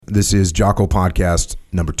This is Jocko Podcast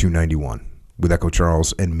number 291 with Echo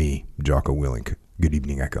Charles and me, Jocko Willink. Good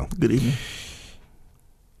evening, Echo. Good evening.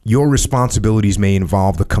 Your responsibilities may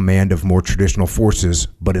involve the command of more traditional forces,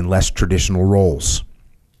 but in less traditional roles.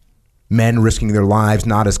 Men risking their lives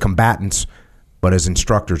not as combatants, but as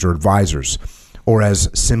instructors or advisors, or as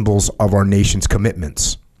symbols of our nation's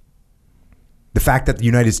commitments. The fact that the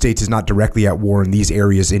United States is not directly at war in these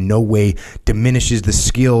areas in no way diminishes the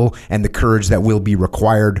skill and the courage that will be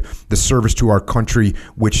required, the service to our country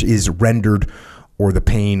which is rendered, or the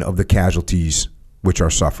pain of the casualties which are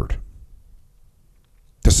suffered.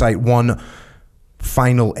 To cite one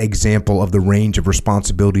final example of the range of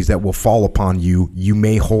responsibilities that will fall upon you, you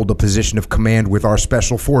may hold a position of command with our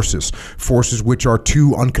special forces, forces which are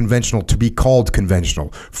too unconventional to be called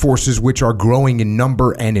conventional, forces which are growing in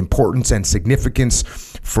number and importance and significance,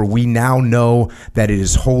 for we now know that it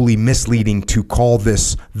is wholly misleading to call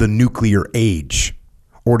this the nuclear age,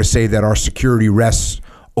 or to say that our security rests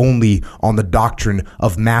only on the doctrine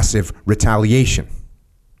of massive retaliation.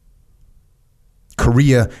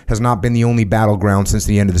 Korea has not been the only battleground since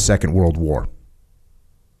the end of the Second World War.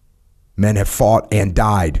 Men have fought and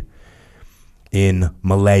died in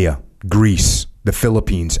Malaya, Greece, the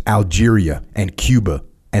Philippines, Algeria, and Cuba,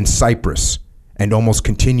 and Cyprus, and almost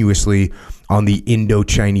continuously on the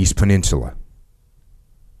Indo-Chinese peninsula.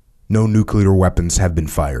 No nuclear weapons have been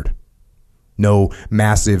fired. No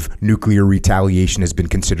massive nuclear retaliation has been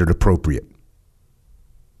considered appropriate.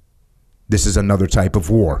 This is another type of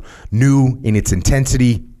war, new in its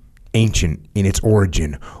intensity, ancient in its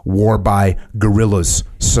origin. War by guerrillas,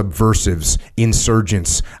 subversives,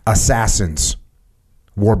 insurgents, assassins.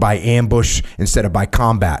 War by ambush instead of by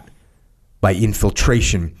combat, by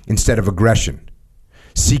infiltration instead of aggression.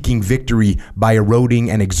 Seeking victory by eroding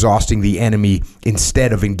and exhausting the enemy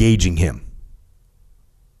instead of engaging him.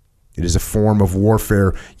 It is a form of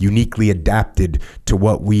warfare uniquely adapted to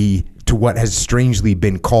what has strangely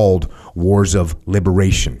been called wars of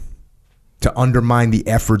liberation, to undermine the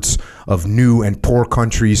efforts of new and poor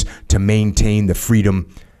countries to maintain the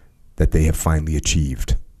freedom that they have finally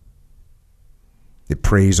achieved. It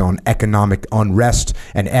preys on economic unrest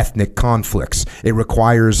and ethnic conflicts. It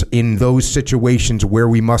requires in those situations where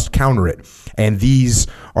we must counter it. And these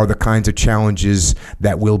are the kinds of challenges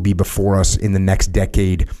that will be before us in the next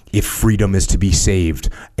decade if freedom is to be saved.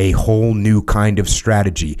 A whole new kind of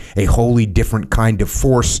strategy, a wholly different kind of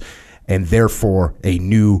force, and therefore a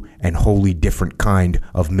new and wholly different kind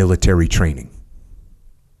of military training.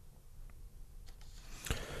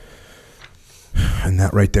 And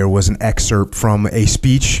that right there was an excerpt from a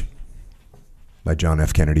speech by John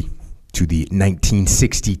F. Kennedy to the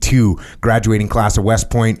 1962 graduating class of West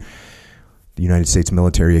Point, the United States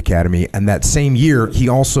Military Academy. And that same year, he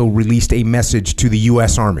also released a message to the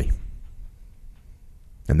U.S. Army.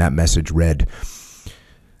 And that message read,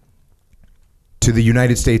 "To the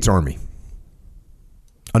United States Army,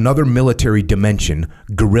 another military dimension,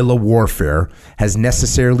 guerrilla warfare, has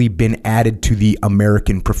necessarily been added to the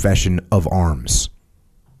American profession of arms.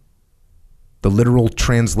 The literal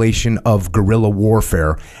translation of guerrilla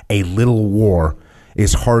warfare, a little war,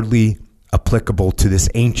 is hardly applicable to this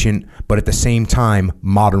ancient, but at the same time,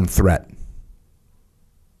 modern threat.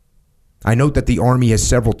 I note that the Army has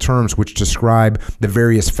several terms which describe the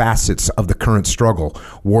various facets of the current struggle: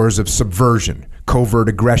 wars of subversion, covert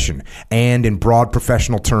aggression, and in broad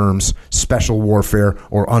professional terms, special warfare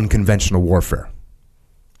or unconventional warfare.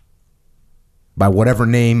 By whatever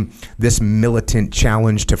name this militant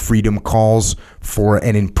challenge to freedom calls for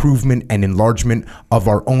an improvement and enlargement of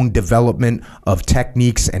our own development of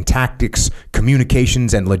techniques and tactics,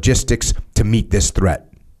 communications and logistics to meet this threat.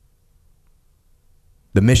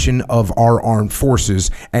 The mission of our armed forces,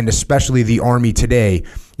 and especially the Army today,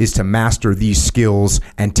 is to master these skills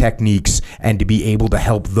and techniques and to be able to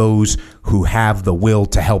help those who have the will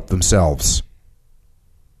to help themselves.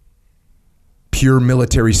 Pure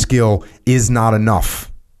military skill is not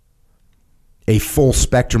enough. A full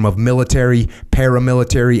spectrum of military,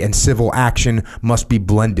 paramilitary, and civil action must be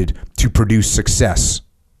blended to produce success.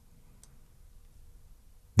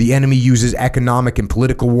 The enemy uses economic and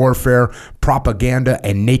political warfare, propaganda,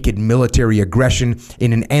 and naked military aggression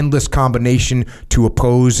in an endless combination to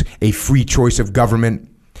oppose a free choice of government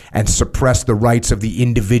and suppress the rights of the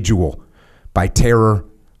individual by terror,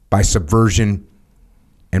 by subversion,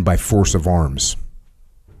 and by force of arms.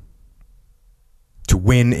 To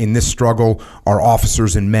win in this struggle, our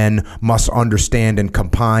officers and men must understand and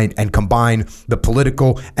combine the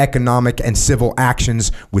political, economic, and civil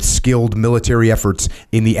actions with skilled military efforts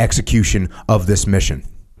in the execution of this mission.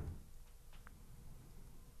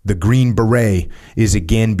 The Green Beret is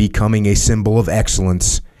again becoming a symbol of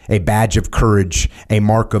excellence, a badge of courage, a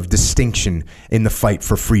mark of distinction in the fight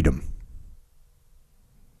for freedom.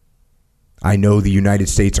 I know the United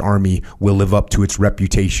States Army will live up to its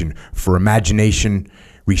reputation for imagination,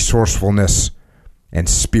 resourcefulness, and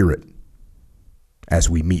spirit as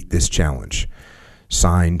we meet this challenge.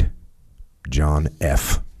 Signed, John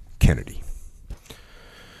F. Kennedy.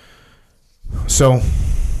 So,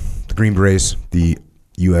 the Green Berets, the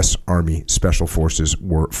U.S. Army Special Forces,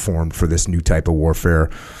 were formed for this new type of warfare.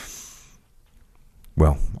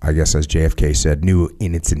 Well, I guess as JFK said, new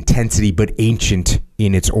in its intensity, but ancient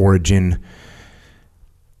in its origin.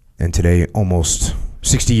 And today, almost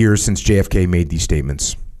 60 years since JFK made these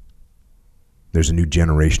statements, there's a new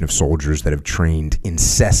generation of soldiers that have trained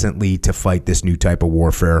incessantly to fight this new type of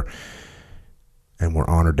warfare. And we're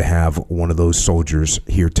honored to have one of those soldiers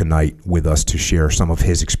here tonight with us to share some of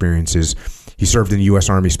his experiences. He served in the U.S.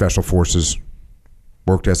 Army Special Forces,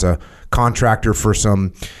 worked as a contractor for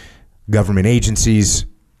some government agencies,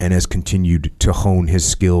 and has continued to hone his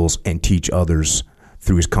skills and teach others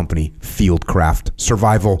through his company, Fieldcraft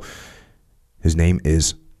Survival. His name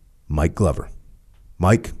is Mike Glover.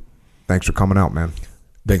 Mike, thanks for coming out, man.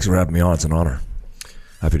 Thanks for having me on. It's an honor.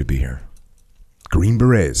 Happy to be here. Green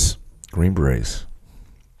Berets. Green Berets.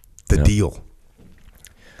 The deal.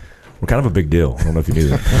 We're kind of a big deal. I don't know if you knew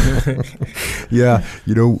that. Yeah.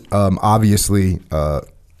 You know, obviously, the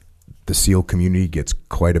SEAL community gets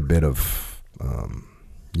quite a bit of,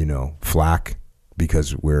 flack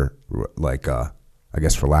because we're like, I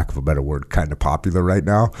guess for lack of a better word, kind of popular right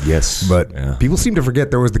now. Yes. But people seem to forget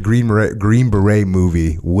there was the Green Beret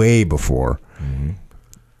movie way before. Mm-hmm.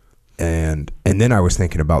 And then I was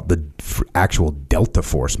thinking about the actual Delta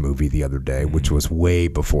Force movie the other day, mm-hmm. which was way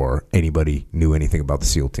before anybody knew anything about the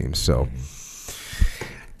SEAL teams.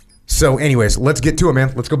 So anyways, let's get to it,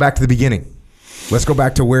 man. Let's go back to the beginning. Let's go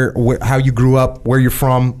back to where how you grew up, where you're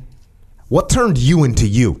from. What turned you into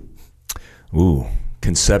you? Ooh,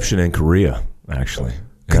 conception in Korea, actually.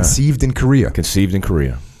 Conceived in Korea. Conceived in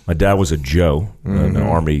Korea. My dad was a Joe, an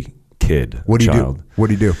Army kid. What do you child. do? What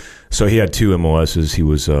do you do? So he had two MOSs. He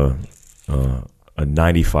was a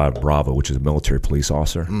 95 Bravo, which is a military police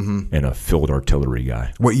officer, and a field artillery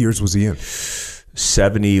guy. What years was he in?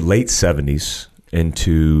 Late 70s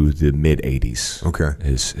into the mid 80s. Okay.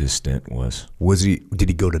 His stint was. Did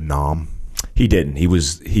he go to Nam? He didn't. He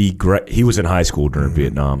was in high school during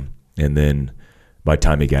Vietnam, and then by the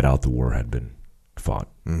time he got out, the war had been fought.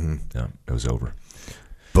 Mm-hmm. Yeah, it was over.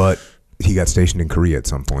 But he got stationed in Korea at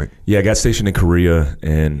some point. Yeah, I got stationed in Korea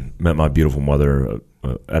and met my beautiful mother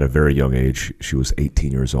at a very young age. She was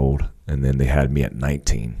 18 years old, and then they had me at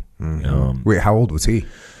 19. Mm-hmm. Wait, how old was he?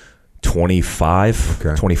 25,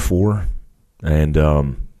 okay. 24,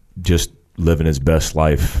 and just living his best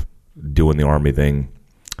life, doing the Army thing.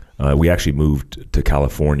 We actually moved to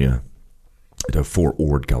California, to Fort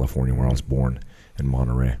Ord, California, where I was born, in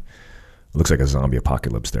Monterey. It looks like a zombie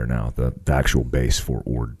apocalypse there now. The actual base, Fort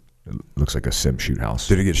Ord. It looks like a sim shoot house.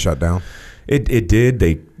 Did it get shut down? It did.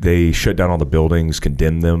 They shut down all the buildings,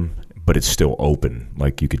 condemned them, but it's still open.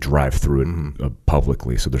 Like you could drive through it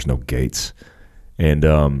publicly, so there's no gates.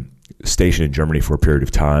 And stationed in Germany for a period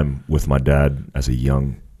of time with my dad as a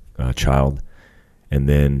young child, and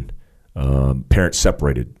then parents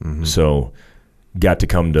separated. Mm-hmm. So got to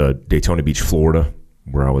come to Daytona Beach, Florida,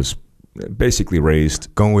 where I was basically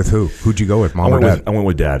raised. Going with who? Who'd you go with, mom or dad? I went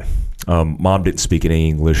with dad. Mom didn't speak any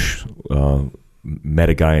English, met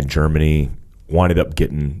a guy in Germany, winded up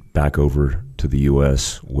getting back over to the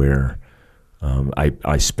U.S. where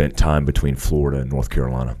I spent time between Florida and North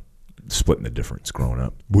Carolina, splitting the difference growing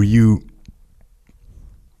up. Were you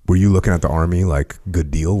looking at the Army like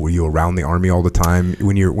good deal? Were you around the Army all the time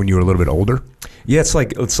when you were a little bit older? Yeah, it's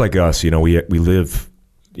like us. You know, we live,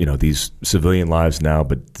 these civilian lives now,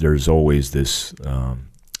 but there's always this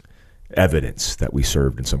evidence that we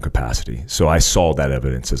served in some capacity. So I saw that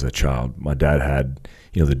evidence as a child. My dad had,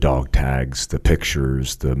 the dog tags, the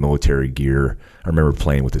pictures, the military gear. I remember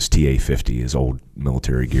playing with his TA-50, his old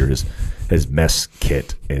military gear, his mess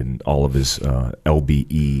kit, and all of his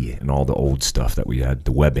LBE and all the old stuff that we had,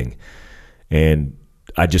 the webbing. And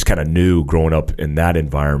I just kind of knew growing up in that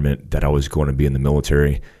environment that I was going to be in the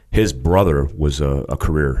military. His brother was a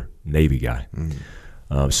career Navy guy.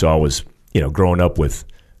 So I was, growing up with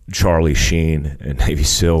Charlie Sheen and Navy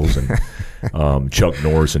SEALs and Chuck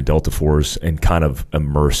Norris and Delta Force, and kind of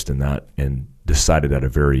immersed in that, and decided at a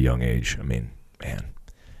very young age,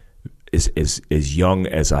 as young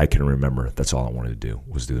as I can remember, that's all I wanted to do,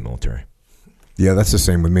 was do the military. Yeah, that's the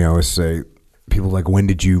same with me. I always say, people are like, when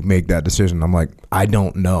did you make that decision? I'm like, I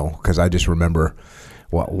don't know, because I just remember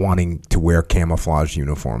wanting to wear camouflage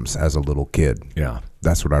uniforms as a little kid. Yeah.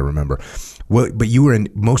 That's what I remember. Well, but you were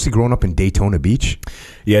mostly growing up in Daytona Beach?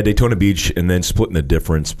 Yeah, Daytona Beach, and then splitting the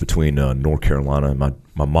difference between North Carolina.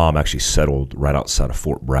 My mom actually settled right outside of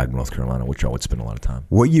Fort Bragg, North Carolina, which I would spend a lot of time.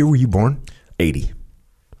 What year were you born? 80.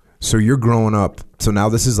 So you're growing up. So now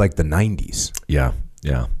this is like the 90s. Yeah.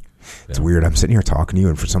 It's weird. I'm sitting here talking to you,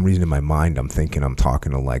 and for some reason in my mind, I'm thinking I'm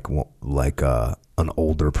talking to like an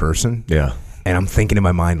older person. Yeah. And I'm thinking in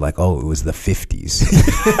my mind like, oh, it was the 50s.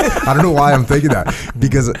 I don't know why I'm thinking that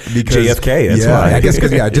because JFK. That's why. I guess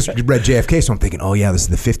because I just read JFK, so I'm thinking, oh yeah, this is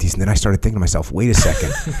the 50s. And then I started thinking to myself, wait a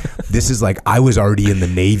second, this is like I was already in the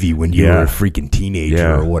Navy when you were a freaking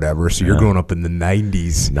teenager or whatever. So you're growing up in the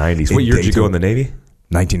 90s. 90s. What year did you go in the Navy?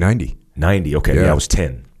 1990. 90. Okay. Yeah, I was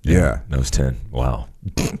 10. Yeah. I was 10. Wow.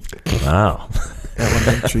 Wow.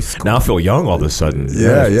 Elementary school. Now I feel young all of a sudden.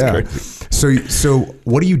 Yeah. So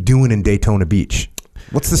what are you doing in Daytona Beach?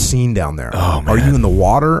 What's the scene down there? Oh, man. Are you in the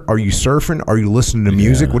water? Are you surfing? Are you listening to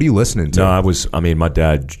music? Yeah. What are you listening to? No, my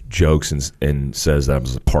dad jokes and says that I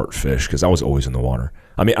was a part fish because I was always in the water.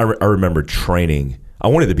 I mean, I remember training. I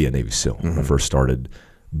wanted to be a Navy SEAL when I first started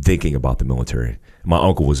thinking about the military. My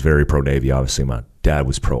uncle was very pro-Navy, obviously. My dad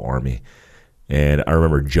was pro-Army. And I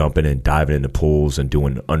remember jumping and diving into pools and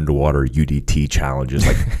doing underwater UDT challenges,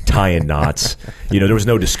 like tying knots. There was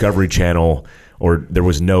no Discovery Channel or there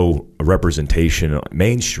was no representation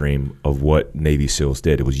mainstream of what Navy SEALs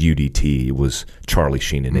did. It was UDT. It was Charlie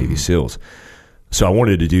Sheen and Navy SEALs. So I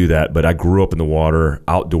wanted to do that, but I grew up in the water,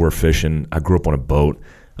 outdoor fishing. I grew up on a boat.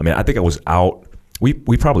 I mean, I think I was out. We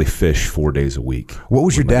probably fished 4 days a week. What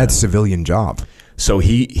was your dad's civilian job? So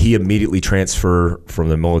he immediately transferred from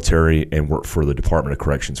the military and worked for the Department of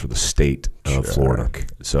Corrections for the state of Florida.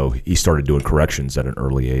 So he started doing corrections at an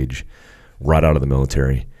early age, right out of the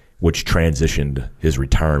military, which transitioned his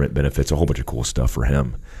retirement benefits, a whole bunch of cool stuff for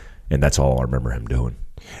him. And that's all I remember him doing.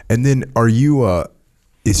 And then are you,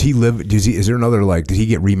 is there another, like, did he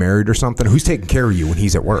get remarried or something? Who's taking care of you when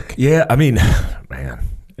he's at work? Yeah, I mean, man,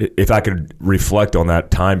 if I could reflect on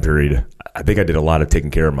that time period, I think I did a lot of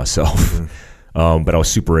taking care of myself. But I was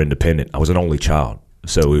super independent. I was an only child,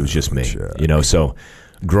 so it was just me. So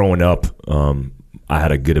growing up, I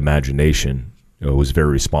had a good imagination. I was very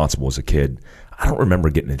responsible as a kid. I don't remember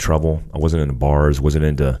getting in trouble. I wasn't into bars, wasn't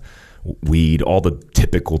into weed, all the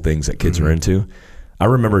typical things that kids are into. I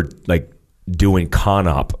remember like doing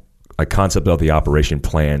CONOP, like concept of the operation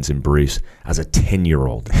plans and briefs as a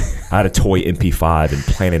 10-year-old. I had a toy MP5 and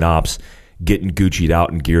planning ops, getting Gucci'd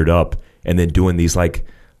out and geared up, and then doing these like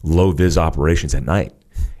low vis operations at night.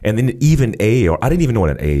 And then even AAR, I didn't even know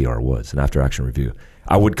what an AAR was, an after action review.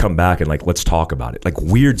 I would come back and like, let's talk about it. Like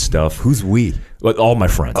weird stuff. Who's we? Like all my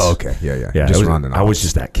friends. Oh, okay. Yeah. Just I was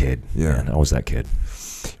just that kid. Yeah. Man, I was that kid.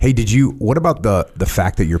 Hey, what about the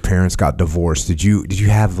fact that your parents got divorced? Did you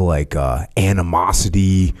have like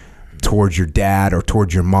animosity towards your dad or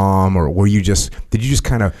towards your mom, or did you just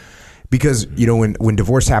kind of, because when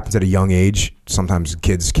divorce happens at a young age, sometimes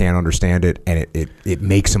kids can't understand it, and it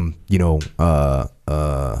makes them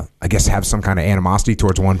I guess have some kind of animosity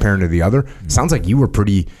towards one parent or the other. Sounds like you were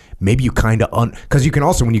pretty, maybe you kind of because you can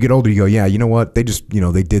also, when you get older, you go, yeah, you know what, they just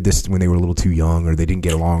they did this when they were a little too young, or they didn't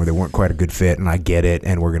get along, or they weren't quite a good fit, and I get it,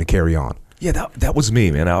 and we're going to carry on. Yeah, that was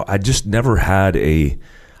me, man. I just never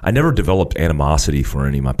I never developed animosity for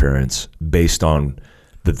any of my parents based on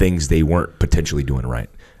the things they weren't potentially doing right.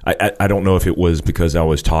 I don't know if it was because I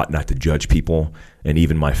was taught not to judge people and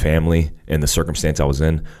even my family and the circumstance I was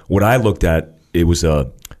in. What I looked at, it was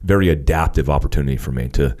a very adaptive opportunity for me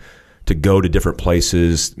to go to different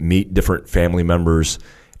places, meet different family members,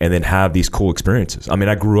 and then have these cool experiences. I mean,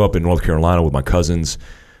 I grew up in North Carolina with my cousins,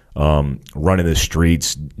 running the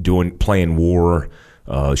streets, playing war,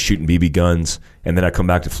 shooting BB guns, and then I come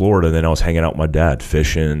back to Florida, and then I was hanging out with my dad,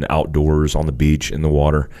 fishing outdoors on the beach in the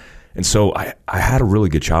water. And so I had a really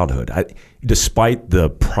good childhood. Despite the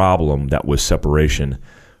problem that was separation,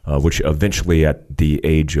 which eventually at the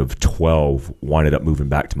age of 12 winded up moving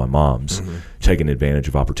back to my mom's, taking advantage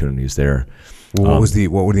of opportunities there. Well,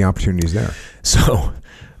 what were the opportunities there? So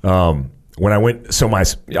when I went,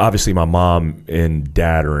 obviously my mom and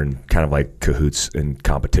dad are in kind of like cahoots in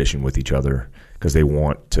competition with each other because they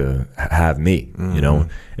want to have me,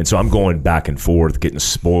 And so I'm going back and forth, getting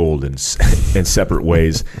spoiled in separate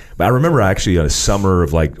ways. But I remember actually a summer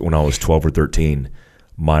of like when I was 12 or 13,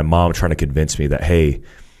 my mom trying to convince me that, hey,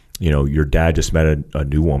 your dad just met a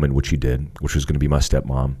new woman, which he did, which was going to be my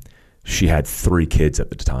stepmom. She had 3 kids at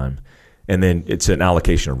the time. And then it's an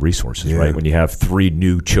allocation of resources, right? When you have 3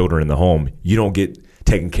 new children in the home, you don't get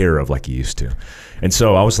taken care of like you used to. And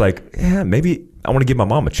so I was like, yeah, maybe I want to give my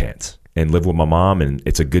mom a chance. and live with my mom, and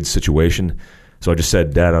it's a good situation. So I just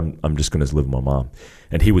said, Dad, I'm just going to live with my mom.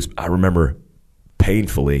 And I remember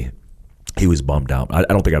painfully, he was bummed out. I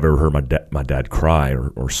don't think I've ever heard my dad cry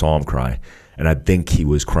or saw him cry. And I think he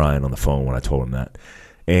was crying on the phone when I told him that.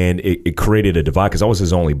 And it created a divide because I was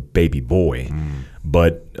his only baby boy.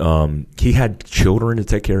 But he had children to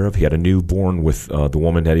take care of. He had a newborn with the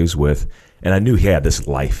woman that he was with. And I knew he had this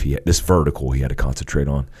life, this vertical he had to concentrate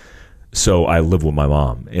on. So I lived with my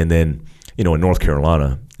mom. And then, in North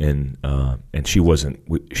Carolina, and she wasn't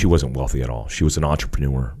wealthy at all. She was an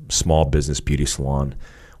entrepreneur, small business beauty salon.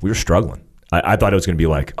 We were struggling. I thought it was going to be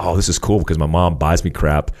like, oh, this is cool because my mom buys me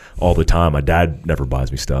crap all the time. My dad never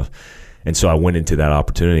buys me stuff. And so I went into that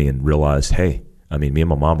opportunity and realized, hey, me and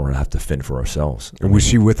my mom are going to have to fend for ourselves. And was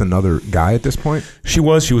she with another guy at this point? She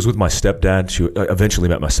was with my stepdad. She eventually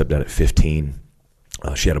met my stepdad at 15.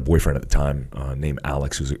 She had a boyfriend at the time named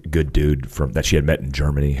Alex, who was a good dude that she had met in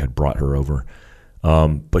Germany, had brought her over.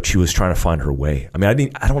 But she was trying to find her way.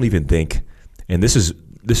 I don't even think, and this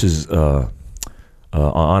is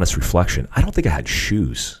honest reflection, I don't think I had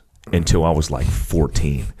shoes until I was like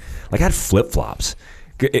 14. Like I had flip-flops.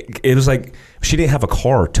 It was like she didn't have a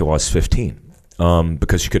car till I was 15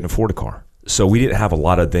 because she couldn't afford a car. So we didn't have a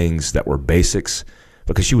lot of things that were basics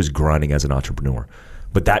because she was grinding as an entrepreneur.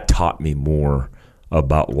 But that taught me more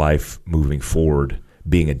about life moving forward,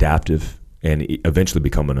 being adaptive, and eventually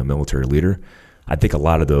becoming a military leader. I think a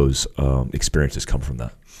lot of those experiences come from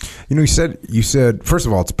that. You said, first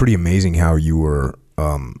of all, it's pretty amazing how you were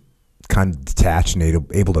kind of detached and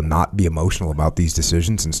able to not be emotional about these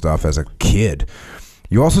decisions and stuff as a kid.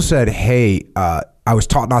 You also said, hey, I was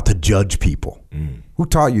taught not to judge people. Who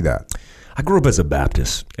taught you that? I grew up as a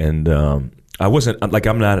Baptist, and I wasn't,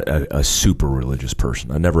 I'm not a super religious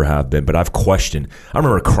person. I never have been, but I've questioned. I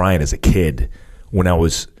remember crying as a kid when I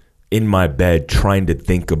was in my bed trying to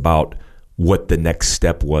think about what the next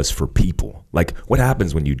step was for people. Like, what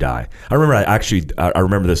happens when you die? I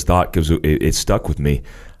remember this thought because it stuck with me.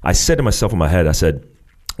 I said to myself in my head, I said,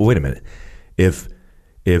 well, wait a minute. If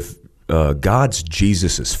God's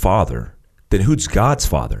Jesus' father, then who's God's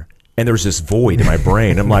father? And there's this void in my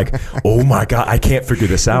brain. I'm like, oh my God, I can't figure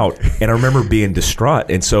this out. And I remember being distraught.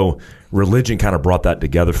 And so religion kind of brought that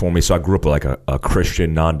together for me. So I grew up like a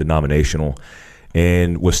Christian, non-denominational,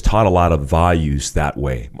 and was taught a lot of values that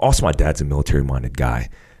way. Also, my dad's a military-minded guy.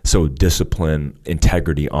 So discipline,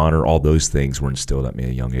 integrity, honor, all those things were instilled at me at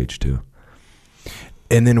a young age too.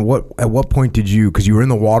 And then at what point did you, because you were in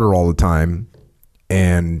the water all the time,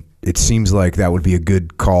 and it seems like that would be a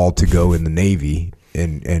good call to go in the Navy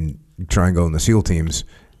and try and go in the SEAL teams.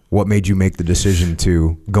 What made you make the decision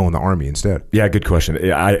to go in the Army instead? Yeah, good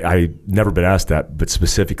question. I never been asked that, but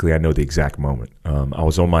specifically I know the exact moment. I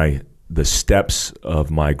was on the steps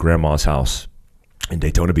of my grandma's house in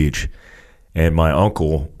Daytona Beach, and my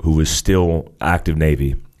uncle, who was still active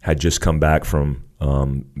Navy, had just come back from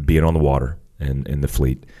being on the water and in the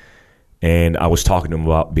fleet. And I was talking to him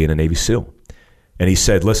about being a Navy SEAL. And he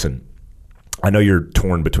said, listen, I know you're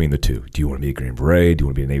torn between the two. Do you want to be a Green Beret? Do you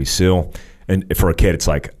want to be a Navy SEAL? And for a kid, it's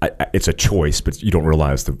like, it's a choice, but you don't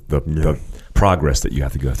realize the progress that you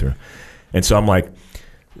have to go through. And so I'm like,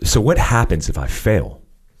 so what happens if I fail?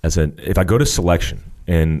 If I go to selection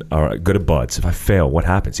and go to BUD/S, if I fail, what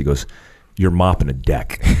happens? He goes, you're mopping a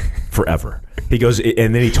deck forever. He goes,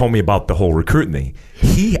 and then he told me about the whole recruiting thing.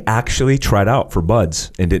 He actually tried out for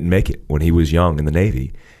BUD/S and didn't make it when he was young in the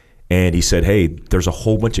Navy. And he said, hey, there's a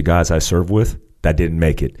whole bunch of guys I served with that didn't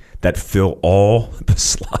make it, that fill all the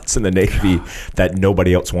slots in the Navy that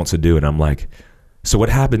nobody else wants to do. And I'm like, so what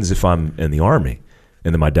happens if I'm in the Army?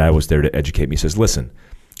 And then my dad was there to educate me. He says, listen,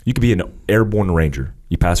 you could be an airborne ranger.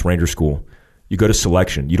 You pass ranger school. You go to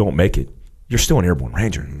selection. You don't make it. You're still an airborne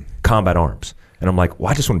ranger, combat arms. And I'm like, well,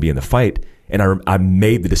 I just want to be in the fight. And I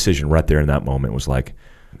made the decision right there in that moment. It was like,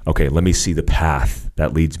 okay, let me see the path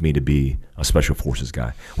that leads me to be a special forces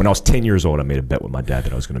guy. When I was 10 years old, I made a bet with my dad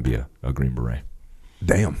that I was going to be a Green Beret.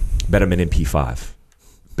 Damn. Bet him an MP5.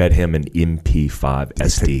 Bet him an MP5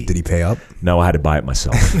 SD. Did he pay up? No, I had to buy it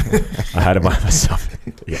myself.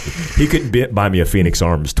 Yeah. He couldn't buy me a Phoenix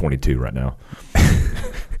Arms 22 right now.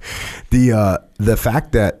 The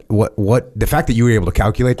fact that the fact that you were able to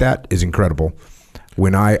calculate that is incredible.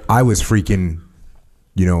 When I was freaking,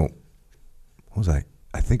 what was I?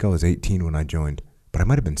 I think I was 18 when I joined, but I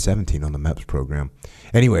might have been 17 on the MEPS program.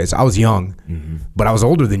 Anyways, I was young, but I was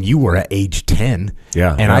older than you were at age 10.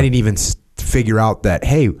 Yeah, and I didn't even figure out that,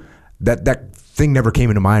 hey, that thing never came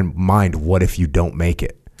into my mind. What if you don't make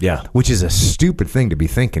it? Yeah, which is a stupid thing to be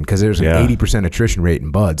thinking because there's an 80% attrition rate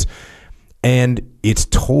in BUD/S, and it's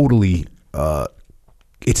totally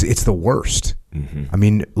it's the worst. I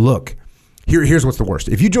mean, look, Here's what's the worst.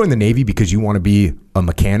 If you join the Navy because you want to be a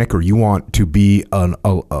mechanic or you want to be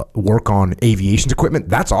work on aviation equipment,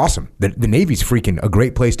 that's awesome. The Navy's freaking a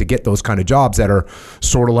great place to get those kind of jobs that are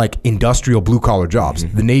sort of like industrial blue collar jobs.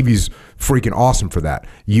 The Navy's freaking awesome for that.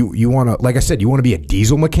 You want to, like I said, you want to be a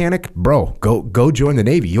diesel mechanic, bro, go join the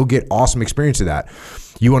Navy. You'll get awesome experience of that.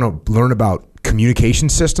 You want to learn about communication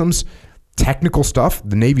systems, technical stuff,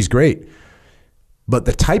 the Navy's great. But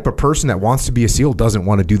the type of person that wants to be a SEAL doesn't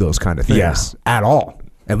want to do those kind of things at all,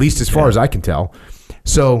 at least as far as I can tell.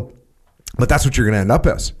 So, but that's what you're going to end up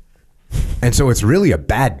as. And so it's really a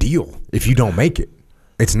bad deal if you don't make it.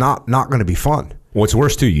 It's not going to be fun. What's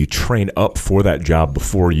worse, too, you train up for that job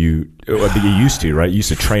before you used to, right? You used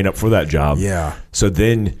to train up for that job. Yeah. So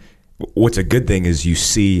then what's a good thing is you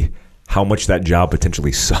see how much that job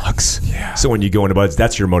potentially sucks. Yeah. So when you go into buds,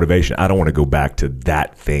 that's your motivation. I don't want to go back to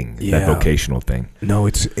that thing, that vocational thing. No,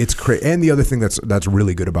 it's crazy. And the other thing that's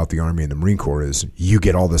really good about the Army and the Marine Corps is you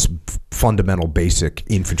get all this fundamental basic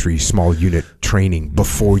infantry small unit training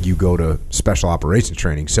before you go to special operations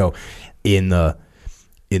training. So in the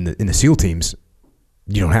SEAL teams,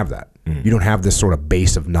 you don't have that. You don't have this sort of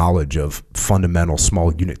base of knowledge of fundamental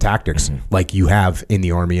small unit tactics like you have in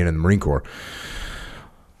the Army and in the Marine Corps.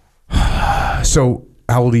 So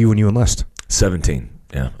how old are you when you enlist? 17.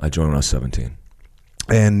 Yeah, I joined when I was 17.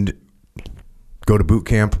 And go to boot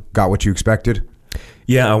camp, got what you expected?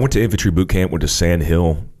 Yeah, I went to infantry boot camp, went to Sand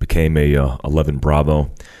Hill, became a 11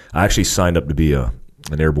 Bravo. I actually signed up to be an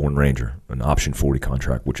airborne ranger, an option 40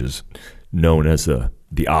 contract, which is known as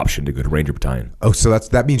the option to go to Ranger Battalion. Oh, so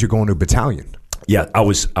that means you're going to a battalion. Yeah, I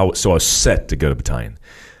was set to go to battalion.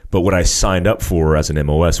 But what I signed up for as an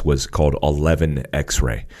MOS was called 11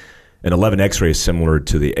 X-ray. And 11 X-ray is similar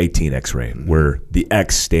to the 18 X-ray, where the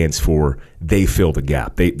X stands for they fill the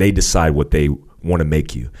gap. They decide what they want to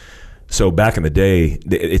make you. So back in the day,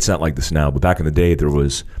 it's not like this now, but back in the day, there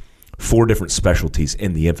was 4 different specialties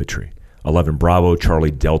in the infantry: 11 Bravo, Charlie,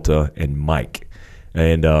 Delta, and Mike.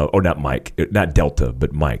 And or not Mike, not Delta,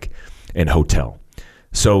 but Mike, and Hotel.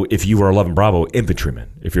 So if you were 11 Bravo, infantryman.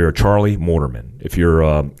 If you're a Charlie, mortarman. If you're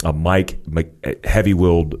a Mike,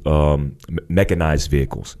 heavy-wheeled mechanized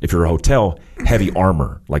vehicles. If you're a Hotel, heavy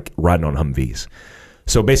armor, like riding on Humvees.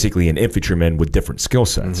 So basically an infantryman with different skill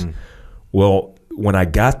sets. Well, when I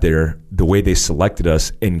got there, the way they selected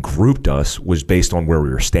us and grouped us was based on where we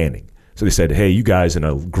were standing. So they said, hey, you guys in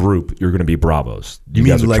a group, you're going to be Bravos. You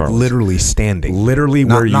mean guys are like Charlies. literally standing? Literally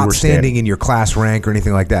where you were standing. Not standing in your class rank or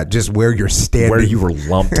anything like that, just where you're standing. Where you were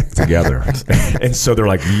lumped together. And so they're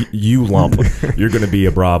like, you lump, you're going to be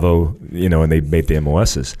a Bravo, and they made the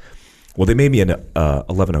MOSs. Well, they made me an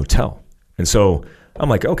 11 Hotel. And so I'm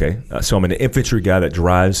like, okay. So I'm an infantry guy that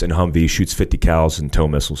drives in Humvee, shoots 50 cals and tow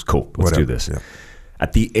missiles. Cool, let's do this. Yeah.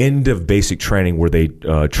 At the end of basic training where they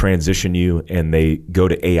transition you and they go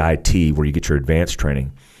to AIT where you get your advanced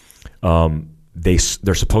training, they're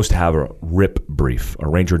supposed to have a RIP brief, a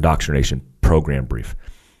Ranger Indoctrination Program brief.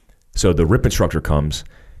 So the RIP instructor comes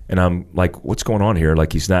and I'm like, what's going on here?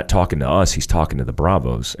 Like, he's not talking to us, he's talking to the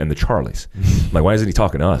Bravos and the Charlies. I'm like, why isn't he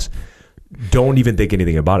talking to us? Don't even think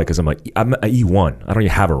anything about it because I'm like, I'm an E1. I don't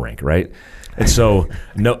even have a rank, right? And so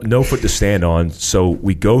no foot to stand on. So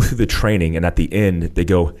we go through the training, and at the end, they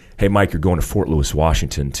go, hey, Mike, you're going to Fort Lewis,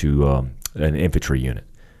 Washington to an infantry unit.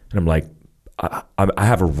 And I'm like, I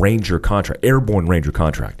have a Ranger contract, airborne Ranger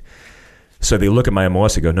contract. So they look at my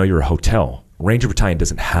MOS and go, no, you're a hotel. Ranger Battalion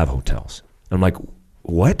doesn't have hotels. And I'm like,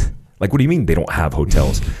 what? Like, what do you mean they don't have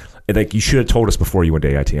hotels? And like, you should have told us before you went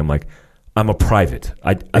to AIT. I'm like, I'm a private.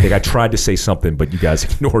 I think I tried to say something, but you guys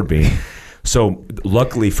ignored me. So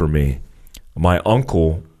luckily for me, my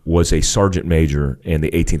uncle was a sergeant major in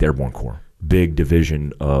the 18th Airborne Corps, big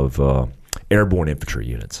division of airborne infantry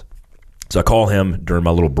units. So I call him during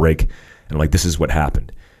my little break, and I'm like, this is what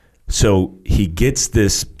happened. So he gets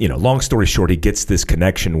this, long story short, he gets this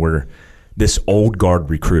connection where this old guard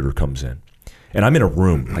recruiter comes in. And I'm in a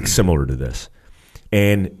room like similar to this.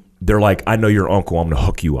 And they're like, I know your uncle, I'm going to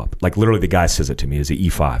hook you up. Like literally the guy says it to me, is the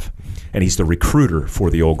E5. And he's the recruiter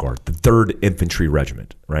for the Old Guard, the 3rd Infantry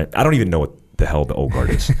Regiment, right? I don't even know what the hell the Old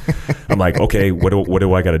Guard is. I'm like, okay, what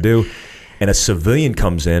do I got to do? And a civilian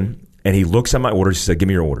comes in and he looks at my orders. He said, give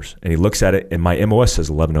me your orders. And he looks at it and my MOS says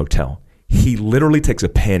 11 Hotel. He literally takes a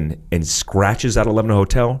pen and scratches out 11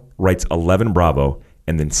 Hotel, writes 11 Bravo,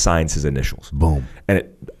 and then signs his initials. Boom. And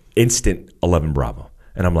instant 11 Bravo.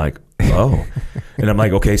 And I'm like, oh. And I'm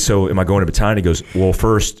like, okay, so am I going to battalion? He goes, well,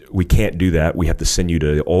 first, we can't do that. We have to send you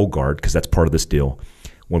to the Old Guard because that's part of this deal.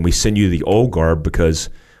 When we send you to the Old Guard, because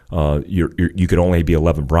you could only be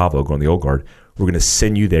 11 Bravo going to the Old Guard, We're going to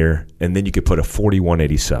send you there, and then you could put a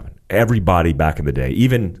 4187. Everybody back in the day,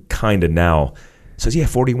 even kind of now, says, yeah,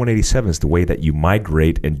 4187 is the way that you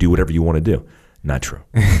migrate and do whatever you want to do. Not true.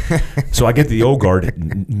 So I get to the Old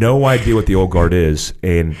Guard, no idea what the Old Guard is.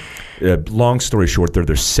 And long story short, they're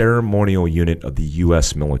the ceremonial unit of the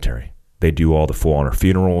U.S. military. They do all the full honor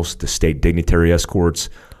funerals, the state dignitary escorts,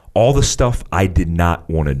 all the stuff I did not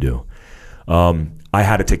want to do. I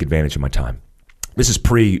had to take advantage of my time. This is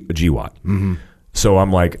pre-GWOT. Mm-hmm. So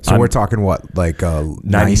I'm like... So we're talking what? Like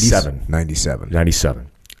 97. 97. 97.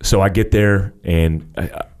 So I get there and...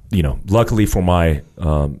 luckily for my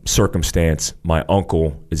circumstance, my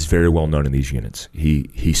uncle is very well known in these units.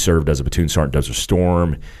 He served as a platoon sergeant, Desert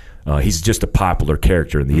Storm. He's just a popular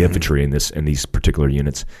character in the infantry in these particular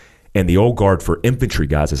units. And the Old Guard for infantry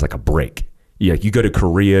guys is like a break. Yeah, you go to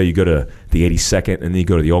Korea, you go to the 82nd, and then you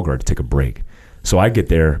go to the Old Guard to take a break. So I get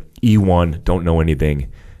there, E1, don't know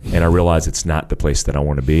anything, and I realize it's not the place that I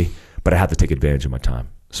want to be, but I have to take advantage of my time.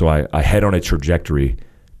 So I head on a trajectory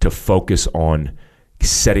to focus on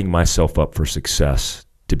setting myself up for success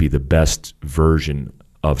to be the best version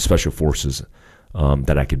of Special Forces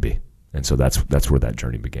that I could be. And so that's where that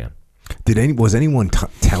journey began. Was anyone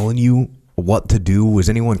telling you what to do? Was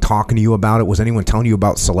anyone talking to you about it? Was anyone telling you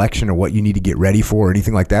about selection or what you need to get ready for or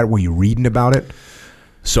anything like that? Were you reading about it?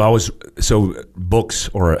 So books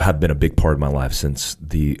have been a big part of my life since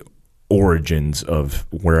the origins of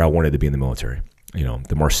where I wanted to be in the military.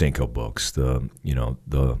 The Marcinko books, the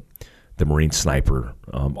Marine Sniper,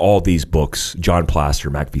 all these books, John Plaster,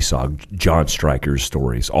 Mac Visog, John Stryker's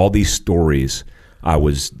stories, all these stories I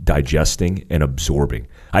was digesting and absorbing.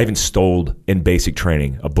 I even stole in basic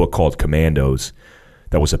training a book called Commandos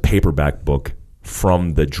that was a paperback book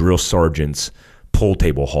from the drill sergeant's pool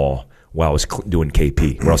table hall while I was doing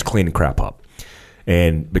KP, where I was cleaning crap up.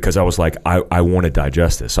 And because I was like, I want to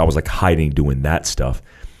digest this. So I was like hiding doing that stuff.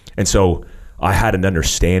 And so I had an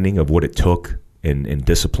understanding of what it took in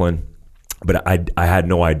discipline, but I had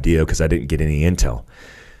no idea because I didn't get any intel.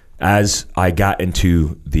 As I got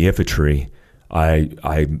into the infantry, I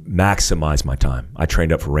maximized my time. I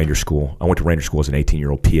trained up for Ranger School. I went to Ranger School as an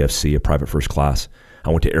 18-year-old PFC, a private first class. I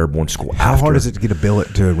went to Airborne School. How hard is it to get a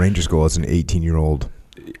billet to Ranger School as an 18-year-old?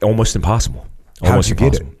 Almost impossible. How'd you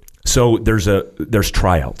get it? So there's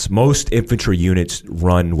tryouts. Most infantry units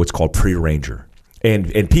run what's called pre-ranger.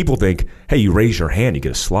 And people think, hey, you raise your hand, you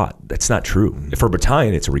get a slot. That's not true. For a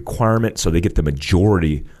battalion, it's a requirement, so they get the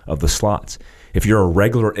majority of the slots. If you're a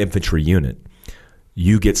regular infantry unit,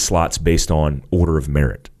 you get slots based on order of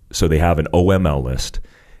merit. So they have an OML list,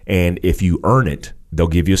 and if you earn it, they'll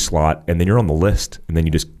give you a slot, and then you're on the list, and then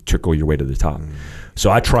you just trickle your way to the top. So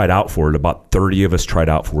I tried out for it. About 30 of us tried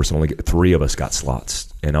out for it, and only 3 of us got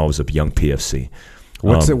slots, and I was a young PFC.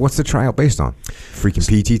 What's the tryout based on? Freaking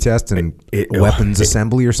PT test and weapons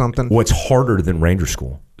assembly or something? What's harder than Ranger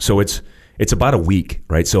School? So it's about a week,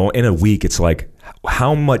 right? So in a week, it's like,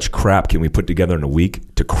 how much crap can we put together in a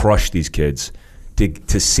week to crush these kids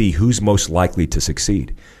to see who's most likely to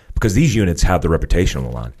succeed? Because these units have the reputation on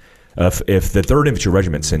the line. If the 3rd Infantry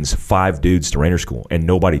Regiment sends 5 dudes to Ranger School and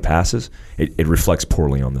nobody passes, it reflects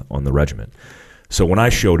poorly on the regiment. So when I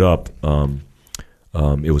showed up,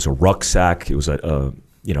 it was a rucksack. It was a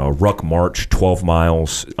ruck march, 12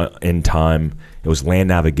 miles in time. It was land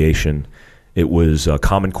navigation. It was a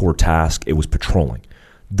Common Core task. It was patrolling.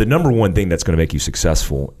 The number one thing that's going to make you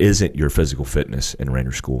successful isn't your physical fitness in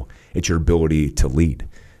Ranger School. It's your ability to lead.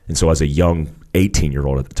 And so as a young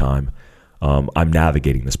 18-year-old at the time, I'm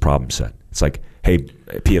navigating this problem set. It's like, hey,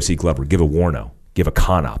 PFC Glover, give a warno, give a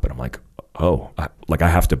con-op. And I'm like, I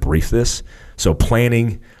have to brief this? So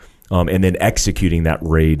planning and then executing that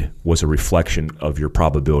raid was a reflection of your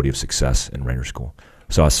probability of success in Ranger School.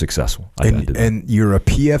 So I was successful. And you're a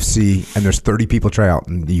PFC, and there's 30 people try out,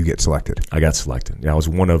 and you get selected. I got selected. Yeah, I was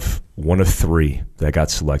one of 3 that got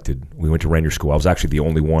selected. We went to Ranger School. I was actually the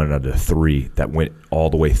only one out of the 3 that went all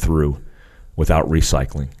the way through without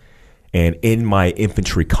recycling. And in my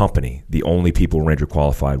infantry company, the only people Ranger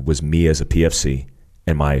qualified was me as a PFC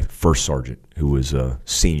and my first sergeant, who was a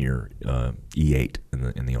senior E8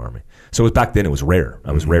 in the Army. So back then it was rare.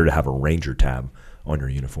 It was rare to have a Ranger tab on your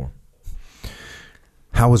uniform.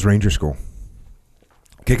 How was Ranger School?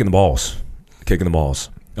 Kicking the balls.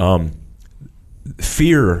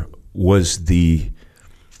 Fear was the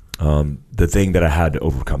thing that I had to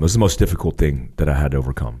overcome. It was the most difficult thing that I had to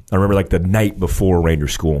overcome. I remember like the night before Ranger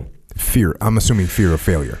School. Fear. I'm assuming fear of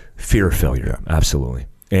failure. Fear of failure. Yeah. Absolutely.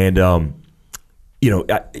 And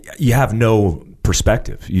you have no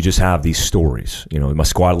perspective. You just have these stories. You know, my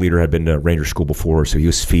squad leader had been to Ranger School before, so he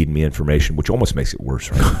was feeding me information, which almost makes it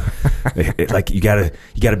worse, right? Like you gotta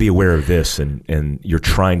be aware of this, and you're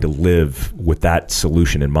trying to live with that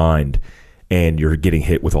solution in mind, and you're getting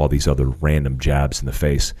hit with all these other random jabs in the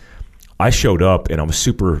face. I showed up and I was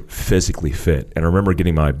super physically fit, and I remember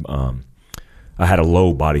getting my I had a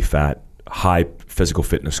low body fat, high physical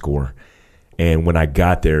fitness score, and when I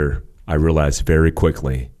got there, I realized very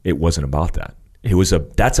quickly it wasn't about that.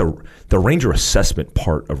 The Ranger assessment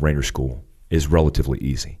part of Ranger School is relatively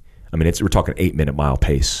easy. I mean, we're talking 8-minute mile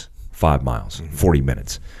pace, 5 miles, 40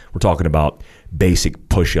 minutes. We're talking about basic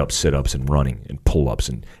push-ups, sit-ups, and running, and pull-ups,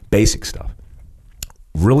 and basic stuff.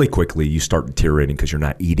 Really quickly, you start deteriorating because you're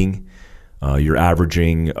not eating. You're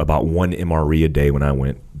averaging about 1 MRE a day when I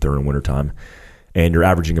went during wintertime, and you're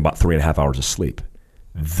averaging about 3.5 hours of sleep.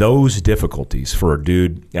 Those difficulties for a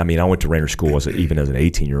dude, I mean, I went to Ranger School even as an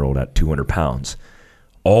 18-year-old at 200 pounds.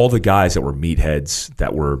 All the guys that were meatheads,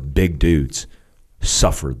 that were big dudes,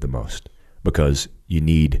 suffered the most because you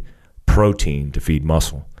need protein to feed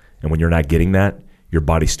muscle. And when you're not getting that, your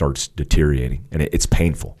body starts deteriorating, and it's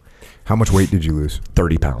painful. How much weight did you lose?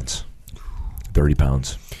 30 pounds. 30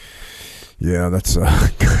 pounds. Yeah, that's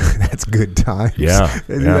good times. Yeah.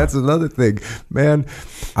 That's another thing. Man,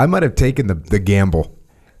 I might have taken the gamble.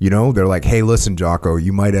 You know, they're like, hey, listen, Jocko,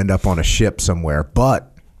 you might end up on a ship somewhere,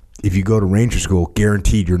 but if you go to Ranger School,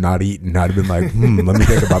 guaranteed you're not eating. I'd have been like, let me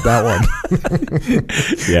think about that one.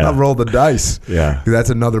 Yeah. I'll roll the dice. Yeah. That's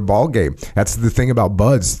another ball game. That's the thing about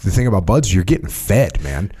buds. The thing about buds, you're getting fed,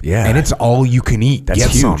 man. Yeah. And it's all you can eat. That's Get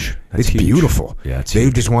huge. some. That's it's huge. beautiful. Yeah, it's they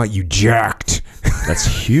huge. just want you jacked. That's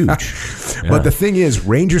huge. Yeah. But the thing is,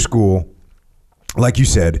 Ranger School, like you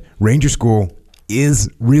said, Ranger School is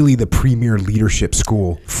really the premier leadership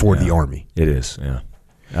school for the Army. It is, yeah.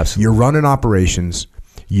 Absolutely. You're running operations.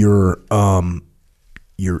 You're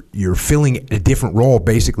filling a different role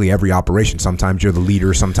basically every operation. Sometimes you're the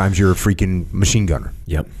leader. Sometimes you're a freaking machine gunner.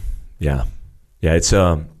 Yep. Yeah. Yeah. It's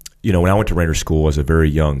when I went to Ranger School as a very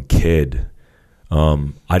young kid,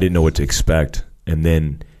 I didn't know what to expect, and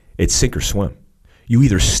then it's sink or swim. You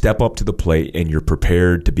either step up to the plate and you're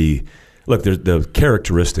prepared to be. Look, the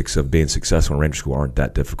characteristics of being successful in Ranger School aren't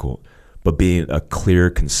that difficult, but being a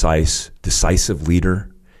clear, concise, decisive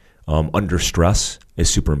leader under stress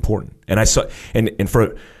is super important. And I saw, and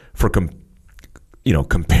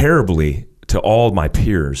comparably to all my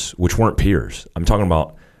peers, which weren't peers, I'm talking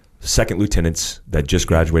about second lieutenants that just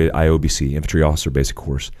graduated IOBC, Infantry Officer Basic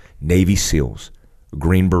Course, Navy SEALs,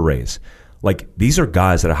 Green Berets. Like, these are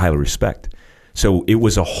guys that I highly respect. So it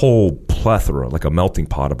was a whole plethora, like a melting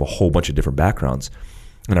pot of a whole bunch of different backgrounds.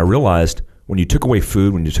 And I realized when you took away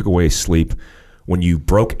food, when you took away sleep, when you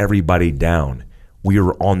broke everybody down, we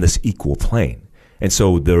were on this equal plane. And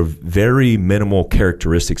so the very minimal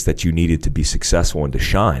characteristics that you needed to be successful and to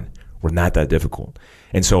shine were not that difficult.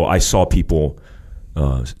 And so I saw people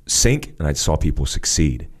sink, and I saw people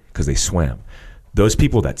succeed because they swam. Those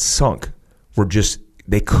people that sunk were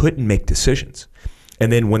they couldn't make decisions.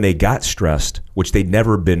 And then when they got stressed, which they'd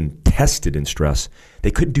never been tested in stress, they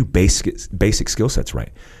couldn't do basic skill sets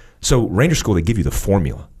right. So Ranger School, they give you the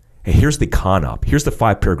formula. Hey, here's the con op. Here's the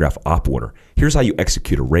 5-paragraph op order. Here's how you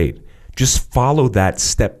execute a raid. Just follow that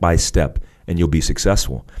step by step, and you'll be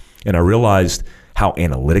successful. And I realized how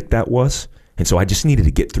analytic that was. And so I just needed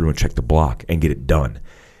to get through and check the block and get it done.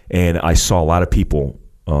 And I saw a lot of people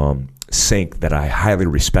sink that I highly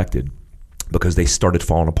respected because they started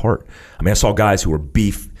falling apart. I mean, I saw guys who were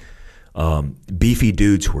beefy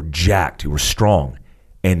dudes who were jacked, who were strong,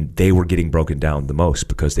 and they were getting broken down the most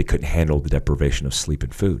because they couldn't handle the deprivation of sleep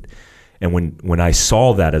and food. And when I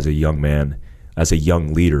saw that as a young man, as a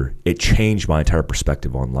young leader, it changed my entire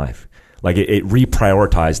perspective on life. Like, it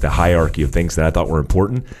reprioritized the hierarchy of things that I thought were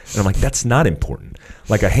important, and I'm like, that's not important.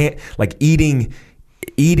 Like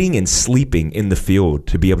eating and sleeping in the field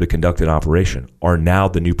to be able to conduct an operation are now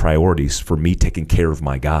the new priorities for me taking care of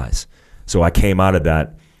my guys. So I came out of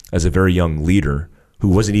that as a very young leader who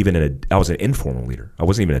wasn't even I was an informal leader. I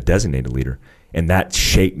wasn't even a designated leader. And that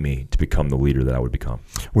shaped me to become the leader that I would become.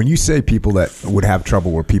 When you say people that would have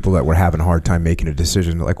trouble were people that were having a hard time making a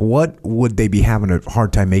decision, like what would they be having a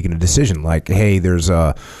hard time making a decision? Like, hey, there's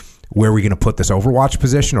where are we going to put this Overwatch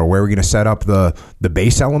position, or where are we going to set up the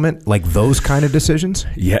base element? Like those kind of decisions?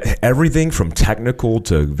 Yeah, everything from technical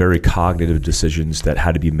to very cognitive decisions that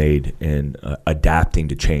had to be made in adapting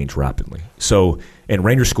to change rapidly. So in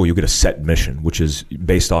Ranger School, you'll get a set mission, which is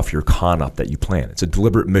based off your con-op that you plan. It's a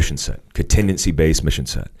deliberate mission set, contingency-based mission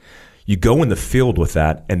set. You go in the field with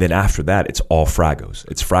that, and then after that, it's all fragos.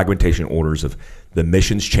 It's fragmentation orders of the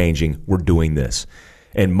mission's changing, we're doing this.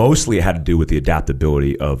 And mostly it had to do with the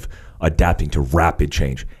adaptability of adapting to rapid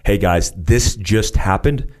change. Hey guys, this just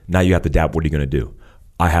happened. Now you have to adapt. What are you going to do?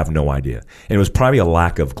 I have no idea. And it was probably a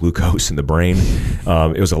lack of glucose in the brain.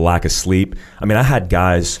 It was a lack of sleep. I mean, I had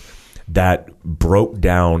guys that broke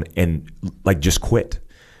down and like just quit.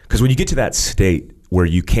 Because when you get to that state where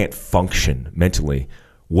you can't function mentally,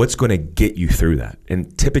 what's going to get you through that?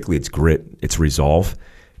 And typically it's grit, it's resolve,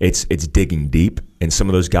 it's digging deep. And some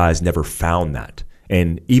of those guys never found that.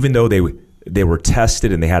 And even though they were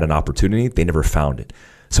tested and they had an opportunity, they never found it.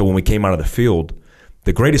 So when we came out of the field,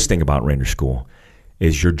 the greatest thing about Ranger School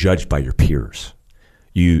is you're judged by your peers.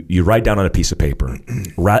 You write down on a piece of paper,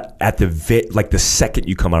 right at the second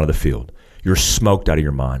you come out of the field, you're smoked out of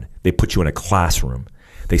your mind. They put you in a classroom.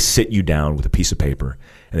 They sit you down with a piece of paper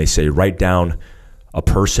and they say, write down a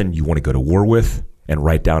person you want to go to war with and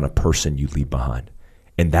write down a person you leave behind.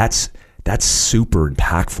 And that's super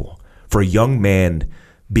impactful. For a young man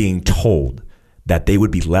being told that they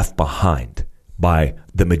would be left behind by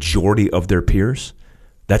the majority of their peers,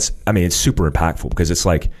 it's super impactful because it's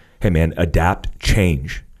like, hey man, adapt,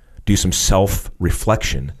 change, do some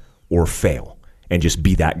self-reflection or fail and just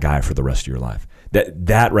be that guy for the rest of your life.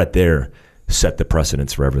 That right there set the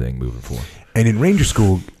precedence for everything moving forward. And in Ranger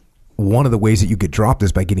School, one of the ways that you get dropped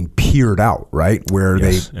is by getting peered out, right? Where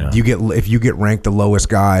if you get ranked the lowest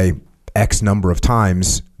guy X number of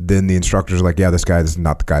times, then the instructors are like, yeah, this is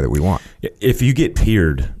not the guy that we want. If you get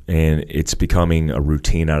peered and it's becoming a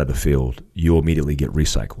routine out of the field, you'll immediately get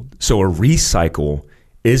recycled. So a recycle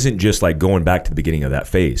isn't just like going back to the beginning of that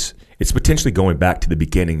phase. It's potentially going back to the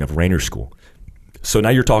beginning of Ranger School. So now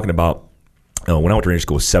you're talking about, when I went to Ranger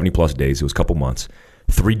School, it was 70 plus days. It was a couple months,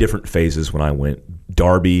 3 different phases when I went.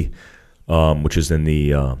 Darby, which is in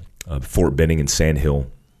the Fort Benning and Sand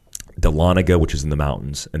Hill, Dahlonega, which is in the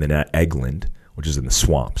mountains, and then at Eglin, which is in the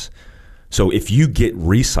swamps. So if you get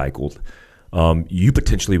recycled, you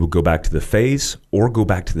potentially will go back to the phase or go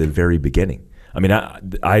back to the very beginning. I mean,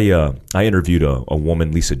 I interviewed a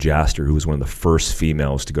woman, Lisa Jaster, who was one of the first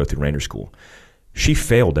females to go through Ranger School. She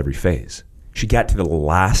failed every phase. She got to the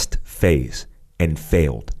last phase and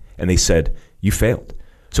failed. And they said, you failed.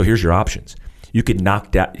 So here's your options. You could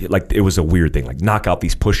knock down, like it was a weird thing, like knock out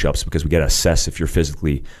these push-ups because we got to assess if you're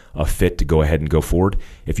physically fit to go ahead and go forward.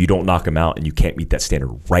 If you don't knock them out and you can't meet that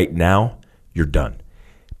standard right now, you're done.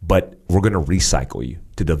 But we're going to recycle you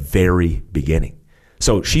to the very beginning.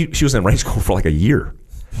 So she was in Ranger School for like a year,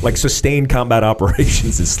 like sustained combat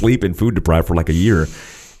operations and sleep and food deprived for like a year.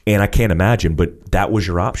 And I can't imagine, but that was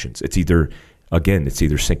your options. It's either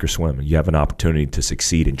sink or swim. And you have an opportunity to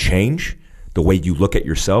succeed and change the way you look at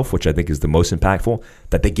yourself, which I think is the most impactful,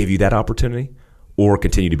 that they give you that opportunity, or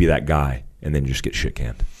continue to be that guy and then just get shit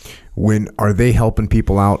canned. When are they helping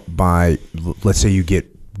people out by, let's say you get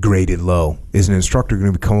graded low, is an instructor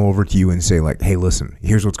going to come over to you and say like, hey, listen,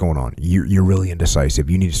 here's what's going on. You're really indecisive.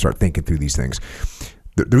 You need to start thinking through these things.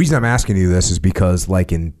 The reason I'm asking you this is because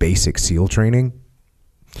like in basic SEAL training,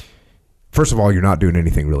 first of all, you're not doing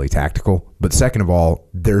anything really tactical. But second of all,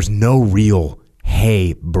 there's no real,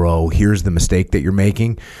 hey, bro, here's the mistake that you're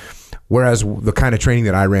making. Whereas the kind of training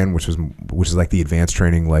that I ran, which is like the advanced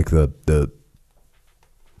training, like the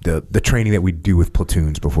training that we do with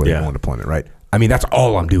platoons before they go on deployment, right? I mean, that's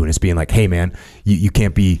all I'm doing is being like, hey, man, you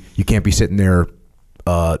can't be sitting there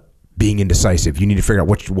being indecisive. You need to figure out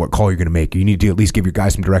what call you're going to make. You need to at least give your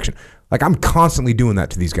guys some direction. Like I'm constantly doing that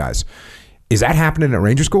to these guys. Is that happening at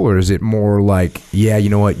Ranger School, or is it more like, yeah, you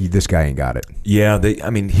know what, this guy ain't got it? Yeah,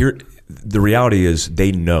 here the reality is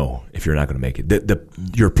they know if you're not going to make it.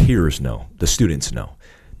 Your peers know, the students know.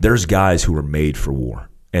 There's guys who are made for war,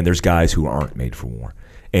 and there's guys who aren't made for war.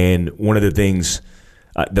 And one of the things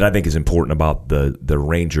that I think is important about the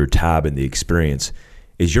Ranger tab and the experience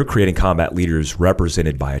is you're creating combat leaders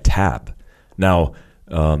represented by a tab. Now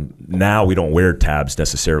we don't wear tabs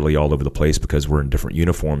necessarily all over the place because we're in different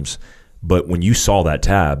uniforms. But when you saw that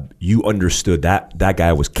tab, you understood that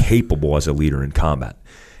guy was capable as a leader in combat.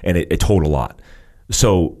 And it told a lot.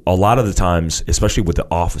 So a lot of the times, especially with the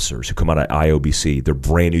officers who come out of IOBC, they're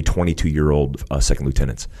brand new 22-year-old second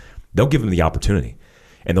lieutenants. They'll give them the opportunity.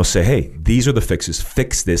 And they'll say, hey, these are the fixes.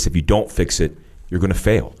 Fix this. If you don't fix it, you're going to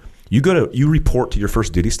fail. You report to your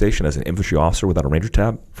first duty station as an infantry officer without a Ranger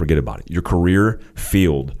tab, forget about it. Your career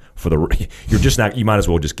field you might as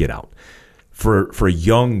well just get out. For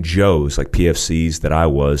young Joes like PFCs that I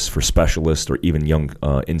was, for specialists or even young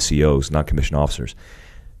NCOs, non-commissioned officers,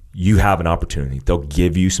 you have an opportunity. They'll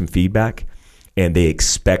give you some feedback, and they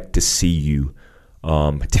expect to see you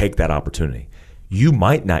take that opportunity. You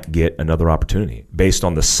might not get another opportunity based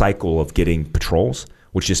on the cycle of getting patrols,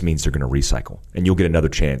 which just means they're going to recycle, and you'll get another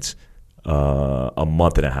chance a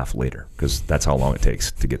month and a half later, because that's how long it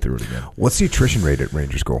takes to get through it again. What's the attrition rate at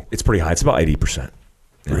Ranger School? It's pretty high. It's about 80%.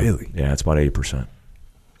 Really? Yeah, it's about 80%.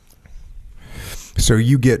 So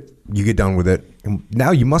you get done with it, and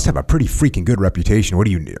now you must have a pretty freaking good reputation.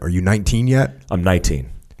 Are you 19 yet? I'm 19.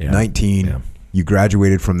 Yeah. 19. Yeah. You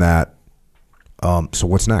graduated from that. So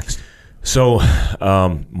what's next? So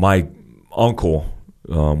my uncle,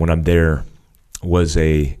 when I'm there, was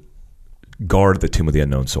a guard at the Tomb of the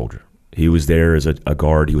Unknown Soldier. He was there as a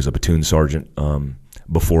guard. He was a platoon sergeant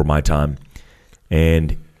before my time.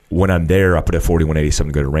 And when I'm there, I put a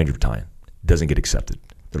 4187 to go to Ranger Battalion. Doesn't get accepted.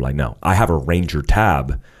 They're like, no. I have a Ranger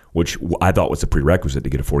tab, which I thought was a prerequisite to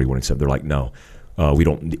get a 4187. They're like, no, we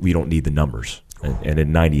don't need the numbers. And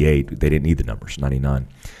in 98, they didn't need the numbers, 99.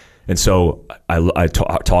 And so I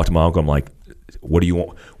talked to my uncle. I'm like, what do you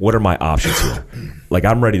want? What are my options here? Like,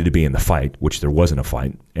 I'm ready to be in the fight, which there wasn't a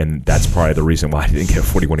fight. And that's probably the reason why I didn't get a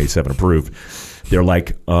 4187 approved. They're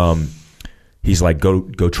like, he's like,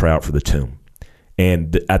 go try out for the Tomb.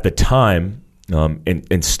 And at the time,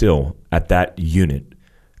 and still at that unit,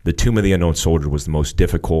 the Tomb of the Unknown Soldier was the most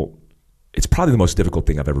difficult. It's probably the most difficult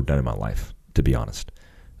thing I've ever done in my life, to be honest.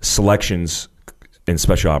 Selections and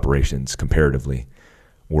special operations, comparatively,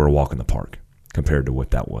 were a walk in the park compared to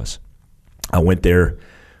what that was. I went there.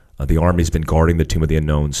 The Army's been guarding the Tomb of the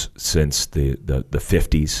Unknowns since the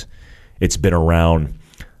 50s. It's been around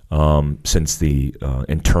since the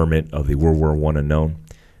interment of the World War I unknown,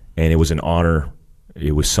 and it was an honor.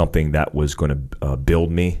 It was something that was going to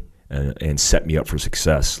build me and set me up for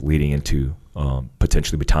success leading into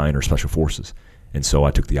potentially battalion or special forces. And so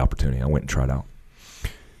I took the opportunity. I went and tried out.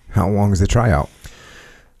 How long is the tryout?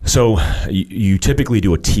 So you typically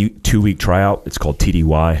do a 2-week tryout. It's called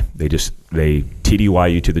TDY. They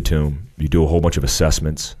TDY you to the Tomb. You do a whole bunch of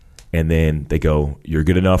assessments, and then they go, you're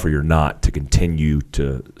good enough or you're not to continue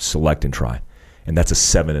to select and try. And that's a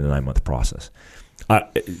 7 and 9 month process.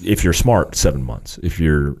 If you're smart, 7 months. If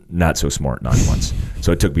you're not so smart, 9 months.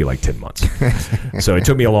 So it took me like 10 months. So it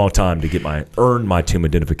took me a long time to earn my Tomb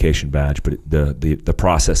identification badge, but the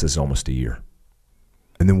process is almost a year.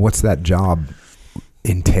 And then what's that job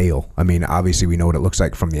entail? I mean, obviously we know what it looks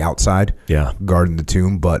like from the outside, guarding the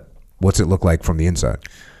tomb, but what's it look like from the inside?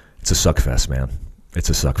 It's a suck fest, man. It's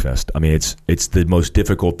a suck fest. I mean, it's the most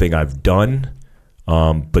difficult thing I've done,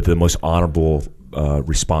 but the most honorable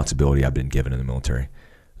responsibility I've been given in the military.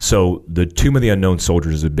 So the Tomb of the Unknown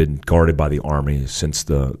Soldiers have been guarded by the Army since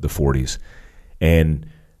the 40s, and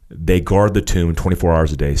they guard the tomb 24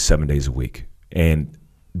 hours a day, 7 days a week. And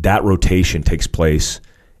that rotation takes place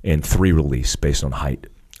in 3 release based on height.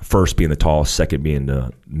 First being the tallest, second being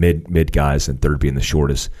the mid guys, and third being the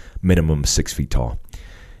shortest, minimum 6 feet tall.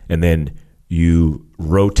 And then you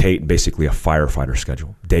rotate basically a firefighter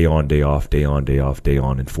schedule. Day on, day off, day on, day off, day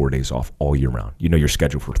on, and 4 days off all year round. You know your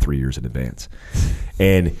schedule for 3 years in advance.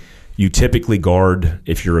 And you typically guard,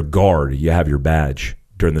 if you're a guard, you have your badge.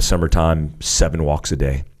 During the summertime, 7 walks a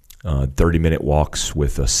day, 30-minute walks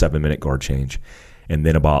with a 7-minute guard change. And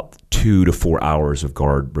then about 2 to 4 hours of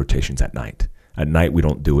guard rotations at night. At night, we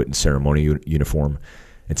don't do it in ceremonial uniform.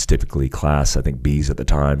 It's typically class, I think, Bs at the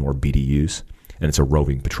time, or BDUs, and it's a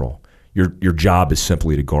roving patrol. Your job is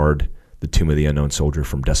simply to guard the Tomb of the Unknown Soldier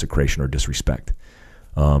from desecration or disrespect.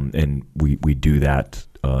 And we do that,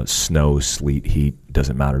 snow, sleet, heat,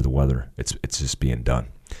 doesn't matter the weather. It's just being done.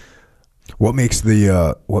 What makes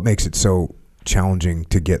it so challenging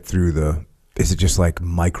to get through is it just like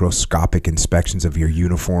microscopic inspections of your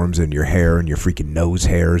uniforms and your hair and your freaking nose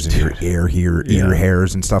hairs and your ear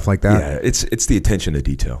hairs and stuff like that? Yeah, it's the attention to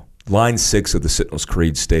detail. Line 6 of the Sentinel's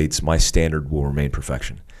Creed states, my standard will remain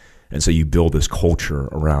perfection. And so you build this culture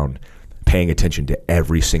around paying attention to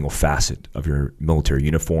every single facet of your military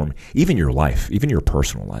uniform, even your life, even your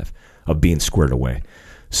personal life, of being squared away.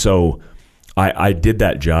 So I did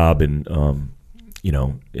that job, and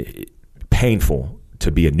painful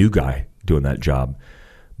to be a new guy doing that job,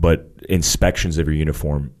 but inspections of your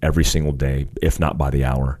uniform every single day, if not by the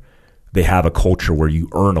hour. They have a culture where you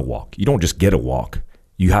earn a walk. You don't just get a walk.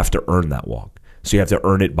 You have to earn that walk. So you have to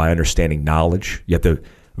earn it by understanding knowledge. You have to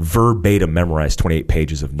verbatim memorize 28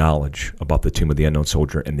 pages of knowledge about the Tomb of the Unknown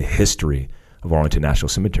Soldier and the history of Arlington National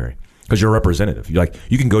Cemetery, because you're a representative.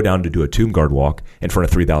 You can go down to do a tomb guard walk in front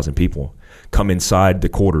of 3,000 people, come inside the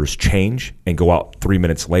quarters, change, and go out 3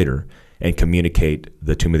 minutes later and communicate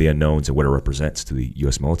the Tomb of the Unknowns and what it represents to the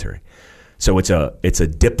U.S. military. So it's a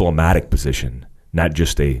diplomatic position, not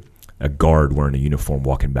just a guard wearing a uniform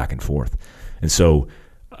walking back and forth. And so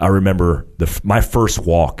I remember my first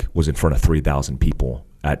walk was in front of 3,000 people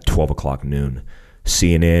at 12 o'clock noon.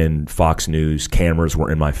 CNN, Fox News, cameras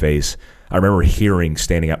were in my face. I remember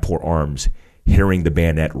standing at Port Arms, hearing the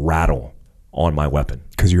bayonet rattle on my weapon.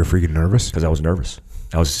 Because you were freaking nervous? Because I was nervous.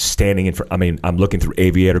 I was standing in front. I mean, I'm looking through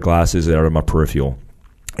aviator glasses that are in my peripheral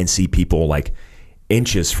and see people like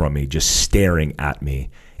inches from me just staring at me.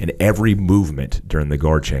 And every movement during the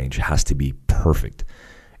guard change has to be perfect.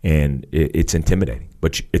 And it's intimidating.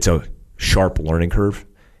 But it's a sharp learning curve.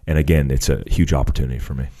 And again, it's a huge opportunity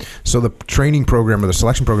for me. So the training program or the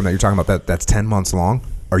selection program that you're talking about, that's 10 months long.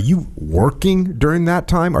 Are you working during that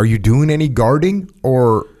time? Are you doing any guarding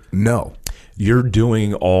or no? You're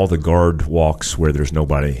doing all the guard walks where there's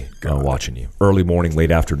nobody watching you. Early morning,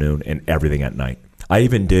 late afternoon, and everything at night. I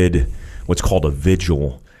even did what's called a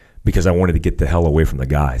vigil because I wanted to get the hell away from the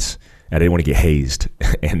guys. I didn't want to get hazed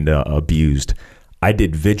and abused. I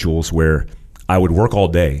did vigils where I would work all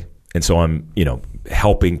day. And so I'm,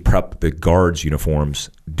 helping prep the guards'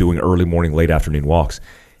 uniforms, doing early morning, late afternoon walks.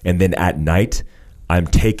 And then at night, I'm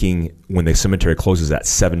taking, when the cemetery closes at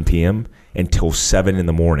 7 p.m., until 7 in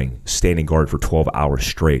the morning, standing guard for 12 hours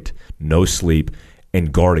straight, no sleep,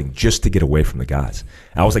 and guarding just to get away from the guys.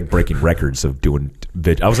 I was like breaking records of doing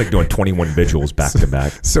 21 vigils back to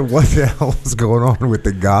back. So what the hell was going on with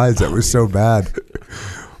the guys that was so bad?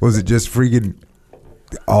 Was it just freaking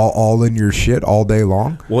all in your shit all day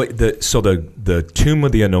long? Well, the Tomb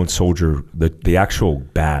of the Unknown Soldier, the actual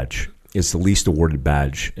badge is the least awarded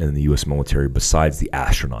badge in the U.S. military besides the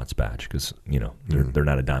astronaut's badge because, they're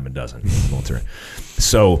not a dime a dozen in the military.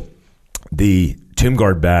 So the Tomb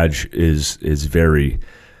Guard badge is very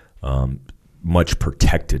much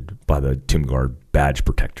protected by the Tomb Guard badge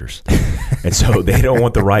protectors. And so they don't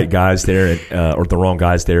want the right guys there or the wrong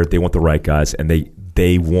guys there. They want the right guys, and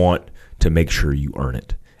they want to make sure you earn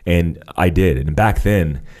it. And I did. And back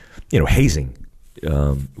then, hazing,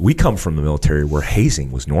 we come from the military where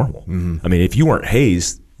hazing was normal. Mm-hmm. I mean, if you weren't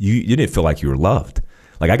hazed, you didn't feel like you were loved.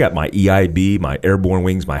 Like I got my EIB, my airborne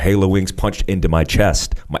wings, my Halo wings punched into my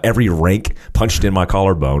chest, every rank punched in my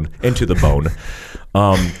collarbone, into the bone.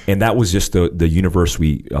 And that was just the universe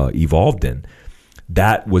we evolved in.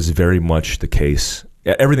 That was very much the case.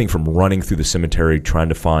 Everything from running through the cemetery, trying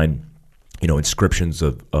to find inscriptions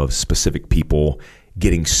of specific people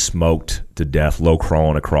getting smoked to death, low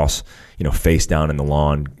crawling across, face down in the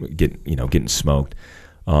lawn, getting smoked.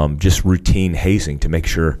 Just routine hazing to make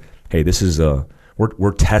sure, hey, this is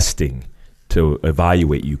we're testing to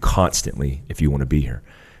evaluate you constantly if you want to be here.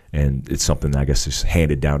 And it's something that I guess is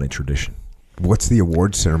handed down in tradition. What's the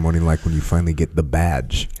award ceremony like when you finally get the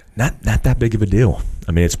badge? Not that big of a deal.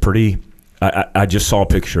 I mean, it's pretty. I just saw a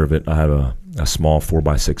picture of it. I have a small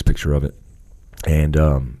 4x6 picture of it. And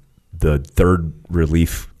the 3rd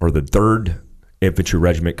Relief or the 3rd Infantry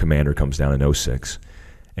Regiment commander comes down in 06,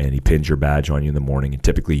 and he pins your badge on you in the morning. And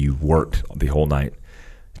typically, you've worked the whole night.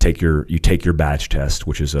 You take your badge test,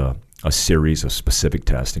 which is a series of specific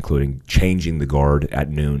tests, including changing the guard at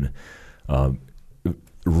noon,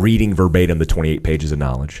 reading verbatim the 28 pages of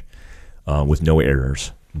knowledge with no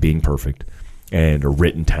errors, being perfect, and a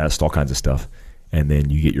written test, all kinds of stuff. And then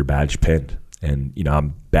you get your badge pinned. And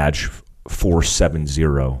I'm badge 470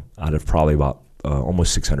 out of probably about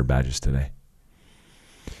almost 600 badges today.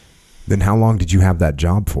 Then how long did you have that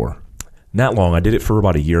job for? Not long. I did it for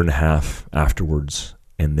about 1.5 years afterwards.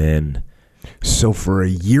 And then... So for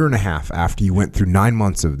 1.5 years after you went through 9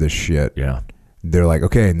 months of this shit, yeah, they're like,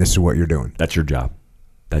 okay, and this is what you're doing. That's your job.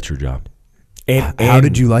 That's your job. And how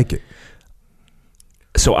did you like it?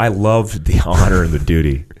 So I loved the honor and the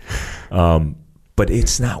duty. But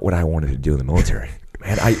it's not what I wanted to do in the military.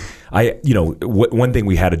 Man, one thing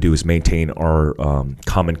we had to do is maintain our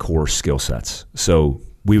Common Core skill sets. So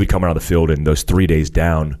we would come out of the field, and those 3 days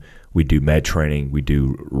down, we do med training, we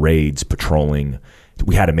do raids, patrolling.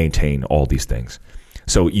 We had to maintain all these things.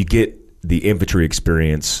 So you get the infantry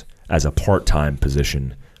experience as a part-time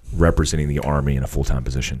position representing the Army in a full-time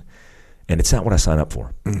position. And it's not what I signed up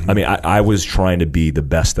for. Mm-hmm. I mean, I was trying to be the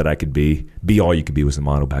best that I could be. Be all you could be was the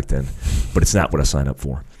motto back then. But it's not what I signed up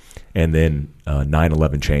for. And then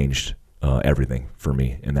 9/11 changed everything for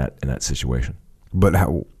me in that situation. But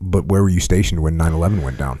where were you stationed when 9/11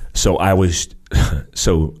 went down? So I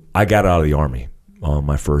got out of the Army on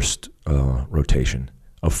my first rotation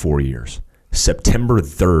of 4 years. September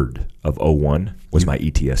 3rd of 2001 was my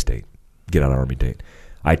ETS date, get out of Army date.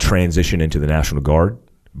 I transitioned into the National Guard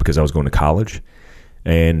because I was going to college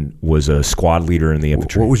and was a squad leader in the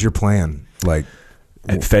infantry. What was your plan?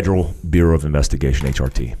 At Federal Bureau of Investigation,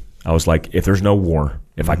 HRT. I was like, if there's no war,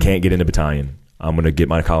 if I can't get into battalion, I'm going to get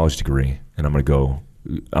my college degree and I'm going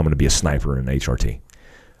to be a sniper in HRT.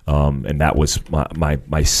 And that was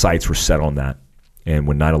my sights were set on that. And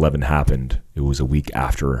when 9/11 happened, it was a week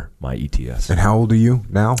after my ETS. And how old are you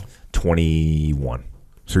now? 21.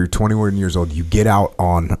 So you're 21 years old. You get out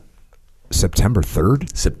on September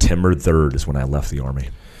 3rd? September 3rd is when I left the Army.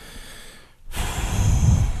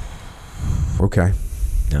 Okay.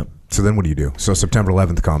 Yep. So then what do? So September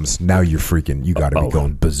 11th comes. Now you're freaking, you got to be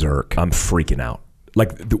going berserk. I'm freaking out.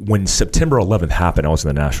 Like when September 11th happened, I was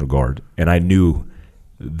in the National Guard, and I knew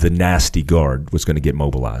the nasty guard was going to get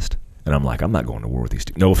mobilized. And I'm like, I'm not going to war with these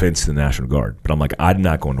dudes. No offense to the National Guard, but I'm like, I'm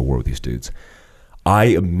not going to war with these dudes.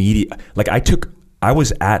 I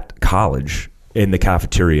was at college in the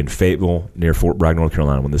cafeteria in Fayetteville near Fort Bragg, North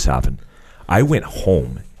Carolina when this happened. I went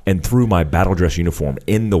home and threw my battle dress uniform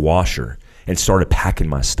in the washer and started packing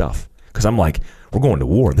my stuff because I'm like, we're going to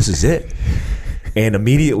war. This is it. And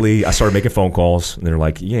immediately I started making phone calls, and they're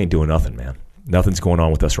like, you ain't doing nothing, man. Nothing's going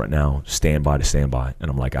on with us right now. Stand by to stand by. And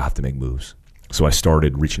I'm like, I have to make moves. So I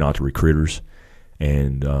started reaching out to recruiters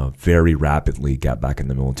and very rapidly got back in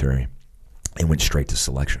the military and went straight to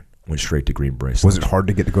selection. Went straight to Green Beret. Was it hard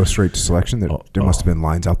to go straight to selection? There must have been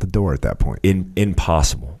lines out the door at that point.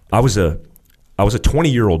 Impossible. I was a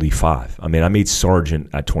 20-year-old E5. I mean, I made sergeant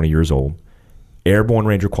at 20 years old, airborne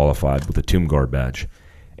ranger qualified with a Tomb Guard badge.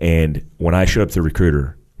 And when I showed up to the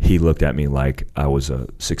recruiter, he looked at me like I was a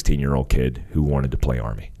 16-year-old kid who wanted to play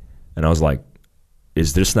Army. And I was like,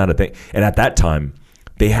 is this not a thing? And at that time,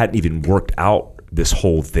 they hadn't even worked out this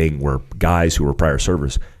whole thing where guys who were prior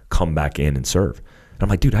servers come back in and serve. And I'm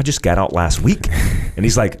like, dude, I just got out last week. And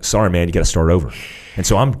he's like, sorry, man, you got to start over. And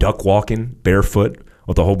so I'm duck walking barefoot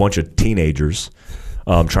with a whole bunch of teenagers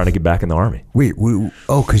trying to get back in the Army. Wait,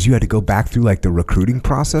 because you had to go back through like the recruiting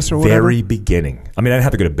process or whatever? Very beginning. I mean, I didn't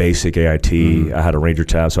have to go to basic AIT. Mm-hmm. I had a Ranger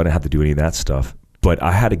tab, so I didn't have to do any of that stuff. But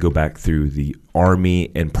I had to go back through the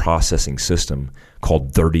Army and processing system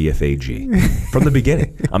called 30th AG from the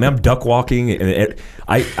beginning. I mean, I'm duck walking, and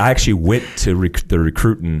I actually went to the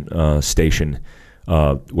recruiting station,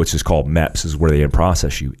 which is called MEPS, is where they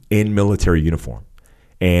process you, in military uniform.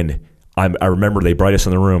 And I remember they brought us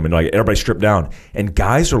in the room, and like everybody stripped down, and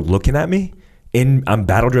guys are looking at me in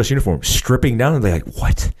battle dress uniform, stripping down, and they're like,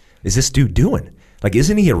 "What is this dude doing? Like,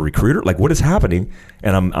 isn't he a recruiter? Like, what is happening?"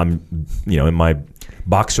 And I'm in my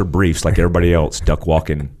boxer briefs like everybody else, duck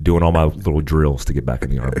walking, doing all my little drills to get back in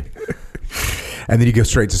the Army. And then you go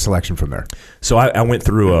straight to selection from there. So I went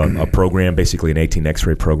through a program, basically an 18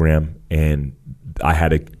 X-ray program, and I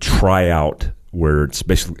had a tryout where it's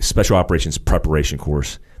basically special operations preparation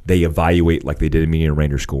course. They evaluate like they did in Median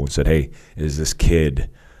Ranger School and said, hey, is this kid,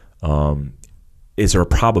 is there a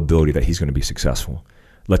probability that he's going to be successful?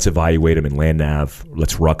 Let's evaluate him in land nav.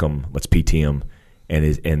 Let's ruck him. Let's PT him.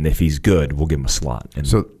 And if he's good, we'll give him a slot. And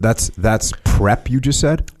so that's prep, you just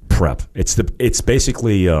said? Prep. It's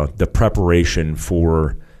basically the preparation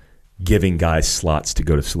for giving guys slots to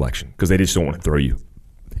go to selection because they just don't want to throw you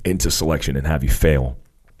into selection and have you fail.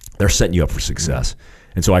 They're setting you up for success.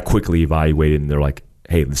 And so I quickly evaluated, and they're like,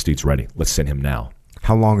 hey, this dude's ready. Let's send him now.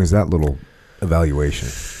 How long is that little evaluation?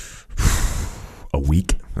 A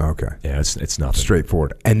week. Okay. Yeah, it's nothing.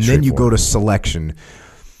 Straightforward. And then you go to selection.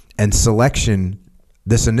 And selection,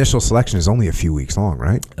 this initial selection is only a few weeks long,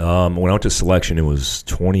 right? When I went to selection, it was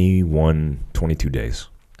 21, 22 days.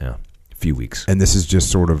 Yeah, a few weeks. And this is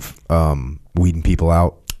just sort of weeding people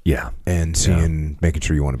out? Yeah. And making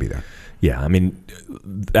sure you want to be there? Yeah. I mean,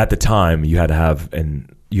 at the time, you had to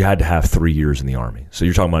have 3 years in the Army. So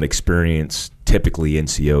you're talking about experience, typically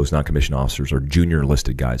NCOs, non-commissioned officers, or junior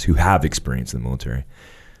enlisted guys who have experience in the military.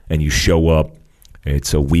 And you show up,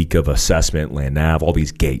 it's a week of assessment, land nav, all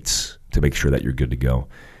these gates to make sure that you're good to go.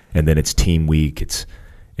 And then it's team week.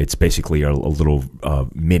 It's basically a little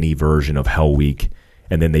mini version of Hell Week.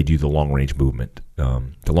 And then they do the long-range movement.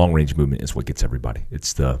 The long-range movement is what gets everybody.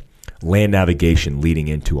 It's the land navigation leading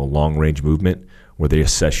into a long-range movement where they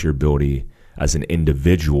assess your ability as an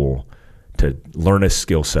individual to learn a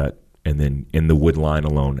skill set and then in the wood line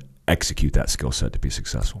alone execute that skill set to be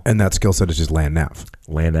successful. And that skill set is just land nav.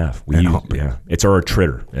 Land nav. It's our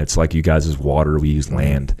attritter. It's like you guys' water. We use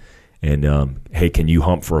land. And hey, can you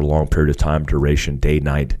hump for a long period of time, duration, day,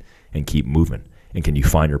 night, and keep moving? And can you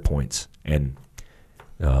find your points? And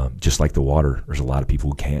just like the water, there's a lot of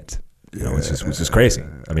people who can't. It's just crazy.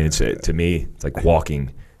 I mean, to me, it's like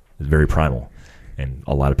walking is very primal, and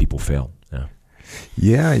a lot of people fail.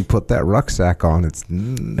 Yeah, you put that rucksack on, it's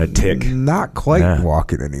a tick. Not quite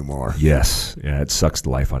walking anymore. Yes. Yeah, it sucks the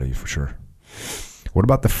life out of you for sure. What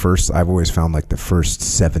about I've always found like the first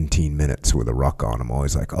 17 minutes with a ruck on, I'm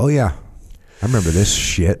always like, oh yeah, I remember this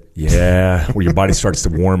shit. Yeah, where your body starts to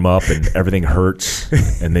warm up and everything hurts,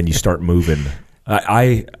 and then you start moving.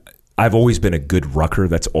 I've always been a good rucker.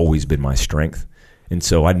 That's always been my strength. And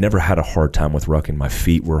so I never had a hard time with rucking. My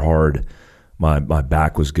feet were hard. My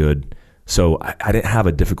back was good. So I didn't have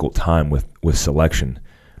a difficult time with selection.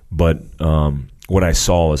 But what I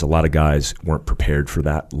saw is a lot of guys weren't prepared for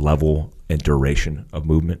that level and duration of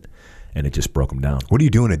movement, and it just broke them down. What do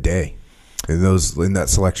you do in a day? In that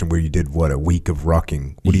selection where you did a week of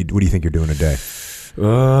rucking, what do you think you're doing a day?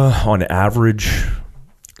 On average,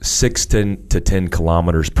 6 to 10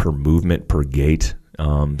 kilometers per movement per gait.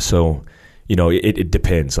 So, it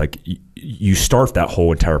depends. Like you start that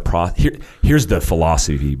whole entire process. Here's the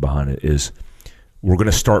philosophy behind it is we're going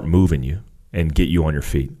to start moving you and get you on your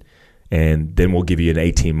feet. And then we'll give you an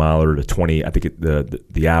 18 miler to 20. I think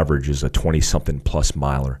the average is a 20 something plus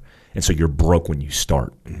miler. And so you're broke when you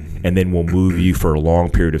start. And then we'll move you for a long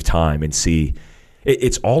period of time and see.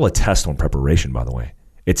 It's all a test on preparation, by the way.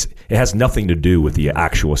 It has nothing to do with the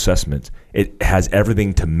actual assessment. It has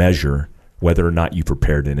everything to measure whether or not you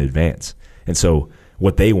prepared in advance. And so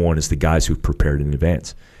what they want is the guys who've prepared in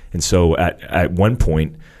advance. And so at one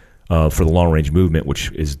point for the long range movement,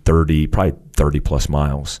 which is probably 30 plus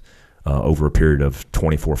miles over a period of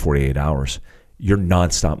 24, 48 hours, you're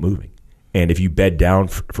nonstop moving. And if you bed down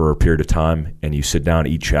for a period of time and you sit down,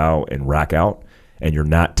 eat chow, and rack out, and you're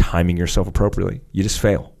not timing yourself appropriately, you just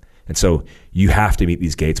fail. And so you have to meet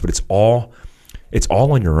these gates, but it's all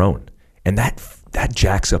on your own. And that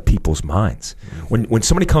jacks up people's minds. When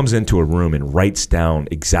somebody comes into a room and writes down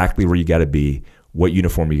exactly where you got to be, what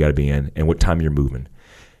uniform you got to be in, and what time you're moving,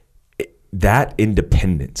 that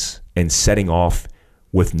independence and setting off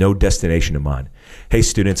with no destination in mind. Hey,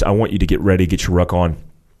 students, I want you to get ready, get your ruck on.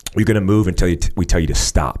 You're going to move until we tell you to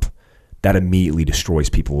stop. That immediately destroys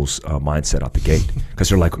people's mindset out the gate because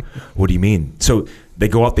they're like, what do you mean? So they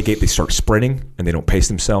go out the gate, they start sprinting, and they don't pace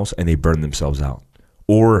themselves, and they burn themselves out.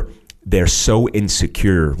 Or they're so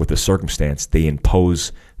insecure with the circumstance, they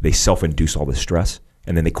self-induce all this stress,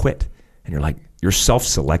 and then they quit. And you're like, you're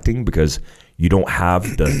self-selecting because you don't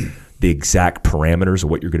have the exact parameters of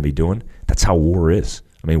what you're going to be doing. That's how war is.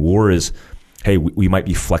 I mean, war is, hey, we might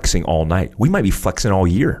be flexing all night. We might be flexing all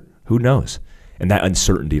year. Who knows? And that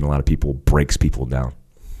uncertainty in a lot of people breaks people down.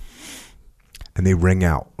 And they ring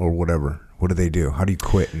out or whatever. What do they do? How do you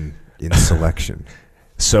quit in selection?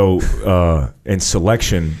 So in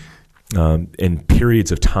selection, in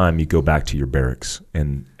periods of time, you go back to your barracks.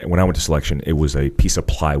 And when I went to selection, it was a piece of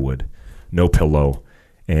plywood, no pillow,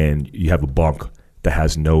 and you have a bunk that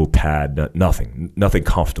has no pad, nothing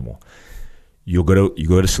comfortable. You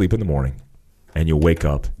go to sleep in the morning, and you'll wake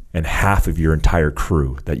up, and half of your entire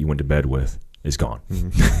crew that you went to bed with is gone.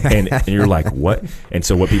 And you're like, what? And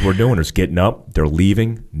so what people are doing is getting up, they're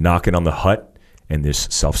leaving, knocking on the hut, and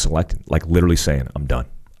just self-selecting, like literally saying, I'm done.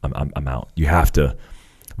 I'm out. You have to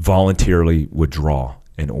voluntarily withdraw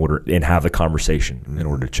and have a conversation in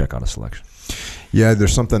order to check on a selection. Yeah,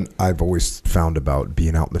 there's something I've always found about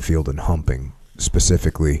being out in the field and humping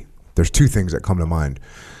specifically. There's two things that come to mind.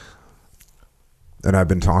 And I've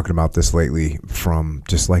been talking about this lately from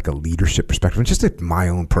just like a leadership perspective and just my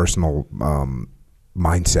own personal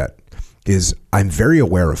mindset is I'm very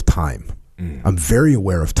aware of time. I'm very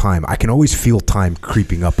aware of time. I can always feel time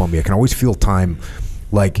creeping up on me. I can always feel time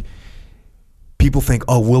like people think,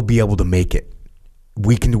 oh, we'll be able to make it.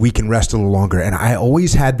 We can rest a little longer. And I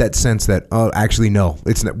always had that sense that, oh, actually, no,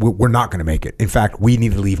 we're not going to make it. In fact, we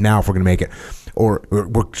need to leave now if we're going to make it. Or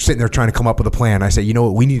we're sitting there trying to come up with a plan. I say, you know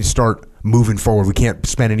what, we need to start moving forward. We can't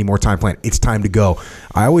spend any more time planning. It's time to go.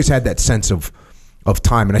 I always had that sense of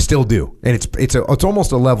time, and I still do. And it's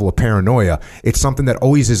almost a level of paranoia. It's something that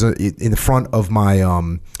always is in the front of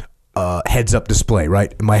my heads up display,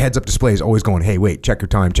 right? My heads up display is always going, hey, wait, check your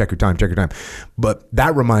time. But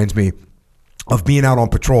that reminds me of being out on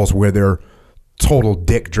patrols where they're total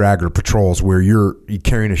dick dragger patrols where you're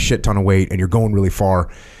carrying a shit ton of weight and you're going really far.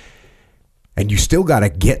 And you still got to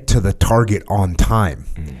get to the target on time.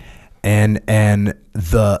 And the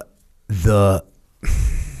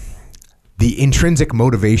intrinsic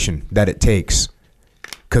motivation that it takes,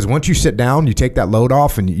 because once you sit down, you take that load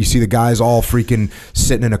off and you see the guys all freaking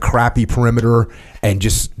sitting in a crappy perimeter and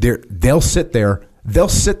just they'll sit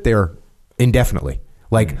there indefinitely.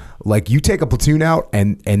 Like you take a platoon out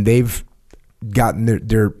and they've gotten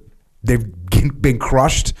they've been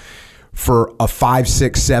crushed for a 5,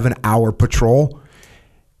 6, 7 hour patrol.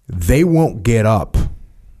 They won't get up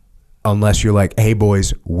unless you're like, hey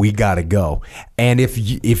boys, we gotta go. And if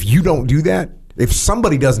you don't do that, if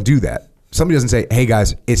somebody doesn't do that, somebody doesn't say, hey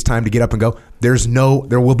guys, it's time to get up and go, there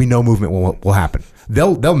will be no movement will happen.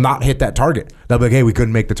 They'll not hit that target. They'll be like, hey, we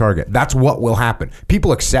couldn't make the target. That's what will happen.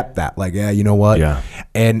 People accept that, like, yeah, you know what? Yeah.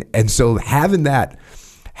 And so having that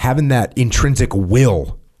intrinsic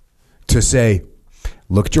will to say,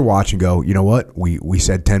 look at your watch and go, you know what? We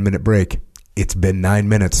said 10-minute break. It's been 9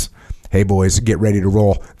 minutes. Hey, boys, get ready to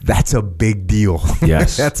roll. That's a big deal.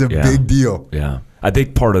 Yes. That's a big deal. Yeah. I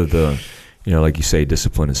think part of the, like you say,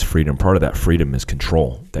 discipline is freedom. Part of that freedom is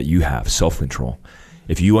control that you have, self-control.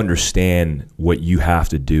 If you understand what you have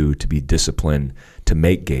to do to be disciplined, to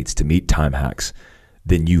make gates, to meet time hacks,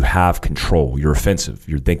 then you have control. You're offensive.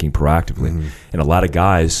 You're thinking proactively. Mm-hmm. And a lot of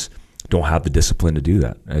guys don't have the discipline to do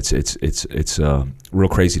that. It's real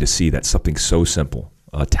crazy to see that something so simple,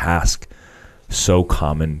 a task so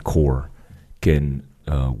common core, can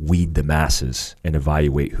weed the masses and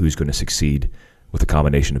evaluate who's going to succeed with a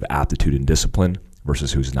combination of aptitude and discipline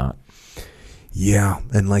versus who's not. Yeah,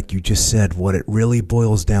 and like you just said, what it really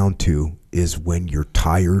boils down to is when you're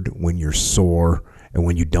tired, when you're sore, and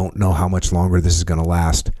when you don't know how much longer this is going to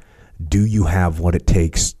last, do you have what it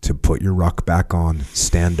takes to put your ruck back on,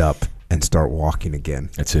 stand up, and start walking again?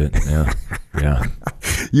 That's it. Yeah. Yeah.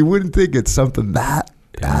 You wouldn't think it's something that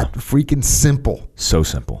freaking simple. So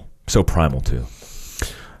simple. So primal too.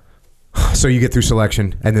 So you get through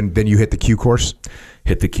selection, and then you hit the Q course?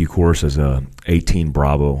 Hit the Q course as a 18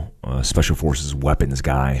 Bravo Special Forces weapons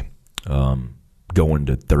guy, going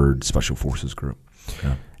to 3rd Special Forces Group.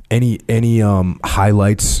 Yeah. Any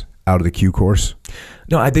highlights out of the Q course?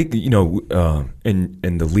 No, I think,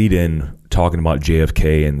 in the lead-in, talking about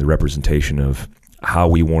JFK and the representation of how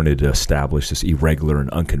we wanted to establish this irregular and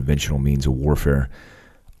unconventional means of warfare,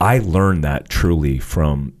 I learned that truly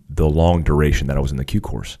from the long duration that I was in the Q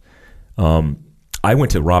course. I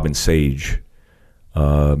went to Robin Sage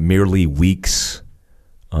merely weeks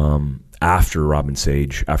after Robin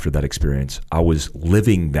Sage, after that experience. I was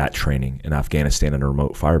living that training in Afghanistan in a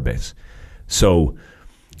remote fire base. So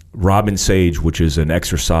Robin Sage, which is an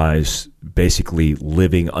exercise basically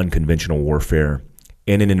living unconventional warfare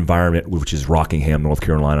in an environment which is Rockingham, North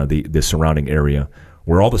Carolina, the surrounding area,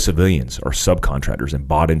 where all the civilians are subcontractors and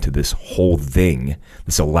bought into this whole thing,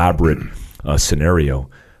 this elaborate scenario,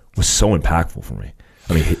 was so impactful for me.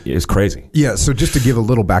 I mean, it's crazy. Yeah, so just to give a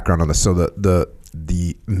little background on this, so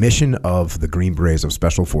the mission of the Green Berets of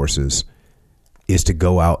Special Forces is to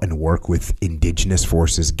go out and work with indigenous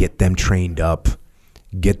forces, get them trained up,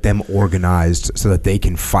 get them organized so that they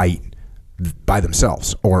can fight by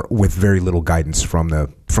themselves or with very little guidance from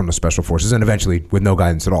the Special Forces, and eventually with no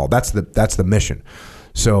guidance at all. That's the mission.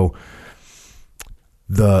 So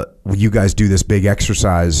you guys do this big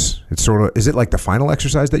exercise. It's sort of, is it like the final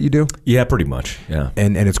exercise that you do? Yeah, pretty much. Yeah.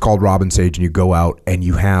 And it's called Robin Sage, and you go out and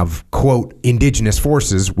you have, quote, indigenous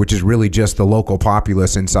forces, which is really just the local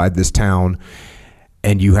populace inside this town,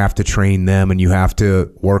 and you have to train them, and you have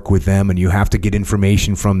to work with them, and you have to get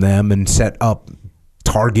information from them and set up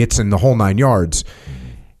targets and the whole 9 yards,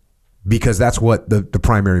 because that's what the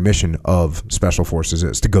primary mission of Special Forces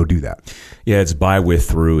is, to go do that. Yeah, it's by, with,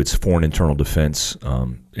 through. It's foreign internal defense.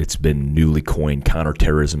 It's been newly coined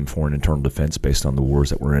counterterrorism, foreign internal defense, based on the wars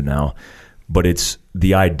that we're in now. But it's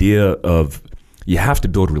the idea of you have to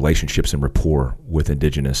build relationships and rapport with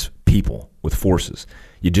indigenous people, with forces.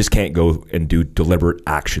 You just can't go and do deliberate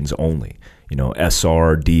actions only.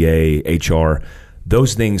 SR, DA, HR,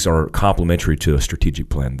 those things are complementary to a strategic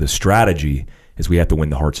plan. The strategy is we have to win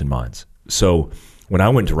the hearts and minds. So when I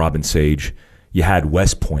went to Robin Sage, you had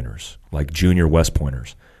West Pointers, like junior West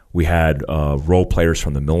Pointers. We had role players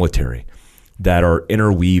from the military that are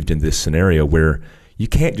interweaved in this scenario where you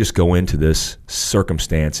can't just go into this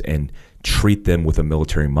circumstance and treat them with a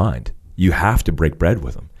military mind. You have to break bread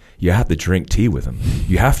with them. You have to drink tea with them.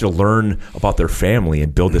 You have to learn about their family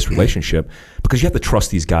and build this relationship, because you have to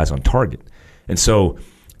trust these guys on target. And so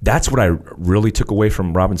that's what I really took away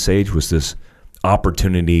from Robin Sage, was this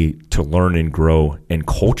opportunity to learn and grow in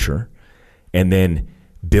culture, and then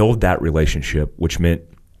build that relationship, which meant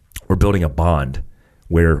we're building a bond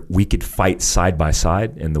where we could fight side by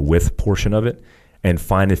side in the with portion of it and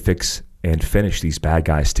find and fix and finish these bad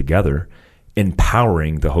guys together,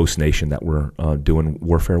 empowering the host nation that we're doing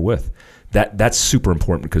warfare with. That's super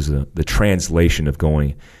important, because the translation of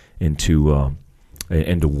going into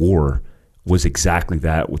war was exactly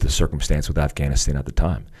that, with the circumstance with Afghanistan at the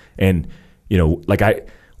time. And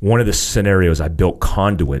one of the scenarios, I built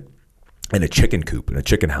conduit in a chicken coop, in a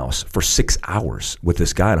chicken house, for 6 hours with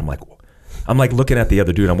this guy, and I'm like looking at the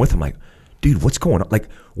other dude I'm with. I'm like, dude, what's going on?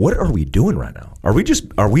 Like, what are we doing right now?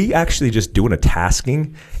 Are we actually just doing a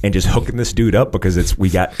tasking and just hooking this dude up because we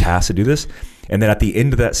got tasked to do this? And then at the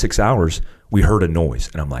end of that 6 hours, we heard a noise,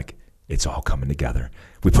 and I'm like, it's all coming together.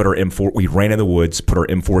 We put our M4, we ran in the woods, put our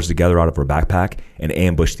M4s together out of our backpack, and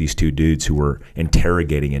ambushed these two dudes who were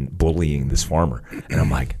interrogating and bullying this farmer. And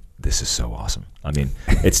I'm like, this is so awesome. I mean,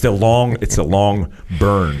 it's a long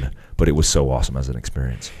burn, but it was so awesome as an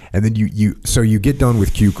experience. And then so you get done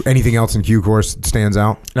with Q. Anything else in Q course that stands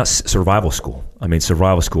out? Now, survival school. I mean,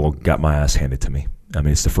 survival school got my ass handed to me. I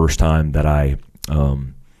mean, it's the first time that how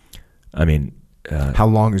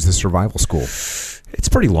long is the survival school? It's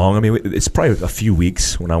pretty long. I mean, it's probably a few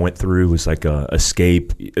weeks. When I went through, it was like a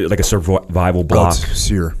escape, like a survival block. Oh, it's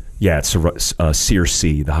SEER. Yeah, it's SEER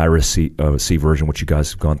C, the high risk C version, which you guys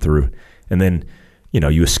have gone through. And then,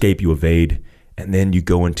 you escape, you evade, and then you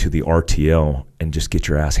go into the RTL and just get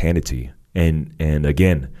your ass handed to you. And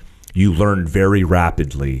again, you learn very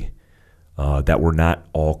rapidly that we're not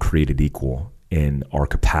all created equal in our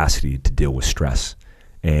capacity to deal with stress.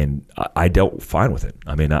 And I dealt fine with it.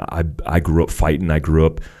 I mean, I grew up fighting. I grew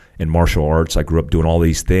up in martial arts. I grew up doing all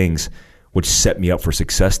these things, which set me up for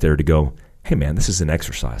success there to go, hey, man, this is an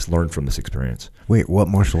exercise. Learn from this experience. Wait, what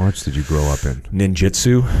martial arts did you grow up in?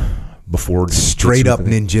 Ninjutsu. Before straight up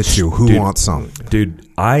ninjutsu. Who wants some? Dude,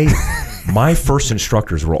 my first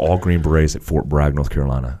instructors were all Green Berets at Fort Bragg, North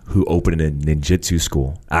Carolina, who opened a ninjutsu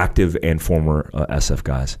school, active and former SF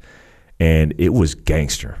guys. And it was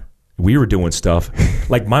gangster. We were doing stuff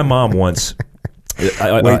like my mom once.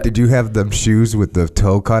 Wait, did you have them shoes with the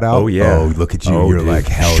toe cut out? Oh yeah. Oh, look at you! You're dude. like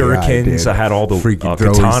hell. Shurikens. Yeah, I had all the freaking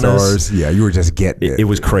katanas. Stars. Yeah, you were just getting it. It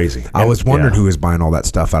was crazy. I was wondering who was buying all that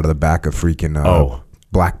stuff out of the back of freaking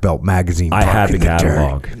Black Belt magazine. I had the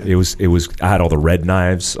catalog. It was. I had all the red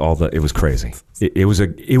knives. It was crazy. It was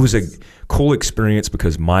a cool experience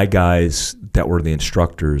because my guys that were the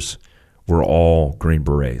instructors were all Green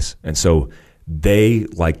Berets, and so they,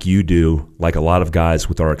 like you do, like a lot of guys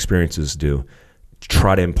with our experiences do,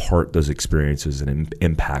 try to impart those experiences and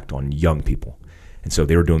impact on young people. And so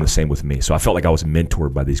they were doing the same with me. So I felt like I was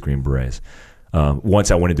mentored by these Green Berets.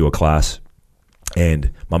 Once I went into a class and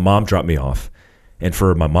my mom dropped me off. And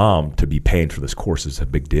for my mom to be paying for this course is a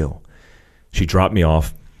big deal. She dropped me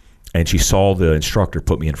off and she saw the instructor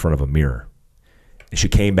put me in front of a mirror. And she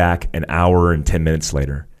came back an hour and 10 minutes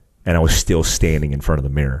later and I was still standing in front of the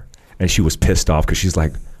mirror. And she was pissed off because she's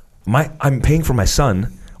like, I'm paying for my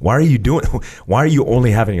son. Why are you only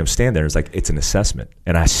having him stand there? It's like, it's an assessment.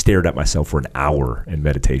 And I stared at myself for an hour in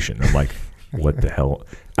meditation. I'm like, what the hell?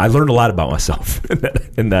 I learned a lot about myself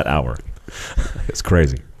in that hour. It's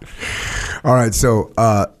crazy. All right. So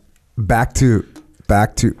back to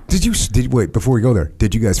wait, before we go there,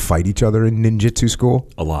 did you guys fight each other in ninjutsu school?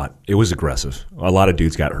 A lot. It was aggressive. A lot of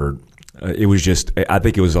dudes got hurt. It was just, I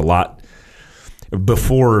think it was a lot.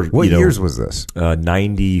 Before, what years was this?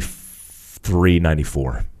 93,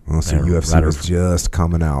 94. Well, so UFC was just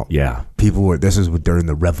coming out. Yeah. This was during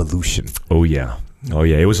the revolution. Oh, yeah.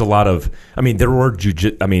 It was a lot of, there were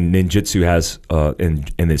ninjutsu has,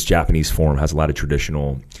 in its Japanese form, has a lot of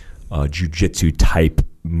traditional jujitsu type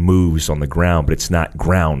moves on the ground, but it's not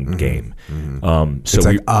ground game. Mm-hmm. So it's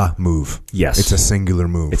like a move. Yes. It's a singular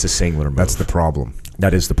move. It's a singular move. That's the problem.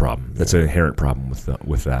 That is the problem. That's an inherent problem with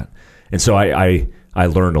that. And so I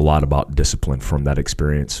learned a lot about discipline from that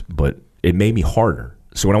experience, but it made me harder.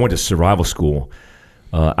 So when I went to survival school,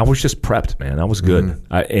 I was just prepped, man. I was good.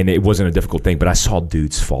 Mm-hmm. And it wasn't a difficult thing, but I saw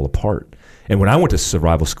dudes fall apart. And when I went to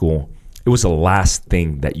survival school, it was the last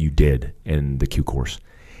thing that you did in the Q course.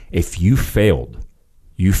 If you failed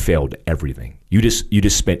everything. You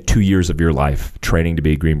just spent 2 years of your life training to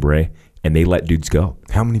be a Green Beret, and they let dudes go.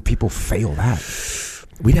 How many people fail that?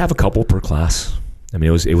 We'd have a couple per class.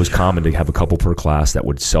 It was common to have a couple per class that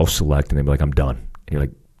would self-select, and they'd be like, I'm done. And you're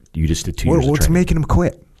like, you just did 2 years of training. What's making them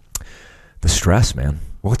quit? The stress, man.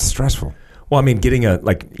 What's stressful? Well, getting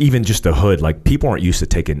even just a hood, people aren't used to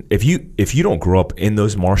taking, if you don't grow up in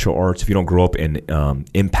those martial arts, if you don't grow up in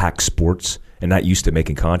impact sports and not used to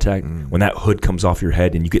making contact, when that hood comes off your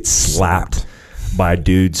head and you get slapped by a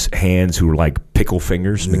dude's hands who are like pickle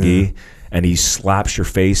fingers, McGee, and he slaps your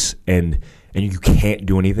face and you can't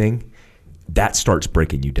do anything, that starts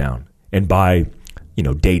breaking you down. And by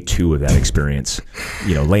day 2 of that experience,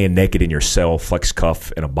 laying naked in your cell, flex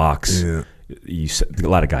cuff in a box, a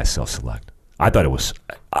lot of guys self-select.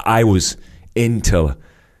 I was into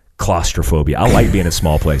claustrophobia. I like being in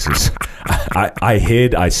small places. I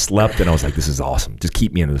hid, I slept, and I was like, this is awesome. Just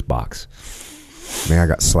keep me in this box. Man, I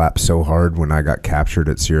got slapped so hard when I got captured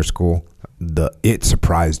at SEER school. It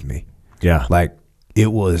surprised me. Yeah.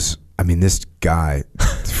 It was, this guy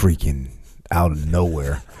freaking out of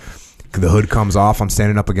nowhere. The hood comes off. I'm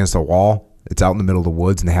standing up against a wall. It's out in the middle of the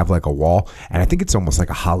woods, and they have a wall. And I think it's almost like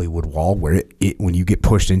a Hollywood wall where it when you get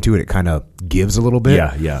pushed into it kind of gives a little bit.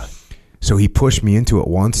 Yeah. So he pushed me into it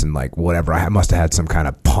once, and whatever. I must have had some kind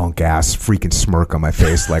of punk ass freaking smirk on my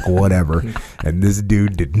face, whatever. And this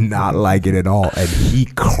dude did not like it at all, and he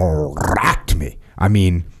cracked me.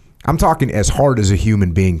 I'm talking as hard as a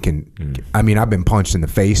human being can. I mean, I've been punched in the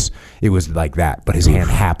face. It was like that, but his hand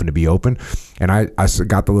happened to be open, and I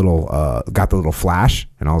got the little flash,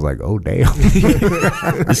 and I was like, oh damn,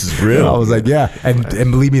 This is real. I was like, yeah, and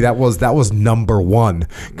believe me, that was number one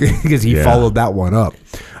because he followed that one up.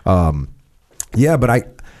 Yeah, but I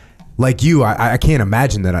can't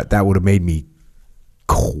imagine that would have made me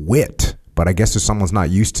quit. But I guess if someone's not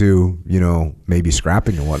used to, maybe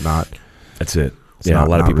scrapping and whatnot, that's it. Yeah, a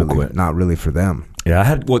lot of people quit. Not really for them.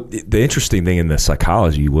 Yeah, the interesting thing in the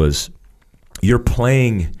psychology was you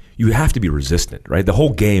have to be resistant, right? The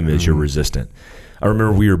whole game is you're resistant. I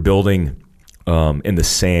remember we were building in the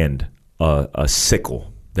sand a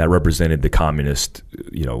sickle that represented the communist,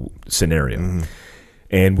 scenario.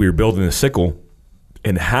 And we were building the sickle,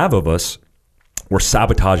 and half of us were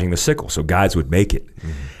sabotaging the sickle so guys would make it.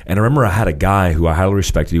 And I remember I had a guy who I highly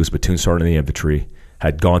respected. He was platoon sergeant in the infantry,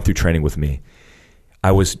 had gone through training with me.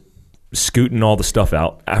 I was scooting all the stuff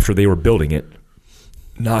out after they were building it,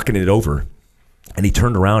 knocking it over. And he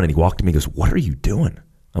turned around and he walked to me and goes, what are you doing?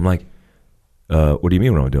 I'm like, what do you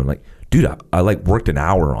mean what I'm doing? Like, dude, I worked an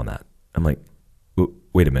hour on that. I'm like,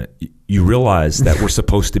 wait a minute. You realize that we're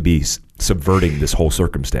supposed to be subverting this whole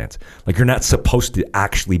circumstance. Like, you're not supposed to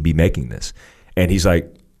actually be making this. And he's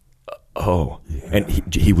like, oh. Yeah.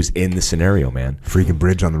 And he was in the scenario, man. Freaking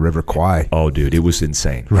bridge on the River Kwai. Oh, dude, it was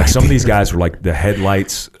insane. Right. Like, some of these guys were like the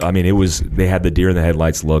headlights. I mean, they had the deer in the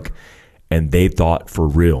headlights look, and they thought for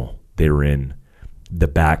real they were in the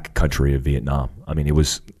back country of Vietnam. I mean, it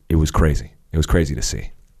was crazy. It was crazy to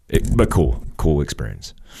see. But cool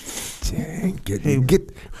experience. Dang,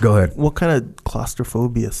 go ahead. What kind of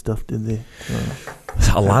claustrophobia stuff did they?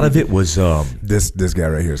 A lot of it was this guy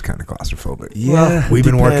right here is kind of claustrophobic. Yeah, well, we've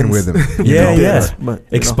been working with him. Yeah. But,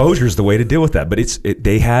 exposure is the way to deal with that. But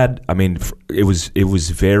they had. I mean, it was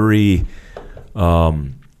very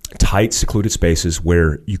tight, secluded spaces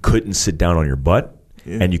where you couldn't sit down on your butt.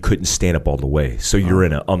 Yeah. And you couldn't stand up all the way. So you're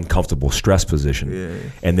in an uncomfortable stress position. Yeah.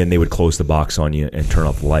 And then they would close the box on you and turn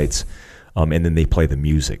off the lights. And then they play the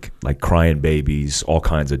music, like Crying Babies, all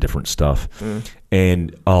kinds of different stuff.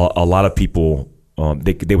 And a lot of people,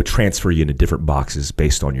 they would transfer you into different boxes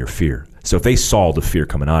based on your fear. So if they saw the fear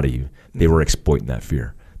coming out of you, they were exploiting that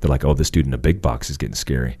fear. They're like, oh, this dude in a big box is getting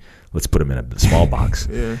scary. Let's put him in a small box.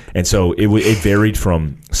 Yeah. And so it varied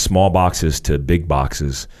from small boxes to big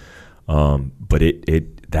boxes. But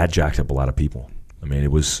that jacked up a lot of people. I mean,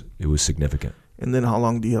 it was significant. And then how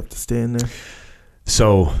long do you have to stay in there?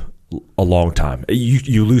 So a long time.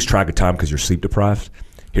 You lose track of time because you're sleep deprived.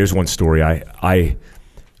 Here's one story. I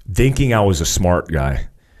thinking I was a smart guy.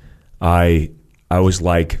 I was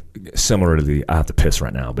like similar to I have to piss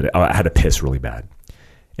right now, but I had to piss really bad.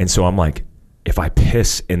 And so I'm like, if I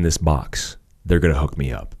piss in this box, they're going to hook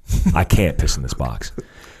me up. I can't piss in this box.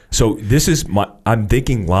 So this is I'm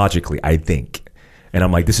thinking logically, I think. And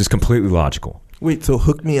I'm like, this is completely logical. Wait, so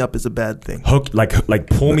hook me up is a bad thing? Hook, like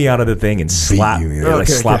pull me out of the thing and slap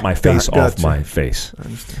my face off my face. I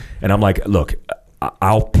understand. And I'm like, look,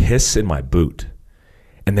 I'll piss in my boot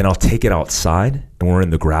and then I'll take it outside and we're in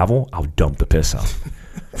the gravel, I'll dump the piss out.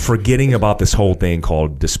 Forgetting about this whole thing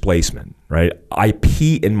called displacement, right? I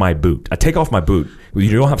pee in my boot. I take off my boot.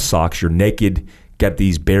 You don't have socks, you're naked, got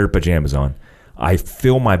these bare pajamas on. I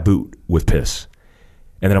fill my boot with piss.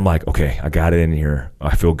 And then I'm like, okay, I got it in here.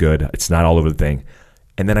 I feel good. It's not all over the thing.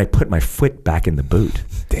 And then I put my foot back in the boot.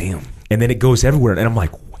 Damn. And then it goes everywhere. And I'm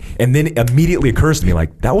like, and then it immediately occurs to me,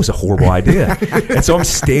 like, that was a horrible idea. And so I'm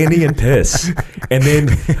standing in piss. And then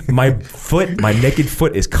my naked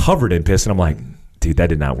foot is covered in piss. And I'm like, dude, that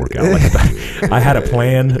did not work out. Like I had a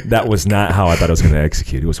plan. That was not how I thought I was going to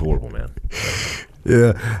execute. It was horrible, man.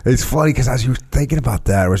 Yeah, it's funny because as you were thinking about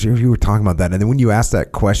that, or as you were talking about that, and then when you asked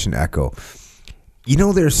that question, Echo,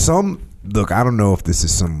 there's some, look, I don't know if this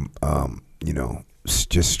is some,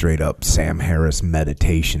 just straight up Sam Harris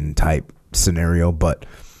meditation type scenario, but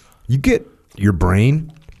you get your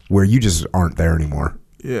brain where you just aren't there anymore.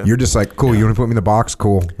 Yeah. You're just like, cool, you want to put me in the box?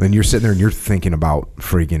 Cool. And you're sitting there and you're thinking about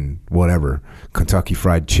freaking whatever, Kentucky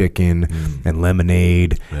Fried Chicken and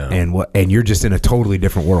lemonade and you're just in a totally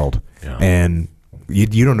different world. Yeah. And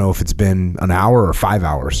you don't know if it's been an hour or 5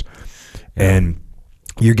 hours. Yeah. And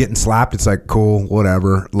you're getting slapped. It's like, cool,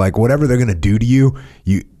 whatever. Like, whatever they're going to do to you,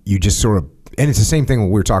 you just sort of, and it's the same thing when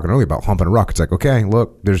we were talking earlier about humping a ruck. It's like, okay,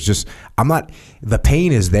 look, there's just, the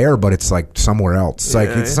pain is there, but it's like somewhere else.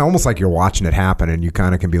 It's it's almost like you're watching it happen and you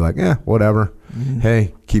kind of can be like, whatever. Mm-hmm.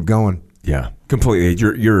 Hey, keep going. Yeah, completely.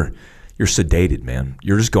 You're sedated, man.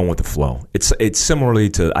 You're just going with the flow. It's similarly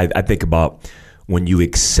to, I think about when you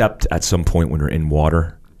accept at some point when you're in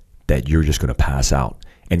water that you're just going to pass out.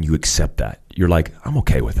 and you accept that. You're like, I'm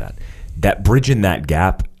okay with that. That bridging that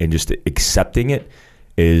gap and just accepting it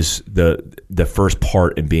is the first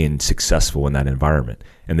part in being successful in that environment.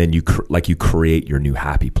 And then you create your new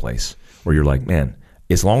happy place where you're like, man,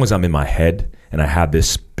 as long as I'm in my head and I have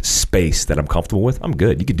this space that I'm comfortable with, I'm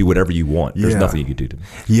good. You can do whatever you want. There's nothing you can do to me.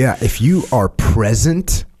 Yeah, if you are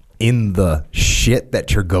present in the shit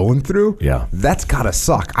that you're going through, that's gotta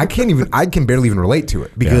suck. I can barely even relate to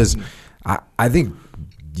it because I think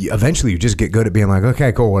eventually you just get good at being like,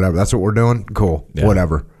 okay, cool, whatever. That's what we're doing. Cool,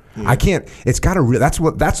 whatever. I can't. It's gotta.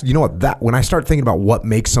 You know what? That when I start thinking about what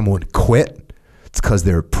makes someone quit, it's because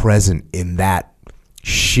they're present in that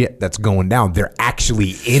shit that's going down. They're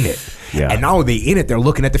actually in it. Yeah. And not only in it, they're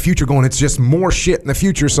looking at the future going, it's just more shit in the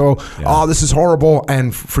future. So, this is horrible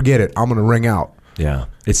and forget it. I'm going to ring out. Yeah.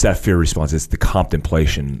 It's that fear response. It's the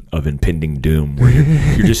contemplation of impending doom where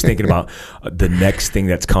you're just thinking about the next thing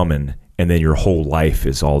that's coming. And then your whole life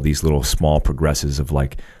is all these little small progresses of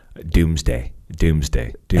like doomsday.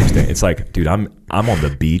 It's like, dude, I'm on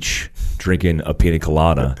the beach drinking a pina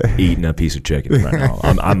colada, eating a piece of chicken right now.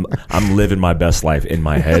 I'm living my best life in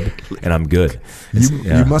my head, and I'm good.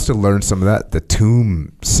 You must have learned some of the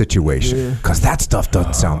tomb situation, because that stuff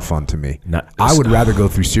doesn't sound fun to me. I would rather go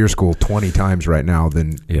through SEER school 20 times right now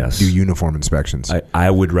than do uniform inspections. I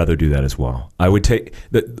would rather do that as well. I would take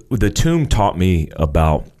the tomb taught me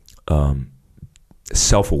about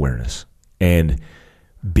self-awareness and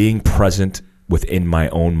being present within my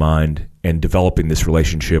own mind and developing this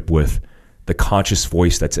relationship with the conscious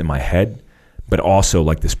voice that's in my head, but also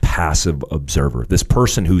like this passive observer, this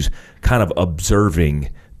person who's kind of observing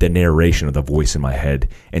the narration of the voice in my head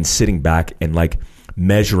and sitting back and like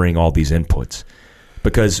measuring all these inputs.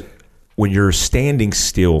 Because when you're standing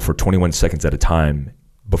still for 21 seconds at a time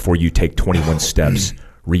before you take 21 steps,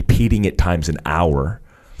 repeating it times an hour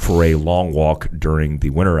for a long walk during the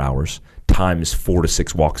winter hours, times 4 to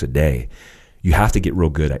 6 walks a day, you have to get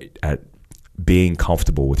real good at being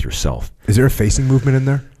comfortable with yourself. Is there a facing movement in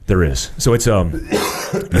there? There is. So it's you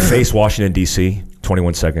face Washington, D.C.,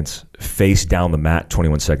 21 seconds, face down the mat,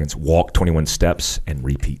 21 seconds, walk 21 steps, and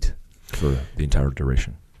repeat for the entire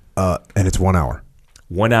duration. And it's 1 hour.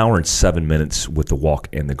 1 hour and 7 minutes with the walk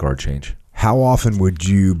and the guard change. How often would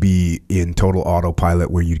you be in total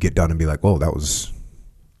autopilot where you'd get done and be like, whoa, that was...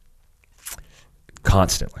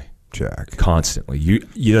 Constantly. Jack. Constantly.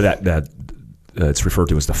 You know that it's referred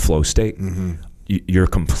to as the flow state. Mm-hmm. You're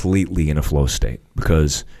completely in a flow state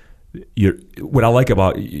because what I like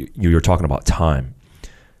about you're talking about time.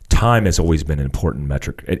 Time has always been an important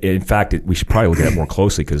metric. In fact, we should probably look at it more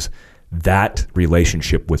closely because that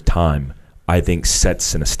relationship with time, I think,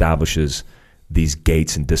 sets and establishes these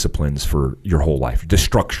gates and disciplines for your whole life, the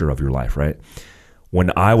structure of your life, right?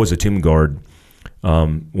 When I was a tomb guard,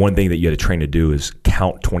 one thing that you had to train to do is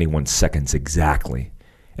count 21 seconds exactly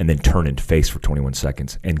and then turn and face for 21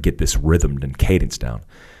 seconds and get this rhythm and cadence down.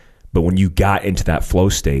 But when you got into that flow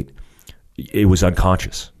state, it was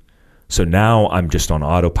unconscious. So now I'm just on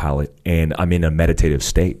autopilot and I'm in a meditative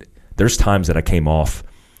state. There's times that I came off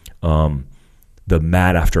the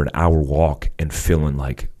mat after an hour walk and feeling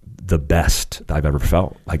like the best I've ever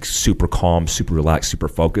felt, like super calm, super relaxed, super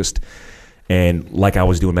focused, and like I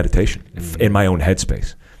was doing meditation in my own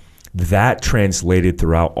headspace. That translated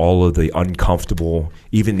throughout all of the uncomfortable,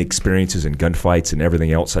 even experiences and gunfights and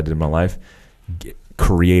everything else I did in my life,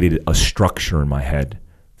 created a structure in my head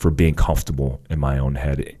for being comfortable in my own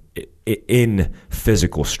head in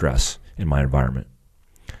physical stress in my environment.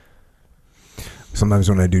 Sometimes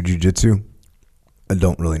when I do jiu-jitsu, I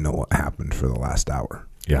don't really know what happened for the last hour.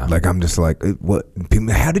 Yeah. Like I'm just like, what?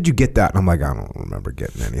 How did you get that? And I'm like, I don't remember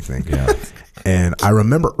getting anything. Yeah. And I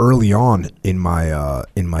remember early on in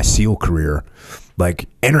my SEAL career, like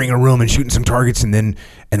entering a room and shooting some targets, and then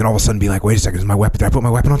all of a sudden being like, wait a second, is my weapon? Did I put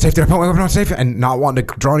my weapon on safe? Did I put my weapon on safe? And not wanting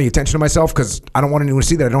to draw any attention to myself because I don't want anyone to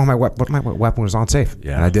see that I don't have my weapon. But my weapon was on safe.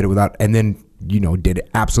 Yeah. And I did it without, and then did it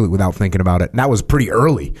absolutely without thinking about it. And that was pretty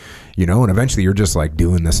early, and eventually you're just like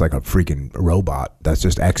doing this like a freaking robot that's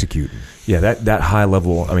just executing. Yeah, that high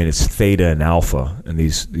level, I mean, it's theta and alpha and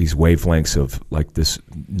these wavelengths of like this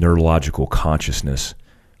neurological consciousness.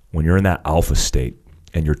 When you're in that alpha state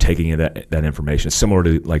and you're taking in that information, it's similar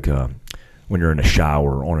to like when you're in a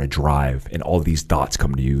shower or on a drive and all these thoughts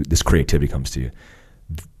come to you, this creativity comes to you.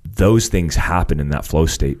 Those things happen in that flow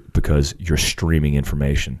state because you're streaming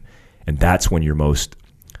information. And that's when you're most,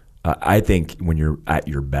 I think, when you're at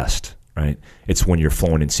your best, right? It's when you're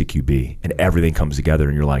flowing in CQB and everything comes together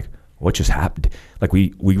and you're like, what just happened? Like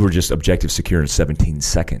we were just objective secure in 17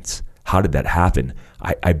 seconds. How did that happen?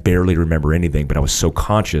 I barely remember anything, but I was so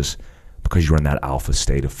conscious because you're in that alpha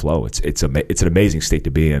state of flow. It's an amazing state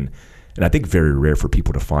to be in, and I think very rare for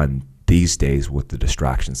people to find these days with the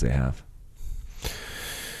distractions they have.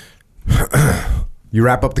 You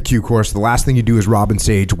wrap up the Q course. The last thing you do is Robin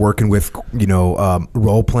Sage working with,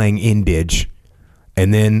 role playing in Dig.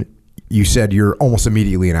 And then you said you're almost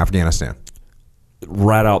immediately in Afghanistan.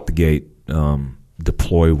 Right out the gate,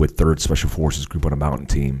 deploy with 3rd Special Forces Group on a mountain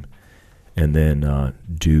team, and then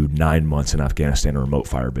do 9 months in Afghanistan, a remote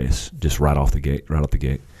fire base, just right out the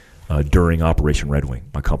gate. During Operation Red Wing,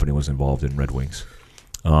 my company was involved in Red Wings.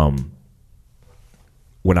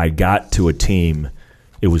 When I got to a team,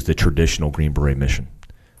 it was the traditional Green Beret mission.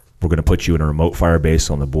 We're going to put you in a remote fire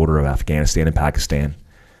base on the border of Afghanistan and Pakistan.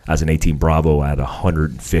 As an 18 Bravo, I had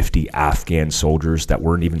 150 Afghan soldiers that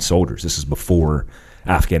weren't even soldiers. This is before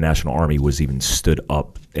Afghan National Army was even stood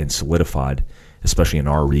up and solidified, especially in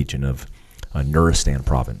our region of Nuristan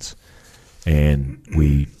province. And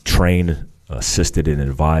we trained, assisted, and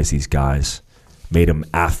advised these guys, made them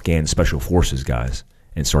Afghan Special Forces guys,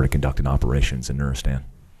 and started conducting operations in Nuristan.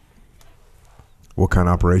 What kind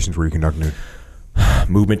of operations were you conducting?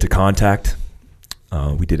 Movement to contact.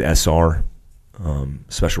 We did SR,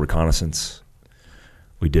 special reconnaissance.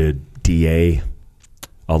 We did DA,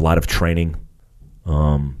 a lot of training,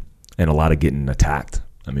 and a lot of getting attacked.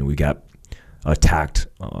 I mean, we got attacked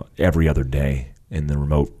every other day in the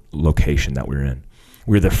remote location that we were in.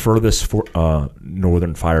 We were the furthest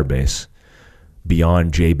northern fire base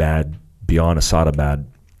beyond Jaybad, beyond Asadabad,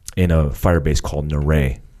 in a fire base called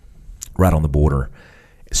Naray, right on the border,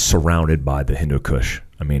 surrounded by the Hindu Kush.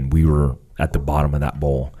 I mean, we were at the bottom of that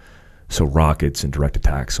bowl. So rockets and direct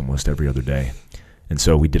attacks almost every other day. And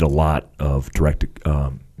so we did a lot of direct,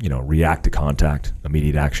 react to contact,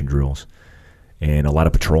 immediate action drills, and a lot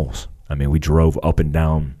of patrols. I mean, we drove up and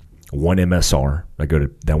down one MSR.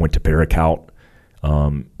 That went to Barakout,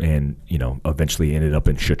 and eventually ended up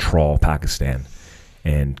in Chitral, Pakistan,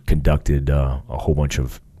 and conducted a whole bunch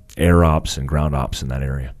of air ops and ground ops in that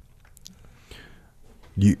area.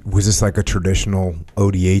 Was this like a traditional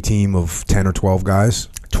ODA team of 10 or 12 guys?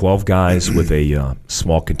 12 guys with a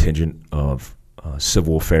small contingent of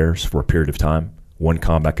civil affairs for a period of time, 1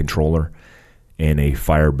 combat controller, and a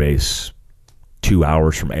fire base 2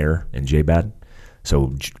 hours from air in Jaybad.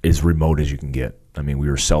 So as remote as you can get. I mean, we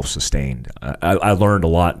were self-sustained. I learned a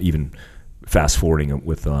lot, even fast-forwarding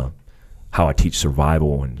with how I teach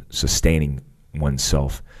survival and sustaining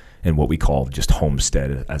oneself and what we call just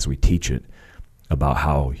homestead as we teach it, about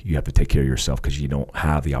how you have to take care of yourself because you don't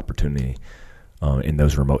have the opportunity in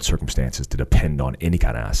those remote circumstances to depend on any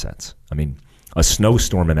kind of assets. I mean, a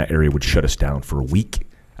snowstorm in that area would shut us down for a week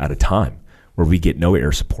at a time, where we get no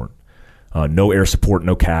air support.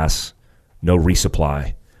 No CAS, no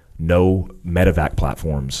resupply, no medevac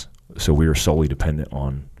platforms. So we are solely dependent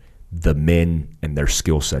on the men and their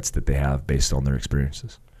skill sets that they have based on their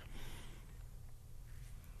experiences.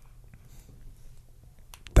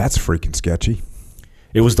 That's freaking sketchy.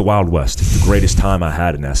 It was the Wild West. The greatest time I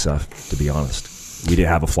had in SF, to be honest. We didn't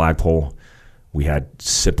have a flagpole. We had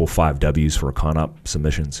simple 5Ws for ConOp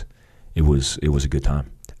submissions. It was a good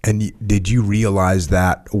time. And did you realize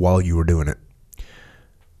that while you were doing it?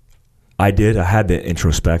 I did. I had to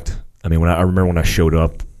introspect. I mean, I remember when I showed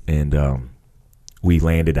up and we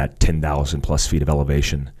landed at 10,000 plus feet of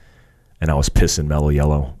elevation, and I was pissing mellow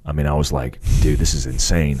yellow. I mean, I was like, dude, this is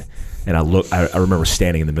insane. And I remember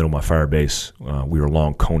standing in the middle of my fire base. We were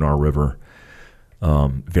along Konar River,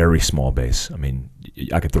 very small base. I mean,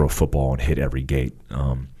 I could throw a football and hit every gate.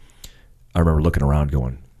 I remember looking around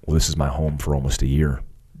going, well, this is my home for almost a year.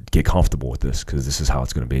 Get comfortable with this because this is how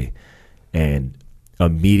it's going to be. And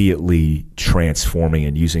immediately transforming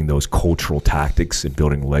and using those cultural tactics and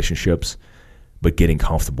building relationships, but getting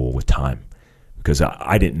comfortable with time. Because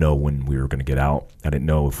I didn't know when we were going to get out. I didn't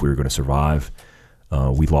know if we were going to survive.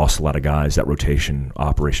 We lost a lot of guys. That rotation,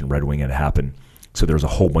 Operation Red Wing, had happened. So there was a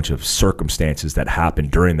whole bunch of circumstances that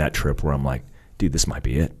happened during that trip where I'm like, dude, this might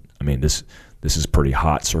be it. I mean, this is pretty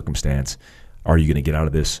hot circumstance. Are you going to get out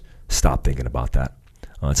of this? Stop thinking about that.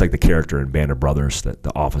 It's like the character in Band of Brothers, that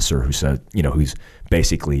the officer who said, who's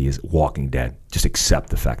basically is walking dead. Just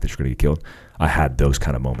accept the fact that you're going to get killed. I had those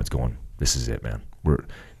kind of moments going, this is it, man. We're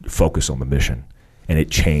focused on the mission. And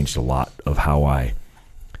it changed a lot of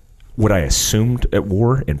what I assumed at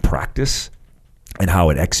war in practice and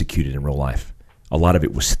how it executed in real life. A lot of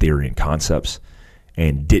it was theory and concepts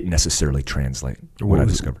and didn't necessarily translate what I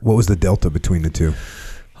discovered. What was the delta between the two?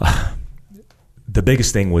 The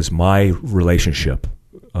biggest thing was my relationship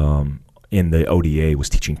in the ODA was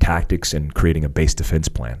teaching tactics and creating a base defense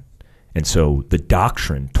plan. And so the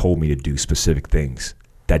doctrine told me to do specific things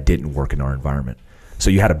that didn't work in our environment. So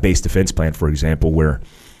you had a base defense plan, for example, where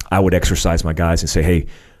I would exercise my guys and say, hey,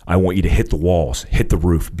 I want you to hit the walls, hit the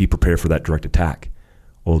roof, be prepared for that direct attack.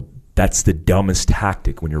 Well, that's the dumbest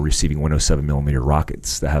tactic when you're receiving 107 millimeter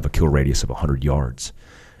rockets that have a kill radius of 100 yards.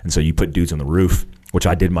 And so you put dudes on the roof, which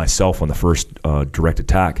I did myself on the first direct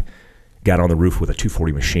attack, got on the roof with a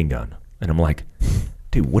 240 machine gun. And I'm like,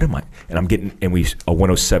 dude, what am I? And I'm getting, and a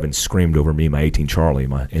 107 screamed over me, my 18 Charlie,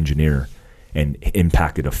 my engineer, and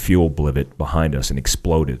impacted a fuel blivet behind us and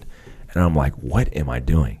exploded. And I'm like, what am I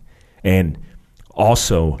doing? And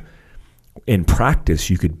also, in practice,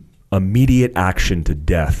 you could immediate action to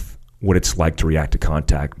death, what it's like to react to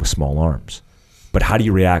contact with small arms. But how do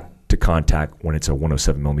you react to contact when it's a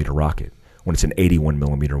 107 millimeter rocket, when it's an 81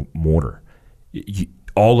 millimeter mortar?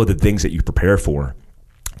 All of the things that you prepare for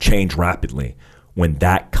change rapidly when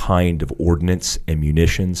that kind of ordnance and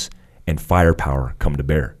munitions and firepower come to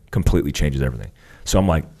bear. Completely changes everything. So I'm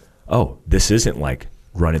like, oh, this isn't like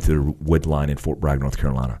running through the wood line in Fort Bragg, North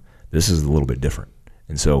Carolina. This is a little bit different.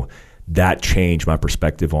 And so that changed my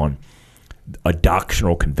perspective on a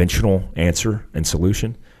doctrinal, conventional answer and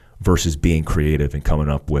solution versus being creative and coming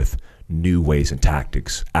up with new ways and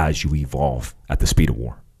tactics as you evolve at the speed of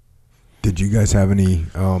war. Did you guys have any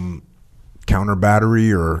counter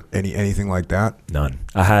battery or anything like that? None.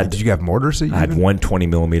 Did you have mortars? That you I had even? 120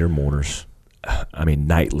 millimeter mortars. I mean,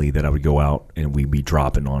 nightly that I would go out and we'd be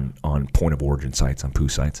dropping on point of origin sites, on POO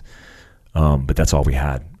sites. But that's all we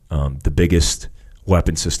had. The biggest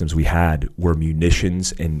weapon systems we had were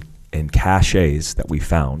munitions and caches that we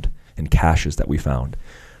found,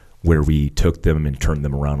 where we took them and turned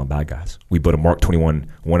them around on bad guys. We put a Mark 21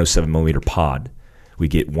 107 millimeter pod. We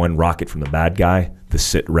get one rocket from the bad guy. The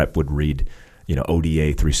sit rep would read,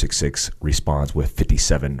 ODA 366 responds with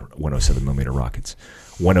 57 107 millimeter rockets.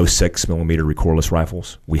 106 millimeter recoilless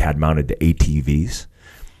rifles we had mounted to ATVs.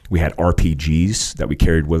 We had RPGs that we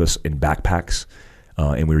carried with us in backpacks,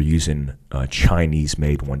 and we were using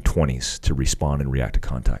Chinese-made 120s to respond and react to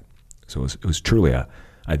contact. So it was truly,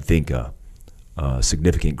 I think, a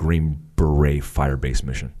significant Green Beret fire-based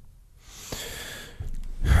mission.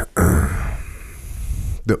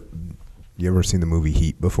 You ever seen the movie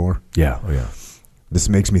Heat before? Yeah. Oh, yeah. This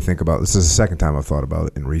makes me think about, this is the second time I've thought about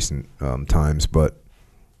it in recent times, but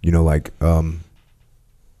the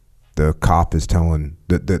cop is telling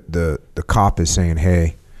the cop is saying,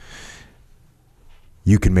 hey,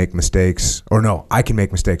 you can make mistakes, or no, I can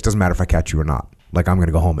make mistakes, doesn't matter if I catch you or not, like I'm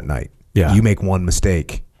gonna go home at night. Yeah. You make one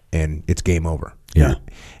mistake and it's game over. Yeah.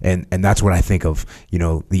 And that's what I think of,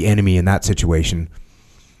 the enemy in that situation.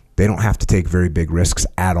 They don't have to take very big risks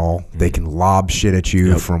at all. They can lob shit at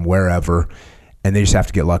you from wherever, and they just have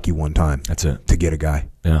to get lucky one time. That's it. To get a guy.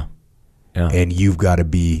 Yeah. Yeah. And you've got to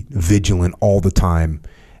be vigilant all the time,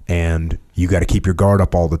 and you got to keep your guard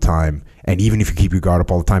up all the time. And even if you keep your guard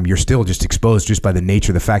up all the time, you're still just exposed just by the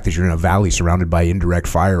nature of the fact that you're in a valley surrounded by indirect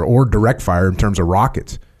fire or direct fire in terms of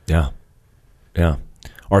rockets. Yeah. Yeah.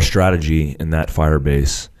 Our strategy in that fire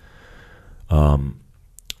base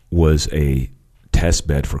was a test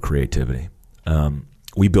bed for creativity.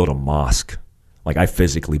 We built a mosque. Like, I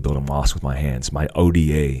physically built a mosque with my hands. My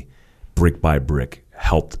ODA, brick by brick,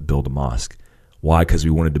 helped build a mosque. Why? Because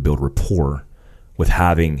we wanted to build rapport with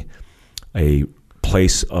having a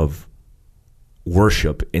place of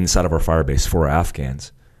worship inside of our fire base for our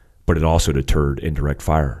Afghans, but it also deterred indirect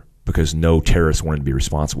fire because no terrorist wanted to be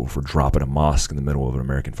responsible for dropping a mosque in the middle of an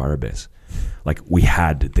American fire base. Like, we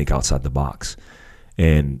had to think outside the box.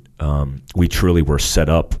 And we truly were set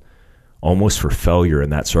up almost for failure in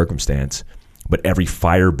that circumstance, but every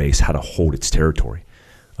fire base had to hold its territory.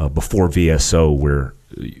 Before VSO, where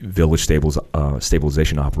village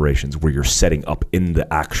stabilization operations, where you're setting up in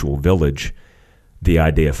the actual village, the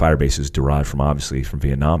idea of fire bases derived from, obviously, from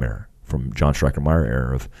Vietnam era, from John Stryker-Meyer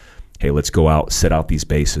era of, hey, let's go out, set out these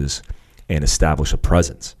bases, and establish a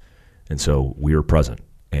presence. And so we were present,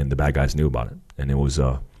 and the bad guys knew about it. And it was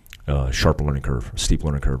a sharp learning curve, a steep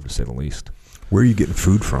learning curve, to say the least. Where are you getting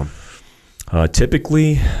food from?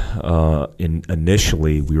 Typically,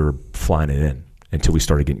 initially, we were flying it in until we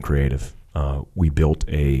started getting creative. We built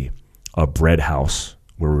a bread house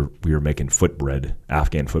where we were making foot bread,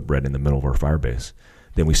 Afghan foot bread, in the middle of our fire base.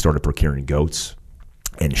 Then we started procuring goats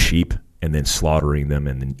and sheep and then slaughtering them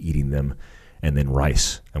and then eating them, and then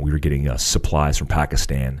rice. And we were getting supplies from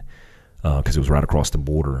Pakistan because it was right across the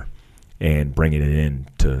border, and bringing it in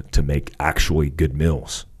to make actually good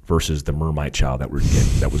meals versus the Mermite chow that we were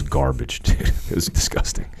getting. That was garbage, dude. It was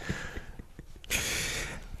disgusting.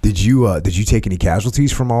 Did you take any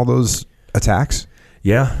casualties from all those attacks?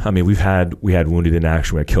 Yeah, I mean, we had wounded in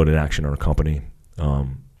action, we had killed in action in our company.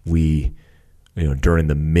 We during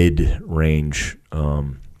the mid-range,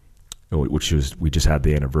 which was, we just had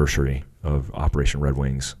the anniversary of Operation Red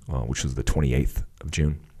Wings, which was the 28th of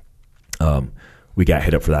June. We got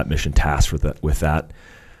hit up for that mission task with that.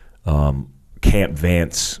 Camp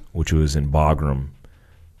Vance, which was in Bagram,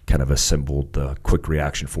 kind of assembled the quick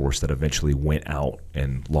reaction force that eventually went out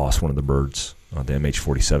and lost one of the birds, the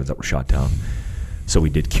MH-47s that were shot down. So we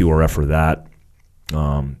did QRF for that.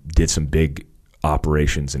 Did some big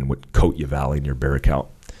operations in Kotya Valley near Barakout,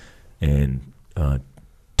 and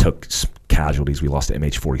took casualties. We lost the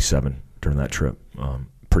MH-47 during that trip.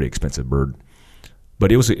 Pretty expensive bird,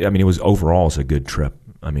 but it was overall a good trip.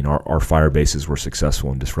 I mean, our fire bases were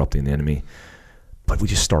successful in disrupting the enemy, but we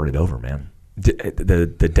just started over, man.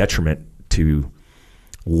 The detriment to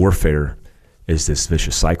warfare is this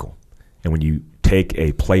vicious cycle. And when you take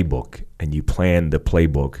a playbook and you plan the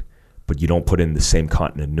playbook, but you don't put in the same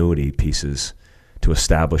continuity pieces to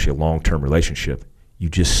establish a long-term relationship, you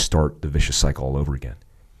just start the vicious cycle all over again.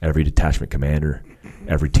 Every detachment commander,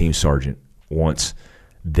 every team sergeant wants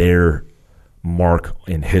their mark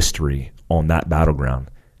in history on that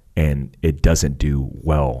battleground, and it doesn't do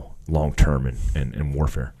well long-term in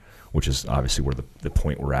warfare, which is obviously where the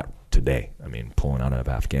point we're at today. I mean, pulling out of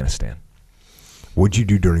Afghanistan. What'd you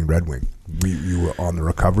do during Red Wing? You were on the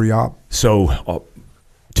recovery op? So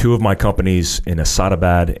two of my companies in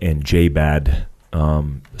Asadabad and Jaybad,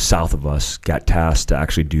 south of us, got tasked to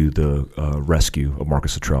actually do the rescue of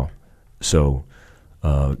Marcus Luttrell. So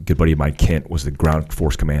good buddy of mine, Kent, was the ground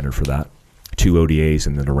force commander for that. 2 ODAs,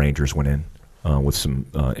 and then the Rangers went in with some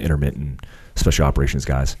intermittent special operations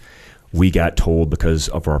guys. We got told, because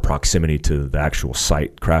of our proximity to the actual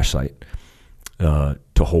site, crash site,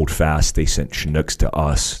 to hold fast. They sent Chinooks to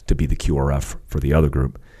us to be the QRF for the other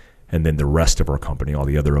group. And then the rest of our company, all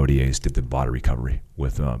the other ODAs, did the body recovery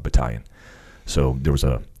with battalion. So there was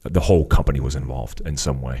the whole company was involved in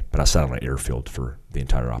some way. But I sat on an airfield for the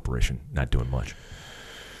entire operation, not doing much.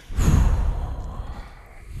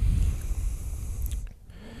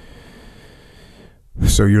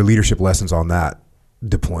 So your leadership lessons on that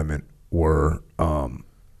deployment were,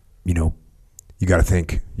 you got to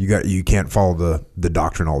think, you can't follow the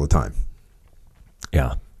doctrine all the time.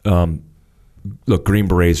 Yeah. Look, Green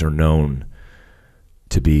Berets are known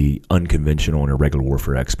to be unconventional and irregular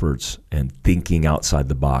warfare experts, and thinking outside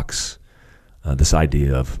the box. This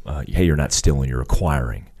idea of, hey, you're not stealing, you're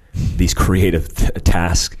acquiring. These creative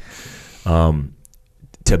tasks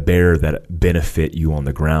to bear that benefit you on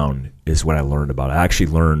the ground is what I learned about it. I actually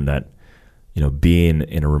learned that, being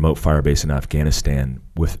in a remote fire base in Afghanistan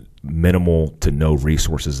with minimal to no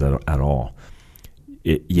resources at all,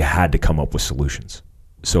 you had to come up with solutions.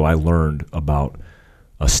 So I learned about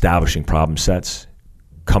establishing problem sets,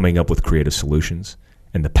 coming up with creative solutions,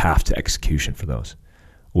 and the path to execution for those,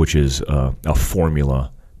 which is a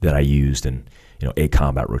formula that I used in 8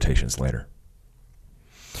 combat rotations later.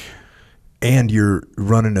 And you're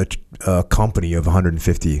running a company of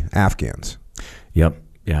 150 Afghans. Yep.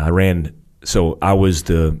 Yeah, I ran. So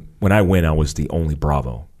when I went, I was the only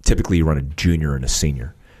Bravo. Typically, you run a junior and a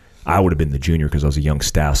senior. I would have been the junior because I was a young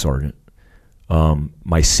staff sergeant.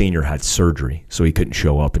 My senior had surgery, so he couldn't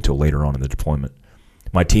show up until later on in the deployment.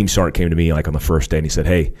 My team sergeant came to me like on the first day, and he said,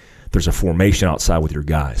 "Hey, there's a formation outside with your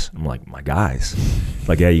guys." I'm like, "My guys?"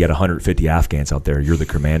 Like, "Yeah, you got 150 Afghans out there. You're the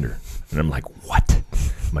commander." And I'm like, "What?"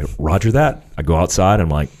 I'm like, "Roger that." I go outside. I'm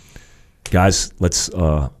like, "Guys, let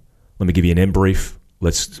me give you an in brief.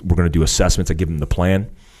 We're going to do assessments." I give them the plan,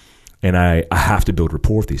 and I have to build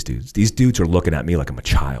rapport with these dudes. These dudes are looking at me like I'm a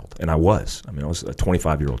child, and I was. I was a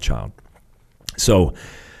 25-year-old child. So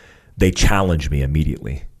they challenge me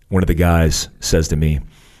immediately. One of the guys says to me,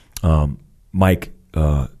 "Mike,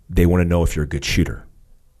 they want to know if you're a good shooter."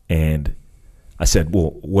 And I said,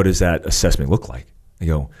 "Well, what does that assessment look like?" They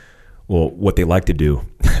go, "Well, what they like to do,"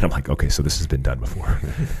 and I'm like, okay, so this has been done before.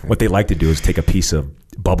 What they like to do is take a piece of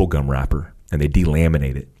bubble gum wrapper and they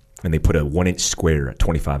delaminate it, and they put a 1-inch square at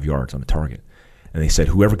 25 yards on the target. And they said,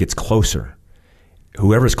 whoever is closer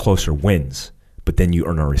wins, but then you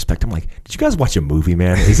earn our respect. I'm like, did you guys watch a movie,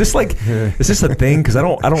 man? Is this a thing? Because I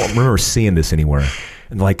don't remember seeing this anywhere.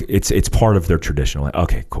 And like, it's part of their tradition. I'm like,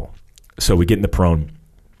 okay, cool. So we get in the prone,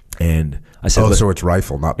 and I said, so it's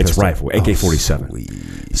rifle, not pistol. It's rifle, AK-47.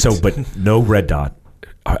 Sweet. So, but no red dot,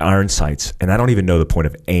 iron sights, and I don't even know the point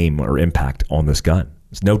of aim or impact on this gun.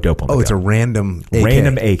 There's no dope on the gun. Oh, it's a random AK.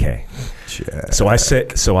 Random AK. Yeah. So I say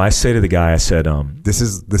to the guy, I said, this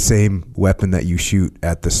is the same weapon that you shoot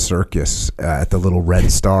at the circus at the little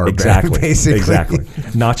red star. Exactly. Basically. Exactly.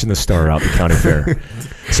 Notching the star out the county fair.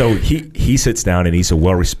 So he sits down, and he's a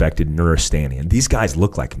well-respected Nuristani. And these guys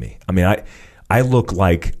look like me. I mean, I look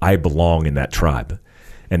like I belong in that tribe.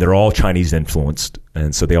 And they're all Chinese influenced.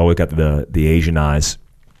 And so they always got the Asian eyes.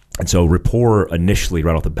 And so rapport initially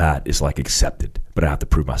right off the bat is like accepted, but I have to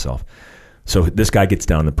prove myself. So this guy gets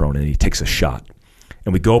down in the prone and he takes a shot.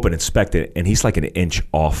 And we go up and inspect it, and he's like an inch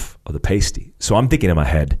off of the pasty. So I'm thinking in my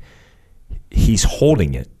head, he's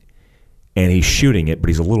holding it and he's shooting it, but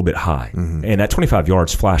he's a little bit high. Mm-hmm. And at 25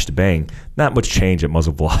 yards, flash to bang, not much change at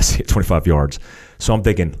muzzle velocity at 25 yards. So I'm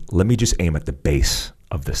thinking, let me just aim at the base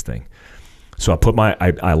of this thing. So I put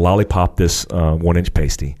I lollipop this 1-inch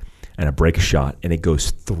pasty, and I break a shot, and it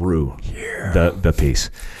goes through the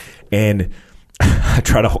piece. And I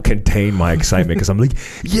try to contain my excitement because I'm like,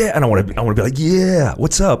 yeah, and I want to be like, yeah,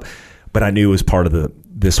 what's up? But I knew it was part of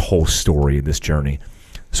this whole story, this journey.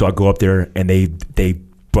 So I go up there, and they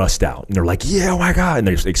bust out, and they're like, yeah, oh my God, and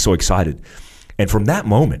they're so excited. And from that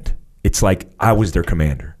moment, it's like I was their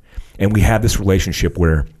commander, and we had this relationship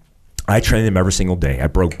where I trained them every single day. I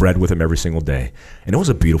broke bread with them every single day. And it was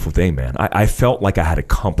a beautiful thing, man. I felt like I had a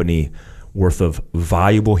company worth of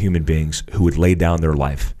valuable human beings who would lay down their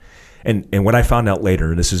life. And what I found out later,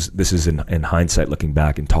 and this is in hindsight looking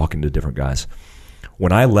back and talking to different guys,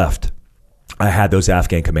 when I left, I had those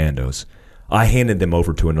Afghan commandos. I handed them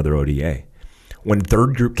over to another ODA. When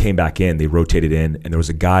third group came back in, they rotated in, and there was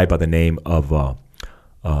a guy by the name of Rob,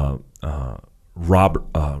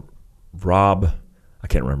 I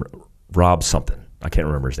can't remember, Rob something. I can't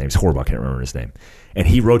remember his name. It's horrible. I can't remember his name. And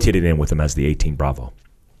he rotated in with him as the 18 Bravo.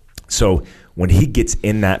 So when he gets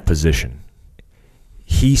in that position,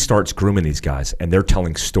 he starts grooming these guys, and they're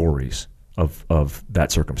telling stories of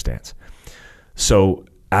that circumstance. So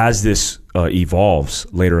as this evolves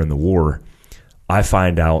later in the war, I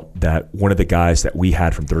find out that one of the guys that we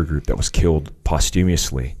had from third group that was killed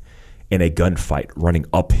posthumously in a gunfight running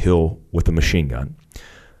uphill with a machine gun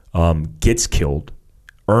gets killed,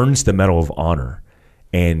 earns the Medal of Honor,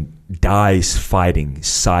 and dies fighting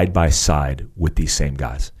side by side with these same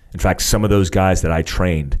guys. In fact, some of those guys that I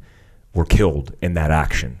trained were killed in that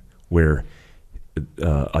action where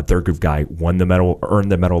a third group guy earned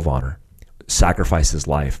the Medal of Honor, sacrificed his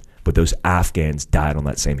life, but those Afghans died on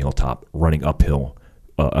that same hilltop running uphill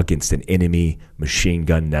against an enemy machine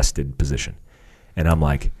gun nested position. And I'm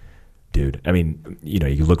like, dude, I mean,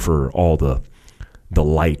 you look for all the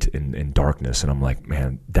light and darkness, and I'm like,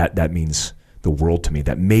 man, that means the world to me,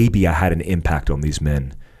 that maybe I had an impact on these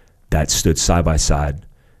men that stood side by side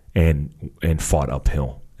and fought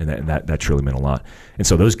uphill, and that truly meant a lot. And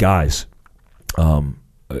so those guys,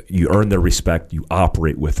 you earn their respect, you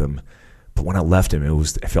operate with them, but when I left him,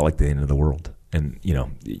 it felt like the end of the world. And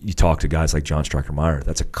you talk to guys like John Stryker Meyer,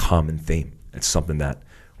 that's a common theme. It's something that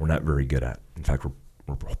we're not very good at. In fact,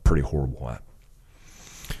 we're pretty horrible at.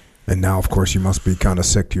 And now, of course, you must be kind of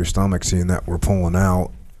sick to your stomach seeing that we're pulling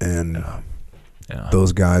out, and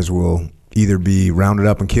those guys will either be rounded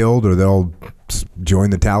up and killed, or they'll join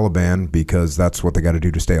the Taliban because that's what they got to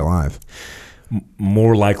do to stay alive.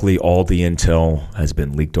 More likely, all the intel has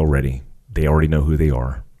been leaked already. They already know who they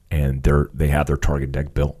are, and they have their target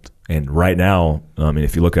deck built. And right now, I mean,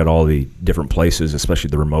 if you look at all the different places, especially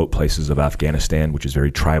the remote places of Afghanistan, which is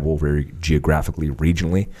very tribal, very geographically,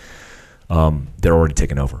 regionally, they're already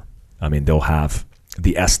taken over. I mean, they'll have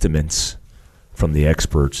the estimates from the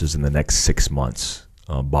experts is in the next 6 months,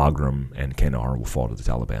 Bagram and Kandahar will fall to the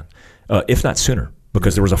Taliban, if not sooner,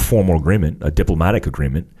 because there was a formal agreement, a diplomatic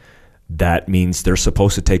agreement. That means they're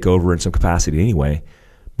supposed to take over in some capacity anyway.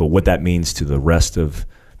 But what that means to the rest of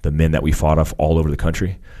the men that we fought off all over the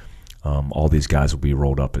country, all these guys will be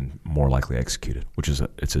rolled up and more likely executed, which is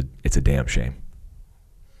it's a damn shame.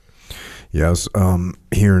 Yeah, I was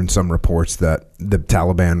hearing some reports that the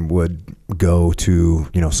Taliban would go to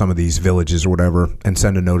some of these villages or whatever and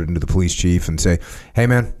send a note into the police chief and say, "Hey,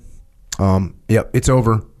 man, yep, it's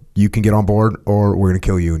over. You can get on board, or we're going to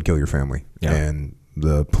kill you and kill your family." Yeah. And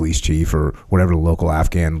the police chief or whatever the local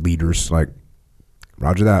Afghan leaders like,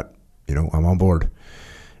 "Roger that. I'm on board,"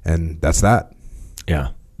 and that's that.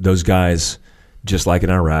 Yeah, those guys, just like in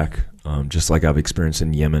Iraq, just like I've experienced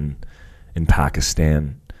in Yemen, in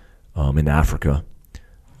Pakistan. In Africa,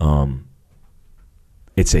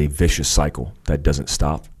 it's a vicious cycle that doesn't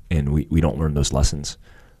stop, and we don't learn those lessons.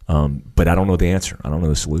 But I don't know the answer. I don't know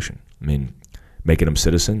the solution. I mean, making them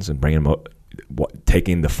citizens and bringing them up,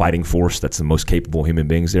 taking the fighting force that's the most capable human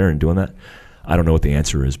beings there and doing that, I don't know what the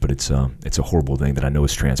answer is, but it's a horrible thing that I know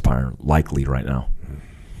is transpiring likely right now.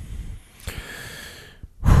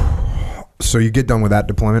 So you get done with that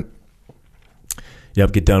deployment?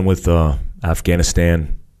 Yep, get done with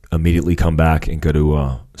Afghanistan, immediately come back and go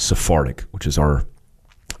to Sephardic, which is our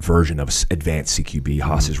version of advanced CQB,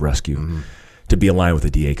 hostage rescue, to be aligned with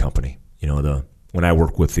the DA company. when I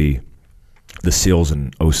worked with the SEALs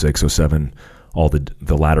in 06, 07, all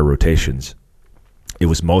the latter rotations, it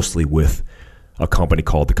was mostly with a company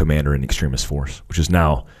called the Commander and Extremist Force, which has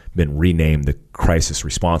now been renamed the Crisis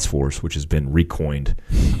Response Force, which has been recoined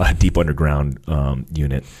a deep underground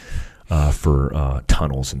unit for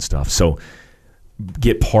tunnels and stuff. So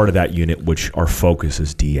get part of that unit, which our focus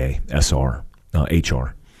is DA, SR,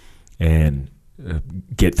 HR, and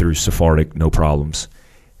get through Sephardic, no problems,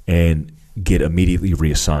 and get immediately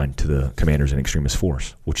reassigned to the Commanders and Extremist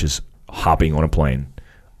Force, which is hopping on a plane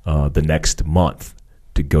the next month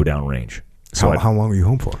to go down range. So how long were you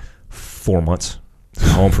home for? 4 months.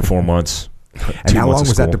 Home for 4 months. And how long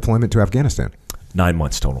was that deployment to Afghanistan? 9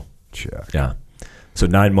 months total. Check. Yeah. So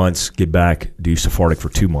 9 months, get back, do Sephardic for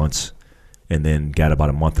 2 months, and then got about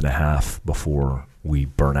a month and a half before we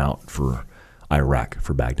burn out for Iraq,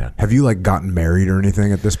 for Baghdad. Have you gotten married or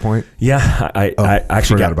anything at this point? Yeah, I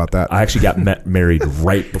actually forgot about that. I actually got married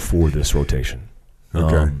right before this rotation.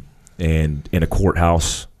 Okay. And in a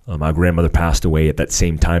courthouse, my grandmother passed away at that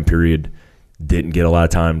same time period. Didn't get a lot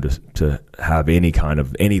of time to have any kind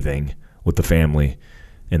of anything with the family,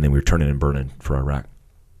 and then we were turning and burning for Iraq.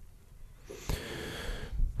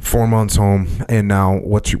 4 months home, and now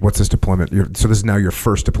what's this deployment? So this is now your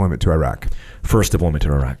first deployment to Iraq. First deployment to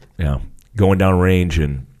Iraq. Yeah, going down range,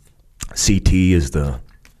 and CT is the.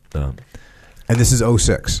 And this is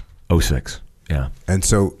 06. 06. Yeah. And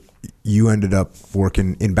so you ended up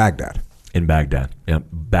working in Baghdad. In Baghdad. Yeah,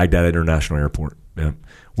 Baghdad International Airport. Yeah,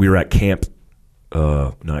 we were at camp.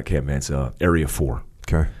 Not Camp Vance, Area 4.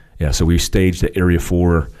 Okay. Yeah, so we staged at Area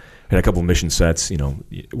 4, had a couple of mission sets,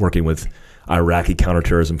 working with Iraqi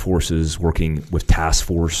counterterrorism forces, working with task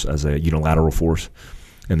force as a unilateral force,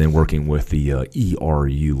 and then working with the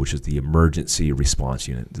ERU, which is the Emergency Response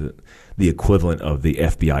Unit, the equivalent of the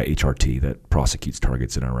FBI HRT that prosecutes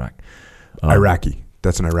targets in Iraq. Iraqi.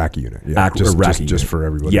 That's an Iraqi unit. Yeah, just for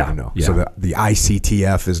everybody to know. Yeah. So the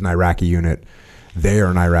ICTF is an Iraqi unit. They are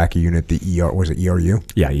an Iraqi unit. The was it ERU?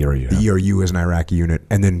 Yeah, ERU. The ERU is an Iraqi unit,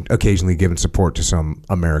 and then occasionally giving support to some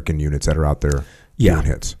American units that are out there doing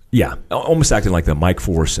hits. Yeah, almost acting like the Mike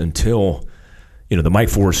Force until, the Mike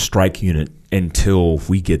Force strike unit until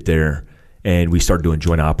we get there and we start doing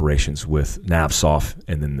joint operations with NAVSOF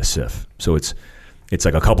and then the SIF. So it's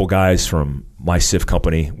like a couple guys from my SIF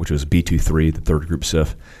company, which was B23, the 3rd Group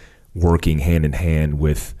SIF, working hand in hand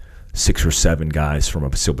with 6 or 7 guys from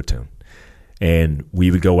a SEAL platoon. And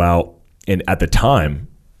we would go out, and at the time,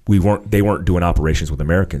 they weren't doing operations with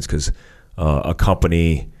Americans because a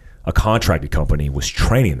contracted company was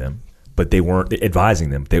training them, but they weren't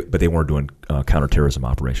advising them, but they weren't doing counterterrorism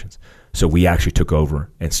operations. So we actually took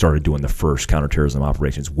over and started doing the first counterterrorism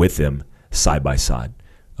operations with them side by side,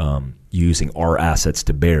 using our assets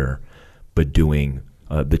to bear, but doing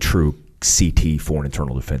the true CT foreign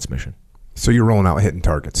internal defense mission. So you're rolling out hitting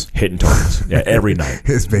targets. Yeah, every night.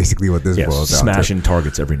 It's basically what this boils down to. Smashing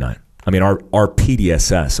targets every night. I mean, our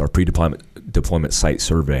PDSS, our pre-deployment site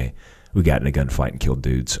survey, we got in a gunfight and killed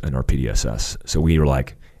dudes in our PDSS. So we were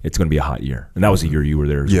like, it's going to be a hot year. And that was the year you were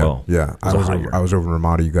there as well. Yeah, I was over in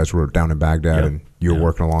Ramadi. You guys were down in Baghdad, and you were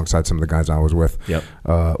working alongside some of the guys I was with. Yep.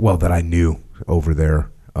 That I knew over there.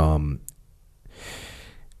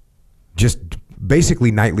 Just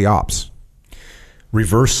basically nightly ops.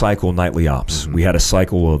 Reverse cycle nightly ops. Mm-hmm. We had a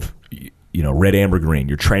cycle of, red, amber, green.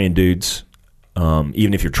 You're training dudes.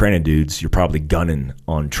 Even if you're training dudes, you're probably gunning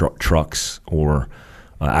on trucks or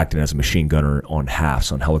acting as a machine gunner on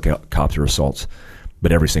halves, on helicopter assaults.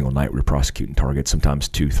 But every single night we were prosecuting targets, sometimes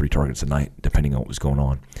 2-3 targets a night, depending on what was going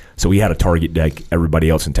on. So we had a target deck. Everybody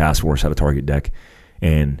else in task force had a target deck.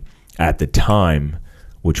 And at the time,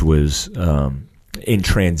 which was in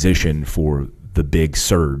transition for the big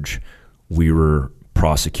surge, we were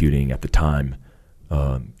prosecuting at the time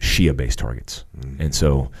Shia-based targets. Mm-hmm. And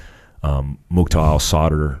so Muqtada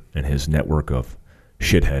al-Sadr and his network of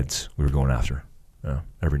shitheads we were going after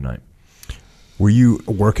every night. Were you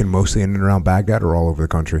working mostly in and around Baghdad or all over the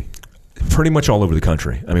country? Pretty much all over the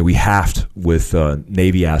country. I mean, we halved with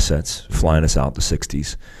Navy assets flying us out the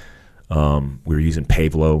 60s. We were using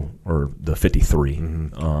Pavlo or the 53,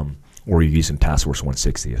 mm-hmm. Or we were using Task Force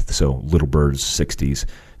 160th. So Little Birds 60s,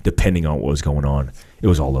 depending on what was going on. It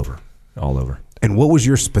was all over. And what was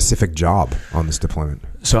your specific job on this deployment?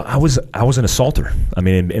 So I was an assaulter. I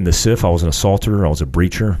mean, in the SIF, I was an assaulter. I was a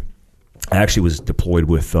breacher. I actually was deployed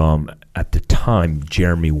with, at the time,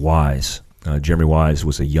 Jeremy Wise. Jeremy Wise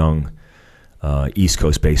was a young East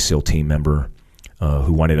Coast-based SEAL team member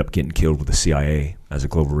who wound up getting killed with the CIA as a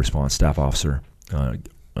global response staff officer.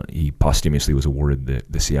 He posthumously was awarded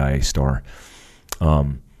the CIA star.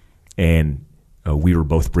 And we were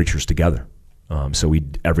both breachers together. So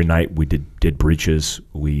every night we did breaches.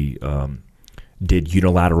 We did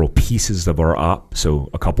unilateral pieces of our op. So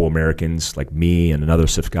a couple Americans, like me and another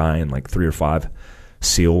SIF guy, and like 3 or 5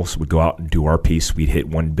 SEALs would go out and do our piece. We'd hit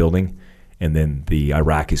one building, and then the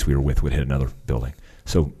Iraqis we were with would hit another building.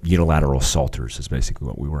 So unilateral assaulters is basically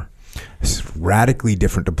what we were. It's radically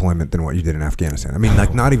different deployment than what you did in Afghanistan. I mean,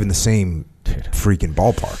 like not even the same freaking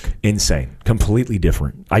ballpark. Insane. Completely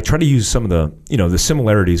different. I try to use some of the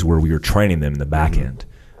similarities where we were training them in the back end.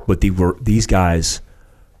 But these guys,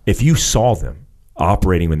 if you saw them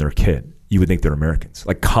operating when they're a kid, you would think they're Americans.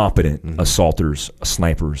 Like competent assaulters,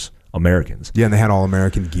 snipers, Americans. Yeah, and they had all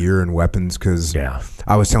American gear and weapons because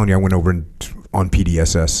I was telling you I went over on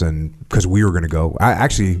PDSS and because we were going to go.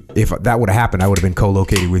 If that would have happened, I would have been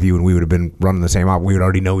co-located with you and we would have been running the same op. We would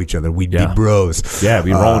already know each other. We'd be bros. Yeah,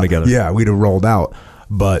 we'd rolling together. Yeah, we'd have rolled out.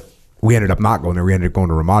 But we ended up not going there. We ended up going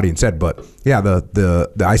to Ramadi instead. But yeah, the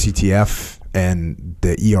ICTF and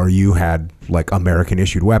the ERU had like American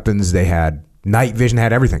issued weapons. They had night vision,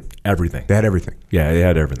 had everything. Everything. They had everything. Yeah, they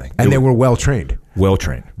had everything. And they were well trained. Well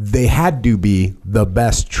trained. They had to be the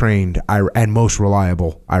best trained and most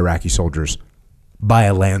reliable Iraqi soldiers by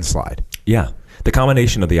a landslide. Yeah. The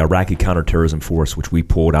combination of the Iraqi counterterrorism force, which we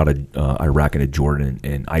pulled out of Iraq into Jordan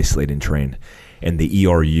and isolated and trained, and the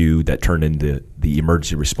ERU that turned into the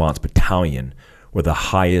Emergency Response Battalion were the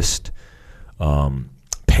highest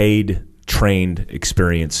paid, trained,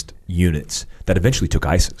 experienced units that eventually took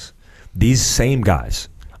ISIS. These same guys,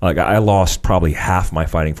 like I lost probably half my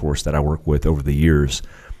fighting force that I worked with over the years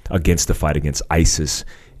against the fight against ISIS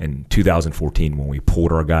in 2014 when we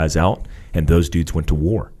pulled our guys out and those dudes went to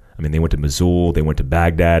war. I mean, they went to Mosul, they went to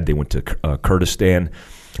Baghdad, they went to Kurdistan.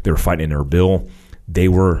 They were fighting in Erbil. They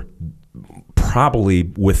were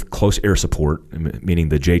probably with close air support, meaning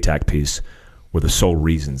the JTAC piece, were the sole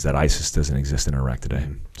reasons that ISIS doesn't exist in Iraq today.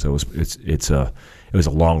 So it was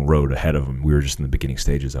a long road ahead of them. We were just in the beginning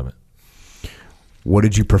stages of it. What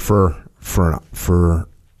did you prefer for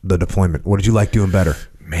the deployment? What did you like doing better?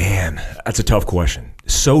 Man, that's a tough question.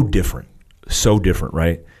 So different,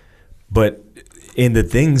 right? But in the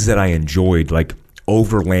things that I enjoyed, like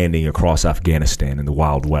overlanding across Afghanistan in the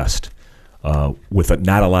Wild West, with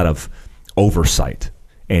not a lot of oversight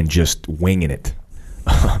and just winging it,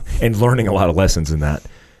 and learning a lot of lessons in that,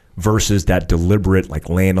 versus that deliberate, like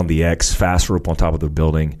land on the X, fast rope on top of the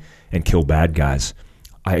building, and kill bad guys.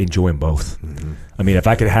 I enjoy them both. Mm-hmm. I mean, if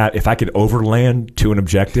I could overland to an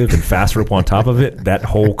objective and fast rope on top of it, that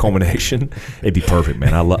whole culmination, it'd be perfect,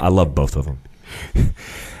 man. I love both of them.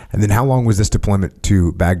 And then how long was this deployment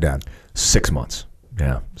to Baghdad? 6 months.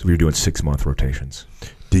 Yeah. So we were doing 6-month rotations.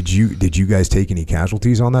 Did you guys take any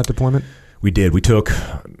casualties on that deployment? We did. We took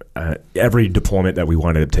every deployment that we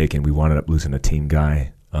wound up taking, we wound up losing a team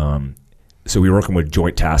guy. So we were working with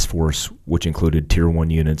Joint Task Force, which included Tier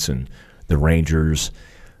 1 units and the Rangers,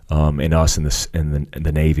 and us in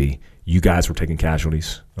the Navy. You guys were taking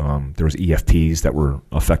casualties. There was EFPs that were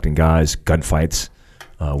affecting guys, gunfights.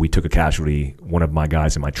 We took a casualty. One of my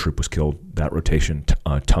guys in my troop was killed that rotation.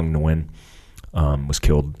 Tung Nguyen was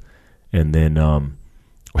killed. And then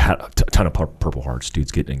we had a ton of Purple Hearts,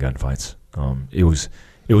 dudes getting in gunfights. It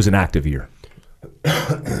was an active year.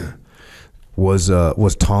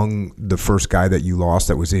 Was Tung the first guy that you lost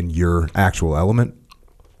that was in your actual element?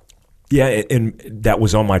 Yeah, and that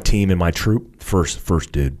was on my team in my troop.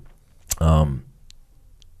 First dude.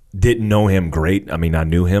 Didn't know him great. I mean, I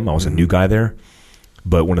knew him. I was a new guy there,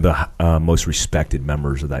 but one of the most respected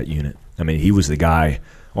members of that unit. I mean, he was the guy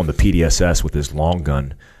on the PDSS with his long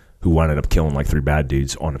gun who wound up killing like 3 bad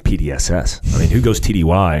dudes on a PDSS. I mean, who goes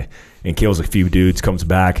TDY and kills a few dudes, comes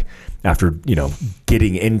back after,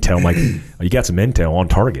 getting intel. I'm like, oh, you got some intel on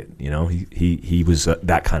target. He was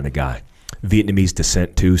that kind of guy. Vietnamese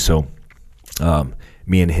descent too, so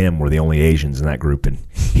me and him were the only Asians in that group, and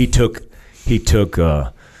he took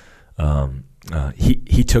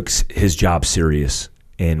his job serious.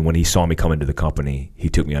 And when he saw me come into the company, he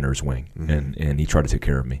took me under his wing, and he tried to take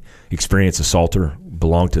care of me. Experienced assaulter,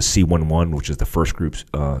 belonged to C11, which is the first group's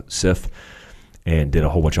SIF, and did a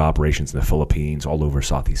whole bunch of operations in the Philippines, all over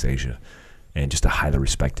Southeast Asia, and just a highly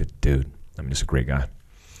respected dude. I mean, just a great guy.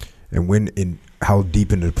 And how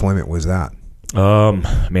deep into deployment was that?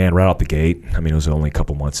 Man, right out the gate. I mean, it was only a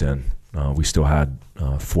couple months in. We still had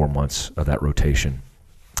 4 months of that rotation.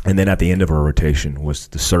 And then at the end of our rotation was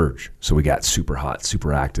the surge. So we got super hot,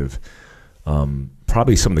 super active.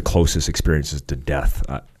 Probably some of the closest experiences to death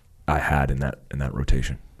I had in that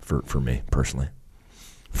rotation for me personally.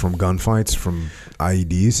 From gunfights, from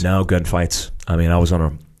IEDs? No, gunfights. I mean, I was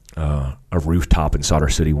on a rooftop in Sadr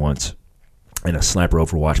City once, in a sniper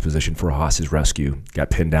overwatch position for a hostage rescue. Got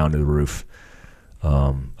pinned down to the roof.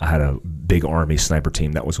 I had a big Army sniper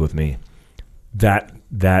team that was with me. That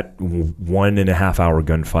 1.5 hour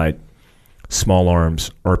gunfight, small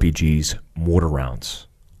arms, RPGs, mortar rounds,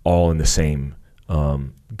 all in the same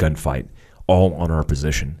gunfight, all on our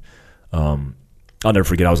position. I'll never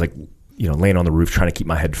forget. I was like, laying on the roof trying to keep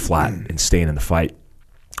my head flat and staying in the fight,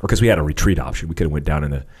 because we had a retreat option. We could have went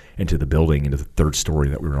down into the building, into the third story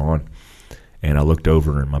that we were on. And I looked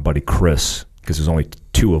over, and my buddy Chris, because there's only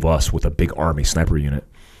two of us with a big Army sniper unit,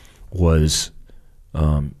 was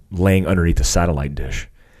laying underneath a satellite dish.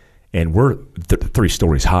 And we're 3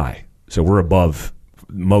 stories high, so we're above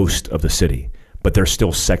most of the city, but there's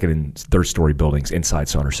still second and third story buildings inside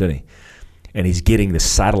Sauder City. And he's getting the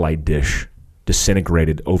satellite dish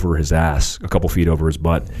disintegrated over his ass, a couple feet over his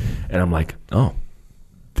butt. And I'm like, oh,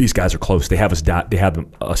 these guys are close. They have us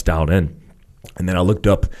dialed in. And then I looked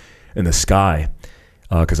up in the sky,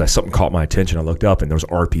 because something caught my attention. I looked up, and there was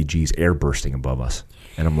RPGs air bursting above us.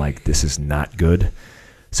 And I'm like, this is not good.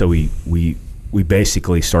 So we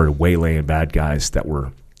basically started waylaying bad guys that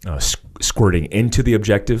were squirting into the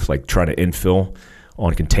objective, like trying to infill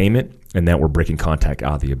on containment, and that were breaking contact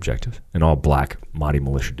out of the objective. And all black Mahdi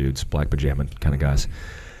militia dudes, black pajama kind of guys.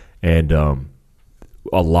 And a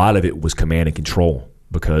lot of it was command and control,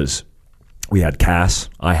 because we had CAS.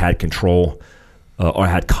 I had control. I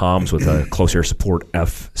had comms with a close air support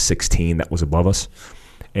F-16 that was above us.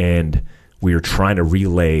 And we were trying to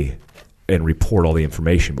relay and report all the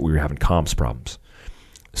information, but we were having comms problems.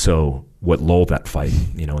 So what lulled that fight,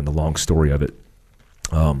 in the long story of it,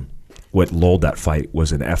 what lulled that fight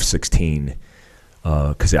was an F-16,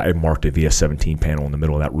 because I marked a VS-17 panel in the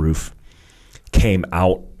middle of that roof, came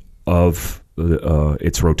out of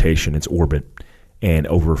its rotation, its orbit, and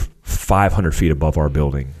over 500 feet above our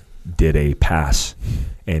building did a pass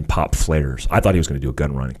and popped flares. I thought he was going to do a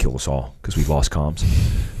gun run and kill us all because we lost comms.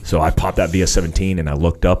 So I popped that VS-17, and I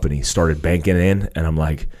looked up, and he started banking in, and I'm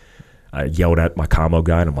like, I yelled at my commo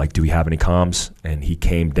guy, and I'm like, do we have any comms? And he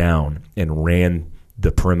came down and ran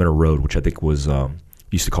the perimeter road, which I think was,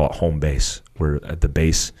 used to call it home base, where at the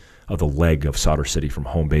base of the leg of Sauder City from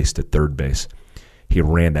home base to third base, he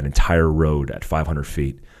ran that entire road at 500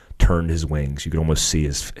 feet, turned his wings, you could almost see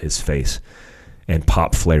his face, and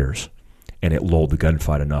popped flares. And it lulled the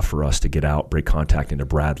gunfight enough for us to get out, break contact into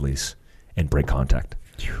Bradley's, and break contact.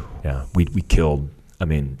 Yeah, we killed,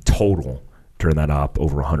 total during that op,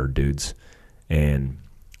 over 100 dudes, and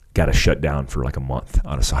got a shutdown for like a month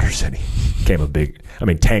out of Sauder City. Became a big,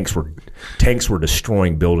 tanks were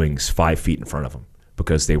destroying buildings 5 feet in front of them,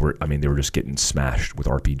 because they were just getting smashed with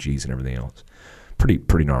RPGs and everything else.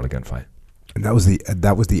 Pretty gnarly gunfight. And that was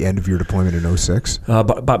the end of your deployment in 06?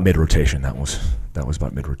 About mid-rotation. That was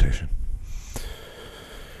about mid-rotation.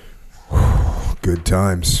 Good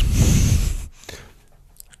times.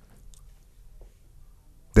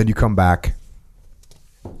 Then you come back,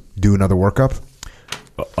 do another workup?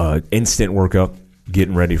 Instant workup,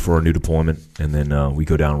 getting ready for a new deployment, and then we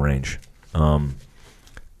go down range.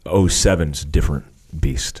 07's a different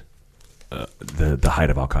beast, the height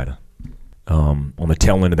of Al-Qaeda. On the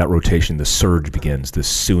tail end of that rotation, the surge begins, the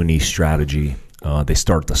Sunni strategy. They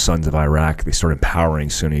start the Sons of Iraq. They start empowering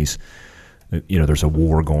Sunnis. There's a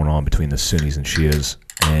war going on between the Sunnis and Shias,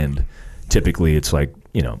 and typically it's like,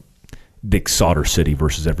 big Sauder City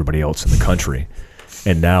versus everybody else in the country.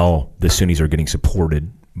 And now the Sunnis are getting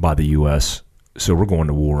supported by the U.S., so we're going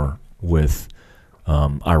to war with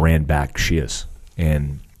Iran-backed Shias.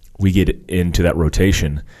 And we get into that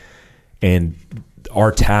rotation, and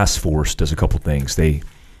our task force does a couple things. They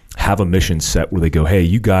have a mission set where they go, hey,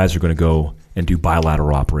 you guys are going to go and do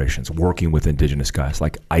bilateral operations, working with indigenous guys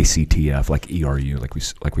like ICTF, like ERU,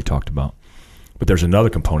 like we talked about. But there's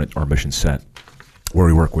another component, our mission set, where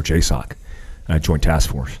we work with JSOC, Joint Task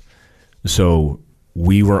Force. So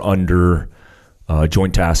we were under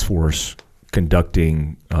Joint Task Force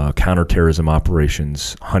conducting counterterrorism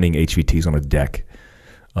operations, hunting HVTs on a deck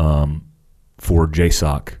for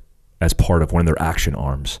JSOC as part of one of their action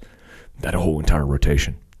arms, that whole entire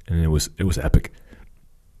rotation. And it was epic.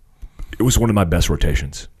 It was one of my best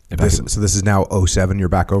rotations. So this is now 07, you're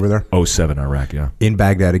back over there? 07, Iraq, yeah. In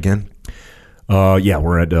Baghdad again? Yeah,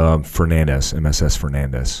 we're at Fernandez, MSS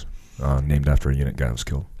Fernandez, named after a unit guy who was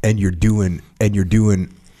killed. And you're doing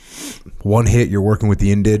one hit, you're working with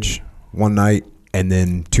the Indige one night, and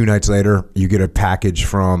then 2 nights later, you get a package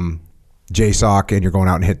from JSOC, and you're going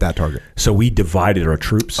out and hit that target. So we divided our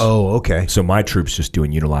troops. Oh, okay. So my troops just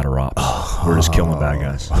doing unilateral ops. We're just killing bad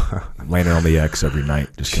guys. Landing on the X every night,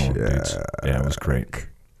 just killing dudes. Yeah, it was great.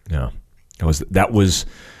 Yeah. That was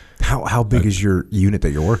How big is your unit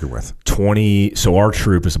that you're working with? 20. So our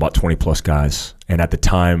troop is about 20 plus guys. And at the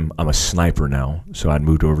time, I'm a sniper now. So I'd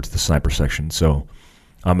moved over to the sniper section. So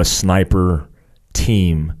I'm a sniper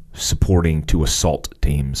team supporting 2 assault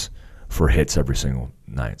teams for hits every single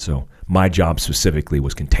night. So my job specifically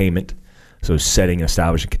was containment. So setting,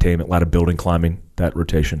 establishing containment, a lot of building climbing, that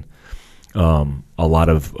rotation. A lot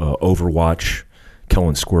of overwatch,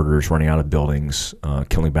 killing squirters, running out of buildings,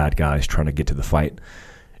 killing bad guys, trying to get to the fight.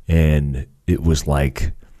 And it was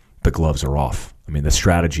like the gloves are off. I mean, the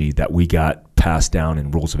strategy that we got passed down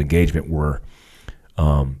in rules of engagement were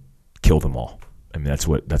kill them all. I mean, that's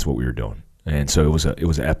what we were doing. And so it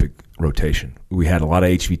was an epic rotation. We had a lot of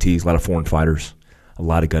HVTs, a lot of foreign fighters, a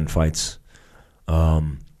lot of gunfights, a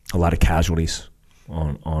lot of casualties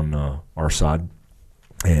on our side,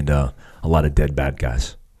 and a lot of dead bad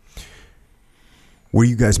guys. Were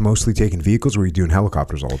you guys mostly taking vehicles, or were you doing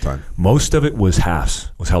helicopters all the time? Most of it was HAFs,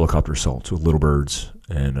 was helicopter assaults with Little Birds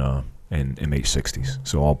and MH-60s.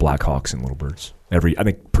 So all Black Hawks and Little Birds. I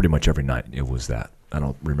think pretty much every night it was that. I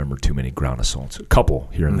don't remember too many ground assaults. A couple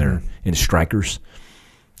here and there in Strikers.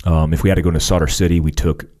 If we had to go into Solder City, we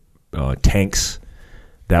took tanks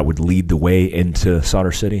that would lead the way into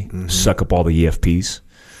Solder City, suck up all the EFPs.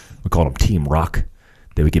 We called them Team Rock.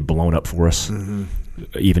 They would get blown up for us.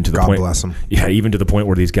 Even to the God point, bless them. Yeah, even to the point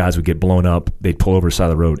where these guys would get blown up. They'd pull over the side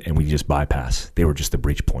of the road, and we just bypass. They were just the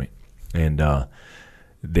breach point, and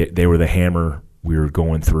they were the hammer we were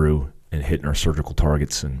going through and hitting our surgical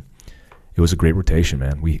targets. And it was a great rotation,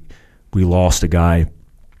 man. We lost a guy,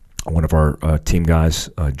 one of our team guys,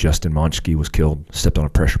 Justin Monchke, was killed. Stepped on a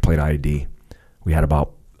pressure plate IED. We had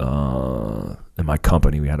about in my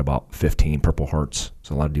company we had about 15 Purple Hearts.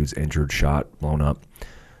 So a lot of dudes injured, shot, blown up.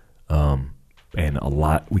 And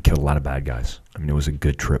we killed a lot of bad guys. I mean, it was a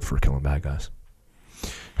good trip for killing bad guys.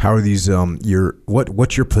 How are these?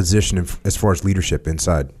 What's your position as far as leadership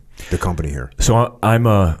inside the company here? So I'm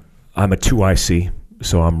a 2IC.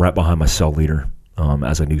 So I'm right behind my cell leader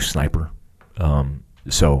as a new sniper.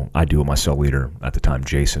 So I do what my cell leader at the time,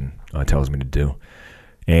 Jason, tells me to do.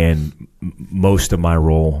 And most of my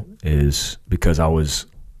role is, because I was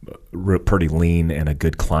pretty lean and a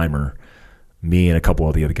good climber, me and a couple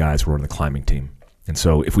of the other guys were on the climbing team. And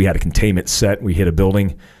so if we had a containment set, we hit a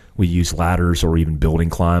building, we use ladders or even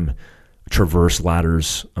building climb, traverse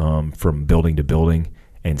ladders from building to building,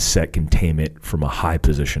 and set containment from a high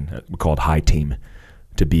position, we call it high team,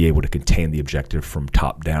 to be able to contain the objective from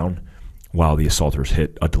top down while the assaulters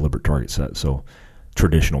hit a deliberate target set. So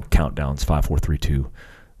traditional countdowns, 5, 4, 3, 2,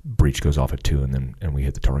 breach goes off at 2, and we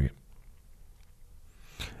hit the target.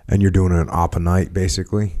 And you're doing an op a night,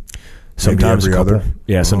 basically? Sometimes every a couple. other?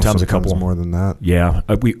 Yeah, sometimes a couple. More than that. Yeah,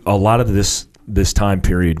 a lot of this time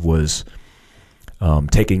period was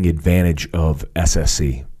taking advantage of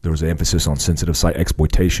SSC. There was an emphasis on sensitive site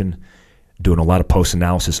exploitation, doing a lot of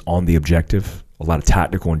post-analysis on the objective, a lot of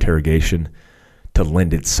tactical interrogation to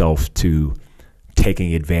lend itself to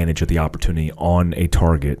taking advantage of the opportunity on a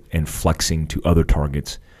target and flexing to other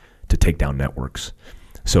targets to take down networks.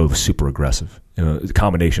 So it was super aggressive. A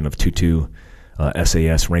combination of 2-2,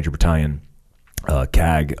 SAS, Ranger Battalion,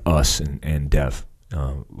 CAG, us, and DEV,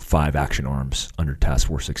 5 action arms under Task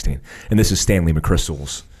Force 16. And this is Stanley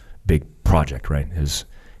McChrystal's big project, right?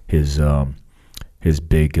 His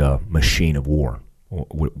big machine of war.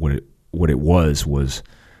 What it was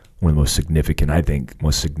one of the most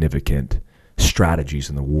significant strategies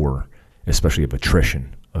in the war, especially of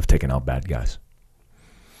attrition, of taking out bad guys.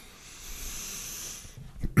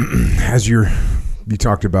 As you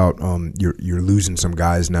talked about, you're losing some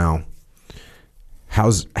guys now.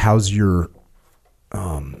 How's your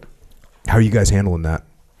how are you guys handling that?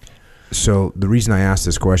 So the reason I ask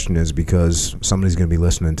this question is because somebody's going to be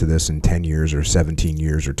listening to this in 10 years or 17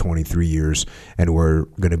 years or 23 years, and we're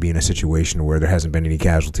going to be in a situation where there hasn't been any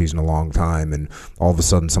casualties in a long time, and all of a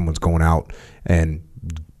sudden someone's going out and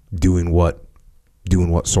doing what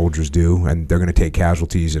soldiers do, and they're going to take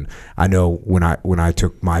casualties. And I know when I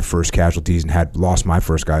took my first casualties and had lost my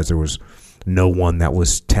first guys, there was no one that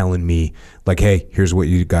was telling me, like, hey, here's what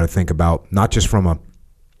you got to think about. Not just from a,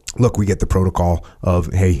 look, we get the protocol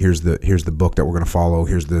of, hey, here's the book that we're going to follow,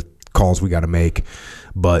 here's the calls we got to make.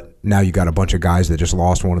 But now you got a bunch of guys that just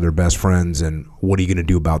lost one of their best friends, and what are you going to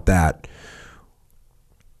do about that?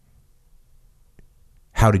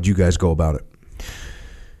 How did you guys go about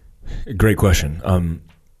it? Great question.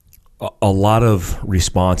 A lot of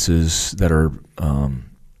responses that are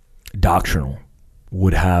doctrinal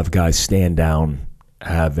would have guys stand down,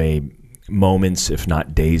 have a moments, if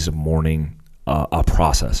not days of mourning, a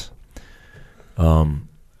process.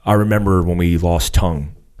 I remember when we lost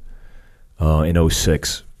Tung in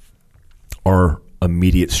 2006, our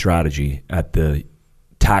immediate strategy at the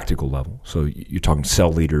tactical level, so you're talking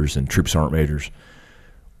cell leaders and troop sergeant majors,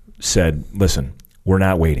 said, listen, we're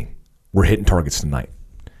not waiting. We're hitting targets tonight.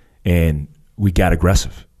 And we got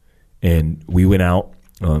aggressive. And we went out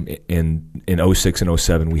in 06 and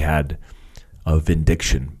 07, we had a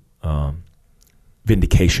vindication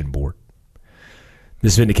board.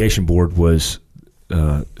 This vindication board was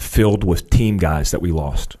filled with team guys that we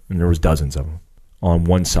lost, and there was dozens of them on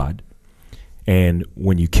one side. And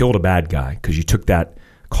when you killed a bad guy, because you took that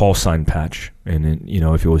call sign patch, and then,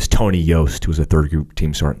 if it was Tony Yost, who was a third group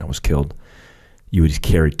team sergeant that was killed, you would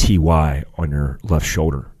carry TY on your left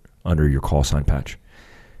shoulder under your call sign patch.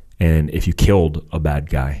 And if you killed a bad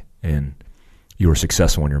guy and you were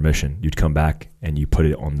successful in your mission, you'd come back and you put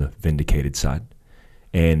it on the vindicated side.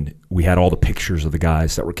 And we had all the pictures of the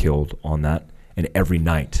guys that were killed on that, and every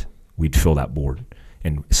night we'd fill that board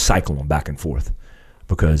and cycle them back and forth,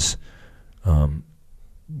 because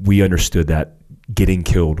we understood that getting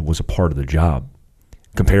killed was a part of the job.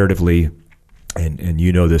 Comparatively, and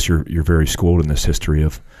you know this, you're very schooled in this history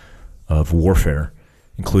of warfare,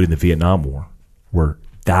 including the Vietnam War, where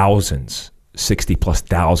thousands, 60+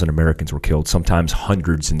 thousand Americans were killed, sometimes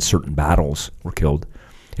hundreds in certain battles were killed,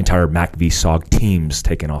 entire MACV-SOG teams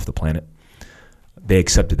taken off the planet. They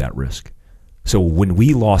accepted that risk. So when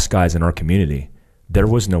we lost guys in our community, there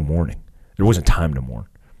was no mourning. There wasn't time to mourn.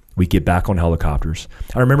 We get back on helicopters.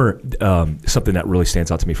 I remember something that really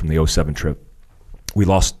stands out to me from the 07 trip. We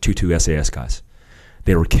lost 22 SAS guys.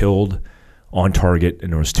 They were killed on target,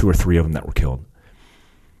 and there was 2 or 3 of them that were killed.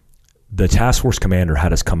 The task force commander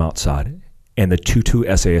had us come outside, and the 22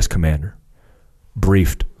 SAS commander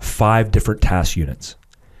briefed 5 different task units.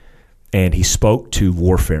 And he spoke to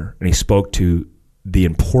warfare, and he spoke to the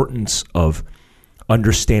importance of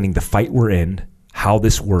understanding the fight we're in, how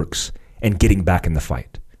this works, and getting back in the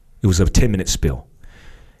fight. It was a 10-minute spill.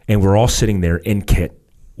 And we're all sitting there in kit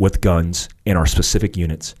with guns in our specific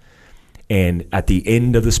units. And at the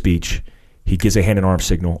end of the speech, he gives a hand and arm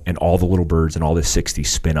signal, and all the little birds and all the 60s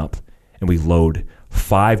spin up. And we load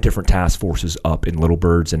 5 different task forces up in little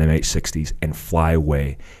birds and M860s and fly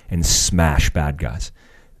away and smash bad guys.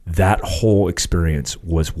 That whole experience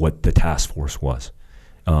was what the task force was.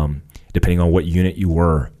 Depending on what unit you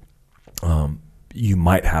were, you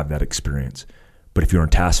might have that experience. But if you're in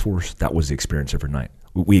task force, that was the experience every night.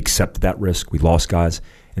 We accepted that risk. We lost guys,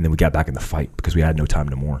 and then we got back in the fight because we had no time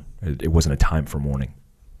to mourn. It wasn't a time for mourning.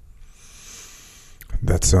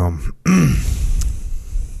 That's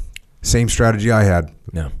same strategy I had.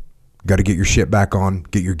 Yeah. Got to get your shit back on,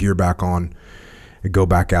 get your gear back on, and go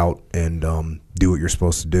back out and do what you're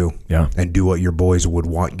supposed to do. Yeah. And do what your boys would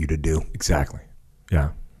want you to do. Exactly. Yeah.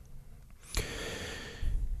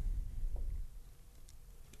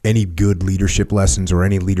 Any good leadership lessons or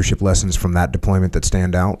any leadership lessons from that deployment that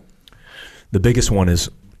stand out? The biggest one is,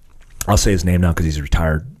 I'll say his name now because he's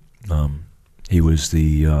retired. He was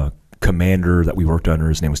the commander that we worked under.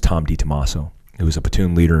 His name was Tom DiTomaso. He was a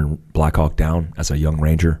platoon leader in Black Hawk Down as a young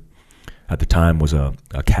ranger. At the time was a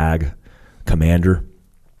CAG commander,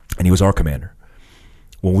 and he was our commander.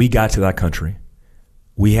 When we got to that country,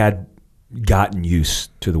 we had gotten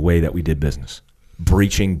used to the way that we did business.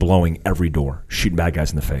 Breaching, blowing every door, shooting bad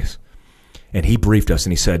guys in the face. And he briefed us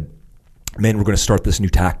and he said, man, we're going to start this new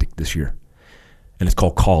tactic this year. And it's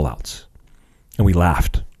called call-outs. And we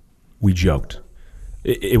laughed. We joked.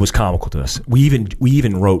 It was comical to us. We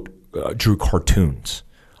even wrote, drew cartoons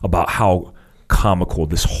about how comical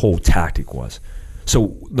this whole tactic was.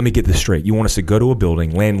 So let me get this straight. You want us to go to a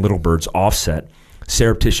building, land little birds offset,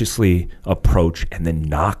 surreptitiously approach, and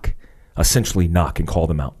then essentially knock and call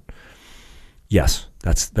them out. Yes,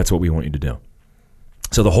 that's what we want you to do.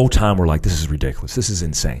 So the whole time we're like, this is ridiculous. This is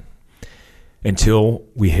insane. Until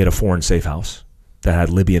we hit a foreign safe house that had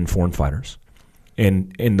Libyan foreign fighters.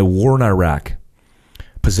 And in the war in Iraq,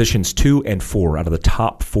 positions 2 and 4 out of the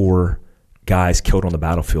top 4 guys killed on the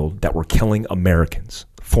battlefield that were killing Americans,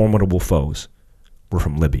 formidable foes, were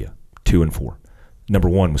from Libya, 2 and 4. Number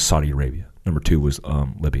 1 was Saudi Arabia. Number 2 was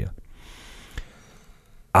Libya.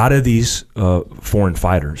 Out of these foreign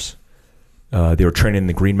fighters, they were training in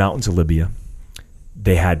the Green Mountains of Libya.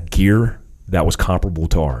 They had gear that was comparable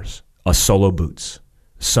to ours. Solo boots,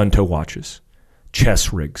 Suntoe watches,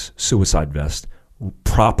 chest rigs, suicide vests,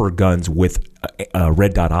 proper guns with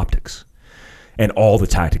red dot optics, and all the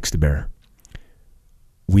tactics to bear.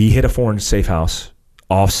 We hit a foreign safe house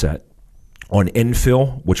offset on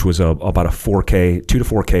infill, which was about a 4K, 2 to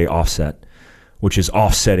 4K offset, which is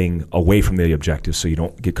offsetting away from the objective so you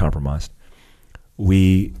don't get compromised.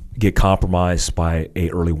 We get compromised by a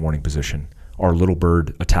early warning position. Our Little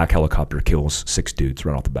Bird attack helicopter kills 6 dudes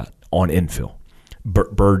right off the bat on infill.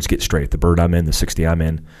 birds get straight. The bird I'm in, the 60 I'm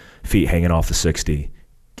in, feet hanging off the 60,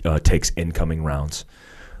 takes incoming rounds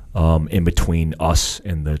in between us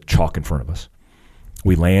and the chalk in front of us.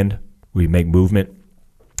 We land, we make movement.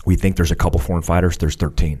 We think there's a couple foreign fighters. There's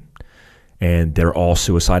 13. And they're all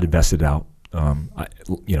suicide invested out.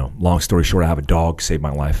 Long story short, I have a dog saved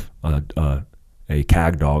my life, a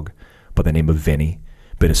CAG dog by the name of Vinny,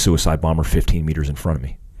 been a suicide bomber 15 meters in front of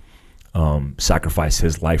me. Sacrificed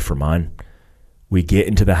his life for mine. We get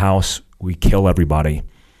into the house, we kill everybody.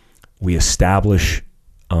 We establish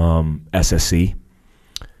SSC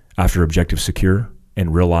after objective secure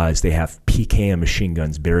and realize they have PKM machine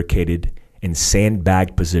guns barricaded in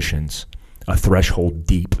sandbagged positions, a threshold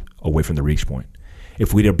deep away from the reach point.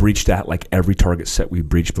 If we'd have breached that like every target set we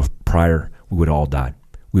breached prior, we would have all died.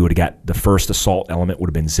 We would have got the first assault element would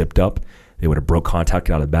have been zipped up. They would have broke contact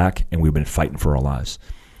out of the back, and we would have been fighting for our lives.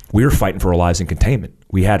 We were fighting for our lives in containment.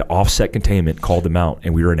 We had offset containment, called them out,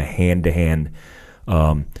 and we were in a hand-to-hand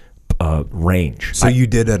range. So you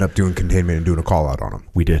did end up doing containment and doing a call out on him.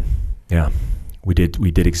 We did, yeah. We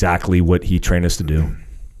did exactly what he trained us to do.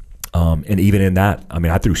 And even in that,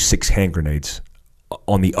 I threw 6 hand grenades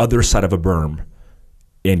on the other side of a berm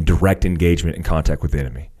in direct engagement and contact with the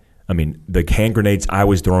enemy. The hand grenades I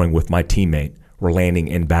was throwing with my teammate were landing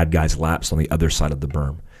in bad guys' laps on the other side of the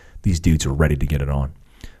berm. These dudes were ready to get it on.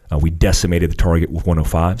 We decimated the target with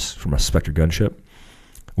 105s from a Spectre gunship.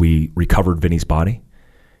 We recovered Vinny's body,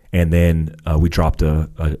 and then we dropped a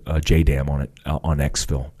JDAM on it on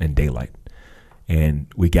exfil in daylight. And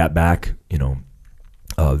we got back,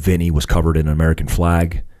 Vinny was covered in an American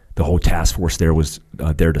flag. The whole task force there was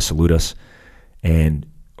there to salute us. And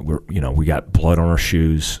we got blood on our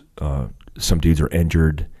shoes. Some dudes are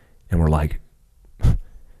injured, and we're like,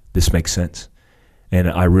 this makes sense. And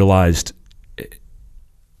I realized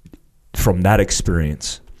from that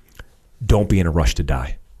experience, don't be in a rush to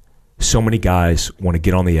die. So many guys want to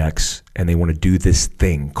get on the X and they want to do this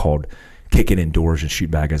thing called kick it indoors and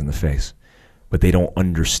shoot bad guys in the face. But they don't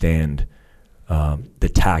understand the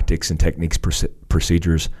tactics and techniques,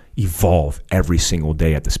 procedures evolve every single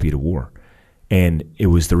day at the speed of war. And it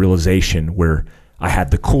was the realization where I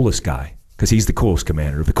had the coolest guy, because he's the coolest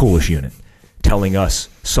commander of the coolest unit, telling us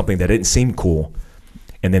something that didn't seem cool.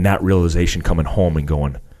 And then that realization coming home and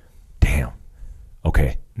going, damn,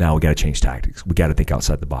 okay, now we got to change tactics. We got to think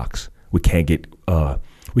outside the box. We can't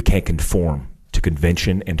conform to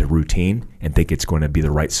convention and to routine and think it's going to be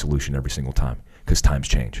the right solution every single time, because times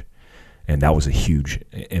change. And that was a huge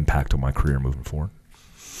impact on my career moving forward.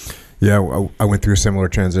 Yeah, I went through a similar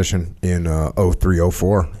transition in 03,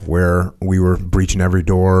 04, where we were breaching every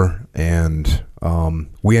door, and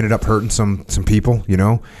we ended up hurting some people,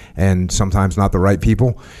 and sometimes not the right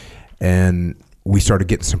people. And we started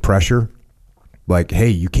getting some pressure, like, hey,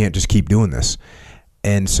 you can't just keep doing this.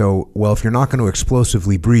 And so, well, if you're not going to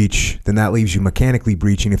explosively breach, then that leaves you mechanically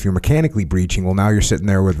breaching. If you're mechanically breaching, well, now you're sitting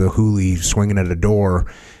there with the hoolie swinging at a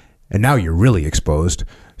door, and now you're really exposed.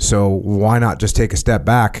 So why not just take a step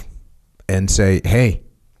back and say, hey,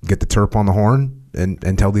 get the terp on the horn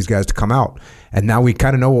and tell these guys to come out. And now we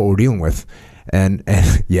kind of know what we're dealing with. And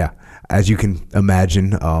yeah, as you can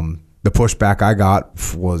imagine, the pushback I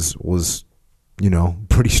got was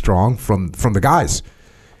pretty strong from the guys,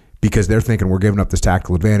 because they're thinking we're giving up this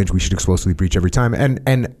tactical advantage. We should explosively breach every time.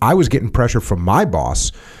 And I was getting pressure from my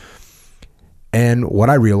boss. And what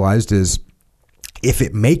I realized is, if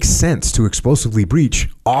it makes sense to explosively breach,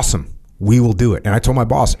 awesome, we will do it. And I told my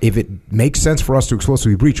boss, if it makes sense for us to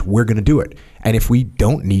explosively breach, we're going to do it. And if we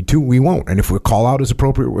don't need to, we won't. And if we call out as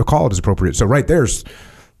appropriate, we'll call it as appropriate. So right there's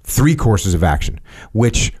 3 courses of action,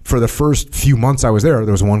 which for the first few months I was there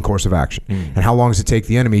was 1 course of action. And how long does it take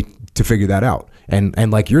the enemy to figure that out?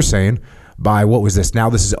 And like you're saying, by what was this?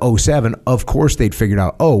 Now this is 07. Of course they'd figured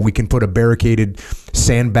out, we can put a barricaded,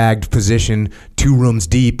 sandbagged position 2 rooms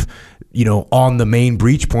deep, on the main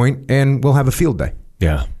breach point, and we'll have a field day.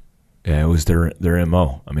 Yeah. Yeah, it was their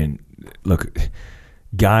MO. Look,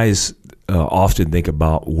 guys often think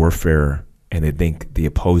about warfare and they think the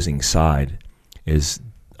opposing side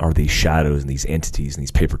are these shadows and these entities and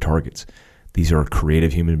these paper targets. These are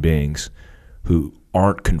creative human beings who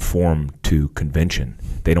aren't conformed to convention.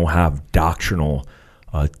 They don't have doctrinal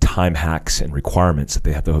time hacks and requirements that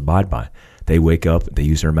they have to abide by. They wake up, they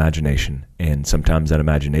use their imagination, and sometimes that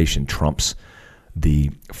imagination trumps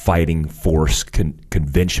the fighting force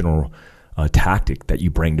conventional tactic that you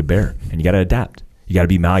bring to bear. And you got to adapt. You got to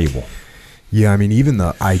be malleable. Yeah, even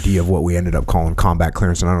the idea of what we ended up calling combat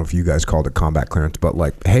clearance, and I don't know if you guys called it combat clearance, but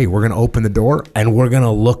like, hey, we're going to open the door and we're going to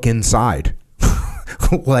look inside.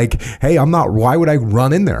 Like, hey, why would I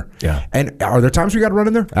run in there? Yeah. And are there times we got to run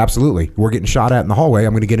in there? Absolutely. We're getting shot at in the hallway.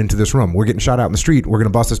 I'm going to get into this room. We're getting shot out in the street. We're going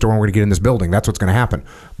to bust this door and we're going to get in this building. That's what's going to happen.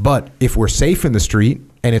 But if we're safe in the street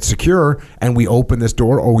and it's secure and we open this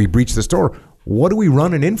door or we breach this door, what are we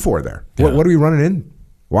running in for there? Yeah. What are we running in?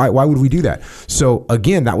 Why would we do that? So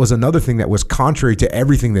again, that was another thing that was contrary to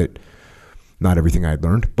everything that, not everything I had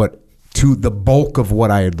learned, but to the bulk of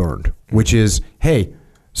what I had learned, which is, hey,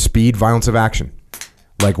 speed, violence of action.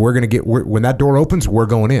 Like when that door opens, we're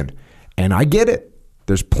going in. And I get it.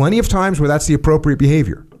 There's plenty of times where that's the appropriate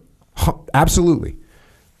behavior. Absolutely.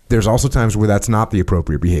 There's also times where that's not the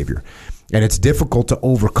appropriate behavior. And it's difficult to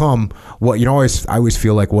overcome what, I always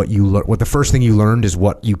feel like what the first thing you learned is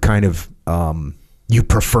what you kind of, you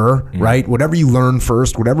prefer, right? Whatever you learn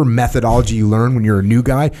first, whatever methodology you learn when you're a new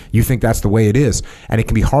guy, you think that's the way it is. And it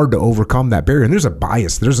can be hard to overcome that barrier. And there's a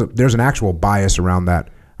bias. There's an actual bias around that.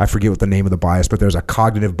 I forget what the name of the bias, but there's a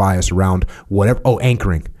cognitive bias around whatever. Oh,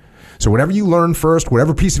 anchoring. So whatever you learn first,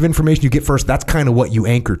 whatever piece of information you get first, that's kind of what you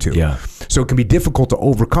anchor to. Yeah. So it can be difficult to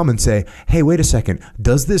overcome and say, hey, wait a second,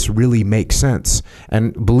 does this really make sense?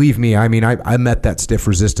 And believe me, I mean, I met that stiff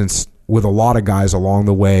resistance with a lot of guys along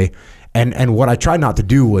the way. And what I tried not to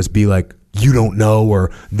do was be like, you don't know,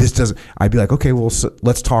 or this doesn't. I'd be like, okay, well,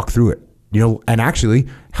 let's talk through it. And actually,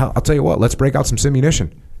 I'll tell you what, let's break out some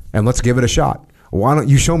simunition and let's give it a shot. Why don't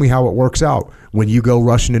you show me how it works out when you go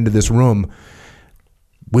rushing into this room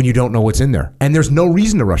when you don't know what's in there? And there's no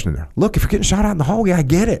reason to rush in there. Look, if you're getting shot out in the hallway, I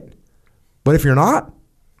get it. But if you're not,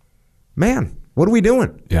 man, what are we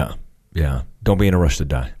doing? Yeah. Yeah. Don't be in a rush to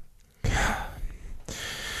die.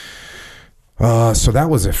 So that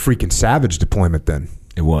was a freaking savage deployment then.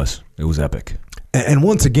 It was epic. And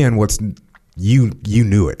once again, you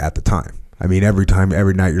knew it at the time. I mean, every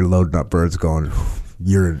night you're loading up birds going,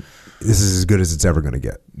 this is as good as it's ever going to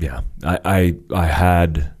get. Yeah. I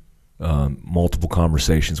had multiple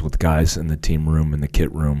conversations with guys in the team room and the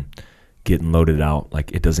kit room getting loaded out.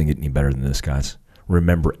 Like, it doesn't get any better than this, guys.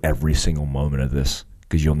 Remember every single moment of this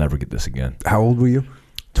because you'll never get this again. How old were you?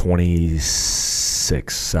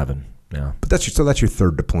 26, 7. Yeah. But that's your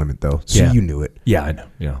third deployment though. So you knew it. Yeah, I know.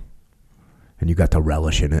 Yeah. And you got to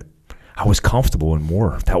relish in it. I was comfortable in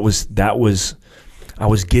war. I was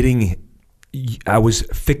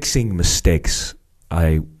fixing mistakes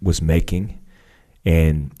I was making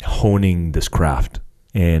and honing this craft,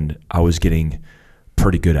 and I was getting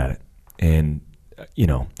pretty good at it. And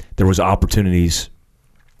there was opportunities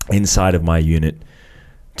inside of my unit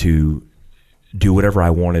to do whatever I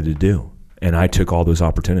wanted to do. And I took all those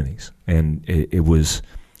opportunities, and it was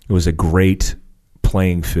a great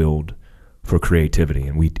playing field for creativity.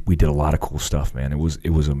 And we did a lot of cool stuff, man. It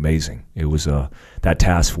was amazing. It was that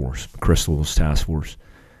task force, Crystal's task force,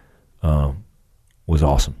 was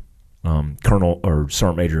awesome. Command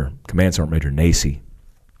Sergeant Major Nacy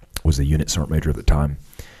was the unit sergeant major at the time,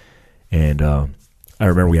 and I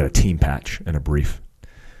remember we had a team patch and a brief,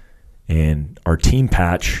 and our team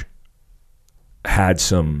patch had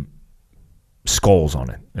some skulls on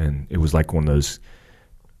it, and it was like one of those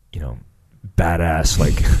badass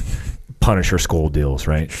like Punisher skull deals,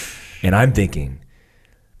 right? And I'm thinking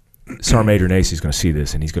Sergeant Major Nacy is going to see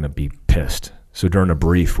this and he's going to be pissed. So during a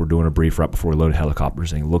brief, we're doing a brief right before we load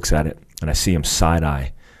helicopters, and he looks at it, and I see him side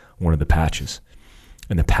eye one of the patches,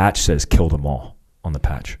 and the patch says "kill them all" on the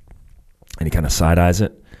patch, and he kind of side eyes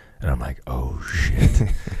it, and I'm like, oh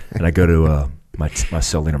shit. And I go to my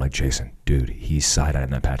cell leader, I'm like, Jason, dude, he's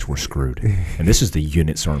side-eyeing that patch. We're screwed. And this is the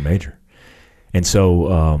unit sergeant major. And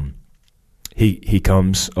so he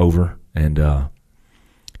comes over and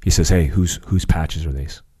he says, hey, whose patches are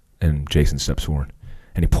these? And Jason steps forward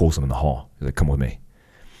and he pulls them in the hall. He's like, come with me.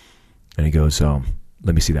 And he goes,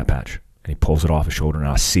 let me see that patch. And he pulls it off his shoulder, and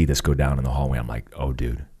I see this go down in the hallway. I'm like, oh,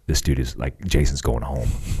 dude, this dude is like, Jason's going home.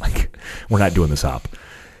 Like, we're not doing this up.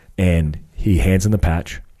 And he hands him the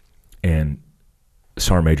patch, and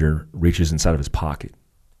Sergeant Major reaches inside of his pocket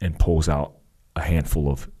and pulls out a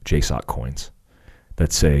handful of JSOC coins.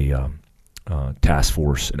 That's a task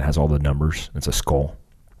force, and it has all the numbers. It's a skull.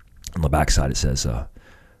 On the backside, it says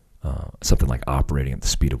something like operating at the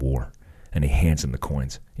speed of war. And he hands him the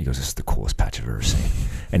coins. He goes, this is the coolest patch I've ever seen.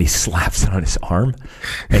 And he slaps it on his arm,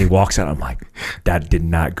 and he walks out. I'm like, that did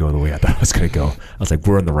not go the way I thought it was going to go. I was like,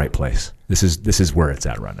 we're in the right place. This is where it's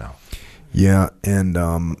at right now. Yeah,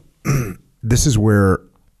 and this is where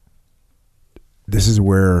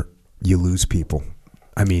you lose people.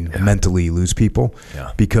 I mean, mentally you lose people.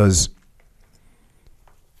 Yeah. Because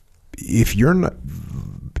if you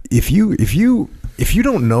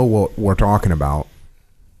don't know what we're talking about,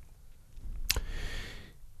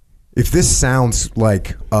 if this sounds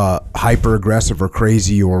like hyper aggressive or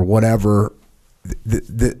crazy or whatever,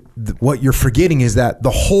 what you're forgetting is that the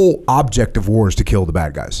whole object of war is to kill the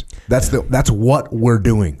bad guys. That's what we're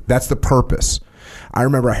doing. That's the purpose. I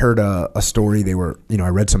remember I heard a story. I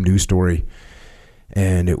read some news story,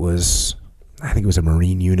 and I think it was a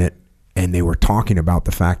Marine unit, and they were talking about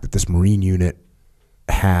the fact that this Marine unit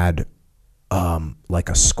had like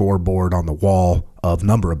a scoreboard on the wall of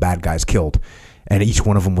number of bad guys killed. And each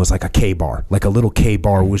one of them was like a K-bar, like a little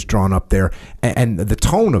K-bar was drawn up there. And the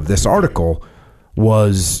tone of this article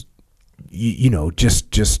was,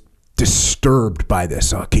 just disturbed by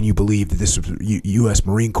this. Can you believe that this U.S.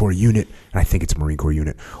 Marine Corps unit, and I think it's a Marine Corps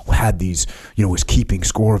unit, had these, was keeping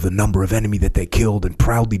score of the number of enemy that they killed and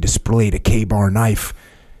proudly displayed a K-bar knife.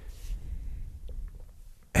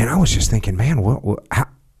 And I was just thinking, man,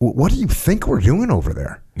 what do you think we're doing over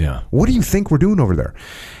there? Yeah. What do you think we're doing over there?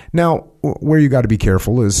 Now, where you got to be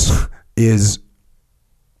careful is,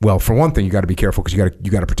 well, for one thing, you got to be careful because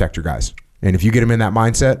you got to protect your guys. And if you get them in that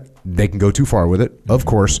mindset, they can go too far with it. Of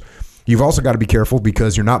course, you've also got to be careful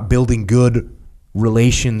because you're not building good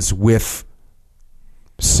relations with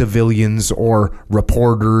civilians or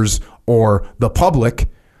reporters or the public, at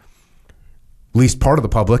least part of the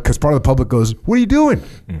public, because part of the public goes, "What are you doing?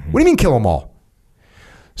 What do you mean kill them all?"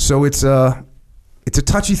 So it's a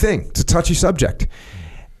touchy thing. It's a touchy subject.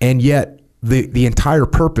 And yet the entire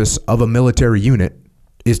purpose of a military unit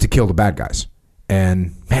is to kill the bad guys.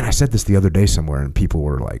 And man, I said this the other day somewhere and people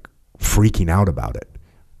were like freaking out about it.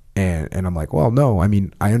 And I'm like, well, no, I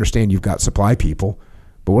mean, I understand you've got supply people,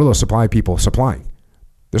 but what are those supply people supplying?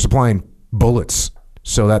 They're supplying bullets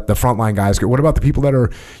so that the frontline guys get, what about the people that are,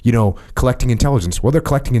 collecting intelligence? Well, they're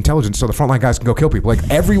collecting intelligence so the frontline guys can go kill people. Like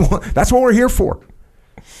everyone, that's what we're here for.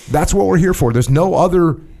 That's what we're here for. There's no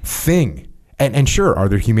other thing. And sure, are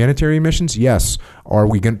there humanitarian missions? Yes. Are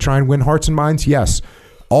we going to try and win hearts and minds? Yes.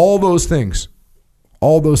 All those things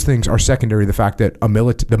are secondary to the fact that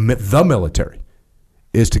the military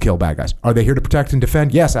is to kill bad guys. Are they here to protect and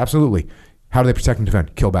defend? Yes, absolutely. How do they protect and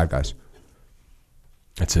defend? Kill bad guys.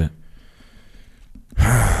 That's it.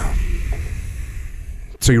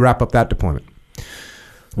 So you wrap up that deployment.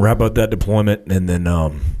 And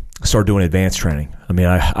then start doing advanced training. I mean,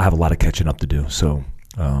 I have a lot of catching up to do. So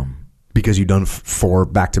because you've done 4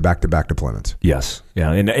 back-to-back deployments. Yes.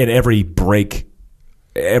 Yeah. And every break,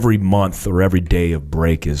 every month or every day of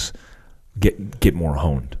break is get more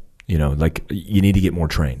honed. Like you need to get more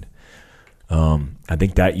trained. I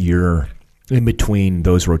think that year in between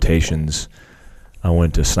those rotations, I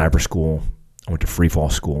went to sniper school. I went to free fall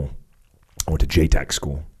school. I went to JTAC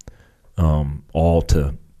school. All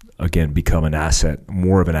to, again, become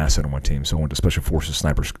more of an asset on my team. So I went to Special Forces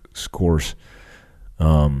Sniper course.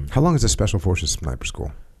 How long is the Special Forces Sniper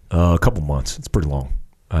School? A couple months. It's pretty long.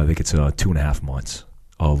 I think it's 2.5 months.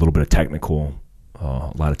 A little bit of technical,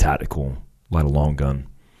 a lot of tactical, a lot of long gun.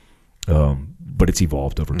 But it's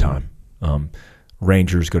evolved over time.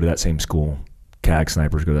 Rangers go to that same school. CAG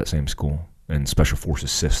snipers go to that same school. And Special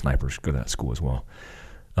Forces SIF snipers go to that school as well.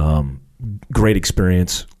 Great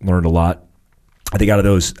experience. Learned a lot. I think out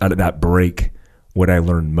of that break, what I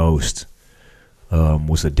learned most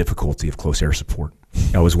was the difficulty of close air support.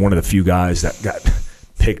 I was one of the few guys that got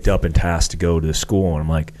picked up and tasked to go to the school, and I'm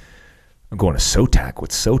like, I'm going to SOTAC.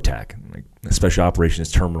 What's SOTAC? Like Special Operations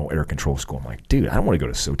Terminal Air Control School. I'm like, dude, I don't want to go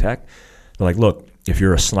to SOTAC. They're like, look, if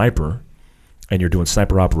you're a sniper and you're doing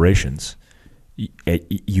sniper operations,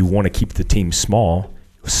 you want to keep the team small.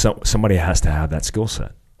 Somebody has to have that skill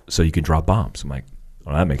set so you can drop bombs. I'm like,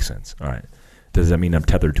 oh, that makes sense. All right. Does that mean I'm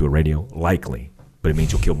tethered to a radio? Likely, but it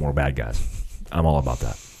means you'll kill more bad guys. I'm all about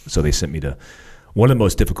that. So they sent me to one of the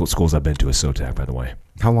most difficult schools I've been to is SOTAC, by the way.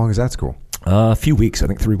 How long is that school? A few weeks, I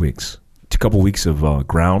think 3 weeks. It's a couple weeks of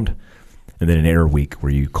ground and then an air week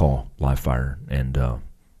where you call live fire and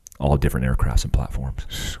all different aircrafts and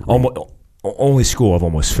platforms. Only school I've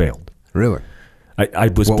almost failed. Really? I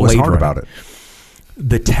was What was hard running. about it?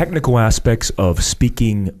 The technical aspects of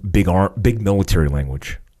speaking big military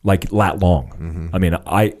language, like Lat Long. Mm-hmm. I mean,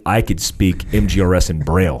 I could speak MGRS in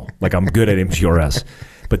Braille. Like, I'm good at MGRS.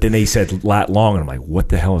 But then they said Lat Long, and I'm like, what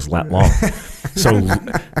the hell is Lat Long?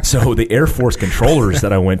 So the Air Force controllers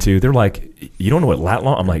that I went to, they're like, you don't know what Lat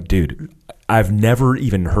Long? I'm like, dude, I've never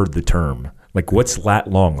even heard the term. Like, what's Lat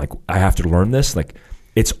Long? Like, I have to learn this? Like,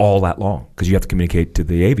 it's all Lat Long because you have to communicate to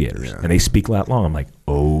the aviators, and they speak Lat Long. I'm like,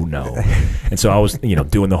 oh, no. And so I was,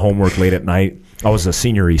 doing the homework late at night. I was a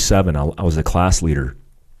senior E7. I was a class leader,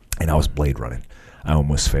 and I was blade running. I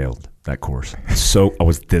almost failed that course. So I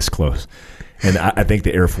was this close. And I think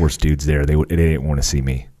the Air Force dudes there, they didn't want to see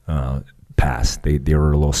me pass. They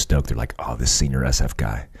were a little stoked. They're like, oh, this senior SF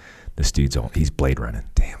guy, This dude's he's Blade running.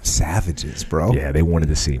 Damn savages, bro. Yeah, they wanted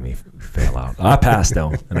to see me fail out. I passed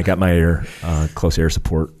though, and I got my close air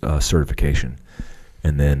support certification,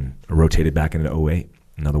 and then rotated back into 08,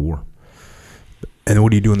 another war. And then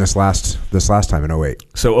what are you doing this last time in 08?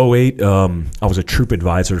 So 08, I was a troop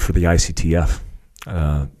advisor for the ICTF.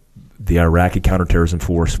 The Iraqi counterterrorism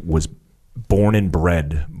force was born and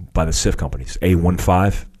bred by the SIF companies,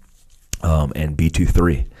 A15 and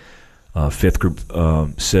B23. Fifth group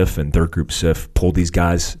SIF and third group SIF pulled these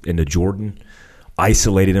guys into Jordan,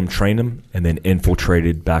 isolated them, trained them, and then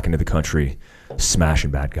infiltrated back into the country,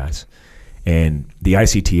 smashing bad guys. And the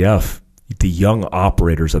ICTF, the young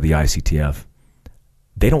operators of the ICTF,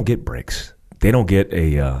 they don't get breaks. They don't get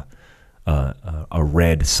a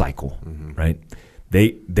red cycle, right?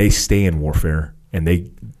 They stay in warfare, and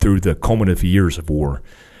they, through the culminative years of war,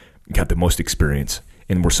 got the most experience,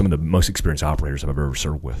 and were some of the most experienced operators I've ever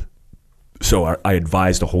served with. So I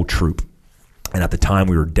advised a whole troop, and at the time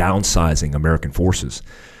we were downsizing American forces.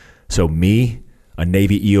 So me, a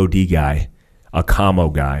Navy EOD guy, a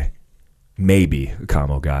commo guy, maybe a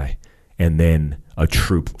commo guy, and then a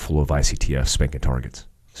troop full of ICTF spanking targets.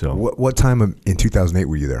 So what time in 2008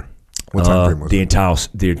 were you there? What time frame was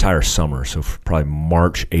it? The entire summer, so probably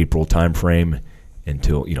March, April time frame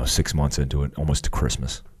until 6 months into it, almost to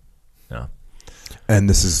Christmas. Yeah. And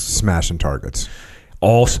this is smashing targets.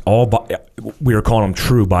 We were calling them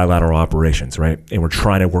true bilateral operations, right? And we're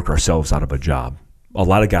trying to work ourselves out of a job. A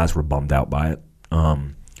lot of guys were bummed out by it.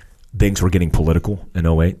 Things were getting political in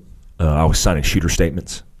 08. I was signing shooter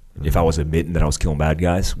statements. If I was admitting that I was killing bad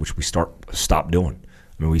guys, which we stopped doing.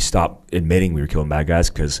 I mean, we stopped admitting we were killing bad guys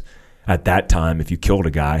because at that time, if you killed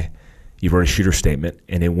a guy, you wrote a shooter statement,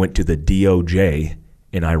 and it went to the DOJ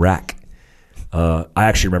in Iraq. I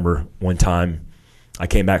actually remember one time I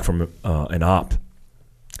came back from an op,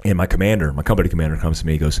 and my company commander comes to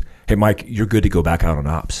me. He goes, "Hey, Mike, you're good to go back out on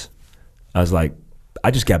ops." I was like, "I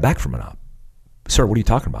just got back from an op." "Sir, what are you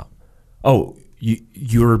talking about?" "Oh,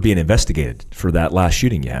 you're being investigated for that last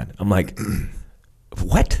shooting you had." I'm like,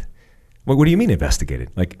 "What? What do you mean investigated?"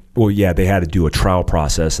 Like, well, yeah, they had to do a trial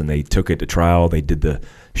process, and they took it to trial. They did the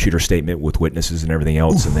shooter statement with witnesses and everything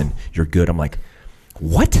else, and then you're good. I'm like,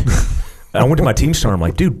 what? And I went to my team star. I'm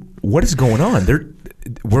like, dude, what is going on?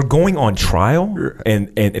 We're going on trial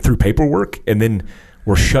and through paperwork, and then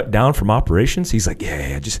we're shut down from operations. He's like,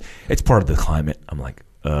 yeah, just it's part of the climate. I'm like,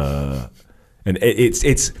 and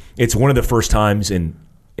it's one of the first times in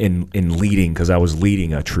leading, because I was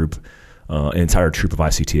leading a troop, an entire troop of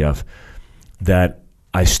ICTF, that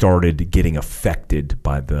I started getting affected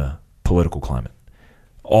by the political climate.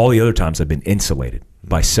 All the other times I've been insulated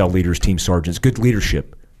by cell leaders, team sergeants, good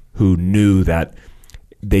leadership who knew that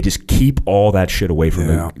they just keep all that shit away from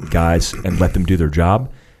the guys and let them do their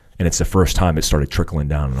job. And it's the first time it started trickling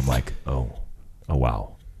down, and I'm like, oh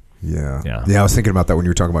wow. Yeah. I was thinking about that when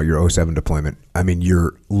you were talking about your 07 deployment. I mean,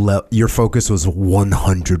 your focus was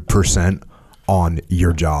 100% on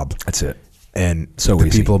your job. That's it. And so the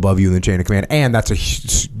easy. people above you in the chain of command, and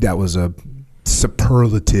that was a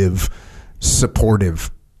superlative,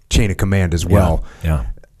 supportive chain of command as well. Yeah.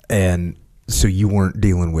 And so you weren't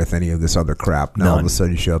dealing with any of this other crap. Now all of a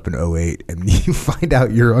sudden you show up in 08 and you find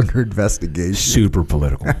out you're under investigation. Super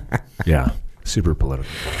political. Yeah. Super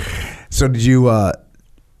political. So did you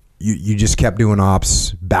you just kept doing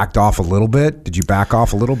ops, backed off a little bit? Did you back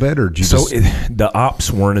off a little bit, or did you the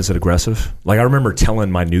ops weren't as aggressive. Like, I remember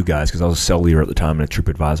telling my new guys, because I was a cell leader at the time and a troop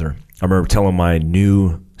advisor, I remember telling my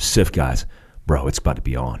new SIF guys, bro, it's about to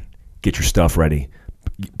be on. Get your stuff ready.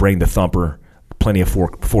 Bring the thumper. Plenty of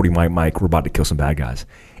 40 mic. We're about to kill some bad guys.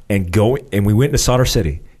 And we went into Sadr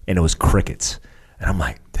City, and it was crickets. And I'm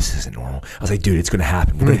like, this isn't normal. I was like, dude, it's going to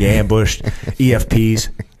happen. We're going to get ambushed. EFPs,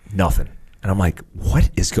 nothing. And I'm like, what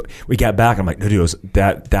is we got back. I'm like, no, dude,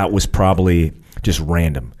 that was probably just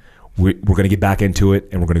random. We're going to get back into it,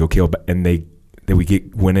 and we're going to go kill. And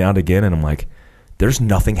went out again, and I'm like, there's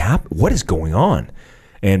nothing happening. What is going on?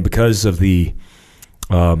 And because of the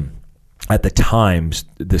at the times,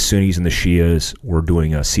 the Sunnis and the Shias were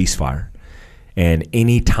doing a ceasefire, and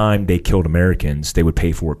any time they killed Americans, they would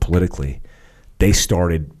pay for it politically. They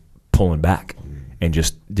started pulling back and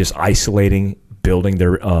just isolating, building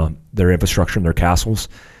their infrastructure and their castles,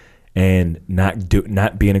 and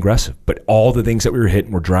not being aggressive. But all the things that we were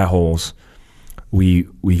hitting were dry holes. We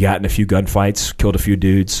got in a few gunfights, killed a few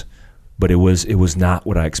dudes, but it was not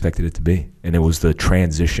what I expected it to be, and it was the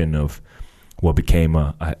transition of what became,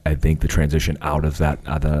 I think, the transition out of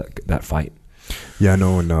that fight. Yeah, I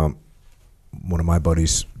know. And one of my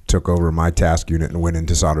buddies took over my task unit and went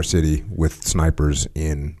into Sadr City with snipers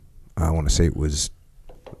in, I want to say it was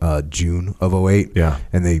June of 08. Yeah.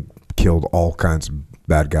 And they killed all kinds of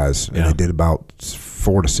bad guys. And they did about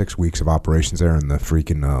 4 to 6 weeks of operations there, and the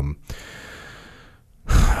freaking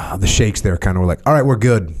the sheikhs there kind of were like, all right, we're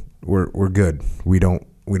good. We're good. We don't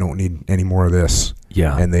need any more of this.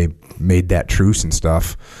 Yeah. And they made that truce and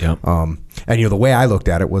stuff. Yeah. And the way I looked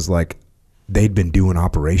at it was like they'd been doing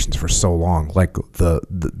operations for so long, like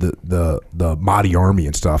the Mahdi army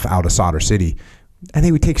and stuff out of Sadr City, and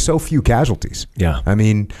they would take so few casualties. Yeah. I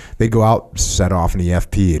mean, they'd go out, set off an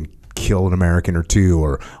EFP and kill an American or two,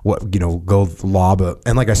 or go lob a,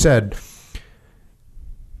 and like I said,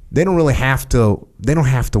 they don't really have to. They don't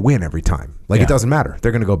have to win every time. It doesn't matter.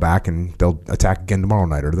 They're going to go back and they'll attack again tomorrow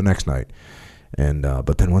night or the next night. And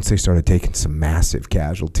but then once they started taking some massive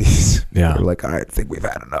casualties, they were like, all right, I think we've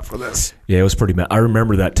had enough of this. Yeah, it was pretty bad. I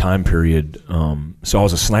remember that time period. So I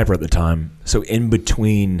was a sniper at the time. So in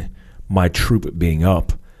between my troop being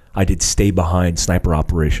up, I did stay behind sniper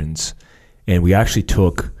operations, and we actually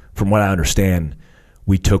took, from what I understand,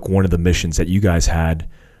 we took one of the missions that you guys had.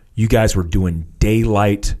 You guys were doing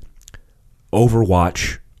daylight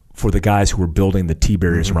overwatch for the guys who were building the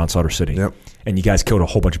T-barriers around Sadr City. Yep. And you guys killed a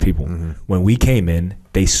whole bunch of people. When we came in,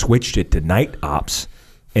 they switched it to night ops,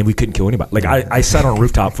 and we couldn't kill anybody. I sat on a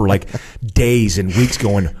rooftop for days and weeks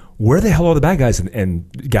going, where the hell are the bad guys?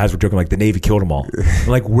 And guys were joking the Navy killed them all.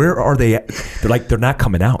 I'm where are they? They're not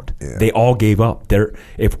coming out. Yeah. They all gave up.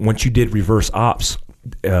 Once you did reverse ops,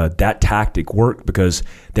 that tactic worked because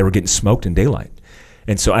they were getting smoked in daylight.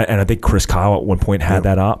 And so, I think Chris Kyle at one point had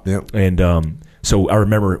that op. Yep. And so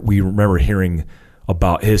we remember hearing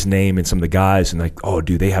about his name and some of the guys, and oh,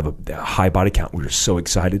 dude, they have a high body count. We were so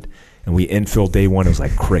excited, and we infilled day one. It was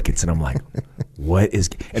like crickets, and I'm like, what is?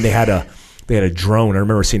 And they had a drone. I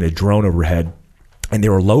remember seeing a drone overhead, and they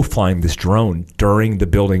were low flying this drone during the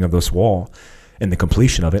building of this wall and the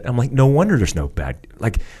completion of it. I'm like, no wonder there's no bad.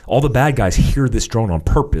 All the bad guys hear this drone on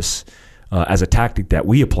purpose as a tactic that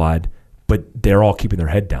we applied. But they're all keeping their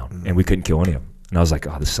head down, and we couldn't kill any of them. And I was like,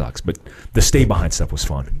 oh, this sucks. But the stay behind stuff was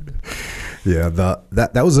fun. Yeah,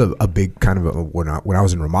 that was a big kind of when I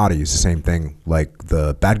was in Ramadi, it's the same thing.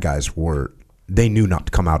 The bad guys they knew not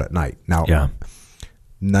to come out at night. Now,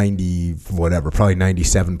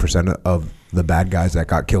 97% of the bad guys that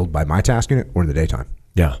got killed by my task unit were in the daytime.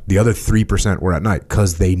 Yeah. The other 3% were at night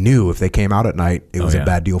because they knew if they came out at night, it was a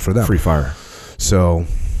bad deal for them. Free fire. So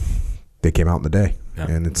they came out in the day. Yeah.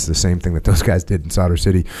 And it's the same thing that those guys did in Sadr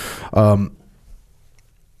City.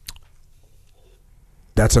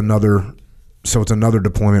 It's another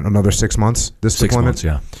deployment, another 6 months. This 6 deployment, months,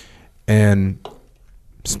 yeah. And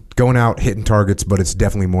going out hitting targets, but it's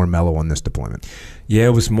definitely more mellow on this deployment. Yeah,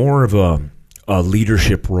 it was more of a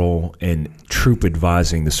leadership role in troop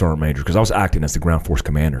advising the sergeant major because I was acting as the ground force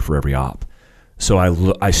commander for every op. So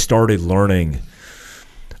I started learning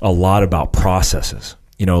a lot about processes.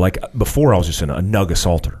 Before I was just a nug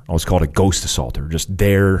assaulter. I was called a ghost assaulter, just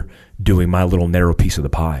there doing my little narrow piece of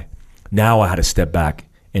the pie. Now I had to step back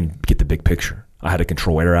and get the big picture. I had to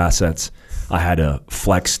control air assets. I had to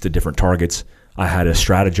flex to different targets. I had to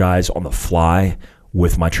strategize on the fly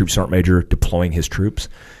with my troop sergeant major deploying his troops.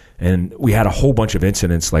 And we had a whole bunch of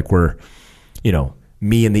incidents where,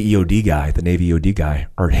 me and the EOD guy, the Navy EOD guy,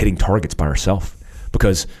 are hitting targets by ourselves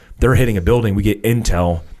because they're hitting a building. We get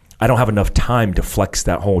intel. I don't have enough time to flex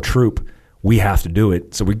that whole troop. We have to do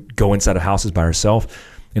it. So we go inside of houses by ourselves.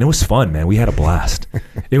 And it was fun, man. We had a blast.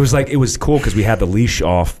 It was cool because we had the leash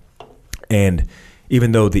off. And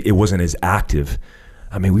even though it wasn't as active,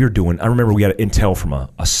 I remember we got intel from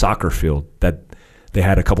a soccer field that they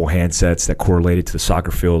had a couple handsets that correlated to the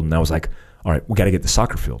soccer field. And I was like, all right, we got to get the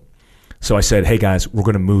soccer field. So I said, hey, guys, we're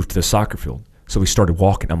going to move to the soccer field. So we started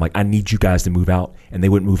walking. I'm like, I need you guys to move out. And they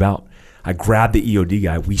wouldn't move out. I grabbed the EOD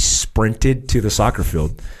guy. We sprinted to the soccer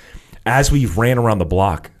field. As we ran around the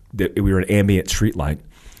block, we were an ambient street light.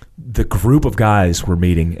 The group of guys were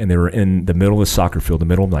meeting, and they were in the middle of the soccer field, the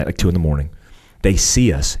middle of the night, 2 a.m. They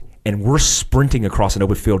see us, and we're sprinting across an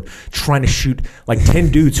open field trying to shoot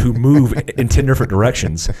 10 dudes who move in 10 different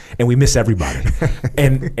directions, and we miss everybody.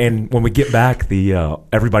 And when we get back,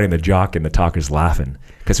 everybody in the jock and the talk is laughing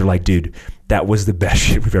because they're like, dude, that was the best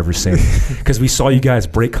shit we've ever seen. Because we saw you guys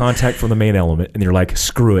break contact from the main element, and you're like,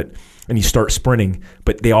 screw it. And you start sprinting,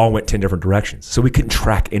 but they all went 10 different directions. So we couldn't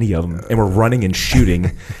track any of them. And we're running and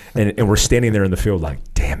shooting, and we're standing there in the field like,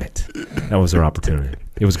 damn it. That was our opportunity.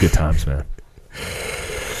 It was good times, man.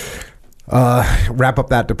 Wrap up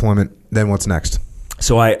that deployment. Then what's next?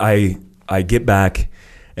 So I get back,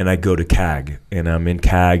 and I go to CAG. And I'm in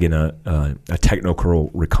CAG in a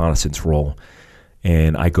technical reconnaissance role.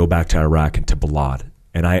 And I go back to Iraq and to Balad.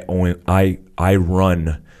 And I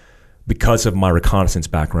run, because of my reconnaissance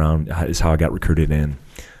background is how I got recruited in.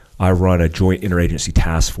 I run a joint interagency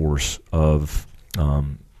task force of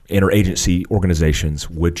interagency organizations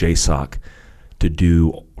with JSOC to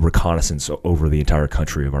do reconnaissance over the entire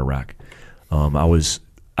country of Iraq. I was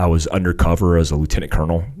undercover as a lieutenant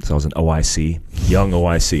colonel, so I was an OIC, young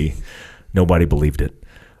OIC. Nobody believed it,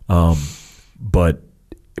 but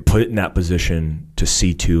put in that position to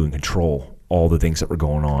see to and control all the things that were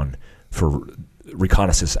going on for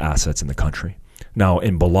reconnaissance assets in the country. Now,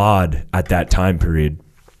 in Balad at that time period,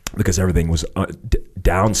 because everything was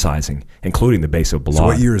downsizing, including the base of Balad. So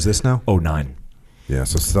what year is this now? 2009. Yeah,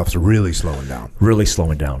 so stuff's really slowing down. Really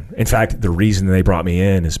slowing down. In fact, the reason they brought me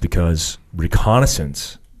in is because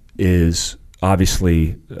reconnaissance is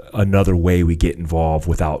obviously another way we get involved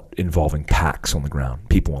without involving packs on the ground,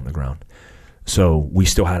 people on the ground. So we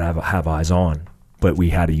still had to have eyes on, but we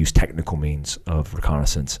had to use technical means of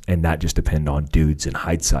reconnaissance, and that just depended on dudes and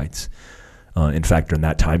hide sites. In fact, during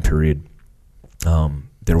that time period,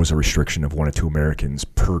 there was a restriction of 1 or 2 Americans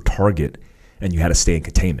per target, and you had to stay in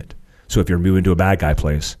containment. So if you're moving to a bad guy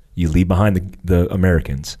place, you leave behind the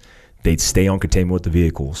Americans. They'd stay on containment with the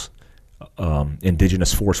vehicles.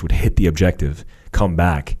 Indigenous force would hit the objective, come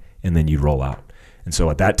back, and then you'd roll out. And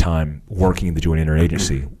so at that time, working in the Joint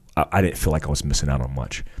Interagency, I didn't feel like I was missing out on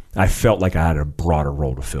much. I felt like I had a broader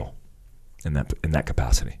role to fill in that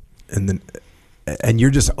capacity. And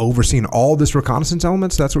you're just overseeing all this reconnaissance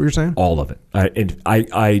elements? That's what you're saying? All of it.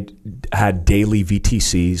 I had daily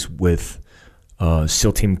VTCs with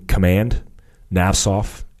SEAL Team Command,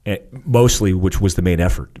 NAVSOF, mostly, which was the main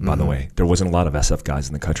effort, by the way. There wasn't a lot of SF guys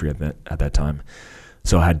in the country at that time.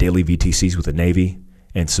 So I had daily VTCs with the Navy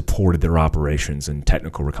and supported their operations and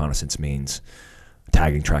technical reconnaissance means,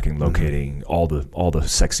 tagging, tracking, locating, all the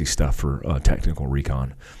sexy stuff for technical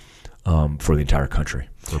recon for the entire country.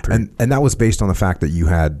 And that was based on the fact that you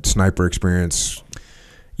had sniper experience.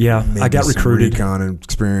 Yeah, I got recruited. Recon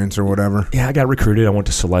experience or whatever. Yeah, I got recruited. I went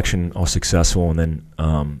to selection. I was successful, and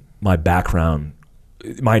then my background,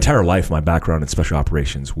 my entire life, my background in special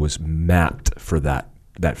operations was mapped for that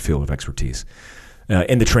field of expertise.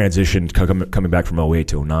 In the transition, coming back from 08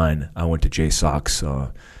 to 09, I went to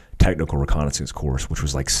JSOC's technical reconnaissance course, which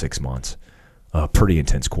was like 6 months, a pretty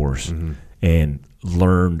intense course, and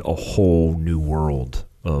learned a whole new world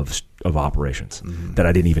of operations that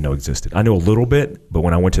I didn't even know existed. I knew a little bit, but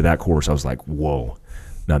when I went to that course, I was like, whoa,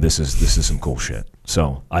 now this is some cool shit.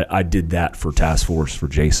 So I did that for task force for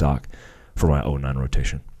JSOC for my 09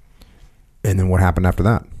 rotation. And then what happened after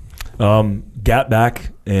that? Got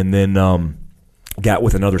back and then got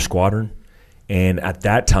with another squadron. And at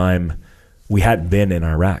that time, we hadn't been in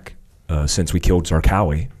Iraq since we killed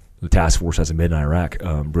Zarqawi. The task force hasn't been in Iraq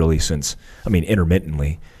really since,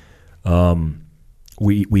 intermittently.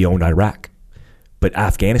 We owned Iraq. But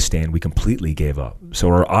Afghanistan, we completely gave up. So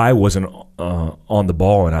our eye wasn't on the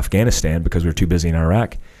ball in Afghanistan because we were too busy in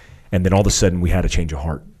Iraq. And then all of a sudden, we had a change of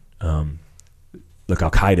heart. Look,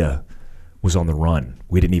 Al-Qaeda was on the run.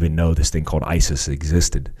 We didn't even know this thing called ISIS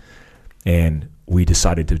existed. And we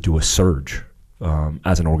decided to do a surge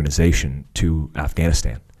as an organization to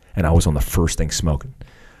Afghanistan. And I was on the first thing smoking.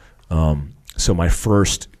 So my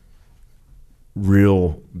first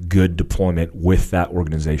real good deployment with that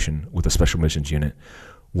organization, with a special missions unit,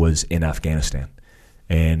 was in Afghanistan.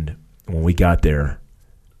 And when we got there,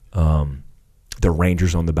 the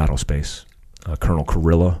Rangers on the battle space, Colonel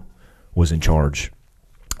Kurilla was in charge,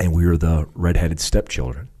 and we were the redheaded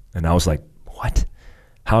stepchildren. And I was like, what?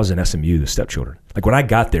 How is an SMU the stepchildren? Like when I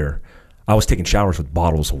got there, I was taking showers with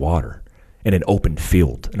bottles of water in an open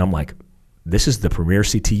field. And I'm like, this is the premier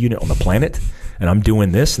CT unit on the planet, and I'm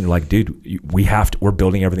doing this. And they're like, dude, we're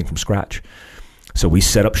building everything from scratch. So we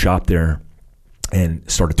set up shop there and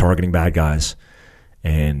started targeting bad guys.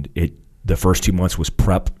 And the first 2 months was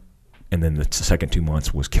prep, and then the second 2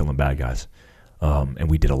 months was killing bad guys. And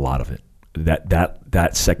we did a lot of it.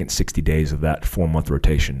 That second 60 days of that 4-month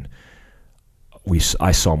rotation,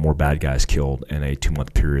 I saw more bad guys killed in a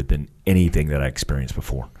 2-month period than anything that I experienced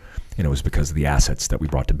before. And it was because of the assets that we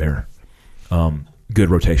brought to bear. Good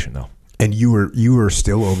rotation though. And you were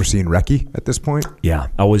still overseeing Recce at this point? Yeah,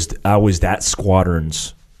 I was that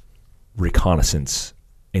squadron's reconnaissance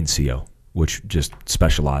NCO, which just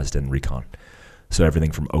specialized in recon. So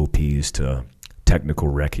everything from OPs to technical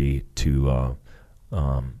Recce to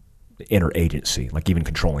interagency, like even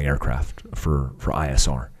controlling aircraft for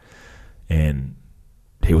ISR. And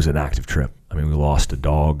it was an active trip. I mean, we lost a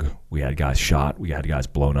dog. We had guys shot. We had guys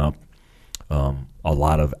blown up. A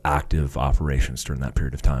lot of active operations during that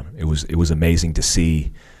period of time. It was amazing to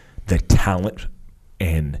see the talent,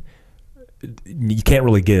 and you can't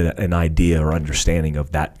really get an idea or understanding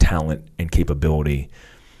of that talent and capability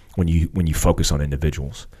when you focus on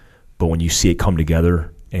individuals. But when you see it come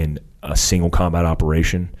together in a single combat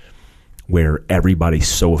operation where everybody's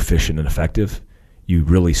so efficient and effective, you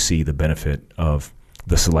really see the benefit of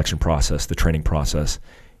the selection process, the training process,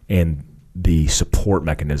 and the support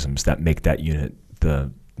mechanisms that make that unit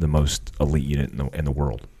the most elite unit in the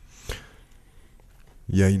world.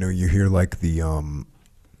 Yeah, you hear like the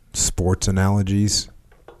sports analogies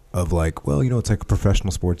of like, well, it's like a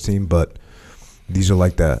professional sports team, but these are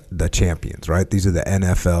like the champions, right? These are the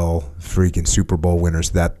NFL freaking Super Bowl winners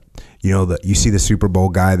that, you see the Super Bowl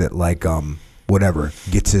guy that like, whatever,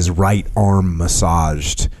 gets his right arm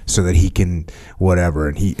massaged so that he can whatever,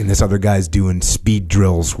 and this other guy's doing speed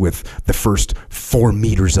drills with the first 4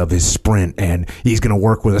 meters of his sprint, and he's going to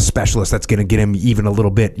work with a specialist that's going to get him even a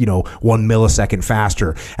little bit 1 millisecond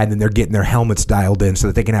faster, and then they're getting their helmets dialed in so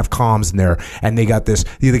that they can have comms in there, and they got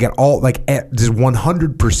all like this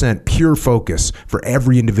 100% pure focus for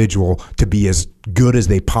every individual to be as good as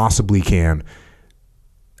they possibly can.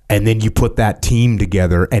 And then you put that team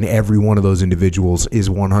together, and every one of those individuals is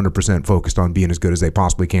 100% focused on being as good as they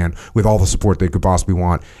possibly can with all the support they could possibly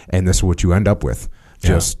want. And this is what you end up with.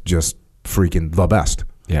 Just freaking the best.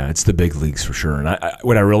 Yeah, it's the big leagues for sure. And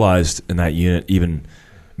what I realized in that unit, even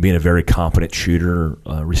being a very competent shooter,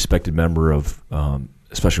 respected member of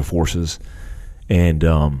Special Forces, and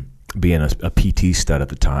being a PT stud at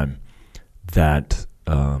the time, that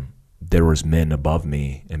there was men above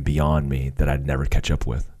me and beyond me that I'd never catch up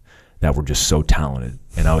with, that were just so talented.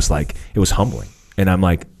 And I was like, it was humbling. And I'm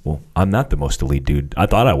like, well, I'm not the most elite dude. I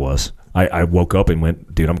thought I was. I woke up and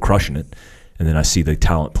went, dude, I'm crushing it. And then I see the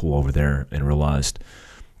talent pool over there and realized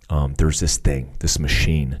there's this thing, this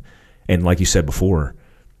machine. And like you said before,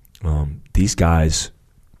 these guys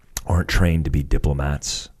aren't trained to be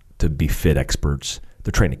diplomats, to be fit experts.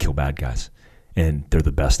 They're trained to kill bad guys. And they're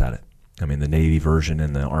the best at it. I mean, the Navy version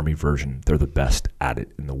and the Army version, they're the best at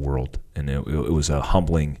it in the world. And it was a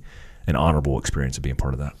humbling and honorable experience of being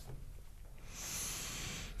part of that.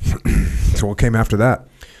 So what came after that?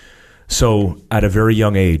 So at a very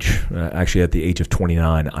young age, actually at the age of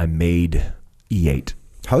 29, I made E8.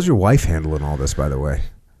 How's your wife handling all this, by the way?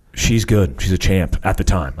 She's good. She's a champ at the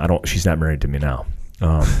time. She's not married to me now.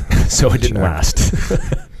 So it didn't last.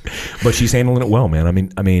 But she's handling it well, man.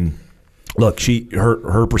 I mean, look,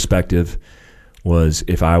 her perspective was,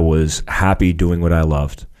 if I was happy doing what I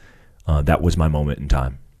loved, that was my moment in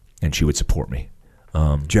time, and she would support me.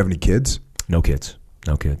 Do you have any kids? No kids,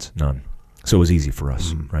 none. So it was easy for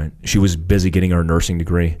us, right? She was busy getting her nursing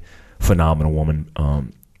degree. Phenomenal woman,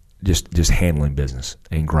 just handling business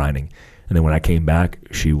and grinding. And then when I came back,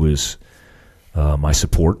 she was my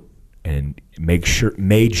support and made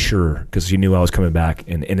sure, because she knew I was coming back,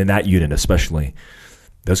 and in that unit especially,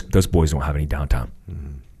 those boys don't have any downtime.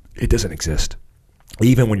 Mm-hmm. It doesn't exist.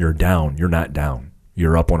 Even when you're down, you're not down.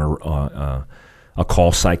 You're up on a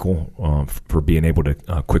call cycle for being able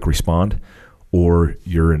to quick respond, or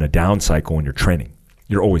you're in a down cycle and you're training.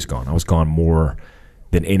 You're always gone. I was gone more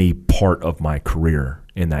than any part of my career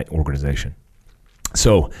in that organization.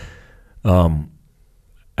 So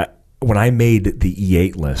when I made the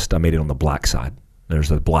E8 list, I made it on the black side. There's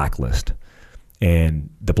a black list. And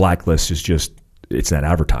the black list is just, it's not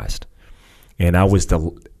advertised. And I was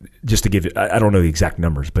just to give you, I don't know the exact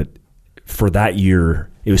numbers, but for that year,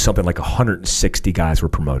 it was something like 160 guys were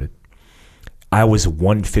promoted. I was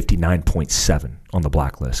 159.7 on the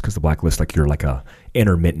black list, because the black list, like, you're like a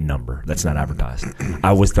intermittent number that's not advertised.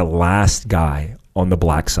 I was the last guy on the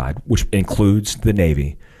black side, which includes the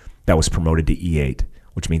Navy, that was promoted to E8,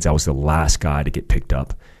 which means I was the last guy to get picked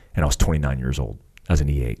up, and I was 29 years old as an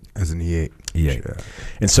E8. As an E8. E8. Yeah.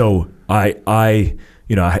 And so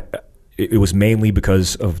it was mainly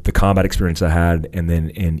because of the combat experience I had, and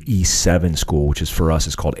then in E7 school, which is for us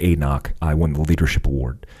is called ANOC, I won the leadership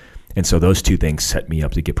award. And so those two things set me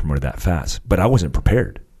up to get promoted that fast. But I wasn't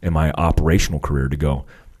prepared in my operational career to go,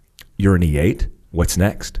 you're an E8, what's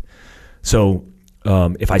next? So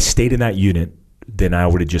if I stayed in that unit, then I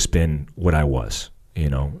would have just been what I was.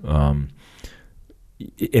 In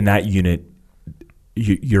that unit,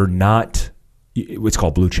 you're not, it's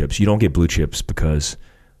called blue chips. You don't get blue chips because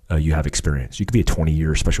you have experience. You could be a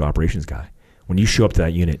 20-year special operations guy. When you show up to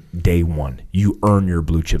that unit day one, you earn your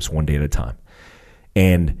blue chips one day at a time.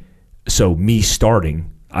 And so me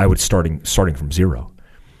starting, I was starting from zero.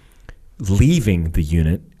 Leaving the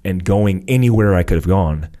unit and going anywhere I could have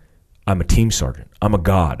gone, I'm a team sergeant. I'm a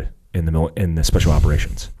god in the special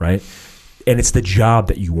operations, right? And it's the job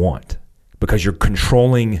that you want, because you're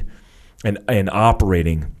controlling and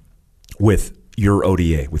operating with your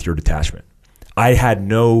ODA, with your detachment. I had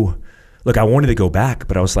I wanted to go back,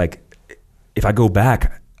 but I was like, if I go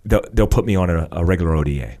back, they'll put me on a regular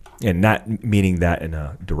ODA, and not meaning that in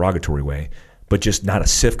a derogatory way, but just not a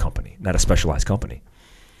SIF company, not a specialized company.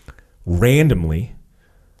 Randomly,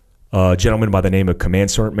 a gentleman by the name of Command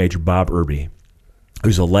Sergeant Major Bob Irby,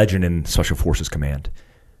 who's a legend in Special Forces Command,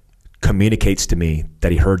 communicates to me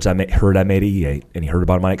that he heard I made a E8, and he heard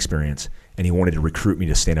about my experience, and he wanted to recruit me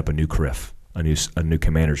to stand up a new CRIF, a new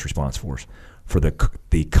Commander's Response Force for the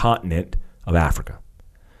continent of Africa.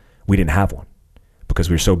 We didn't have one because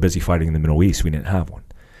we were so busy fighting in the Middle East. We didn't have one.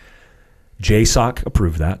 JSOC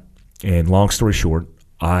approved that, and long story short,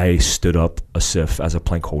 I stood up a SIF as a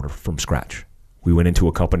plank holder from scratch. We went into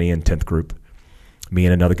a company in 10th Group, me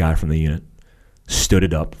and another guy from the unit, stood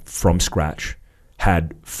it up from scratch,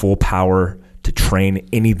 had full power to train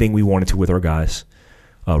anything we wanted to with our guys,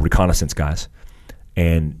 reconnaissance guys,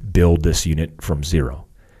 and build this unit from zero.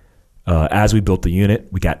 As we built the unit,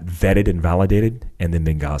 we got vetted and validated, and then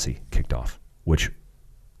Benghazi kicked off, which,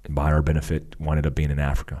 by our benefit, wound up being in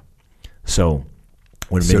Africa. So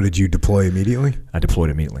did you deploy immediately? I deployed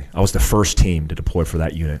immediately. I was the first team to deploy for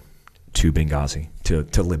that unit to Benghazi,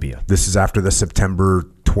 to Libya. This is after the September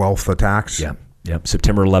 12th attacks? Yeah.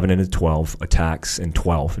 September 11 and 12 attacks in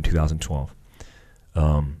 2012.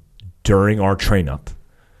 During our train up,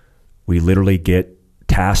 we literally get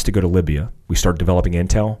tasked to go to Libya. We start developing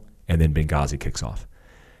intel, and then Benghazi kicks off.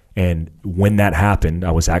 And when that happened,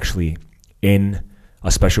 I was actually in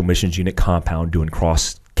a special missions unit compound doing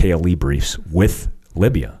cross KLE briefs with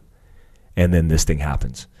Libya. And then this thing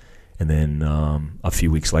happens. And then a few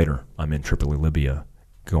weeks later, I'm in Tripoli, Libya,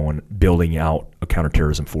 building out a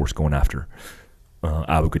counterterrorism force going after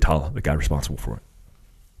Abu Qatala, the guy responsible for it.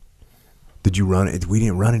 Did you run it? We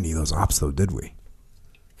didn't run any of those ops, though, did we?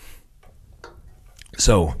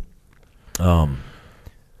 So,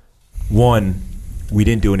 one, we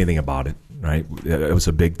didn't do anything about it, right? It was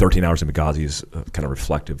a big 13 hours in Benghazi is kind of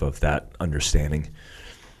reflective of that understanding.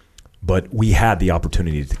 But we had the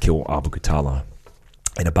opportunity to kill Abu Qatala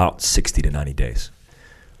in about 60 to 90 days.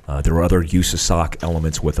 There were other USASOC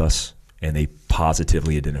elements with us, and they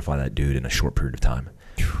positively identified that dude in a short period of time.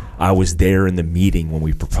 I was there in the meeting when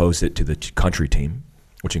we proposed it to the country team,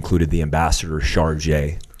 which included the ambassador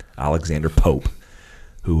Chargé, Alexander Pope,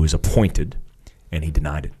 who was appointed, and he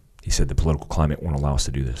denied it. He said the political climate won't allow us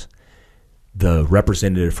to do this. The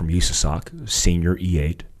representative from USASOC, senior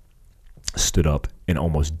E8, stood up and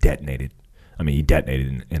almost detonated. I mean, he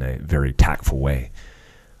detonated in a very tactful way.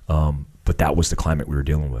 But that was the climate we were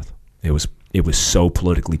dealing with. It was so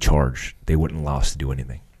politically charged, they wouldn't allow us to do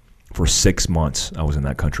anything. For 6 months, I was in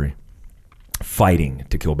that country fighting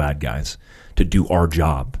to kill bad guys, to do our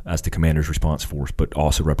job as the Commander's Response Force, but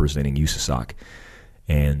also representing USASOC.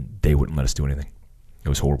 And they wouldn't let us do anything. It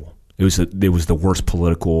was horrible. It was the worst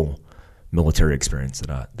political military experience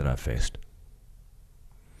that I've faced.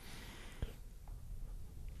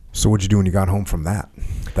 So what'd you do when you got home from that?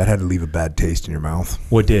 That had to leave a bad taste in your mouth.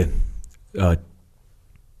 Well, it did.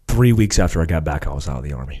 3 weeks after I got back, I was out of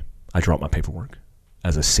the Army. I dropped my paperwork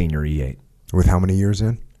as a senior E8. With how many years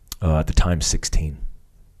in? At the time, 16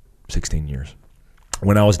 years.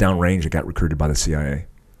 When I was downrange, I got recruited by the CIA.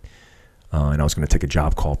 And I was going to take a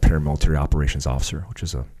job called Paramilitary Operations Officer, which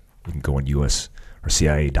is you can go on US or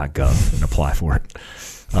CIA.gov and apply for it.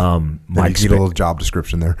 Mike, you get a little job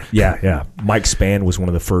description there. Yeah. Mike Spann was one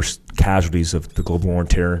of the first casualties of the global war on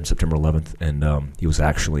terror on September 11th, and he was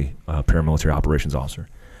actually a paramilitary operations officer.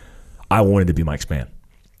 I wanted to be Mike Spann.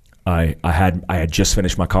 I had just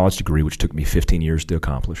finished my college degree, which took me 15 years to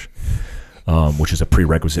accomplish, which is a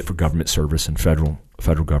prerequisite for government service and federal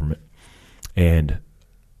government. And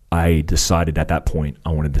I decided at that point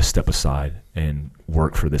I wanted to step aside and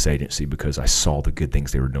work for this agency because I saw the good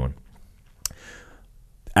things they were doing.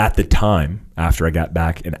 At the time, after I got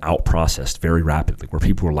back and out-processed very rapidly, where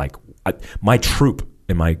people were like, my troop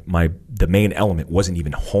and the main element wasn't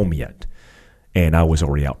even home yet, and I was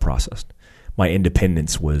already out-processed. My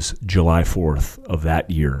independence was July 4th of that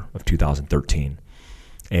year of 2013,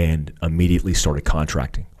 and immediately started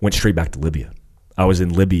contracting. Went straight back to Libya. I was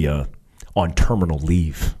in Libya on terminal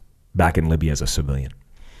leave, back in Libya as a civilian,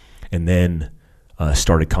 and then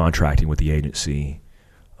started contracting with the agency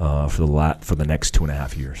for the next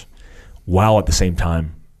 2.5 years, while at the same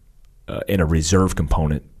time in a reserve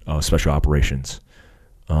component of special operations,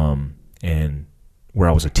 and where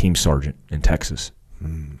I was a team sergeant in Texas,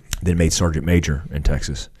 then made sergeant major in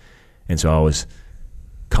Texas, and so I was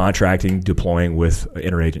contracting, deploying with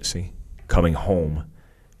interagency, coming home,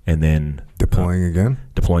 and then deploying again.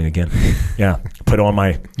 Yeah, put on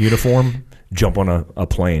my uniform, jump on a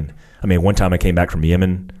plane. I mean, one time I came back from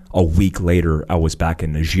Yemen. A week later, I was back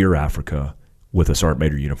in Niger, Africa, with a sergeant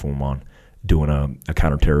major uniform on, doing a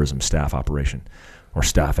counterterrorism staff operation or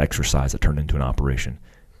staff exercise that turned into an operation.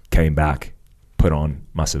 Came back, put on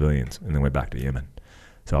my civilians, and then went back to Yemen.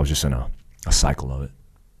 So I was just in a cycle of it.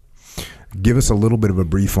 Give us a little bit of a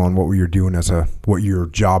brief on what you're doing what your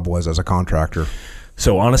job was as a contractor.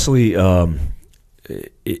 So honestly,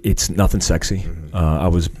 it's nothing sexy. I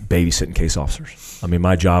was babysitting case officers. I mean,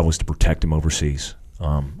 my job was to protect them overseas.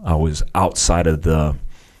 I was outside of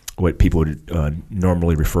what people would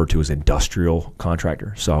normally refer to as industrial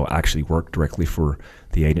contractor. So I actually worked directly for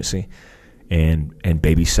the agency and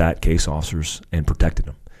babysat case officers and protected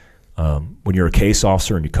them. When you're a case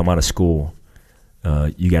officer and you come out of school,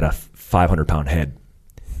 you got a 500-pound head,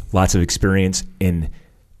 lots of experience in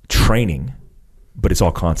training, but it's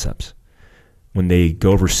all concepts. When they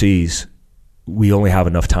go overseas, we only have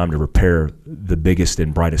enough time to prepare the biggest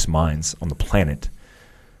and brightest minds on the planet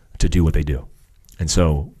to do what they do. And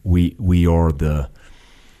so we are the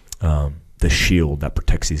shield that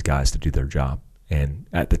protects these guys to do their job. And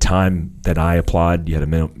at the time that I applied, you had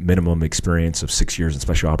a minimum experience of 6 years in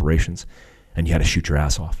special operations, and you had to shoot your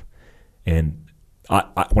ass off. And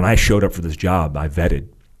when I showed up for this job, I vetted.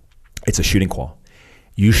 It's a shooting qual.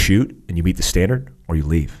 You shoot and you meet the standard, or you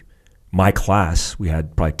leave. My class, we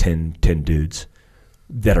had probably 10 dudes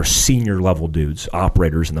that are senior level dudes,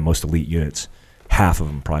 operators in the most elite units. Half of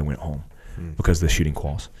them probably went home because of the shooting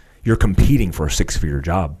quals. You're competing for a 6-figure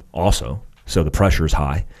job also, so the pressure is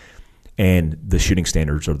high. And the shooting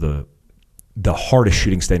standards are the hardest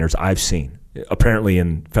shooting standards I've seen. Apparently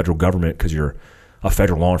in federal government, because you're a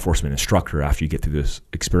federal law enforcement instructor after you get through this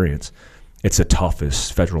experience, it's the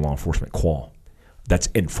toughest federal law enforcement qual. That's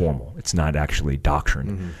informal. It's not actually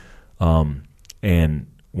doctrine. And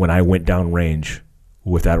when I went down range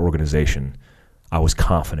with that organization, I was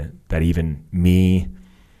confident that even me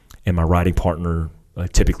and my riding partner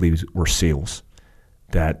typically were SEALs,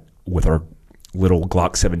 that with our little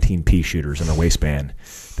Glock 17P shooters in our waistband,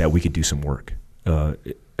 that we could do some work,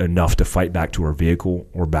 enough to fight back to our vehicle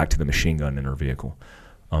or back to the machine gun in our vehicle,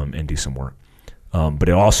 and do some work. But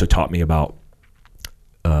it also taught me about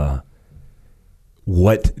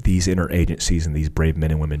what these interagencies and these brave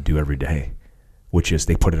men and women do every day, which is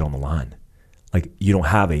they put it on the line. Like, you don't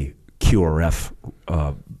have a QRF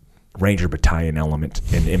Ranger Battalion element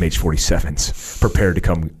in MH-47s prepared to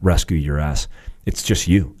come rescue your ass. It's just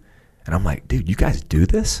you. And I'm like, dude, you guys do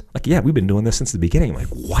this? Like, yeah, we've been doing this since the beginning. I'm like,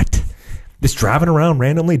 what? Just driving around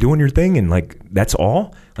randomly doing your thing, and like, that's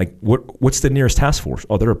all? Like, what's the nearest task force?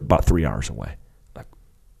 Oh, they're about 3 hours away. Like,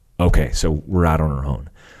 okay, so we're out on our own.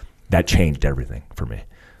 That changed everything for me.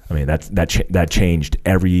 I mean, that changed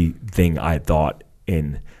everything I thought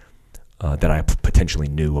in that I potentially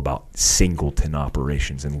knew about singleton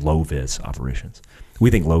operations and low-vis operations. We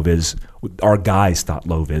think low-vis, our guys thought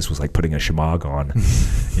low-vis was like putting a shemagh on,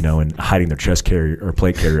 and hiding their chest carrier or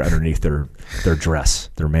plate carrier underneath their dress,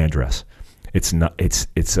 their man dress. It's not. It's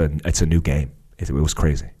a new game. It was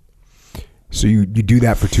crazy. So you do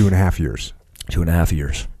that for 2.5 years. 2.5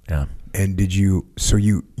 years. Yeah. And did you? So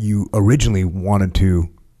you originally wanted to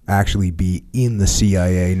actually be in the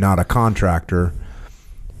CIA, not a contractor.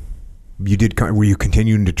 You did. Were you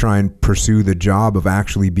continuing to try and pursue the job of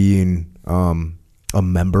actually being a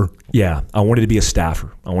member? Yeah, I wanted to be a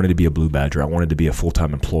staffer. I wanted to be a Blue Badger. I wanted to be a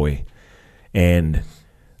full-time employee. And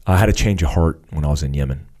I had a change of heart when I was in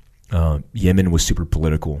Yemen. Yemen was super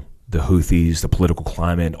political. The Houthis, the political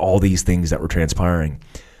climate, all these things that were transpiring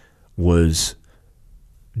was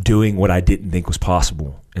doing what I didn't think was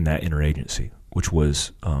possible in that interagency, which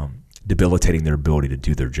was debilitating their ability to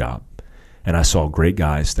do their job. And I saw great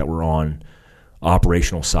guys that were on the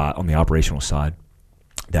operational side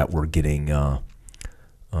that were getting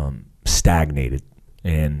stagnated,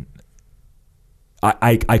 and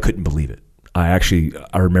I couldn't believe it. I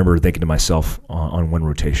remember thinking to myself on one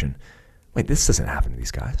rotation, wait, this doesn't happen to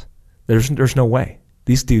these guys. There's no way.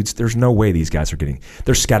 These dudes, there's no way these guys are getting,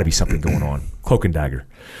 there's got to be something going on, cloak and dagger.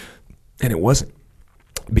 And it wasn't.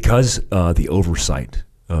 Because the oversight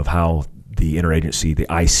of how the interagency, the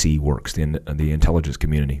IC works, the intelligence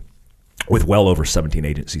community, with well over 17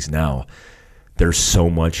 agencies now, there's so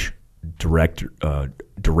much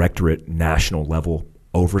directorate national level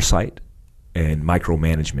oversight and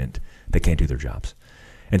micromanagement that can't do their jobs.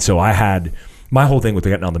 And so my whole thing with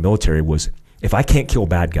getting out of the military was, if I can't kill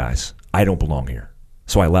bad guys, I don't belong here.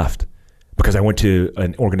 So I left because I went to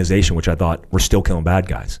an organization which I thought were still killing bad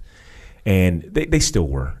guys. And they still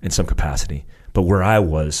were in some capacity. But where I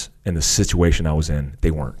was in the situation I was in,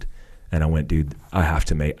 they weren't. And I went, dude, I have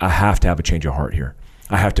to have a change of heart here.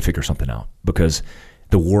 I have to figure something out because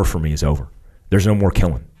the war for me is over. There's no more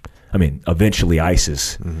killing. I mean, eventually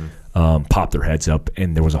ISIS popped their heads up,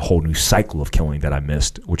 and there was a whole new cycle of killing that I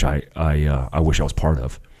missed, which I wish I was part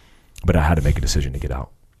of. But I had to make a decision to get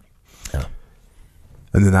out. Yeah.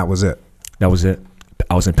 And then that was it. That was it.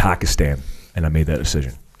 I was in Pakistan, and I made that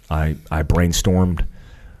decision. I brainstormed.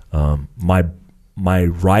 My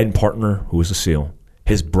riding partner, who was a SEAL,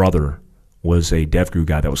 his brother was a DevGru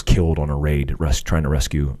guy that was killed on a raid trying to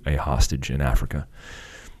rescue a hostage in Africa.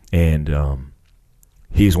 And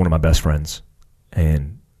he's one of my best friends.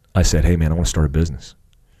 And I said, hey, man, I want to start a business.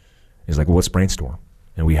 He's like, well, let's brainstorm.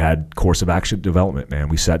 And we had course of action development, man.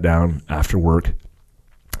 We sat down after work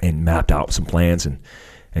and mapped out some plans and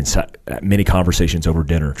sat many conversations over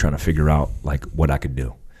dinner trying to figure out like what I could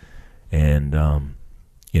do. And,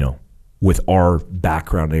 with our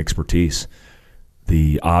background and expertise,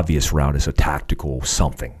 the obvious route is a tactical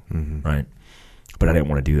something, right? But I didn't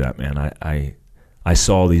want to do that, man. I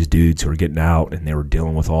saw these dudes who were getting out and they were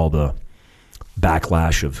dealing with all the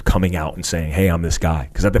backlash of coming out and saying, hey, I'm this guy.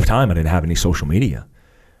 Because at the time I didn't have any social media.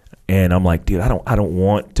 And I'm like, dude, I don't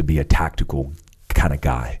want to be a tactical kind of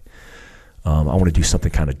guy. I want to do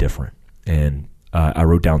something kind of different. And I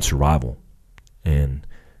wrote down survival. And,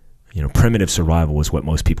 primitive survival is what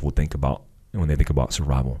most people would think about when they think about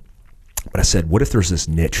survival. But I said, what if there's this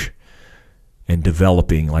niche in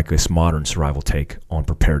developing like this modern survival take on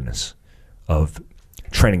preparedness of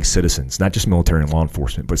training citizens, not just military and law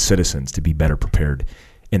enforcement, but citizens to be better prepared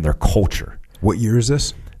in their culture. What year is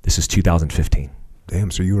this? This is 2015. Damn,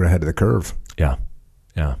 so you were ahead of the curve. Yeah.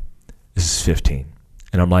 This is 15.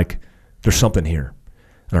 And I'm like, there's something here.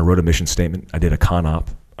 And I wrote a mission statement. I did a con op.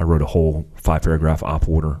 I wrote a whole 5-paragraph op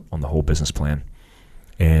order on the whole business plan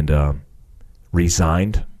and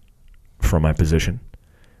resigned from my position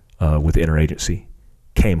with the interagency,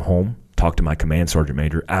 came home, talked to my command sergeant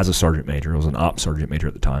major as a sergeant major. I was an ops sergeant major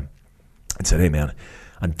at the time, and said, hey, man,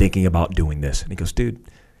 I'm thinking about doing this. And he goes, dude,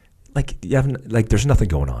 there's nothing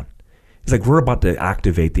going on. He's like, we're about to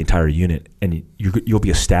activate the entire unit, and you'll be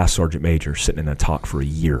a staff sergeant major sitting in a talk for a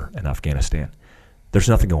year in Afghanistan. There's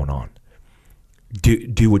nothing going on.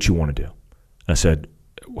 Do what you want to do. And I said,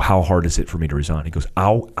 how hard is it for me to resign? He goes,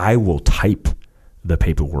 I will type the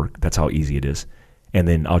paperwork. That's how easy it is. And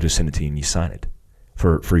then I'll just send it to you and you sign it.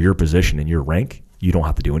 For your position and your rank, you don't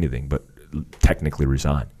have to do anything but technically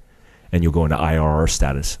resign. And you'll go into IRR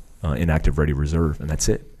status, inactive ready reserve, and that's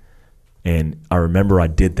it. And I remember I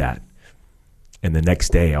did that. And the next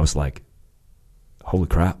day I was like, holy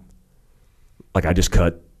crap. Like I just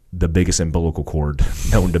cut the biggest umbilical cord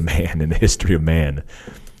known to man in the history of man.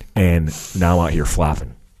 And now I'm out here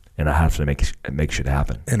flapping. And I have to make shit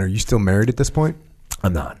happen. And are you still married at this point?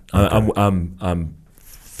 I'm not. Okay. I'm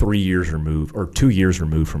 3 years removed or 2 years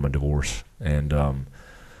removed from a divorce. And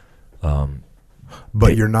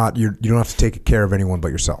but you're not. You don't have to take care of anyone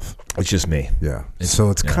but yourself. It's just me. Yeah. So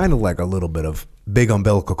it's kind of like a little bit of big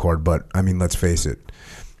umbilical cord. But I mean, let's face it.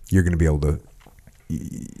 You're going to be able to,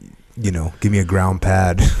 give me a ground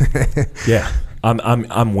pad. Yeah.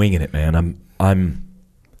 I'm winging it, man.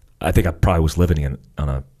 I think I probably was living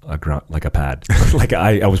on a ground, like a pad. Like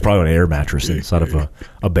I was probably on an air mattress inside of a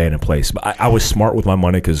abandoned place. But I was smart with my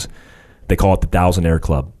money because they call it the Thousandaire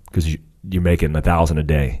Club because you're making $1,000 a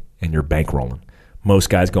day and you're bankrolling.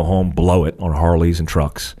 Most guys go home, blow it on Harleys and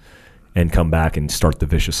trucks, and come back and start the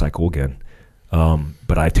vicious cycle again.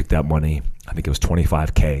 But I took that money, I think it was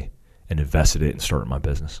 $25K, and invested it and started my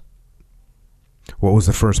business. What was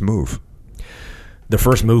the first move? The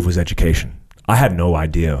first move was education. I had no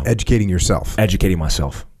idea. Educating yourself. Educating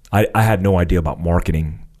myself. I had no idea about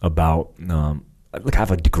marketing, about, I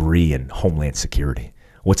have a degree in Homeland Security.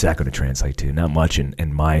 What's that going to translate to? Not much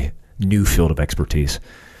in my new field of expertise.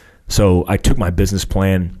 So I took my business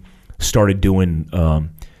plan, started doing,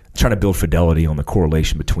 trying to build fidelity on the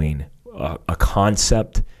correlation between a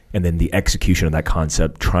concept and then the execution of that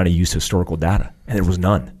concept, trying to use historical data. And there was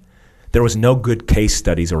none. There was no good case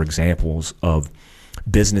studies or examples of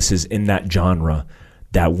businesses in that genre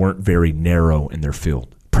that weren't very narrow in their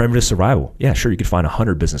field. Primitive survival. Yeah, sure, you could find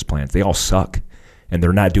 100 business plans. They all suck, and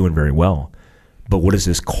they're not doing very well. But what is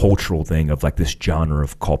this cultural thing of like this genre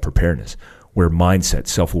of called preparedness, where mindset,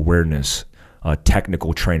 self-awareness,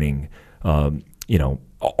 technical training,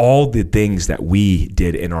 all the things that we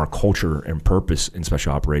did in our culture and purpose in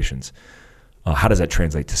special operations, how does that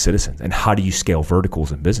translate to citizens? And how do you scale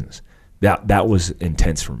verticals in business? That was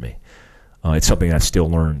intense for me. It's something I still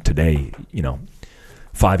learn today,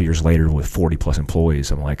 5 years later with 40 plus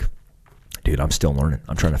employees. I'm like, dude, I'm still learning.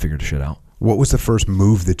 I'm trying to figure this shit out. What was the first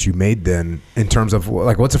move that you made then in terms of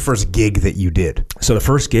like, what's the first gig that you did? So the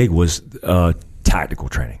first gig was tactical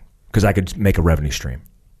training because I could make a revenue stream.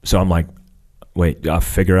 So I'm like,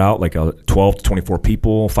 figure out like 12 to 24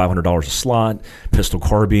 people, $500 a slot, pistol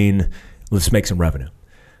carbine. Let's make some revenue.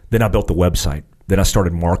 Then I built the website. Then I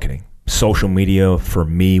started marketing. Social media for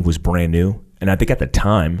me was brand new. And I think at the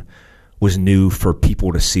time was new for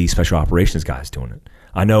people to see special operations guys doing it.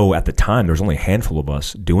 I know at the time there was only a handful of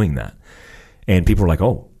us doing that. And people were like,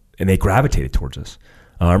 oh, and they gravitated towards us.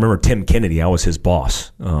 I remember Tim Kennedy. I was his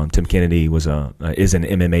boss. Tim Kennedy is an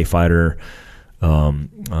MMA fighter,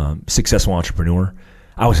 successful entrepreneur.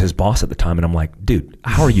 I was his boss at the time, and I'm like, dude,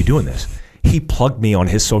 how are you doing this? He plugged me on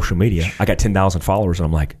his social media. I got 10,000 followers, and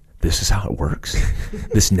I'm like, this is how it works?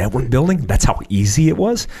 This network building, that's how easy it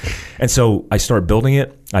was? And so I started building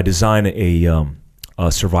it. I designed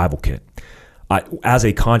a survival kit. As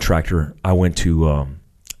a contractor, I went to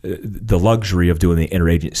the luxury of doing the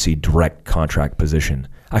interagency direct contract position.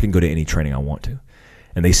 I can go to any training I want to.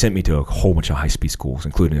 And they sent me to a whole bunch of high-speed schools,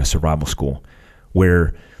 including a survival school,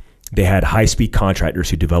 where they had high-speed contractors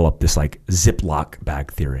who developed this like Ziploc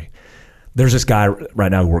bag theory. There's this guy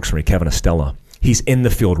right now who works for me, Kevin Estella. He's in the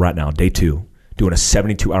field right now, day 2, doing a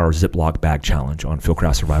 72-hour Ziploc bag challenge on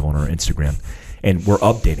Fieldcraft Survival on our Instagram. And we're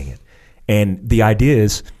updating it. And the idea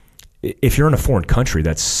is, if you're in a foreign country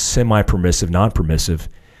that's semi-permissive, non-permissive,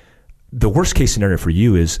 the worst case scenario for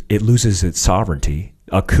you is it loses its sovereignty,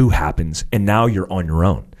 a coup happens, and now you're on your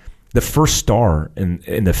own. The first star in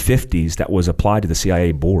the 50s that was applied to the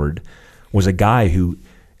CIA board was a guy who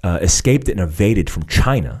escaped and evaded from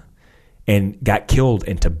China and got killed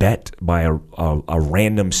in Tibet by a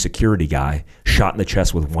random security guy, shot in the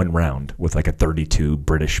chest with 1 round with like a .32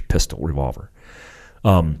 British pistol revolver.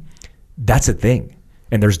 That's a thing,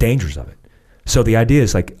 and there's dangers of it. So the idea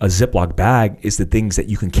is like a Ziploc bag is the things that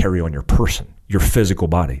you can carry on your person, your physical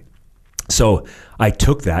body. So I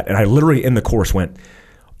took that, and I literally in the course went,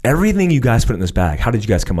 everything you guys put in this bag, how did you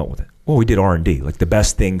guys come up with it? Well, we did R&D, like the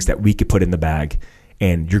best things that we could put in the bag,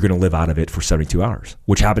 and you're going to live out of it for 72 hours,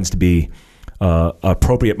 which happens to be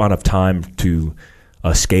appropriate amount of time to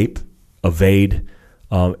escape, evade,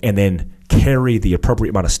 and then carry the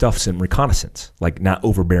appropriate amount of stuff in reconnaissance, like not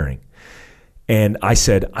overbearing. And I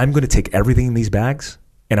said, I'm going to take everything in these bags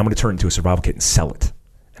and I'm going to turn it into a survival kit and sell it.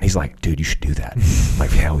 And he's like, dude, you should do that. I'm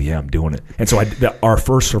like, hell yeah, I'm doing it. And so our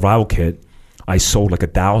first survival kit, I sold like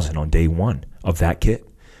 1,000 on day 1 of that kit.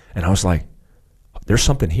 And I was like, there's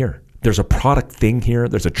something here. There's a product thing here.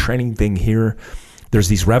 There's a training thing here. There's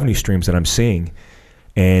these revenue streams that I'm seeing.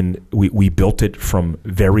 And we built it from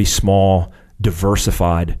very small,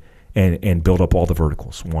 diversified, and built up all the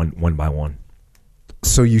verticals one by one.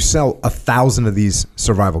 So you sell 1,000 of these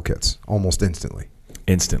survival kits almost instantly.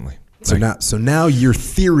 Instantly. So now your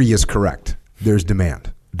theory is correct. There's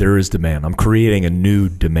demand. There is demand. I'm creating a new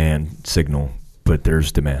demand signal, but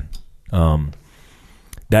there's demand.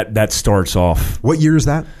 That starts off. What year is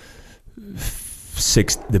that?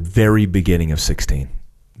 The very beginning of 16.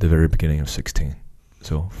 The very beginning of 16.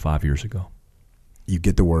 So 5 years ago. You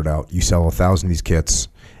get the word out. You sell 1,000 of these kits.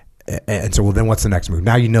 And so then what's the next move?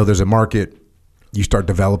 Now you know there's a market. You start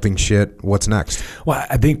developing shit. What's next? Well,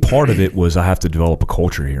 I think part of it was I have to develop a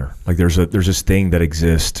culture here. Like there's this thing that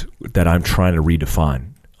exists that I'm trying to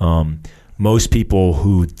redefine. Most people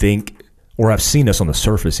who think, or I've seen this on the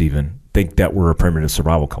surface even, think that we're a primitive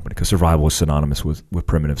survival company because survival is synonymous with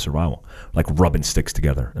primitive survival, like rubbing sticks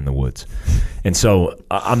together in the woods. And so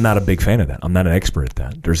I'm not a big fan of that. I'm not an expert at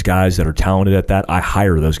that. There's guys that are talented at that. I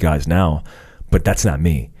hire those guys now, but that's not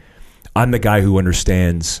me. I'm the guy who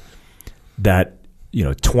understands that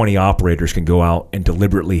 20 operators can go out and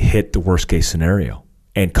deliberately hit the worst case scenario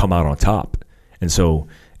and come out on top. And so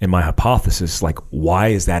in my hypothesis, like, why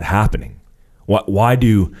is that happening? Why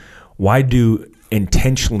do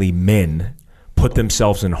intentionally men put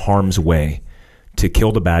themselves in harm's way to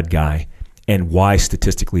kill the bad guy, and why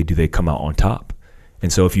statistically do they come out on top?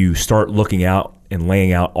 And so if you start looking out and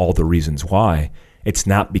laying out all the reasons why, it's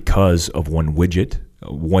not because of one widget,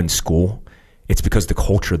 one school. It's because the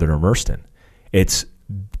culture they're immersed in.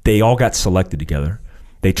 They all got selected together.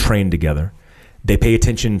 They trained together. They pay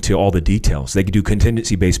attention to all the details. They do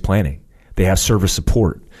contingency-based planning. They have service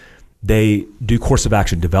support. They do course of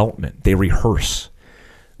action development. They rehearse.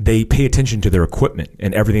 They pay attention to their equipment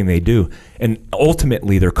and everything they do. And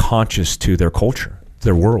ultimately, they're conscious to their culture,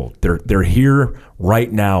 their world. They're here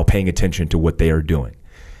right now paying attention to what they are doing.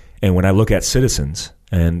 And when I look at citizens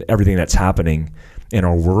and everything that's happening in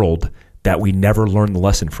our world that we never learned the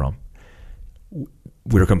lesson from,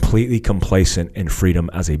 we're completely complacent in freedom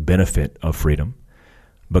as a benefit of freedom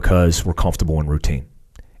because we're comfortable in routine.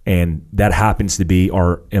 And that happens to be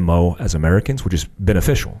our MO as Americans, which is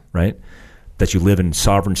beneficial, right? That you live in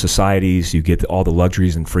sovereign societies, you get all the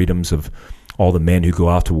luxuries and freedoms of all the men who go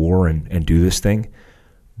out to war and do this thing.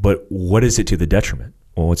 But what is it to the detriment?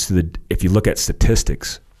 Well, if you look at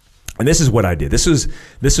statistics, and this is what I did. This is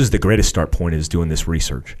the greatest start point, is doing this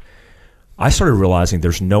research. I started realizing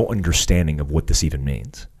there's no understanding of what this even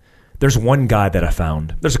means. There's one guy that I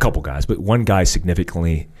found, there's a couple guys, but one guy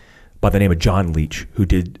significantly by the name of John Leach, who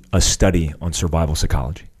did a study on survival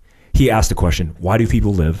psychology. He asked the question, why do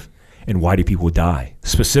people live and why do people die,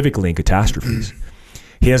 specifically in catastrophes?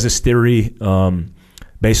 He has this theory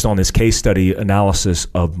based on this case study analysis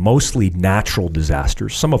of mostly natural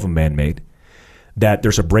disasters, some of them man-made, that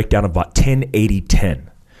there's a breakdown of about 10-80-10.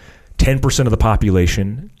 10% of the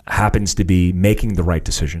population happens to be making the right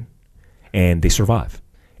decision, and they survive.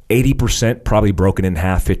 80%, probably broken in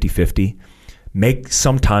half, 50-50, make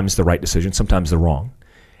sometimes the right decision, sometimes the wrong.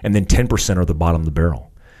 And then 10% are the bottom of the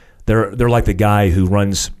barrel. They're like the guy who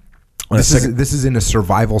runs... This is in a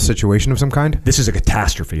survival situation of some kind? This is a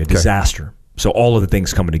catastrophe, a disaster. So all of the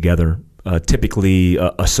things coming together, typically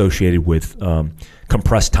associated with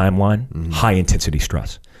compressed timeline, high intensity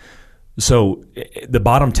stress. So the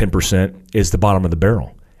bottom 10% is the bottom of the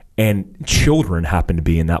barrel, and children happen to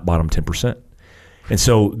be in that bottom 10%. And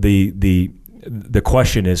so the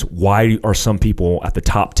question is, why are some people at the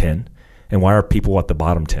top 10, and why are people at the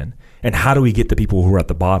bottom 10? And how do we get the people who are at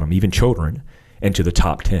the bottom, even children, into the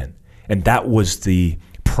top 10? And that was the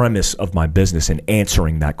premise of my business in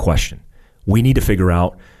answering that question. We need to figure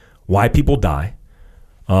out why people die,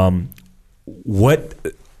 what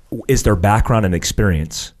is their background and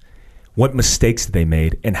experience, what mistakes they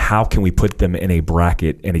made, and how can we put them in a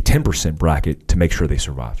bracket, in a 10% bracket, to make sure they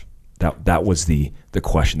survive. That was the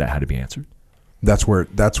question that had to be answered. That's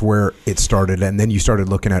where it started, and then you started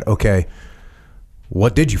looking at, okay,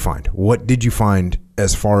 what did you find? What did you find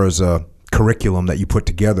as far as a curriculum that you put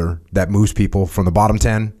together that moves people from the bottom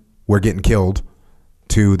 10, we're getting killed,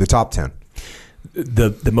 to the top 10?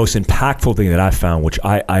 The most impactful thing that I found, which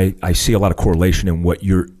I see a lot of correlation in what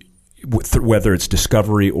you're, whether it's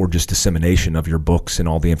discovery or just dissemination of your books and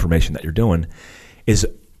all the information that you're doing, is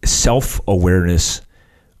self-awareness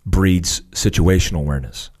breeds situational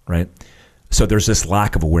awareness, right? So there's this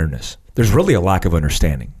lack of awareness. There's really a lack of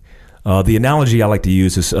understanding. The analogy I like to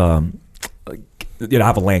use is, I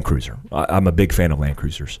have a Land Cruiser. I'm a big fan of Land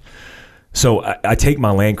Cruisers. So I take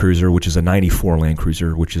my Land Cruiser, which is a 94 Land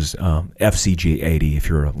Cruiser, which is FCG 80 if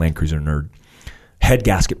you're a Land Cruiser nerd. Head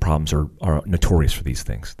gasket problems are notorious for these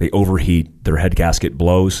things. They overheat, their head gasket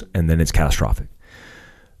blows, and then it's catastrophic.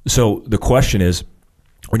 So the question is,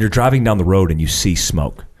 when you're driving down the road and you see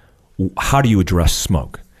smoke, how do you address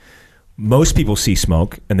smoke? Most people see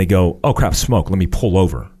smoke and they go, oh crap, smoke, let me pull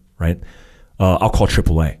over, right? I'll call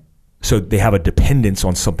AAA. So they have a dependence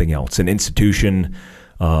on something else, an institution,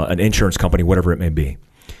 an insurance company, whatever it may be.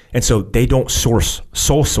 And so they don't sole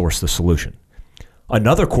source the solution.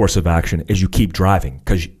 Another course of action is you keep driving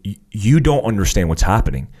because you don't understand what's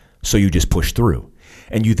happening, so you just push through.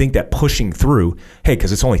 And you think that pushing through, hey,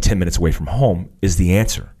 because it's only 10 minutes away from home, is the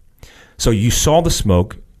answer. So you saw the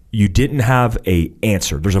smoke, you didn't have an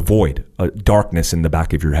answer. There's a void, a darkness in the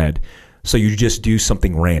back of your head. So you just do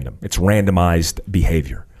something random. It's randomized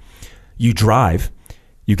behavior. You drive,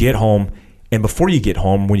 you get home, and before you get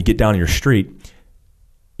home, when you get down your street,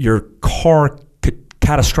 your car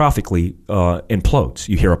catastrophically implodes.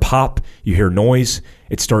 You hear a pop, you hear noise,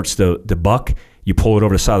 it starts to buck, you pull it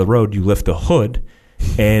over the side of the road, you lift the hood,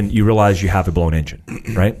 and you realize you have a blown engine,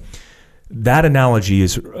 right? That analogy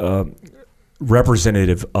is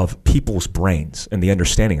representative of people's brains and the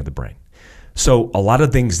understanding of the brain. So a lot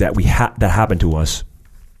of things that that happen to us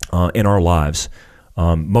in our lives,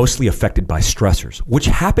 mostly affected by stressors, which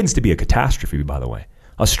happens to be a catastrophe, by the way.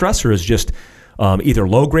 A stressor is just either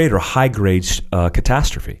low-grade or high-grade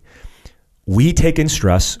catastrophe. We take in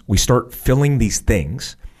stress, we start feeling these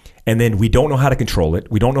things, and then we don't know how to control it.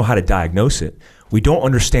 We don't know how to diagnose it. We don't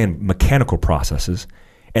understand mechanical processes,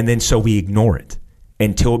 and then so we ignore it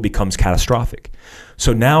until it becomes catastrophic.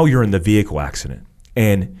 So now you're in the vehicle accident,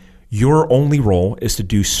 and your only role is to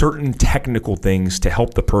do certain technical things to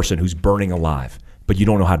help the person who's burning alive, but you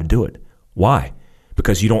don't know how to do it. Why?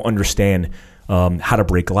 Because you don't understand how to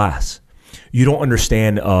break glass. You don't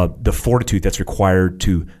understand the fortitude that's required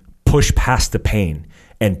to push past the pain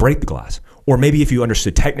and break the glass. Or maybe if you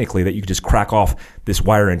understood technically that you could just crack off this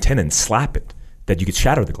wire antenna and slap it, that you could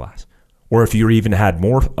shatter the glass. Or if you even had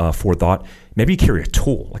more forethought, maybe you carry a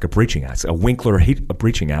tool like a breaching axe, a Winkler a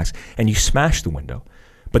breaching axe, and you smash the window.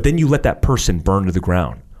 But then you let that person burn to the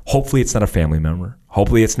ground. Hopefully it's not a family member.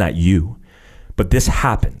 Hopefully it's not you. But this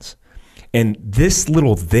happens. And this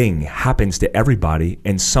little thing happens to everybody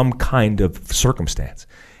in some kind of circumstance.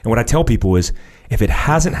 And what I tell people is, if it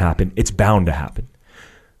hasn't happened, it's bound to happen.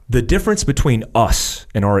 The difference between us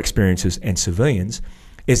and our experiences and civilians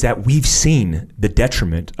is that we've seen the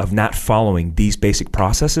detriment of not following these basic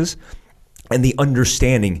processes and the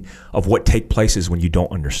understanding of what take places when you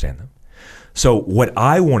don't understand them. So what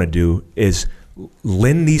I want to do is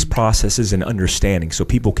lend these processes and understanding so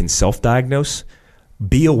people can self-diagnose,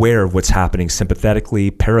 be aware of what's happening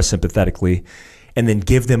sympathetically, parasympathetically, and then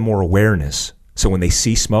give them more awareness. So when they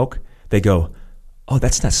see smoke, they go, oh,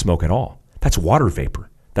 that's not smoke at all. That's water vapor.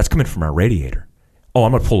 That's coming from our radiator. Oh,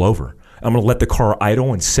 I'm going to pull over. I'm going to let the car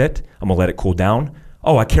idle and sit. I'm going to let it cool down.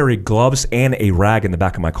 Oh, I carry gloves and a rag in the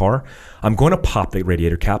back of my car. I'm going to pop the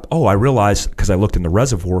radiator cap. Oh, I realized because I looked in the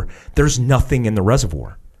reservoir, there's nothing in the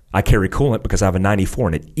reservoir. I carry coolant because I have a 94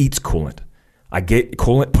 and it eats coolant. I get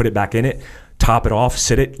coolant, put it back in it, top it off,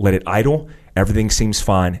 sit it, let it idle. Everything seems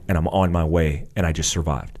fine and I'm on my way and I just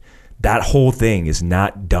survived. That whole thing is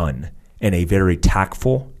not done in a very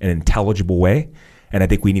tactful and intelligible way. And I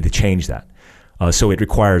think we need to change that. So it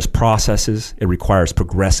requires processes. It requires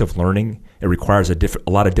progressive learning. It requires a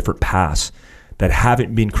lot of different paths that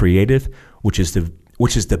haven't been created, which is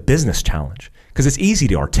the business challenge. Because it's easy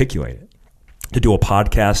to articulate it, to do a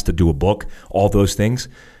podcast, to do a book, all those things.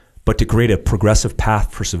 But to create a progressive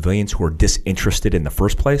path for civilians who are disinterested in the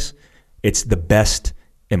first place, it's the best,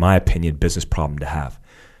 in my opinion, business problem to have.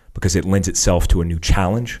 Because it lends itself to a new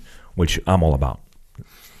challenge, which I'm all about.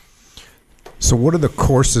 So what do the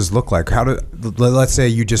courses look like? Let's say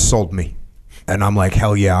you just sold me and I'm like,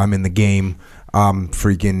 hell yeah, I'm in the game. I'm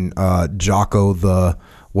freaking Jocko, the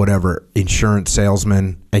whatever, insurance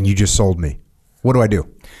salesman, and you just sold me. What do I do?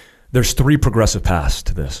 There's 3 progressive paths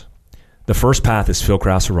to this. The first path is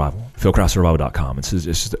Fieldcraft Survival, fieldcraftsurvival.com. It's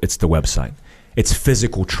the website. It's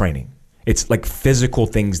physical training. It's like physical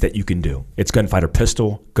things that you can do. It's gunfighter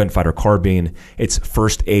pistol, gunfighter carbine. It's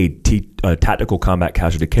first aid, tactical combat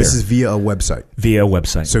casualty care. This is via a website. Via a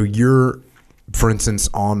website. So you're, for instance,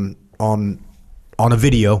 on a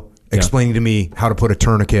video explaining to me how to put a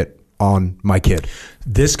tourniquet on my kid.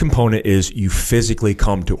 This component is you physically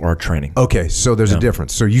come to our training. Okay, so there's a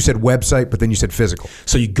difference. So you said website, but then you said physical.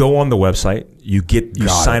 So you go on the website, you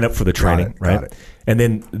sign up for the training, right? Got it. And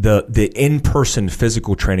then the in-person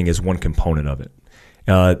physical training is one component of it.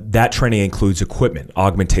 That training includes equipment,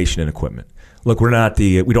 augmentation and equipment. Look, we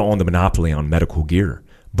don't own the monopoly on medical gear,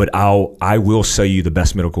 but I will sell you the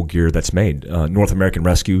best medical gear that's made. North American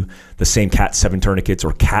Rescue, the same CAT 7 tourniquets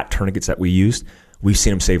or CAT tourniquets that we used, we've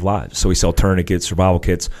seen them save lives. So we sell tourniquets, survival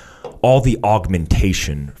kits, all the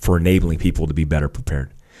augmentation for enabling people to be better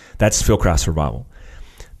prepared. That's Fieldcraft Survival.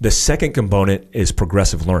 The second component is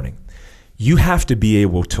progressive learning. You have to be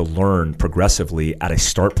able to learn progressively at a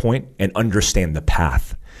start point and understand the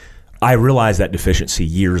path. I realized that deficiency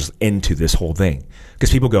years into this whole thing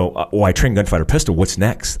because people go, well, I train gunfighter pistol. What's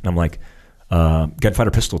next? And I'm like, gunfighter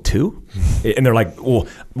pistol 2? And they're like, well,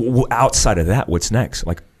 outside of that, what's next?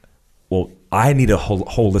 Like, well, I need a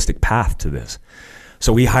holistic path to this.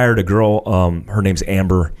 So we hired a girl, her name's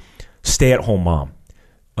Amber, stay-at-home mom,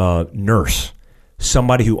 nurse,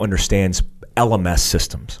 somebody who understands LMS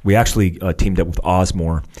systems. We actually teamed up with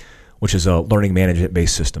Osmore, which is a learning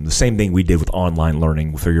management-based system. The same thing we did with online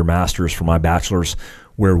learning for your master's, for my bachelor's,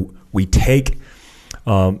 where we take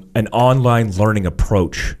an online learning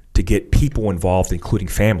approach to get people involved, including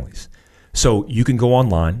families. So you can go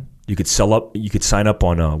online, you could sign up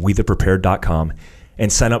on wetheprepared.com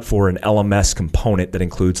and sign up for an LMS component that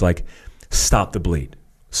includes like Stop the Bleed.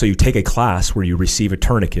 So you take a class where you receive a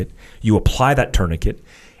tourniquet, you apply that tourniquet,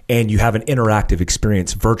 and you have an interactive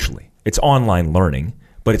experience virtually. It's online learning,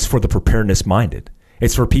 but it's for the preparedness minded.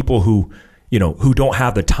 It's for people who don't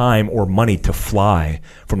have the time or money to fly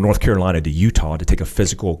from North Carolina to Utah to take a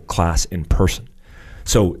physical class in person.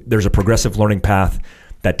 So there's a progressive learning path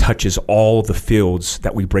that touches all the fields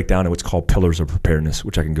that we break down in what's called pillars of preparedness,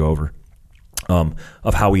 which I can go over,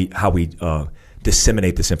 of how we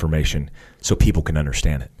disseminate this information so people can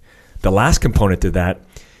understand it. The last component to that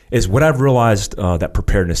is what I've realized that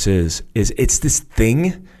preparedness is it's this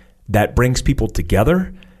thing that brings people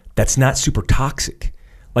together that's not super toxic.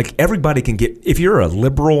 Like everybody can get, if you're a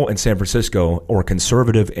liberal in San Francisco or a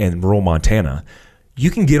conservative in rural Montana,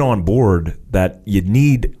 you can get on board that you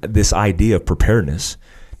need this idea of preparedness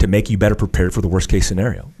to make you better prepared for the worst case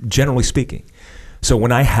scenario, generally speaking. So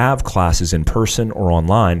when I have classes in person or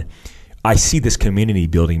online, I see this community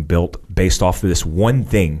building built based off of this one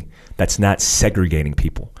thing that's not segregating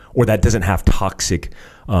people or that doesn't have toxic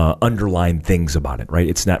underlying things about it, right?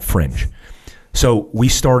 It's not fringe. So we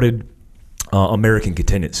started American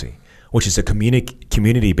Contingency, which is a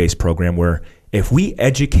community-based program where if we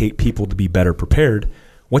educate people to be better prepared,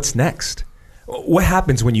 What's next? What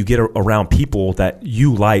happens when you get around people that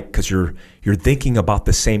you like because you're thinking about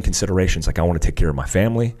the same considerations? Like, I want to take care of my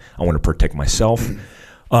family. I want to protect myself.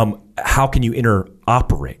 How can you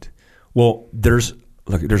interoperate? Well, there's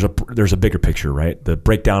a bigger picture, right? The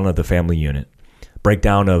breakdown of the family unit,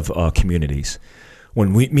 breakdown of communities.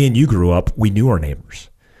 When me and you grew up, we knew our neighbors.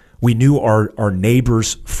 We knew our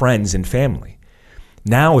neighbors' friends and family.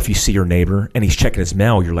 Now, if you see your neighbor and he's checking his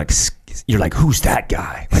mail, you're like, who's that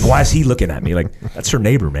guy? Like, why is he looking at me? Like, that's your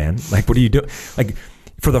neighbor, man. Like, what are you doing? Like,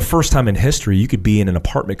 for the first time in history, you could be in an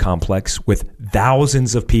apartment complex with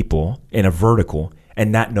thousands of people in a vertical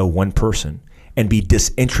and not know one person and be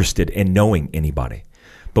disinterested in knowing anybody.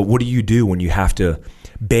 But what do you do when you have to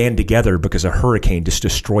band together because a hurricane just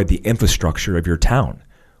destroyed the infrastructure of your town?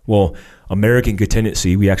 Well, American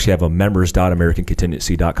Contingency, we actually have a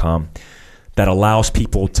members.americancontingency.com that allows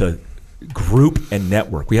people to group and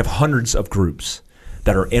network. We have hundreds of groups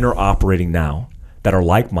that are interoperating now, that are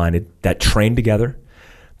like-minded, that train together,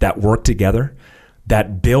 that work together,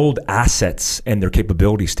 that build assets and their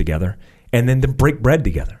capabilities together, and then to break bread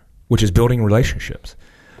together, which is building relationships.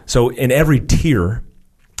 So in every tier,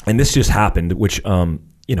 and this just happened, which,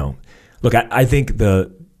 look, I think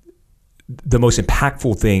the most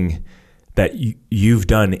impactful thing that you've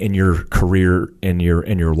done in your career, in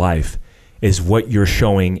your life, is what you're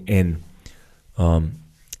showing in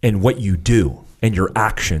what you do and your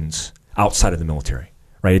actions outside of the military,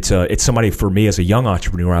 right? It's somebody, for me as a young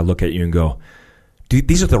entrepreneur, I look at you and go, dude,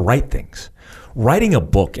 these are the right things. Writing a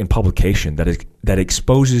book in publication that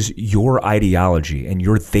exposes your ideology and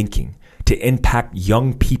your thinking to impact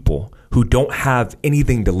young people who don't have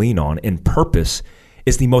anything to lean on and purpose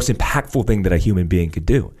is the most impactful thing that a human being could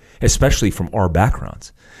do, especially from our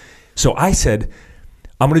backgrounds. So I said,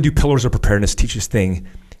 I'm going to do Pillars of Preparedness, teach this thing.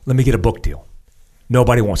 Let me get a book deal.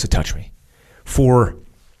 Nobody wants to touch me. For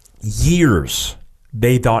years,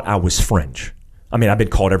 they thought I was fringe. I mean, I've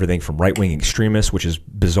been called everything from right-wing extremist, which is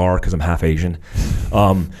bizarre because I'm half Asian,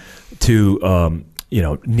 to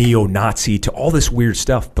neo-Nazi, to all this weird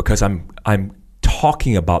stuff because I'm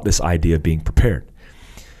talking about this idea of being prepared.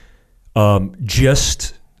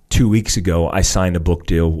 Just 2 weeks ago, I signed a book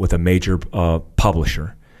deal with a major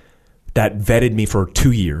publisher that vetted me for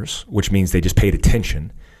 2 years, which means they just paid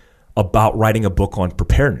attention, about writing a book on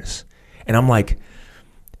preparedness. And I'm like,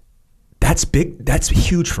 that's big. That's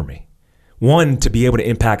huge for me. One, to be able to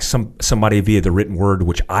impact somebody via the written word,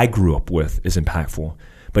 which I grew up with, is impactful.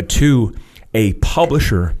 But two, a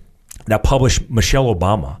publisher that published Michelle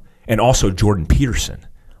Obama and also Jordan Peterson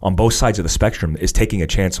on both sides of the spectrum is taking a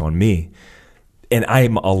chance on me. And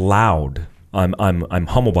I'm allowed, I'm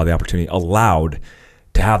humbled by the opportunity, allowed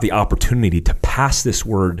to have the opportunity to pass this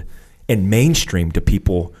word and mainstream to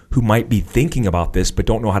people who might be thinking about this but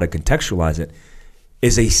don't know how to contextualize it,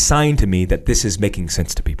 is a sign to me that this is making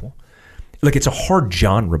sense to people. Like, it's a hard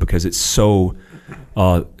genre because it's so,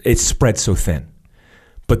 it's spread so thin.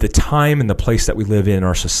 But the time and the place that we live in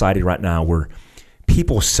our society right now, where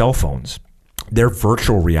people's cell phones, their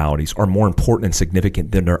virtual realities are more important and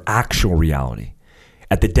significant than their actual reality,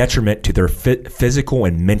 at the detriment to their physical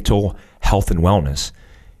and mental health and wellness,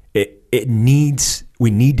 we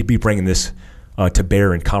need to be bringing this to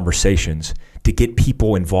bear in conversations to get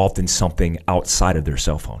people involved in something outside of their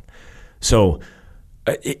cell phone. So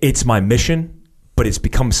it's my mission, but it's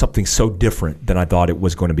become something so different than I thought it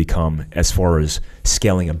was going to become as far as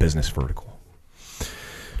scaling a business vertical.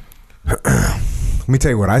 Let me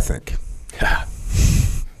tell you what I think.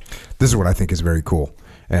 This is what I think is very cool.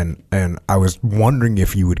 And I was wondering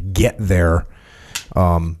if you would get there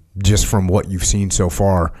just from what you've seen so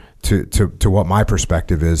far to what my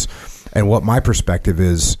perspective is. And what my perspective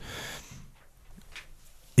is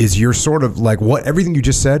you're sort of like, what everything you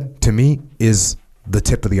just said to me is the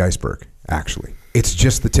tip of the iceberg, actually. It's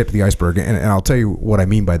just the tip of the iceberg. And I'll tell you what I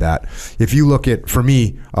mean by that. If you look at, for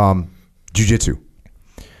me, jiu-jitsu.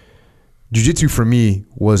 Jiu-jitsu for me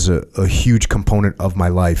was a huge component of my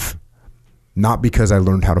life. Not because I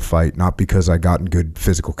learned how to fight, not because I got in good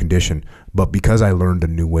physical condition, but because I learned a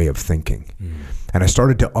new way of thinking. And I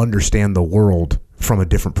started to understand the world from a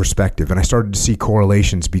different perspective. And I started to see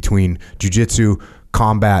correlations between jiu-jitsu,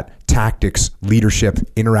 combat, tactics, leadership,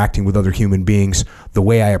 interacting with other human beings, the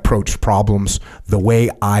way I approached problems, the way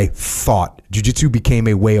I thought. Jiu-jitsu became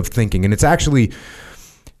a way of thinking. And it's actually,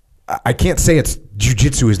 I can't say it's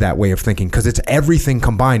jiu-jitsu is that way of thinking because it's everything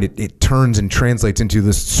combined. It turns and translates into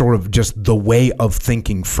this sort of just the way of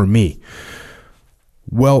thinking for me.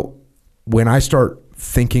 Well, when I start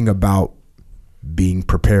thinking about being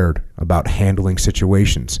prepared, about handling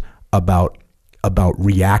situations, about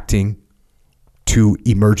reacting to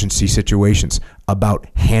emergency situations, about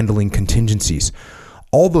handling contingencies.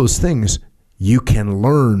 All those things you can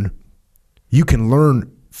learn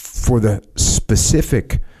for the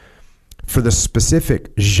specific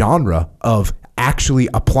genre of actually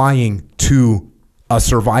applying to a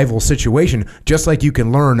survival situation, just like you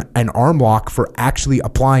can learn an arm lock for actually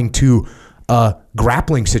applying to a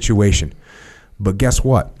grappling situation. But guess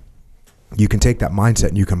what? You can take that mindset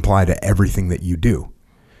and you can apply to everything that you do.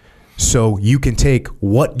 So you can take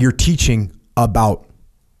what you're teaching about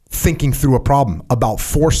thinking through a problem, about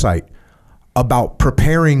foresight, about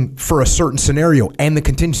preparing for a certain scenario and the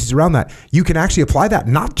contingencies around that. You can actually apply that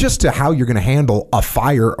not just to how you're going to handle a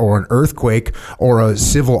fire or an earthquake or a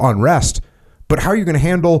civil unrest, but how you're going to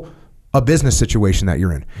handle a business situation that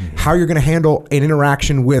you're in, how you're going to handle an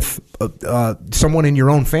interaction with someone in your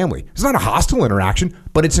own family. It's not a hostile interaction,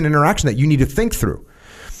 but it's an interaction that you need to think through.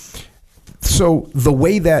 So the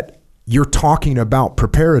way that you're talking about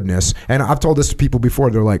preparedness, and I've told this to people before,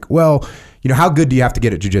 they're like, well, how good do you have to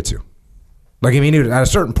get at jiu-jitsu? Like, at a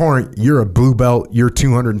certain point, you're a blue belt, you're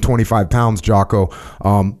 225 pounds, Jocko.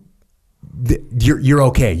 You're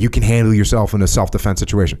okay. You can handle yourself in a self-defense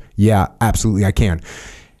situation. Yeah, absolutely, I can.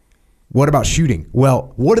 What about shooting?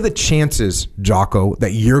 Well, what are the chances, Jocko,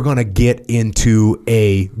 that you're going to get into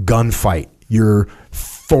a gunfight? You're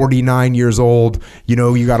 49 years old,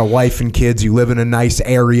 you got a wife and kids, you live in a nice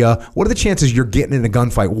area. What are the chances you're getting in a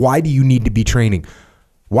gunfight? Why do you need to be training?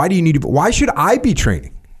 Why should I be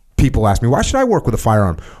training? People ask me, why should I work with a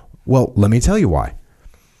firearm? Well, let me tell you why.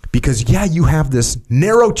 Because, you have this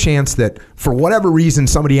narrow chance that for whatever reason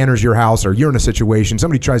somebody enters your house or you're in a situation,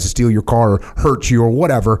 somebody tries to steal your car or hurt you or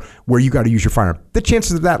whatever, where you got to use your firearm. The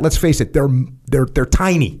chances of that, let's face it, they're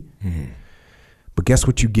tiny. But guess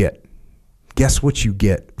what you get? Guess what you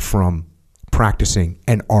get from practicing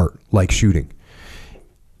an art like shooting?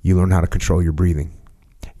 You learn how to control your breathing.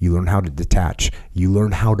 You learn how to detach. You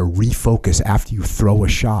learn how to refocus after you throw a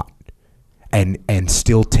shot and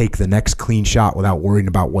still take the next clean shot without worrying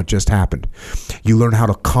about what just happened. You learn how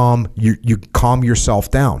to calm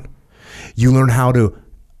yourself down. You learn how to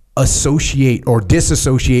associate or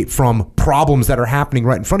disassociate from problems that are happening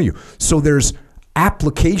right in front of you. So there's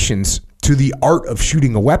applications to the art of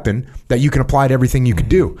shooting a weapon that you can apply to everything you could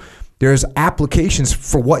do. There's applications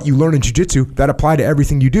for what you learn in jiu-jitsu that apply to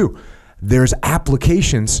everything you do. There's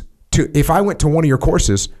applications to, if I went to one of your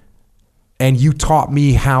courses and you taught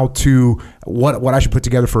me how to, what I should put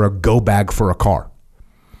together for a go bag for a car.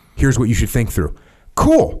 Here's what you should think through.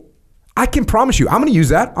 Cool. I can promise you, I'm going to use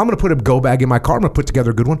that. I'm going to put a go bag in my car. I'm going to put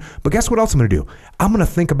together a good one. But guess what else I'm going to do? I'm going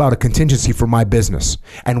to think about a contingency for my business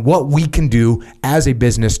and what we can do as a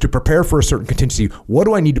business to prepare for a certain contingency. What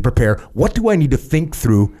do I need to prepare? What do I need to think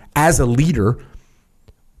through as a leader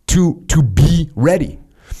to be ready?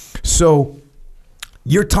 So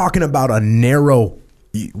you're talking about a narrow,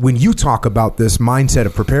 when you talk about this mindset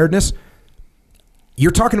of preparedness,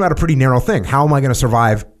 you're talking about a pretty narrow thing. How am I going to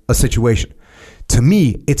survive a situation? To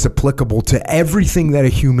me, it's applicable to everything that a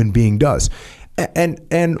human being does.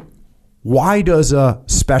 And why does a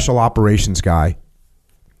special operations guy,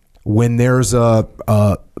 when there's an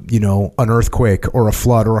earthquake or a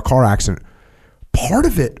flood or a car accident, part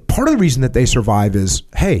of the reason that they survive is,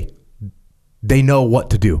 hey, they know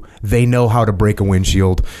what to do. They know how to break a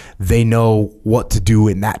windshield. They know what to do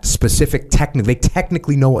in that specific technique. They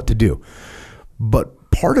technically know what to do.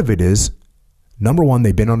 But part of it is, number one,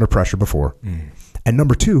 they've been under pressure before. And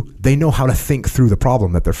number two, they know how to think through the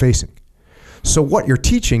problem that they're facing. So what you're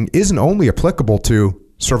teaching isn't only applicable to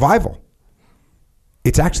survival.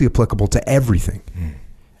 It's actually applicable to everything.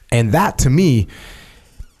 And that, to me,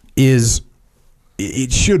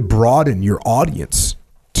 it should broaden your audience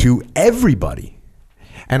to everybody.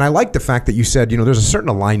 And I like the fact that you said, there's a certain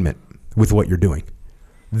alignment with what you're doing.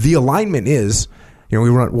 The alignment is, we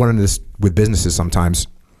run into this with businesses sometimes.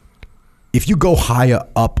 If you go high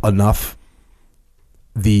up enough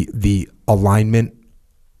the alignment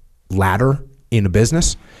ladder in a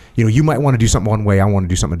business, you might want to do something one way. I want to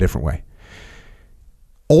do something a different way.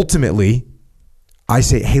 Ultimately, I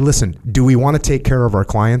say, hey, listen, do we want to take care of our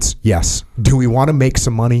clients? Yes. Do we want to make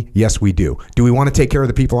some money? Yes, we do. Do we want to take care of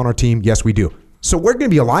the people on our team? Yes, we do. So we're going to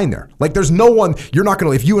be aligned there. Like, there's no one, you're not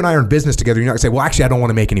going to, if you and I are in business together, you're not going to say, well, actually, I don't want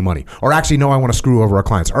to make any money. Or actually, no, I want to screw over our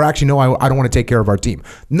clients. Or actually, no, I don't want to take care of our team.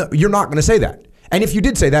 No, you're not going to say that. And if you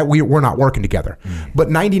did say that, we're not working together. But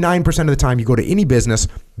 99% of the time you go to any business,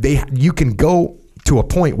 you can go to a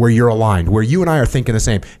point where you're aligned, where you and I are thinking the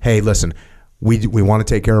same. Hey, listen, we want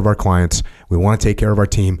to take care of our clients. We want to take care of our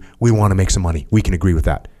team. We want to make some money. We can agree with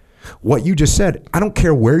that. What you just said, I don't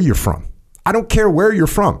care where you're from. I don't care where you're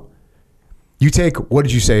from. You take, what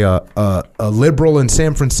did you say, a liberal in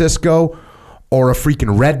San Francisco or a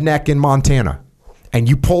freaking redneck in Montana, and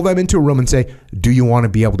you pull them into a room and say, do you want to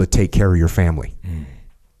be able to take care of your family?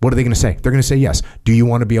 What are they going to say? They're going to say yes. Do you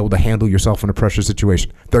want to be able to handle yourself in a pressure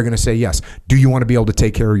situation? They're going to say yes. Do you want to be able to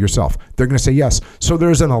take care of yourself? They're going to say yes. So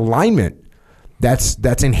there's an alignment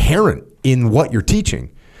that's inherent in what you're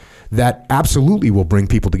teaching that absolutely will bring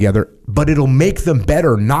people together, but it'll make them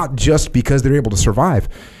better, not just because they're able to survive.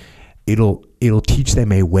 It'll teach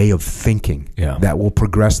them a way of thinking that will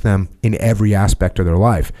progress them in every aspect of their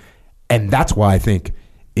life. And that's why I think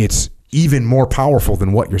it's even more powerful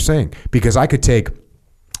than what you're saying, because I could take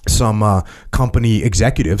some company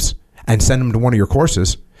executives and send them to one of your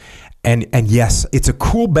courses. And yes, it's a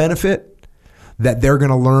cool benefit that they're going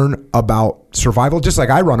to learn about survival. Just like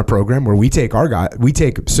I run a program where we take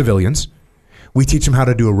civilians, we teach them how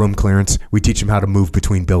to do a room clearance. We teach them how to move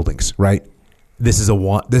between buildings, right? This is a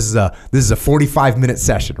 45-minute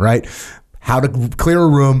session, right? How to clear a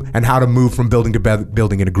room and how to move from building to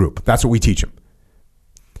building in a group. That's what we teach them.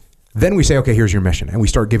 Then we say, okay, here's your mission. And we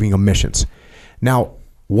start giving them missions. Now,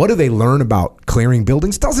 what do they learn about clearing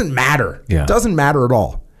buildings? Doesn't matter. Yeah. Doesn't matter at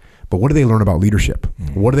all. But what do they learn about leadership?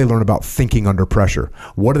 What do they learn about thinking under pressure?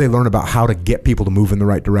 What do they learn about how to get people to move in the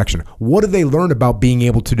right direction? What do they learn about being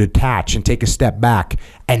able to detach and take a step back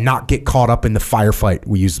and not get caught up in the firefight?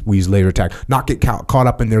 We use laser attack, not get caught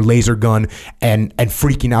up in their laser gun and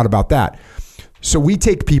freaking out about that. So we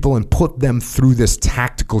take people and put them through this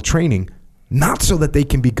tactical training, not so that they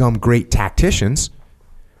can become great tacticians,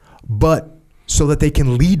 but so that they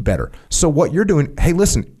can lead better. So what you're doing, hey,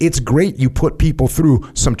 listen, it's great you put people through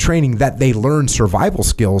some training that they learn survival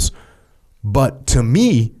skills, but to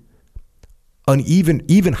me, an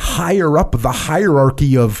even higher up the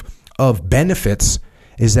hierarchy of benefits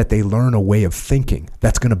is that they learn a way of thinking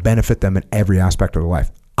that's going to benefit them in every aspect of their life.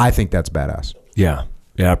 I think that's badass. Yeah,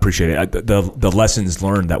 I appreciate it. The lessons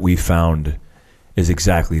learned that we found is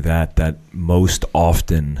exactly that most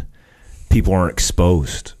often people aren't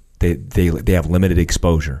exposed. They have limited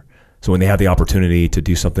exposure. So when they have the opportunity to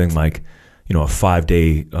do something like, a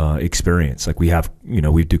 5-day experience, like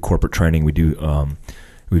we do corporate training, we've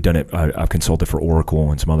done it. I've consulted for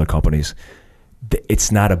Oracle and some other companies.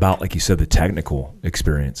 It's not about, like you said, the technical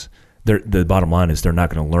experience. The bottom line is they're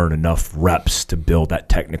not going to learn enough reps to build that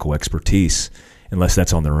technical expertise unless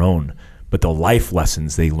that's on their own. But the life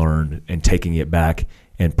lessons they learned and taking it back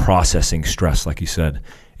and processing stress, like you said,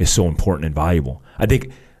 is so important and valuable. I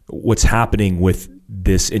think what's happening with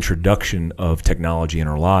this introduction of technology in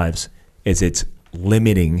our lives is it's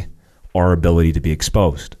limiting our ability to be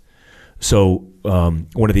exposed. So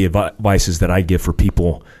one of the advices that I give for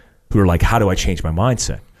people who are like, how do I change my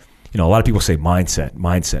mindset? A lot of people say mindset.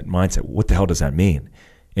 What the hell does that mean?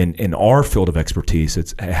 In our field of expertise,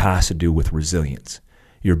 it has to do with resilience,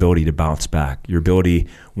 your ability to bounce back, your ability,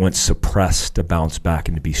 once suppressed, to bounce back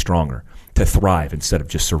and to be stronger, to thrive instead of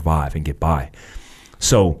just survive and get by.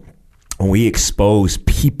 So when we expose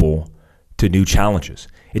people to new challenges,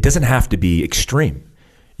 it doesn't have to be extreme.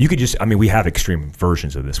 You could we have extreme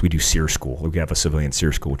versions of this. We do SEER school. We have a civilian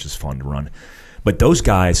SEER school, which is fun to run. But those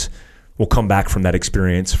guys will come back from that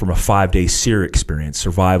experience, from a 5-day SEER experience,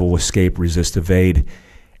 survival, escape, resist, evade,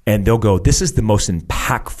 and they'll go, this is the most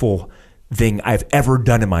impactful thing I've ever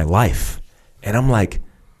done in my life. And I'm like,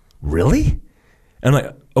 really? And I'm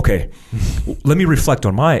like, okay, let me reflect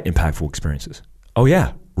on my impactful experiences. Oh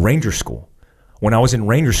yeah, Ranger School. When I was in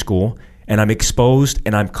Ranger School and I'm exposed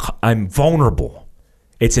and I'm vulnerable,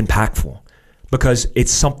 it's impactful because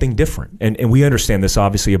it's something different. And we understand this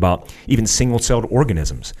obviously about even single-celled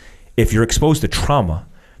organisms. If you're exposed to trauma,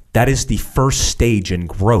 that is the first stage in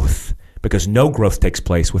growth because no growth takes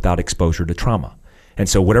place without exposure to trauma. And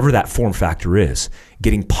so whatever that form factor is,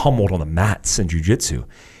 getting pummeled on the mats in jiu-jitsu,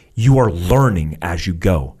 you are learning as you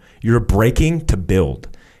go. You're breaking to build.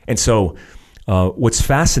 And so what's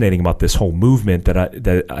fascinating about this whole movement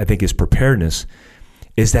that I think is preparedness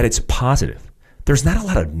is that it's positive. There's not a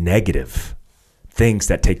lot of negative things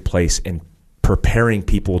that take place in preparing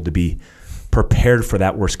people to be prepared for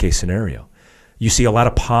that worst case scenario. You see a lot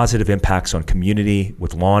of positive impacts on community,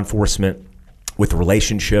 with law enforcement, with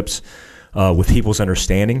relationships, with people's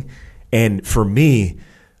understanding. And for me,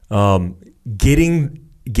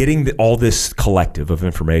 getting all this collective of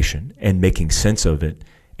information and making sense of it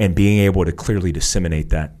and being able to clearly disseminate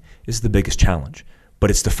that is the biggest challenge. But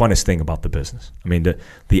it's the funnest thing about the business. I mean,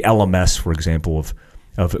 the LMS, for example,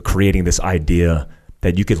 of creating this idea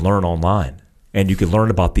that you could learn online and you could learn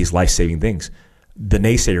about these life-saving things. The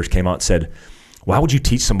naysayers came out and said, why would you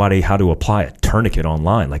teach somebody how to apply a tourniquet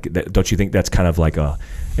online? Like, don't you think that's kind of like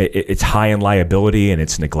it's high in liability and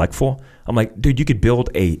it's neglectful? I'm like, dude, you could build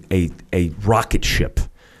a rocket ship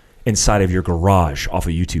inside of your garage off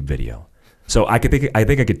a YouTube video. So I think I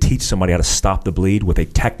could teach somebody how to stop the bleed with a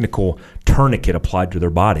technical tourniquet applied to their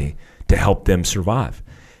body to help them survive.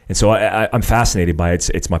 And so I'm fascinated by it.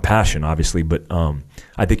 It's my passion, obviously, but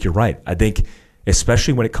I think you're right. I think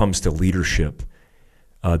especially when it comes to leadership,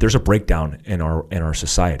 there's a breakdown in our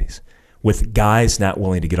societies with guys not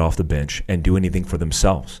willing to get off the bench and do anything for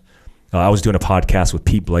themselves. I was doing a podcast with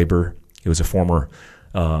Pete Blaber. He was a former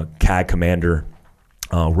CAG commander,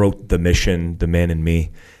 wrote The Mission, The Men and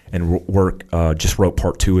Me, and just wrote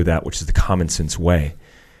part 2 of that, which is The Common Sense Way.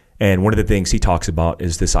 And one of the things he talks about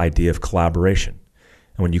is this idea of collaboration.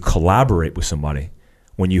 And when you collaborate with somebody,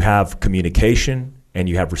 when you have communication and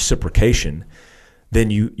you have reciprocation,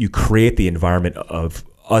 then you create the environment of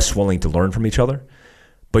us willing to learn from each other.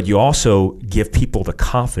 But you also give people the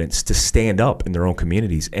confidence to stand up in their own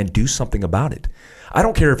communities and do something about it. I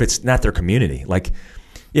don't care if it's not their community. Like,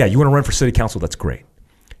 yeah, you want to run for city council, that's great.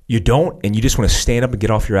 You don't, and you just want to stand up and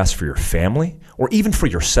get off your ass for your family or even for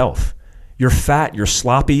yourself. You're fat, you're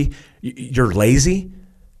sloppy, you're lazy,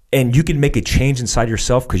 and you can make a change inside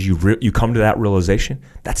yourself because you come to that realization.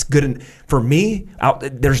 That's good. And for me,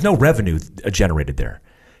 there's no revenue generated there.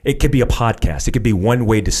 It could be a podcast. It could be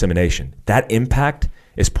one-way dissemination. That impact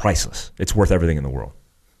is priceless. It's worth everything in the world.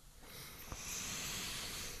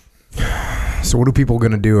 So what are people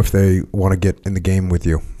going to do if they want to get in the game with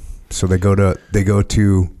you? So they go to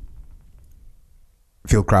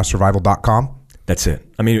fieldcraftsurvival.com. That's it.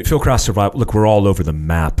 I mean, Fieldcraft Survival, look, we're all over the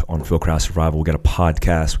map on Fieldcraft Survival. We got a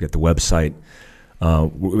podcast, we got the website.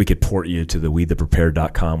 We could port you to the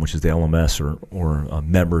WeThePrepared.com, which is the LMS, or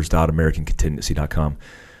members.americancontingency.com.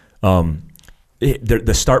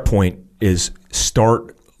 The start point is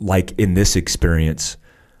start, like in this experience,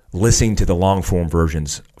 listening to the long form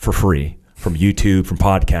versions for free from YouTube, from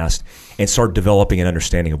podcast, and start developing an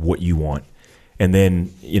understanding of what you want. And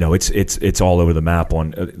then, it's all over the map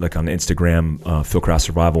on Instagram, Fieldcraft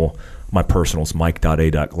Survival. My personal is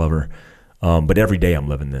mike.a.glover. But every day I'm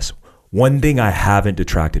living this. One thing I haven't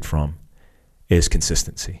detracted from is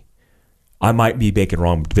consistency. I might be making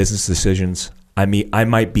wrong business decisions. I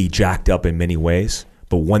might be jacked up in many ways,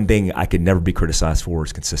 but one thing I could never be criticized for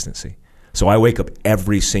is consistency. So I wake up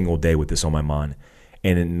every single day with this on my mind.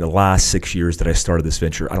 And in the last 6 years that I started this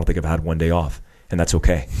venture, I don't think I've had one day off. And that's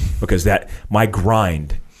okay, because my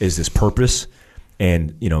grind is this purpose.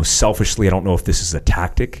 And, selfishly, I don't know if this is a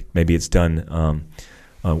tactic. Maybe it's done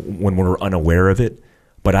when we're unaware of it.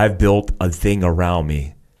 But I've built a thing around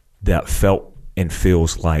me that felt and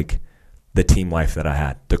feels like the team life that I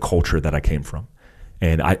had, the culture that I came from.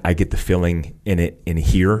 And I get the feeling in it in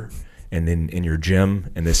here and in your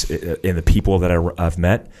gym and in the people that I've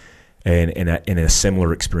met. And in a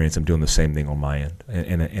similar experience, I'm doing the same thing on my end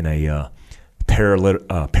in a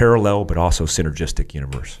parallel but also synergistic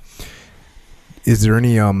universe. Is there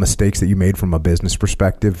any mistakes that you made from a business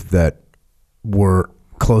perspective that were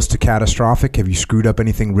close to catastrophic? Have you screwed up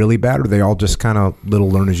anything really bad, or are they all just kind of little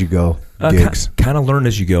learn as you go gigs? Kind of learn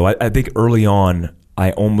as you go. I think early on,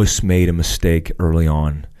 I almost made a mistake early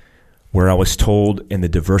on where I was told in the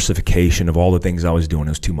diversification of all the things I was doing, it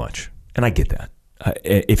was too much. And I get that.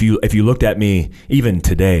 If you looked at me even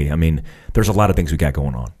today, I mean, there's a lot of things we got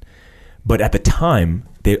going on. But at the time,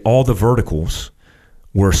 all the verticals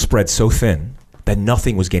were spread so thin that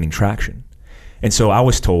nothing was gaining traction. And so I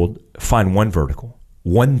was told, find one vertical,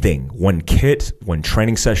 one thing, one kit, one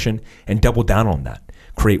training session, and double down on that.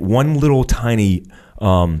 Create one little tiny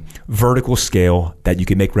vertical scale that you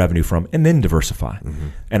can make revenue from, and then diversify. Mm-hmm.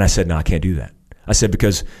 And I said, no, I can't do that. I said,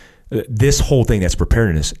 because this whole thing that's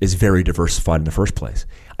preparedness is very diversified in the first place.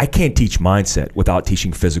 I can't teach mindset without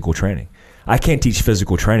teaching physical training. I can't teach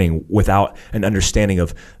physical training without an understanding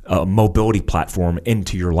of a mobility platform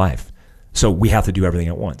into your life. So we have to do everything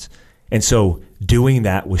at once. And so doing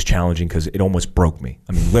that was challenging because it almost broke me.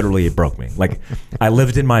 I mean, literally it broke me. Like, I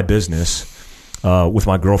lived in my business with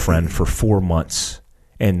my girlfriend for 4 months,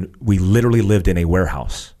 and we literally lived in a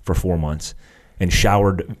warehouse for 4 months and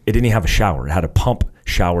showered. It didn't even have a shower. It had a pump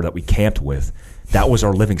shower that we camped with. That was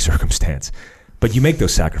our living circumstance. But you make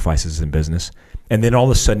those sacrifices in business, and then all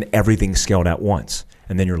of a sudden everything scaled at once.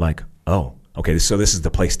 And then you're like, oh, okay, so this is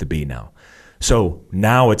the place to be now. So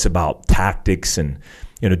now it's about tactics and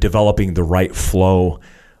developing the right flow,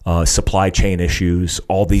 supply chain issues,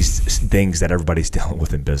 all these things that everybody's dealing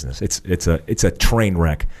with in business. It's a train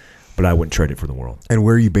wreck, but I wouldn't trade it for the world. And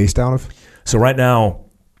where are you based out of? So right now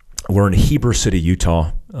we're in Heber City,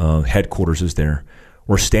 Utah. Headquarters is there.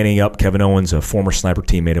 We're standing up. Kevin Owens, a former sniper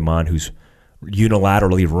teammate of mine, who's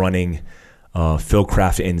unilaterally running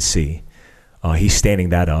Fieldcraft NC. He's standing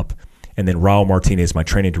that up. And then Raul Martinez, my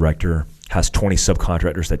training director, has 20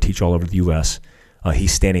 subcontractors that teach all over the U.S.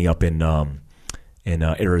 He's standing up in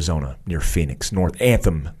Arizona near Phoenix, North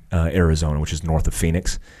Anthem, Arizona, which is north of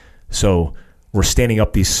Phoenix. So we're standing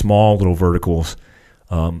up these small little verticals.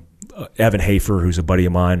 Evan Hafer, who's a buddy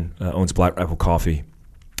of mine, owns Black Rifle Coffee,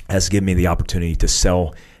 has given me the opportunity to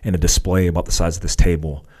sell in a display about the size of this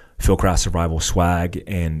table Fieldcraft Survival swag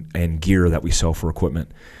and gear that we sell for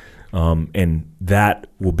equipment. And that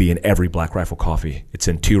will be in every Black Rifle Coffee. It's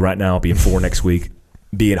in 2 right now, be in 4 next week,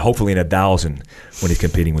 be in hopefully in 1,000 when he's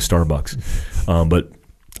competing with Starbucks. But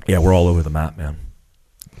yeah, we're all over the map, man.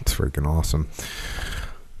 It's freaking awesome.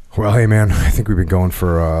 Well, hey man, I think we've been going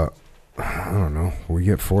for I don't know. Will we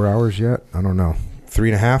get 4 hours yet? I don't know.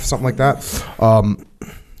 3.5, something like that.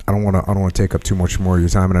 I don't want to take up too much more of your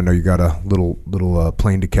time, and I know you got a little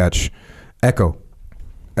plane to catch. Echo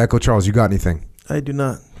Charles, you got anything? I do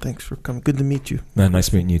not. Thanks for coming. Good to meet you. Man,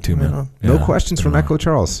 nice meeting you too, man. No questions from Echo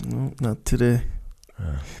Charles. No, not today.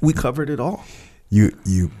 We covered it all.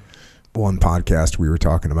 You one podcast we were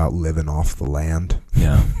talking about living off the land.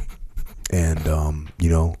 Yeah. And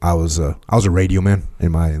I was a radio man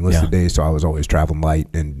in my enlisted days, so I was always traveling light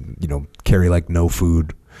and carry like no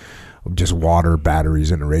food, just water, batteries,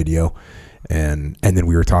 and a radio. And then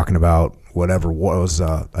we were talking about we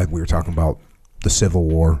were talking about the Civil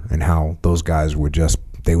War and how those guys would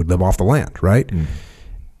live off the land, right? Mm.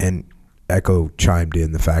 And Echo chimed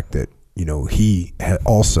in the fact that he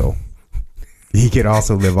could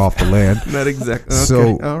also live off the land. Not exactly. Okay.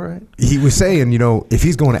 So all right. He was saying, if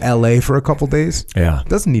he's going to LA for a couple days,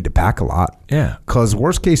 doesn't need to pack a lot. Yeah. Because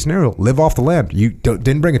worst case scenario, live off the land. You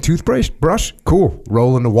didn't bring a toothbrush? Cool.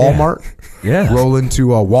 Roll into Walmart. Yeah. Roll into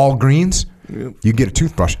Walgreens. Yep. You get a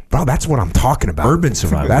toothbrush. Bro, that's what I'm talking about. Urban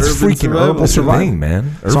survival. That's freaking urban survival. Thing,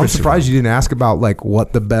 man. So I'm surprised you didn't ask about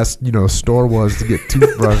what the best store was to get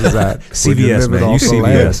toothbrushes at. CVS, man. You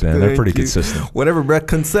CVS, man. They're pretty consistent. Whatever, Brett.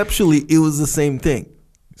 Conceptually, it was the same thing.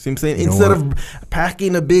 See what I'm saying? Instead of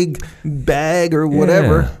packing a big bag or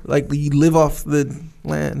whatever, you live off the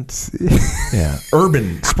land. Yeah.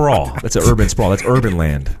 Urban sprawl. That's an urban sprawl. That's urban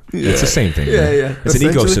land. Yeah. It's the same thing. Yeah, yeah. It's an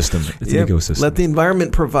ecosystem. It's an ecosystem. Let the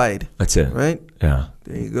environment provide. That's it. Right? Yeah.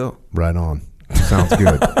 There you go. Right on. Sounds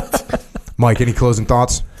good. Mike, any closing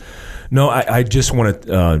thoughts? No, I just want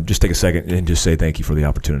to just take a second and just say thank you for the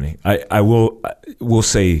opportunity. I will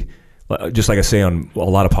say, just like I say on a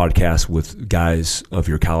lot of podcasts with guys of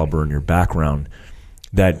your caliber and your background,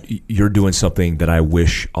 that you're doing something that I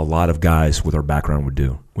wish a lot of guys with our background would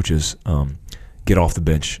do, which is get off the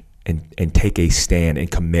bench and take a stand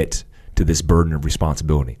and commit to this burden of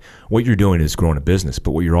responsibility. What you're doing is growing a business,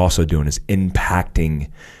 but what you're also doing is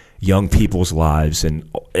impacting young people's lives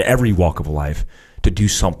and every walk of life to do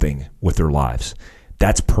something with their lives.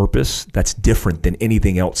 That's purpose. That's different than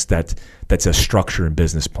anything else that's a structure and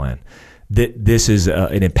business plan. This is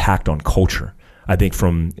an impact on culture. I think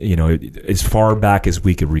from as far back as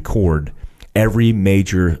we could record, every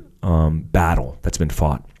major battle that's been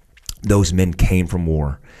fought, those men came from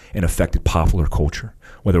war and affected popular culture.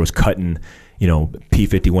 Whether it was cutting,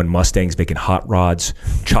 P-51 Mustangs, making hot rods,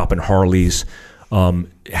 chopping Harleys,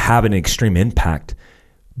 having an extreme impact.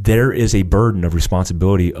 There is a burden of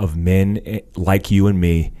responsibility of men like you and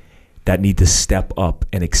me that need to step up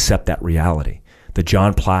and accept that reality. The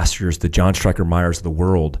John Plasters, the John Stryker Myers of the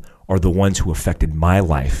world are the ones who affected my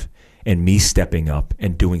life and me stepping up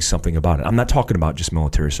and doing something about it. I'm not talking about just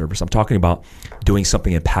military service. I'm talking about doing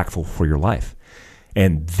something impactful for your life.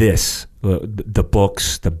 And this, the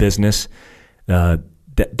books, the business,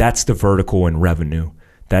 that's the vertical in revenue.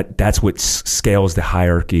 That's what scales the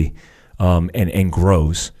hierarchy and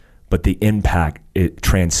grows. But the impact, it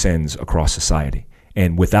transcends across society.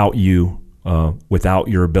 And without you, without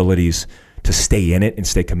your abilities to stay in it and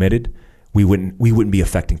stay committed, we wouldn't be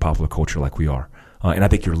affecting popular culture like we are. And I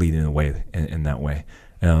think you're leading the way in that way.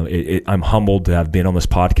 I'm humbled to have been on this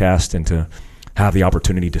podcast and to have the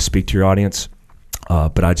opportunity to speak to your audience.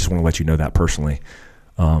 But I just want to let you know that personally,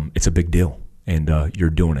 it's a big deal, and you're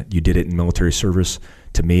doing it. You did it in military service.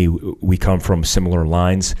 To me, we come from similar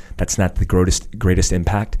lines. That's not the greatest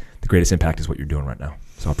impact. The greatest impact is what you're doing right now.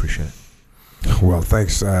 So I appreciate it. Well,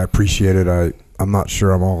 thanks. I appreciate it. I'm not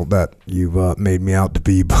sure I'm all that you've made me out to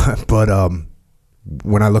be, but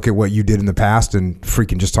when I look at what you did in the past and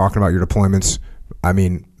freaking just talking about your deployments, I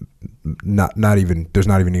mean, not even there's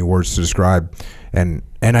not even any words to describe. And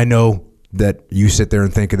I know that you sit there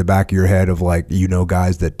and think in the back of your head of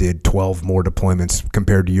guys that did 12 more deployments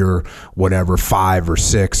compared to your whatever 5 or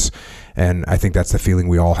 6, and I think that's the feeling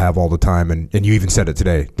we all have all the time. And you even said it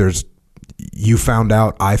today. You found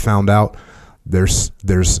out, I found out. There's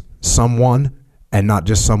someone And not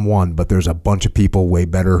just someone, but there's a bunch of people way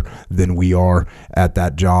better than we are at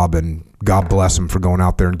that job. And God bless them for going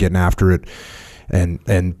out there and getting after it.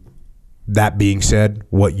 And that being said,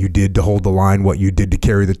 what you did to hold the line, what you did to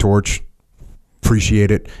carry the torch,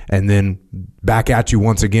 appreciate it. And then back at you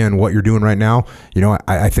once again, what you're doing right now.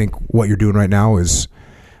 I think what you're doing right now is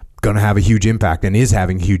going to have a huge impact and is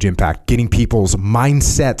having a huge impact, getting people's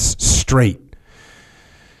mindsets straight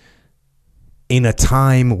in a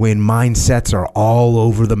time when mindsets are all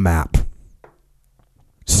over the map.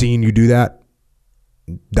 Seeing you do that,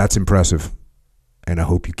 that's impressive. And I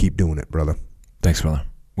hope you keep doing it, brother. Thanks, brother.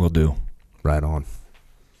 Will do. Right on.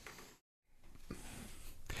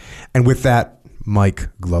 And with that, Mike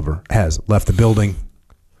Glover has left the building.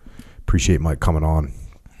 Appreciate Mike coming on.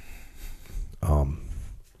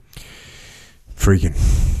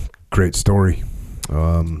 Freaking great story.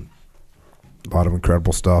 A lot of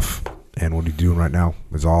incredible stuff. And what he's doing right now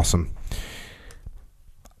is awesome.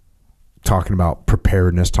 Talking about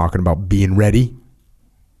preparedness, talking about being ready.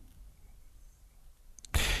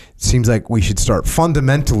 It seems like we should start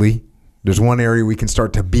fundamentally. There's one area we can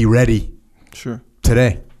start to be ready. Sure.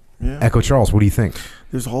 Today. Yeah. Echo Charles, what do you think?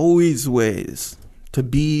 There's always ways to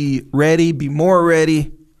be ready, be more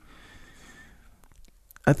ready.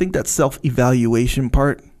 I think that self-evaluation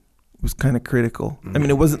part was kind of critical. I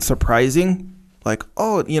mean, it wasn't surprising, but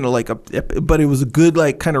it was a good,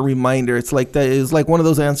 kind of reminder. It's like that. It was like one of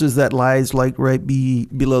those answers that lies right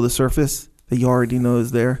below the surface that you already know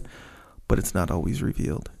is there, but it's not always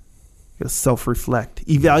revealed. You gotta self-reflect,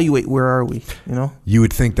 evaluate. Where are we? You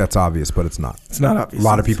would think that's obvious, but it's not. It's not obvious. A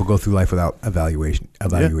lot of people go through life without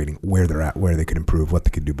evaluating where they're at, where they could improve, what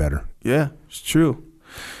they could do better. Yeah, it's true.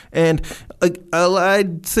 And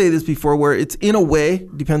I'd say this before, where it's in a way,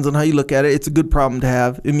 depends on how you look at it, it's a good problem to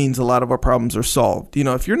have. It means a lot of our problems are solved.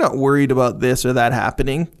 If you're not worried about this or that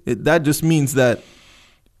happening, that just means that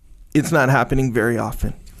it's not happening very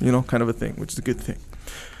often, kind of a thing, which is a good thing.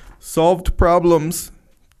 Solved problems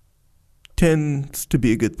tends to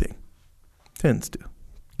be a good thing. Tends to.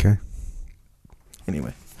 Okay.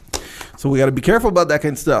 Anyway. So we got to be careful about that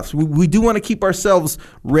kind of stuff. So we do want to keep ourselves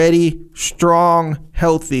ready, strong,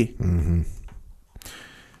 healthy. Mm-hmm.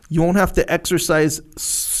 You won't have to exercise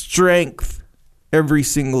strength every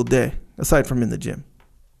single day, aside from in the gym.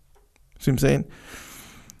 See what I'm saying?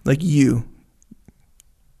 Like you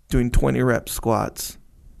doing 20 rep squats,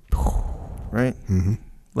 right? Mm-hmm.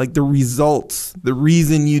 Like the results, the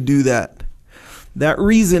reason you do that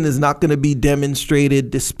reason is not going to be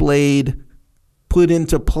demonstrated, displayed, put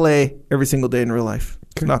into play every single day in real life. Okay.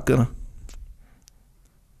 It's not gonna.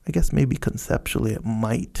 I guess maybe conceptually it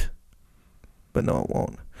might, but no, it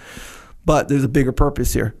won't. But there's a bigger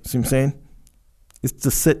purpose here. See what I'm saying?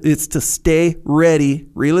 It's to stay ready,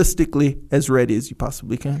 realistically, as ready as you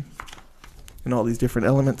possibly can in all these different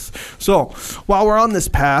elements. So while we're on this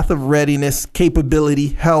path of readiness, capability,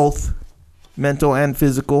 health, mental and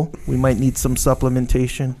physical, we might need some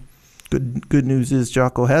supplementation. Good news is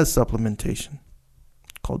Jocko has supplementation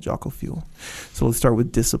called Jocko Fuel. So let's start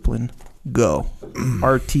with Discipline Go.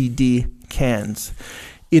 RTD cans.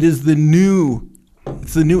 It's the new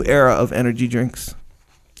era of energy drinks.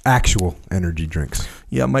 Actual energy drinks.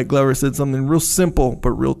 Yeah, Mike Glover said something real simple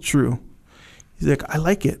but real true. He's like, I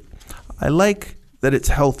like it. I like that it's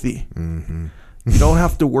healthy. Mm-hmm. You don't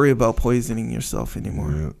have to worry about poisoning yourself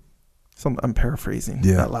anymore. Yeah. I'm paraphrasing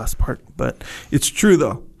that last part, but it's true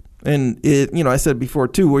though. And I said before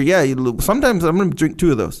too, where sometimes I'm going to drink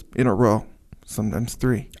 2 of those in a row, sometimes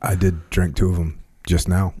 3. I did drink 2 of them just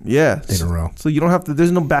now. Yeah, in a row. So you don't have to.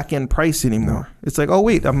 There's no back end price anymore. No. It's like, oh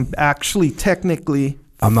wait, I'm actually technically.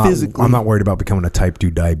 I'm not worried about becoming a type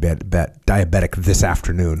 2 diabetic this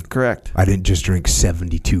afternoon. Correct. I didn't just drink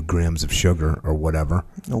 72 grams of sugar or whatever.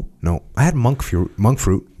 Nope. No, I had monk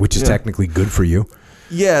fruit, which is technically good for you.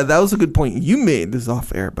 Yeah, that was a good point you made. This is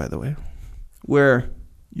off air, by the way, where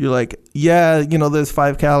you're like, there's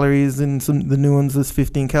 5 calories and the new ones there's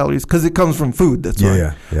 15 calories because it comes from food. That's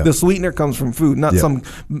why. Yeah. The sweetener comes from food, not some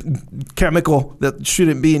chemical that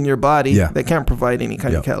shouldn't be in your body that can't provide any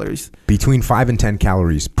kind of calories. Between 5 and 10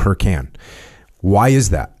 calories per can. Why is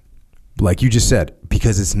that? Like you just said,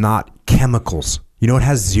 because it's not chemicals. You know what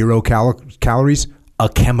has 0 calories? A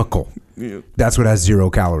chemical. Yeah. That's what has 0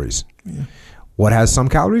 calories. Yeah. What has some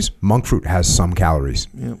calories? Monk fruit has some calories.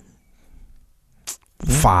 Yeah.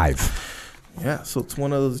 5. Yeah, so it's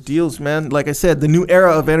one of those deals, man. Like I said, the new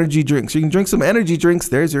era of energy drinks. You can drink some energy drinks.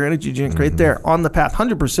 There's your energy drink right there on the path,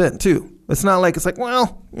 100% too. It's not like it's like,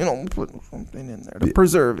 put something in there to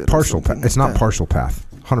preserve it. Partial path. It's not partial path.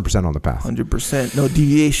 100% on the path. 100%, no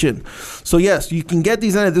deviation. So yes, you can get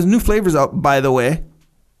these. There's new flavors out, by the way.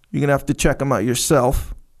 You're going to have to check them out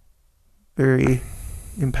yourself. Very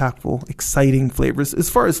impactful, exciting flavors as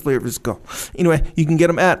far as flavors go. Anyway, you can get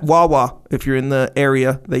them at Wawa if you're in the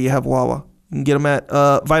area that you have Wawa. You can get them at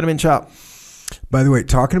Vitamin Shop. By the way,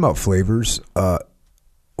 talking about flavors,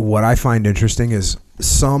 what I find interesting is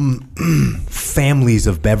some families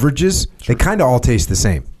of beverages, they kind of all taste the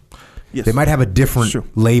same. Yes. They might have a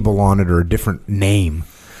different label on it or a different name.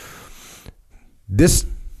 This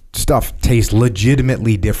stuff tastes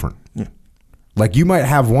legitimately different. Yeah. Like you might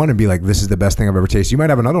have one and be like, this is the best thing I've ever tasted. You might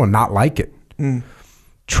have another one, not like it.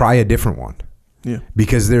 Try a different one. Yeah.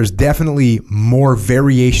 Because there's definitely more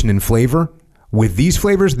variation in flavor with these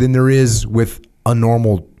flavors than there is with a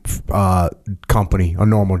normal company, a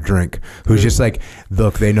normal drink, who's just like,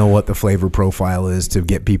 look, they know what the flavor profile is to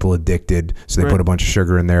get people addicted, so they put a bunch of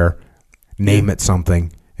sugar in there, name it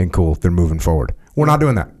something, and cool, they're moving forward. We're not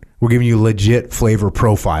doing that. We're giving you legit flavor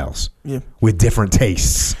profiles with different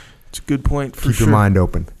tastes. It's a good point for Keep sure. your mind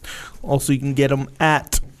open. Also, you can get them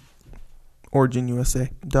at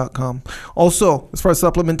originusa.com. Also, as far as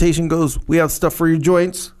supplementation goes, we have stuff for your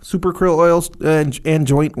joints, super krill oils, and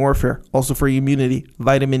joint warfare. Also for your immunity,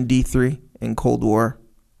 vitamin D3 and cold war.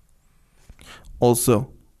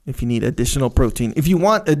 Also, if you need additional protein, if you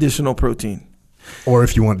want additional protein, Or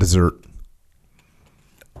if you want dessert.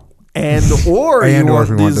 or And you or want if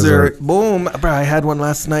you want dessert. dessert. Boom. Bro, I had one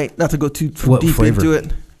last night. Not to go too What deep flavor? into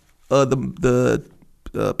it.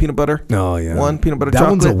 The peanut butter. Oh, yeah. One peanut butter that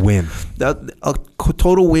chocolate. one's a win. That a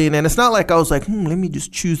total win, and it's not like I was like, let me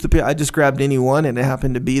just choose the peanut. I just grabbed any one, and it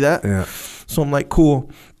happened to be that. Yeah. So I'm like, cool.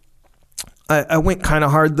 I went kind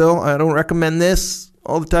of hard though. I don't recommend this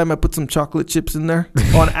all the time. I put some chocolate chips in there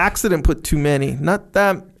on accident. Put too many, not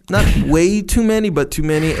way too many, but too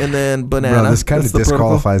many, and then banana. Bro, this kind That's of the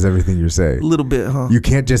protocol. disqualifies everything you're saying. A little bit, huh? You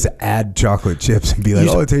can't just add chocolate chips and be like,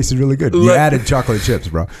 it tasted really good. You Like- added chocolate chips,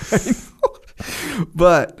 bro.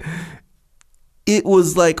 But it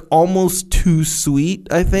was like almost too sweet,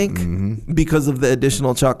 I think, because of the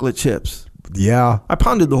additional chocolate chips. Yeah. I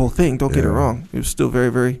pounded the whole thing. Don't get it wrong. It was still very,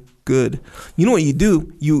 very good. You know what you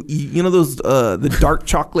do? You know those the dark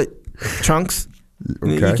chocolate chunks.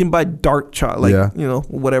 Okay. You can buy dark chocolate, Yeah.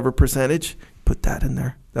 whatever percentage. Put that in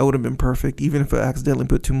there. That would have been perfect, even if I accidentally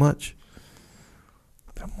put too much.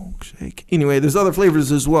 That milkshake. Anyway, there's other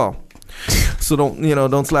flavors as well. So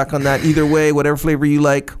don't slack on that. Either way, whatever flavor you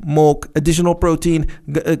like, milk, additional protein,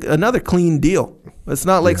 another clean deal. It's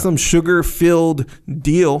not like some sugar-filled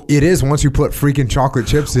deal. It is once you put freaking chocolate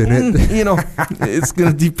chips in it. It's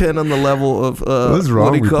going to depend on the level of What's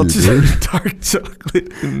wrong with you, dude? dark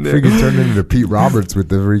chocolate in there. Freaking turned into Pete Roberts with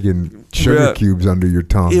the freaking sugar cubes under your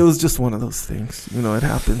tongue. It was just one of those things. It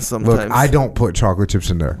happens sometimes. Look, I don't put chocolate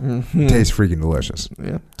chips in there. It tastes freaking delicious.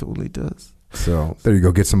 Yeah, totally does. So there you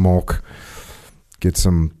go. Get some milk. Get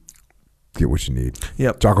what you need.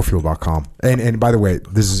 Yep. JockoFuel.com. And by the way,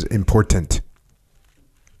 this is important.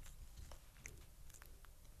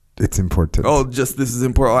 It's important. Oh, just this is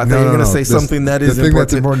important. I thought you were going to say something that is the thing important.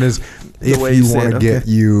 that's important is if way you you say want it,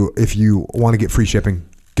 to okay. if you want to get free shipping,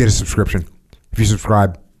 get a subscription. If you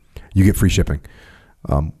subscribe, you get free shipping.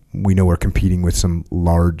 We know we're competing with some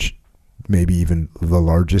large, maybe even the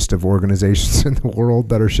largest of organizations in the world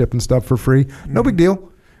that are shipping stuff for free. No big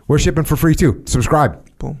deal. We're shipping for free too. Subscribe.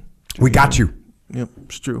 Boom. We got you. Yep,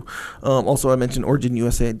 it's true. Also, I mentioned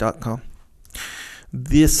originusa.com.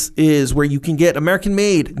 This is where you can get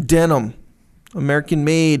American-made denim,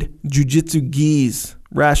 American-made jiu-jitsu gis,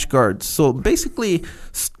 rash guards. So basically,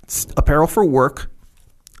 apparel for work,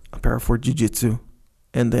 apparel for jiu-jitsu,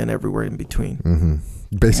 and then everywhere in between.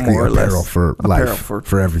 Basically, More or apparel less. for Apparel life,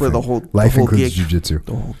 for everything. for the whole life the whole includes gig. jiu-jitsu.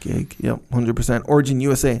 The whole gig. Yep, 100%.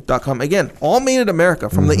 Originusa.com. Again, all made in America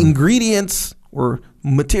from the ingredients or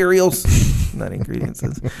materials, not ingredients.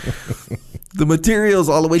 The materials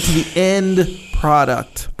all the way to the end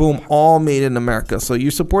product. Boom, all made in America. So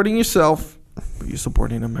you're supporting yourself, but you're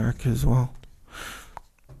supporting America as well.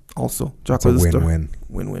 Also, It's a Jocko's Store. win-win.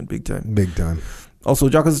 Win-win, big time. Big time. Also,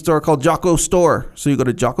 Jocko's store called Jocko Store. So you go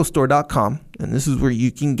to jockostore.com, and this is where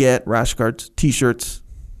you can get rash guards, t-shirts,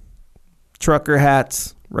 trucker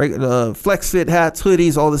hats, flex fit hats,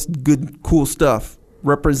 hoodies, all this good, cool stuff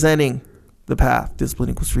representing the path. Discipline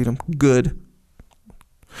equals freedom. Good.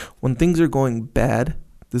 When things are going bad,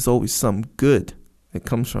 there's always some good that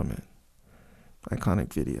comes from it.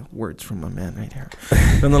 Iconic video. Words from my man right here.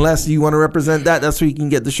 Nonetheless, you want to represent that, that's where you can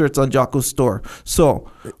get the shirts on Jocko's Store. So,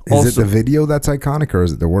 Is it the video that's iconic or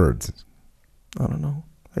is it the words? I don't know.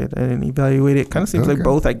 I didn't evaluate it. Kind of seems like Okay.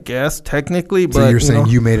 both, I guess, technically. But So you're saying know,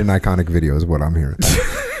 you made an iconic video is what I'm hearing.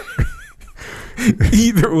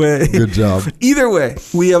 Either way. Good job. Either way,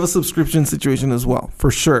 we have a subscription situation as well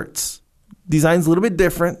for shirts. Design's a little bit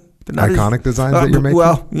different. Iconic designs that you're making?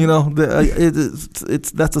 Well,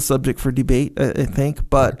 that's a subject for debate, I think.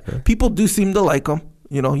 But people do seem to like them.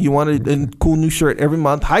 You want a cool new shirt every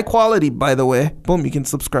month. High quality, by the way. Boom, you can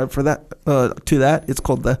subscribe for that. To that. It's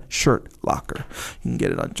called the Shirt Locker. You can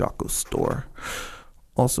get it on Jocko's store.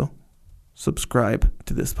 Also, subscribe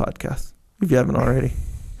to this podcast if you haven't already.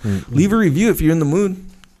 Mm-hmm. Leave a review if you're in the mood.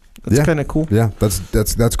 That's kind of cool. Yeah,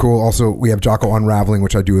 that's cool. Also, we have Jocko Unraveling,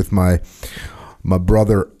 which I do with my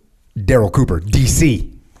brother Daryl Cooper,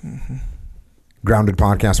 DC. Mm-hmm. Grounded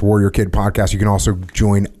Podcast, Warrior Kid Podcast. You can also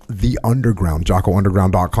join The Underground,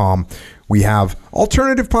 JockoUnderground.com. We have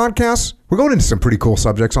alternative podcasts. We're going into some pretty cool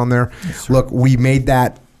subjects on there. Yes, look, we made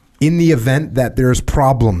that in the event that there's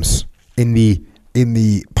problems in the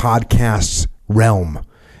podcast realm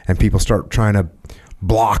and people start trying to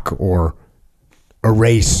block or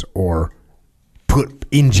erase or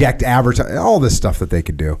inject advertising, all this stuff that they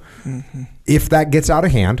could do. Mm-hmm. If that gets out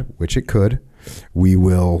of hand, which it could, we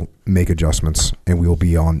will make adjustments and we will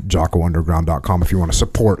be on JockoUnderground.com. If you want to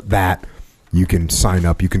support that, you can sign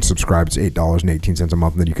up. You can subscribe. It's $8.18 a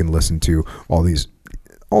month, and then you can listen to all these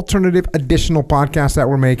alternative additional podcasts that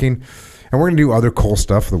we're making. And we're going to do other cool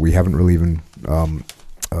stuff that we haven't really even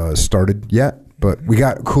started yet, but we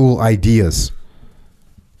got cool ideas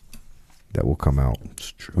that will come out.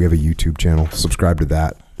 We have a YouTube channel. Subscribe to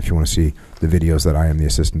that if you want to see the videos that I am the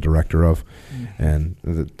assistant director of, and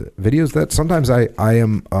the videos that sometimes I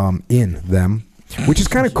am in them, which is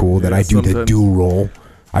kind of cool that I do the dual role.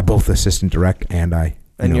 I both assistant direct and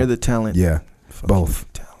you're the talent. Yeah,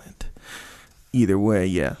 both talent. Either way,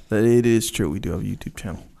 yeah, it is true. We do have a YouTube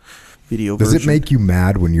channel. Video. Does it make you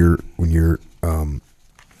mad when you're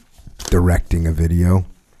directing a video?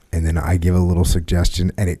 And then I give a little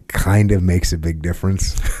suggestion, and it kind of makes a big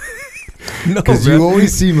difference. Because you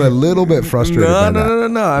always seem a little bit frustrated.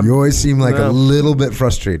 No. You always seem like a little bit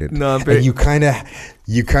frustrated. No, and you kind of.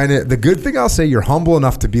 The good thing I'll say, you're humble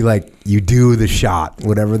enough to be like, you do the shot,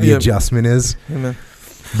 whatever the adjustment is. Amen.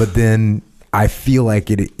 But then I feel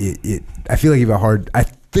like I feel like you have a hard. I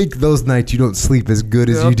think those nights you don't sleep as good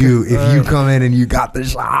as you do if you come in and you got the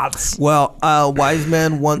shots. Well, a wise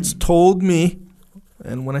man once told me.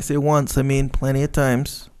 And when I say once, I mean plenty of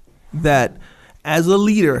times, that as a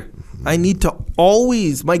leader, I need to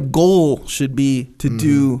always, my goal should be to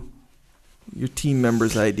do your team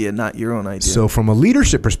member's idea, not your own idea. So from a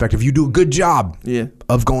leadership perspective, you do a good job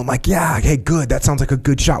of going like, hey, good. That sounds like a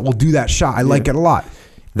good shot. We'll do that shot. I like it a lot.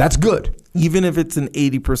 That's good. Even if it's an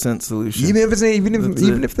 80% solution.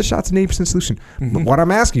 Even if the shot's an 80% solution. Mm-hmm. But what I'm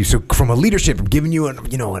asking you, so from a leadership, I'm giving you an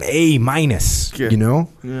A-.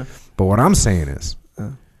 Yeah. But what I'm saying is,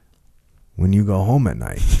 when you go home at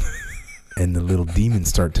night and the little demons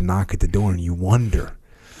start to knock at the door and you wonder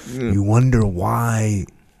why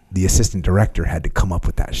the assistant director had to come up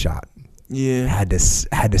with that shot. Yeah. Had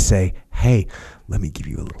to say, hey, let me give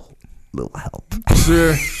you a little help.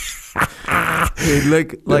 Sure. Hey,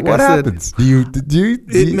 like what I happens? Said,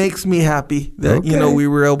 it makes me happy that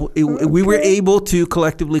we were able to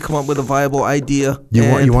collectively come up with a viable idea. You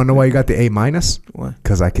want to know why you got the A-? Why?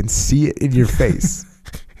 Because I can see it in your face.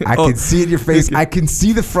 I can see it in your face. I can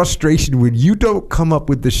see the frustration when you don't come up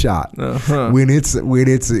with the shot. When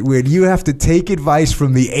you have to take advice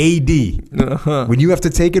from the AD. When you have to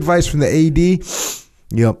take advice from the AD.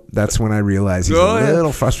 Yep, that's when I realize he's a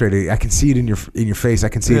little frustrated. I can see it in your face. I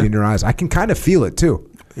can see it in your eyes. I can kind of feel it too.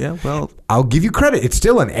 Yeah, well, I'll give you credit. It's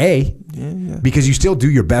still an A. Yeah. Because you still do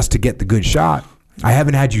your best to get the good shot. I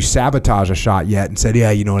haven't had you sabotage a shot yet and said, it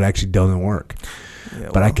actually doesn't work. Yeah,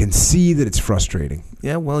 but I can see that it's frustrating.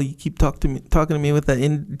 Yeah, well, you keep talking to me with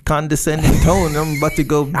that condescending tone. I'm about to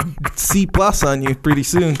go C+ on you pretty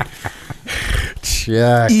soon.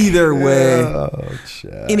 Check. Either way.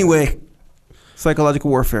 Check. Anyway, Psychological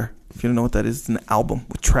Warfare. If you don't know what that is, it's an album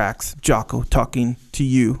with tracks. Jocko talking to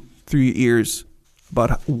you through your ears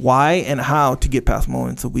about why and how to get past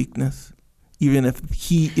moments of weakness, even if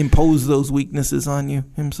he imposed those weaknesses on you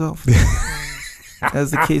himself.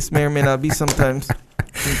 As the case may or may not be sometimes.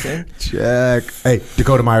 Okay. Check. Hey,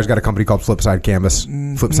 Dakota Meyer's got a company called Flipside Canvas.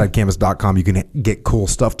 Flipsidecanvas.com. You can get cool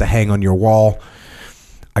stuff to hang on your wall.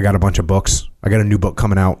 I got a bunch of books. I got a new book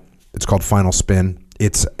coming out. It's called Final Spin.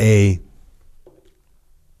 We're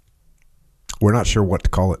not sure what to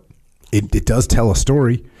call it. It does tell a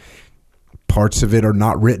story. Parts of it are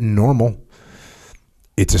not written normal.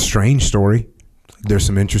 It's a strange story. There's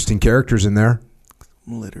some interesting characters in there.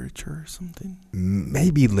 Literature or something?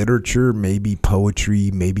 Maybe literature, maybe poetry,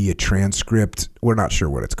 maybe a transcript. We're not sure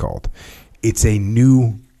what it's called. It's a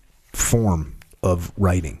new form of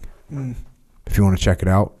writing. If you want to check it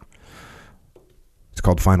out, it's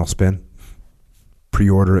called Final Spin.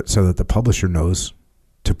 Pre-order it so that the publisher knows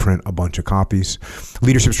to print a bunch of copies.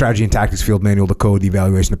 Leadership Strategy and Tactics Field Manual, the code, the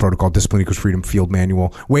evaluation, the protocol, Discipline Equals Freedom Field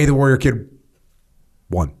Manual, Way of the Warrior Kid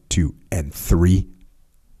 1, 2, and 3,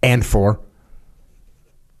 and 4.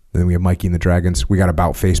 Then we have Mikey and the Dragons. We got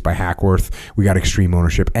About Face by Hackworth. We got Extreme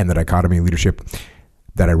Ownership and the Dichotomy of Leadership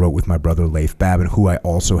that I wrote with my brother Leif Babin, who I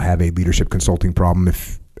also have a leadership consulting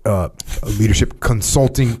a leadership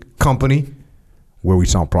consulting company where we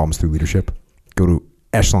solve problems through leadership. Go to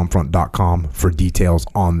echelonfront.com for details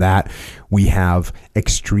on that. We have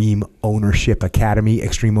Extreme Ownership Academy,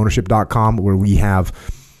 extremeownership.com, where we have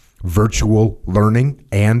virtual learning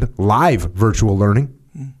and live virtual learning.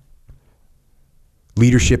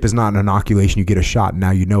 Leadership is not an inoculation. You get a shot and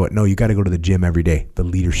now you know it. No, you got to go to the gym every day, the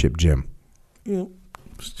leadership gym. Yep.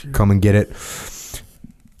 Come and get it.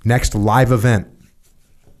 Next live event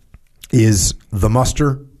is The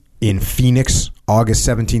Muster in Phoenix, August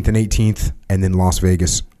 17th and 18th, and then Las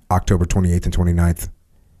Vegas, October 28th and 29th.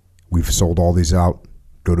 We've sold all these out.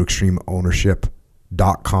 Go to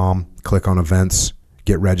extremeownership.com, click on events,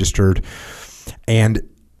 get registered. And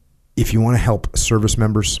if you want to help service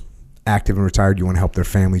members, active and retired, you want to help their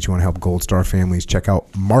families, you want to help Gold Star families, check out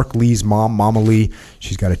Mark Lee's mom, Mama Lee.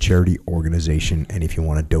 She's got a charity organization. And if you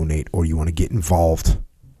want to donate or you want to get involved,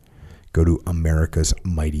 go to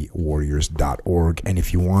americasmightywarriors.org. And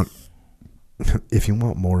if you want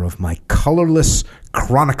more of my colorless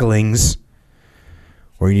chroniclings,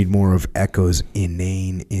 or you need more of Echo's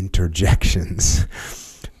inane interjections,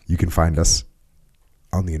 you can find us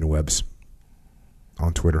on the interwebs,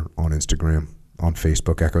 on Twitter, on Instagram, on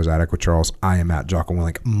Facebook, Echoes Attic with Charles. I am at Jocko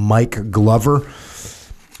Willink. Mike Glover's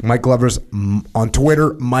on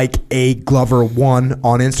Twitter, Mike A. Glover 1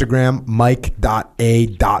 on Instagram,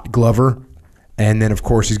 Mike.A.Glover. And then, of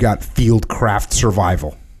course, he's got Fieldcraft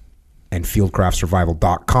Survival and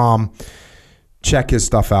fieldcraftsurvival.com. Check his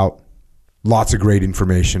stuff out. Lots of great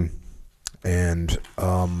information. And,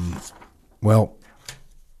 well,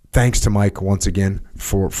 thanks to Mike once again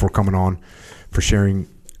for coming on, for sharing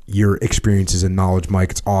your experiences and knowledge, Mike.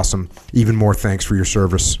 It's awesome. Even more thanks for your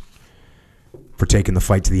service, for taking the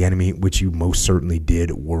fight to the enemy, which you most certainly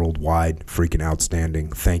did worldwide. Freaking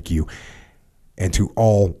outstanding. Thank you. And to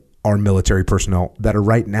all our military personnel that are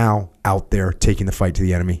right now out there taking the fight to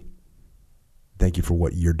the enemy, thank you for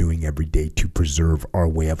what you're doing every day to preserve our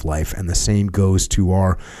way of life. And the same goes to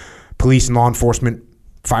our police and law enforcement,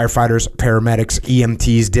 firefighters, paramedics,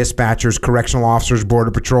 EMTs, dispatchers, correctional officers,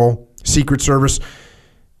 Border Patrol, Secret Service,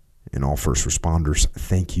 and all first responders.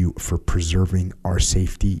 Thank you for preserving our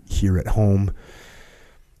safety here at home.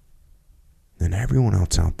 And everyone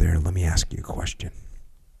else out there, let me ask you a question.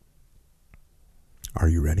 Are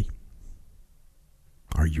you ready?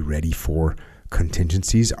 Are you ready for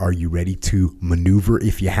contingencies? Are you ready to maneuver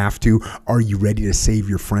if you have to? Are you ready to save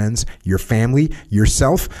your friends, your family,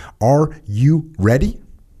 yourself? Are you ready?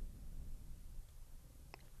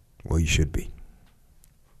 Well, you should be.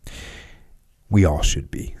 We all should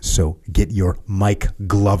be. So get your Mike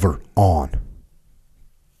Glover on.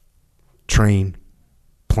 Train,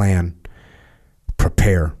 plan,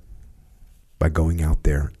 prepare by going out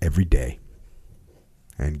there every day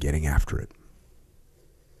and getting after it.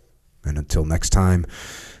 And until next time,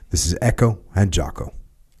 this is Echo and Jocko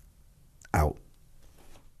out.